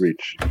limits. to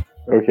reach.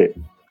 Okay.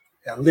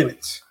 Yeah,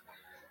 limits.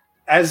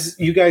 As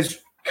you guys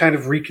kind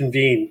of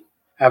reconvene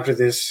after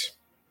this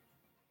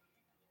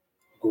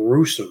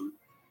gruesome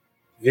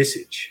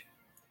visage,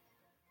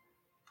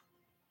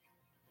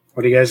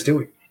 what are you guys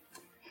doing?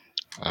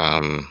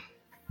 I'm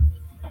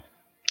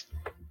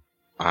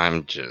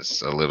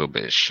just a little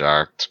bit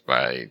shocked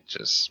by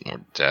just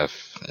more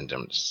death, and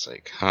I'm just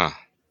like, huh.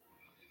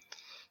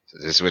 So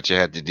this is what you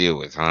had to deal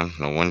with, huh?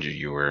 No wonder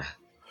you were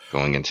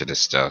going into this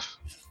stuff.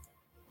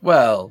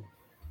 Well,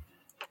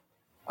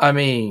 I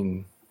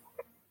mean,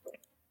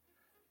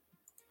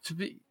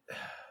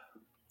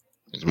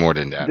 it's more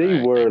than that.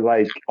 They were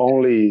like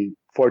only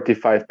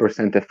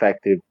 45%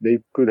 effective. They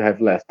could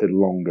have lasted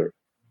longer.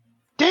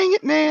 Dang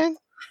it, man!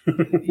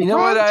 You know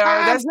what?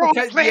 That's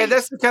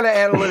the kind of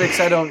analytics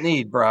I don't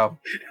need, bro.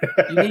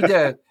 You need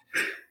to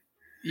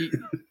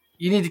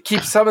you need to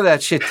keep some of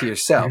that shit to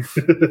yourself.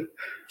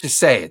 Just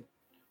say it.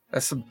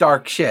 That's some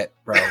dark shit,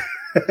 bro.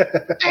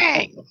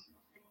 Dang.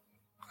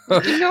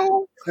 You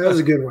know, that was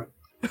a good one.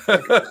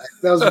 That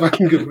was a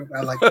fucking good one.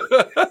 I like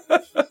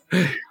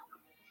it.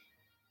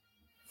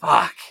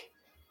 Fuck.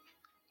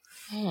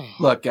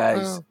 Look,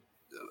 guys,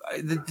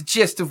 the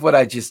gist of what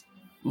I just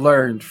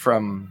learned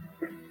from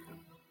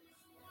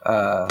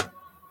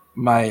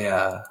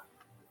my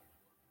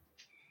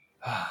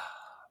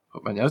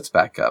put my notes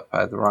back up.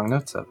 I had the wrong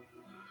notes up.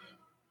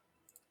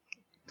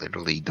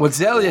 Literally, what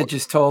Zelia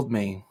just told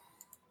me.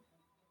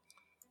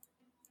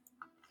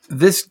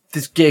 This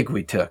gig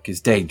we took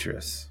is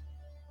dangerous,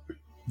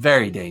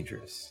 very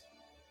dangerous,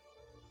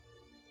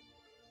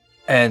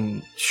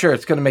 and sure,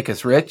 it's going to make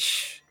us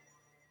rich.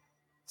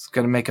 It's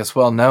going to make us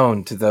well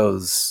known to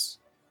those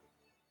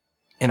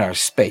in our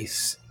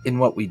space, in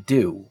what we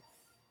do.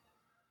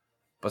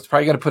 But it's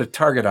probably going to put a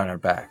target on our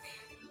back.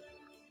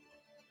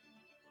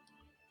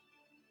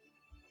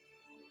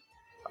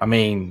 I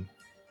mean,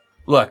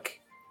 look,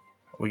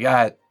 we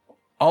got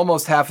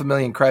almost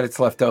 500,000 credits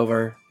left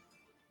over.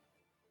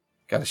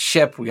 Got a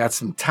ship. We got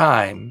some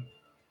time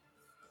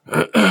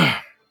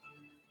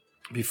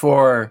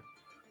before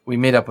we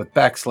meet up with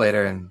Bex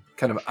later and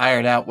kind of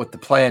iron out what the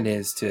plan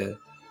is to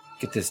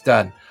get this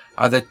done.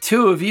 Are the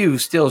two of you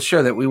still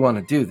sure that we want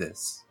to do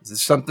this? Is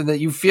this something that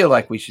you feel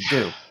like we should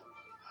do?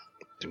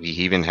 Do we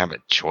even have a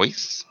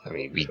choice? I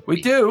mean,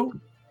 we do.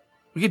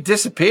 We could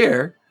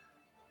disappear.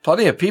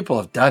 Plenty of people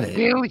have done it.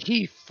 Will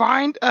he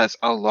find us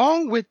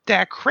along with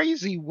that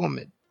crazy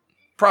woman?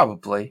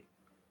 Probably.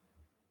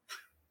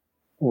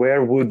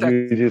 Where would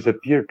you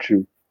disappear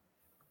to?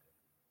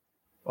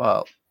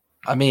 Well,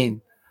 I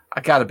mean, I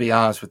gotta be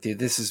honest with you.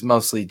 This is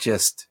mostly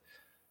just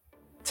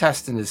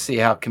testing to see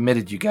how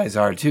committed you guys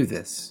are to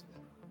this.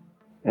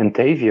 And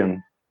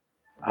Tavian,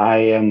 I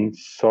am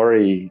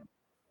sorry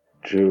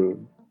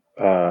to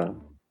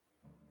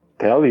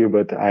tell you,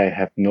 but I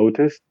have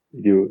noticed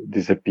you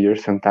disappear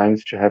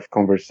sometimes to have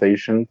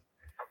conversations.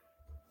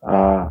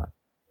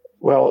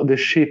 Well, the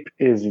ship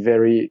is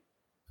very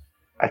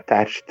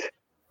attached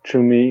to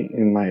me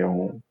in my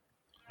own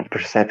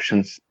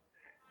perceptions.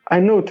 I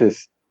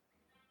noticed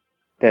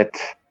that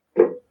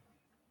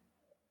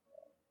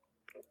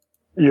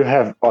you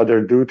have other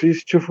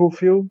duties to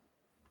fulfill.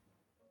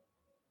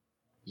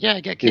 Yeah,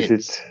 I got kids.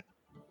 Is it?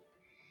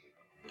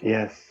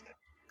 Yes.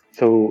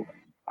 So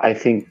I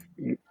think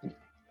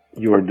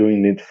you are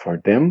doing it for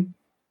them.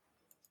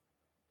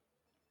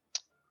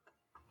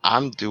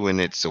 I'm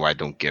doing it so I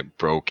don't get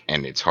broke,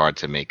 and it's hard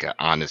to make an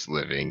honest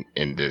living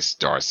in this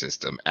star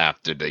system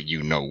after the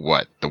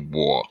the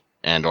war.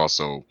 And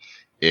also,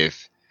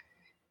 if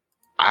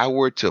I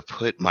were to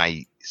put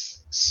my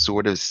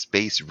sort of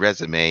space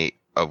resume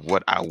of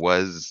what I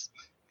was,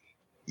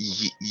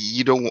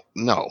 You don't.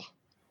 No.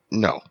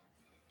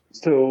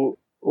 So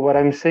what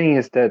I'm saying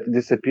is that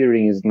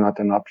disappearing is not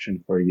an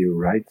option for you,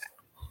 right?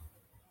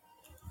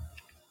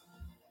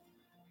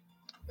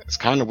 That's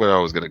kind of what I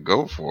was gonna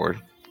go for.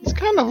 He's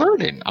kind of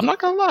learned. I'm not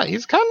gonna lie.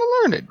 He's kind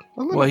of learned.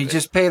 Well, he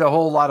just paid a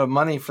whole lot of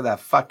money for that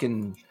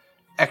fucking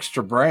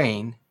extra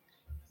brain.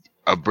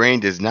 A brain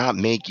does not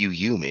make you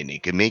human.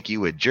 It can make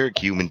you a jerk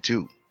human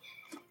too.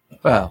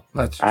 Well,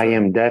 that's true. I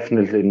am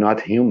definitely not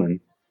human.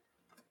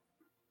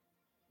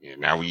 Yeah,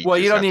 now we. Well,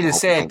 you just don't have need to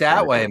hope say we it that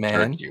don't way, turn into a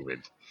man. jerk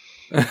human.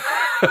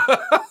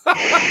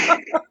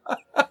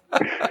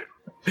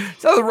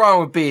 There's nothing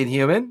wrong with being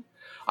human.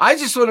 I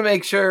just want to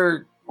make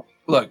sure.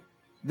 Look,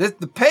 the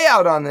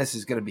payout on this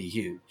is going to be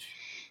huge.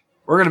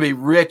 We're going to be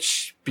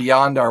rich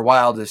beyond our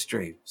wildest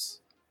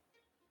dreams.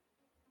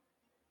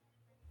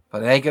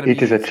 But it ain't going to be.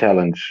 It is a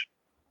challenge.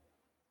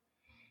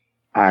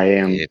 I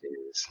It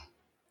is.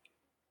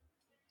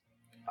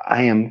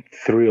 am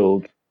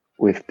thrilled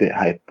with the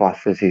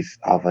hypothesis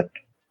of a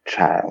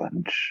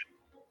challenge.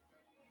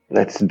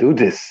 Let's do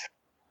this.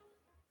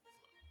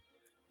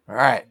 All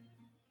right.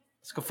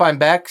 Let's go find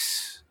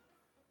Bex.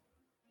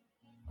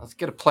 Let's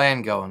get a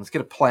plan going. Let's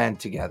get a plan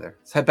together.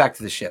 Let's head back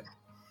to the ship.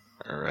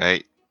 All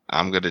right.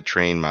 I'm gonna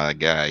train my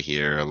guy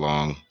here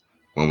along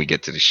when we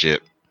get to the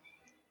ship.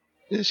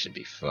 This should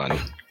be fun.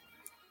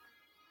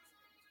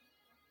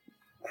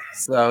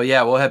 So,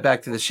 yeah, we'll head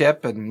back to the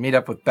ship and meet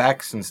up with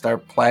Bex and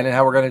start planning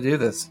how we're going to do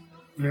this.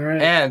 All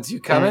right. Hands,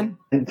 you coming?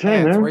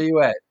 Jenner, Hands, where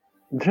you at?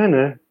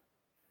 Jenner,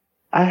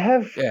 I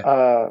have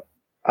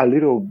a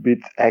little bit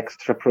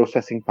extra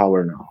processing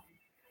power now.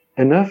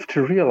 Enough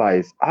to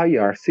realize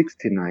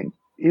IR69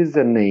 is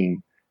a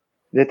name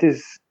that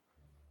is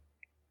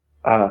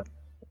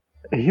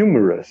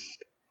humorous.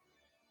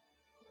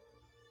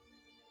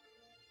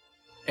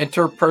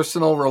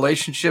 Interpersonal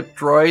relationship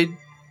droid,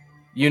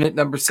 unit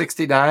number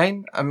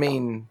 69. I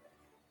mean,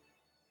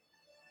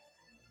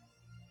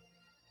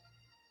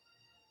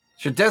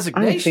 it's your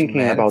designation, I'm thinking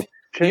man. about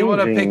You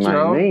want to pick changing your my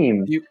own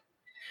name.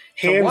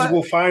 Hands what?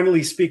 will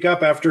finally speak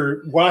up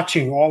after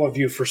watching all of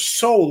you for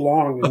so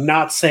long and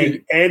not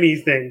saying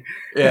anything.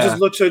 He Yeah. just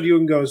looks at you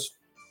and goes,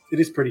 "It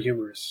is pretty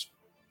humorous."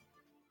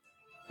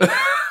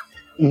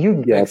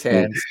 You get Thanks, me.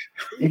 Hands.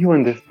 You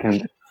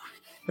understand.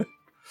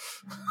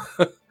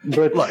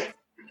 But Look,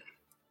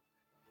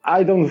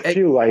 I don't Hey.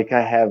 feel like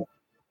I have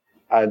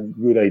a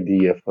good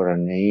idea for a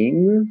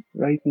name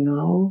right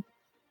now.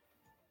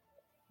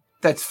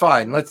 that's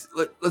fine. Let's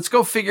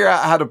go figure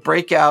out how to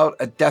break out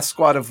a death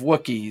squad of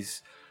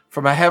Wookiees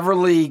from a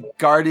heavily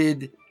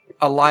guarded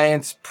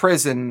Alliance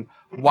prison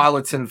while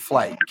it's in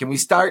flight. Can we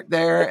start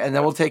there, and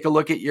then we'll take a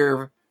look at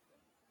your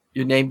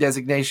name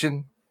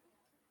designation?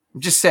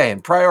 I'm just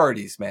saying,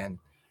 priorities, man.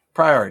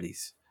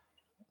 Priorities.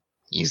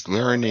 He's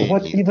learning.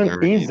 What he's even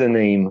learning. is a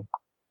name?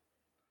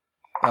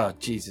 Oh,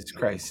 Jesus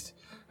Christ.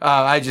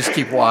 I just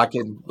keep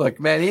walking. Look,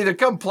 man, either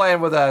come plan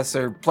with us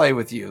or play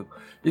with you.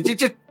 You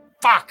just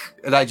fuck.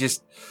 And I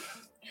just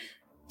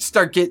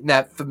start getting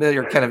that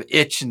familiar kind of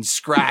itch and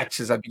scratch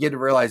as I begin to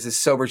realize this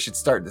sober shit's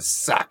starting to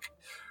suck.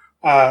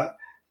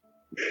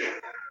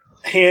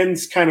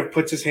 Hands kind of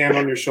puts his hand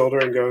on your shoulder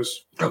and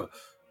goes,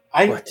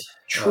 "I What?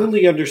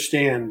 truly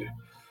understand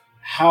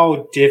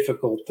how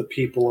difficult the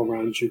people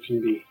around you can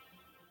be.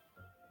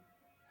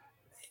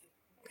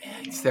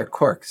 It's their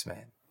quirks,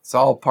 man. It's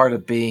all part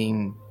of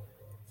being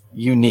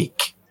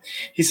unique.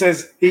 He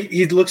says,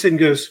 he looks and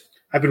goes,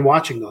 "I've been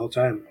watching the whole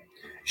time.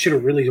 Should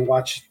have really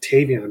watched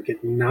Tavion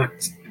get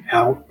knocked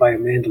out by a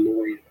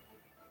Mandalorian.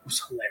 It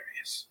was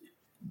hilarious."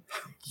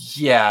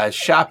 Yeah,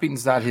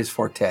 shopping's not his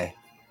forte.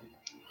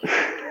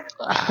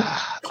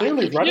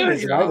 Clearly, running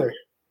isn't either.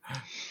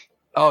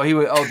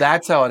 Oh,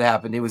 that's how it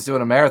happened. He was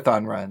doing a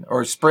marathon run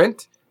or a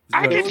sprint.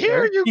 I can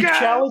hear you He guys.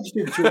 challenged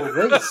him to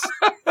a race.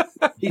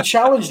 He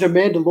challenged a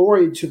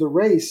Mandalorian to the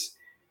race,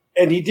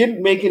 and he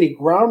didn't make any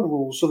ground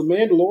rules. So the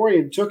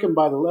Mandalorian took him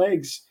by the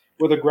legs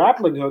with a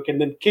grappling hook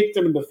and then kicked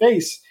him in the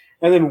face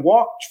and then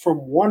walked from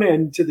one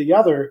end to the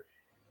other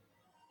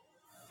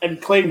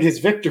and claimed his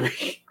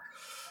victory.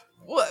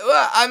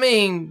 Well, I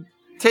mean,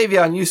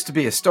 Tavion used to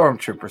be a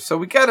stormtrooper, so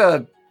we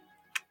gotta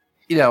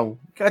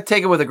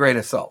take it with a grain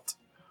of salt.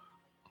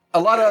 A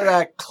lot of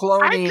that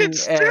cloning I can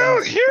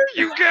still hear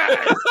you guys.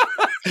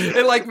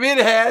 and like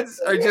mid-heads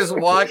are just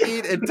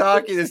walking and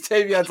talking as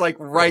Tavion's like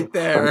right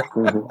there,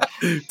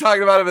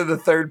 talking about him in the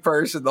third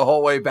person the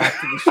whole way back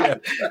to the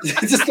ship.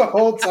 Just the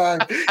whole time.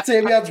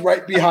 Tavion's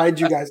right behind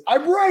you guys.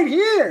 I'm right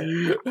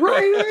here.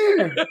 Right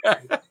here.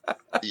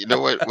 You know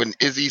what? When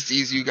Izzy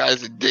sees you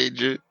guys in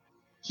danger,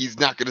 he's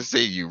not going to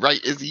save you.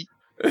 Right, Izzy?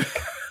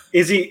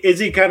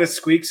 Izzy kind of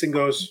squeaks and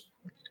goes,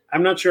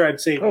 "I'm not sure I'd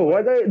say." Oh,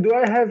 what do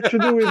I have to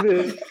do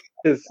with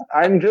this?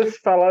 I'm just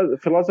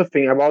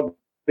philosophizing about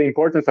the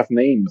importance of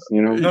names,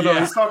 you know? No, Yeah.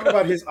 he's talking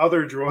about his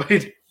other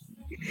droid.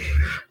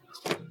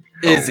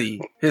 Izzy,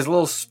 his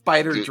little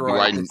spider Do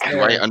droid. that's I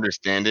there.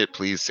 understand it?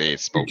 Please say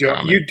it's spoke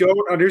You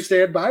don't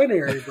understand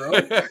binary, bro.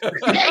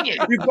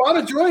 You bought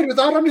a droid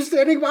without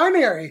understanding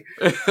binary.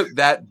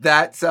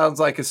 that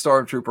sounds like a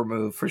stormtrooper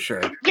move for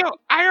sure. Yo,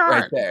 I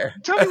Ironheart. right there.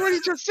 Tell me what he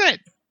just said.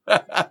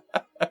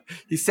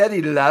 He said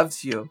he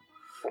loves you.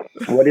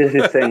 What is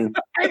he saying?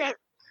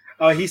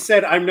 He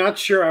said, "I'm not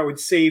sure I would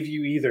save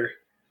you either."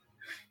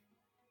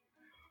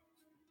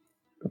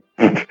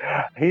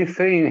 He's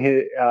saying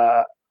he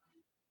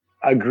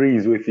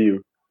agrees with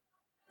you.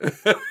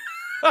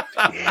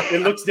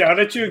 It looks down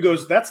at you and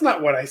goes, "That's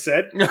not what I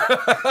said."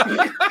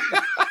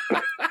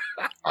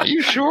 Are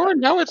you sure?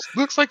 No, it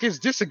looks like it's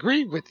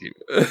disagreed with you.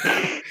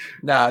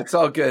 Nah, it's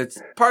all good.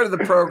 It's part of the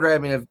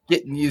programming of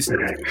getting used to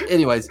it.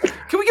 Anyways,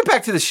 can we get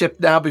back to the ship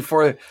now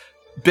before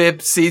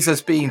Bib sees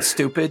us being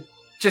stupid?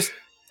 Just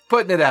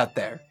putting it out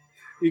there.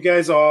 You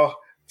guys all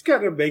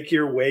gotta make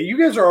your way. You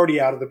guys are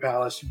already out of the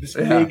palace. You just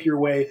make your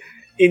way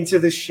into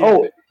the ship.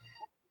 Oh.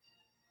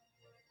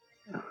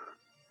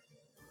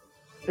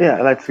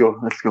 Yeah, let's go.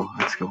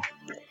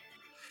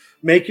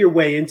 Make your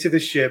way into the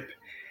ship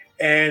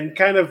and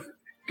kind of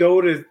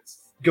go to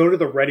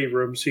the ready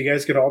room so you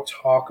guys can all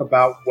talk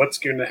about what's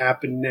going to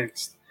happen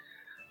next.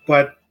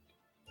 But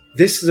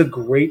this is a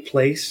great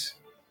place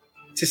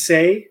to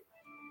say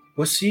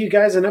we'll see you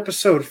guys in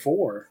episode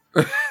 4.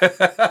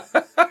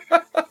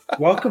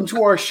 Welcome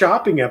to our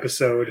shopping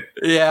episode.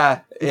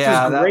 Yeah,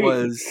 that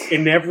was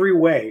in every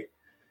way.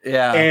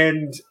 Yeah,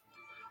 and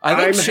I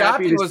think I'm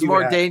shopping was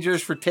more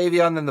dangerous for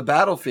Tavion than the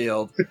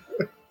battlefield.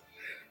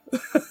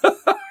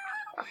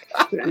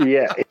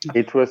 Yeah,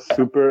 it was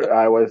super.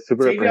 I was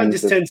super. Tavion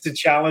just tends to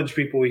challenge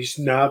people he's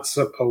not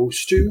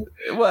supposed to.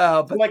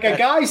 Well, but like a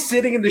guy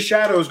sitting in the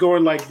shadows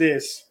going like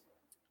this.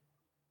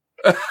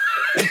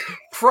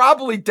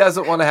 Probably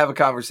doesn't want to have a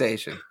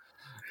conversation.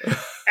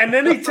 And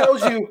then he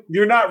tells you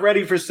you're not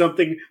ready for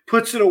something,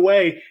 puts it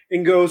away,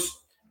 and goes,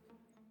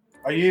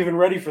 "Are you even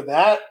ready for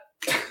that?"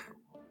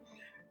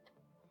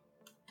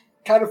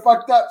 Kind of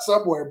fucked up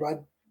somewhere,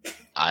 bud.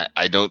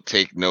 I don't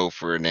take no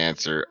for an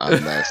answer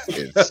unless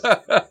it's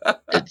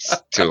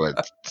to a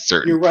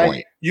certain You're right.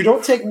 point. You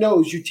don't take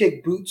no's, you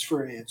take boots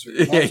for an answer.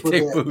 That's,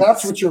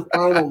 that's what your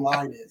final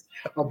line is.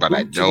 But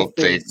I don't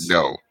take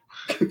no.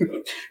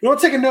 You don't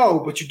take a no,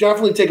 but you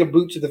definitely take a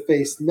boot to the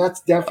face, and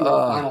that's definitely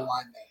the final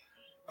line there.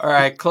 All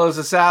right, close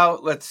us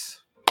out.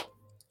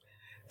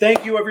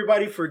 Thank you,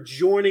 everybody, for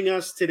joining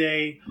us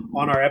today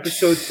on our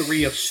episode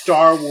 3 of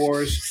Star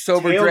Wars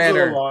Sober Tales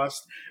Dranner. of the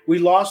Lost. We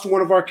lost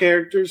one of our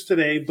characters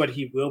today, but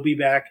he will be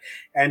back,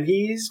 and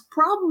he's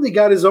probably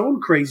got his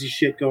own crazy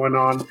shit going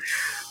on,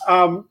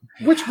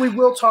 which we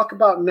will talk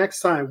about next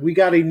time. We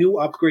got a new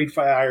upgrade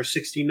for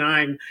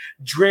IR-69.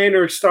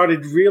 Dranner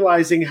started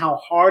realizing how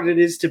hard it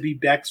is to be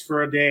Bex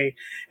for a day,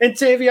 and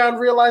Tavion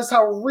realized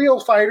how real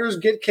fighters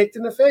get kicked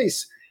in the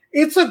face.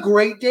 It's a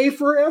great day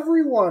for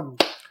everyone.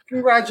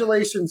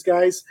 Congratulations,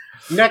 guys.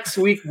 Next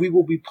week, we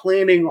will be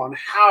planning on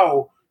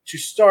how to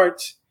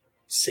start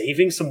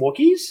saving some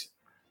Wookiees.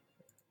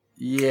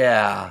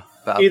 Yeah.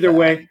 Either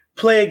way,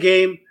 play a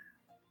game,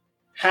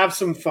 have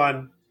some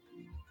fun.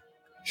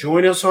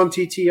 Join us on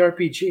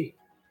TTRPG.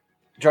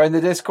 Join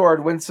the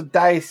Discord, win some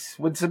dice,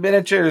 win some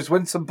miniatures,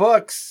 win some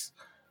books.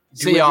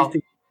 See y'all.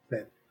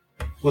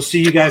 We'll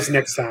see you guys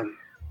next time.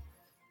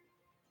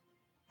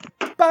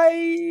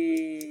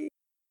 Bye.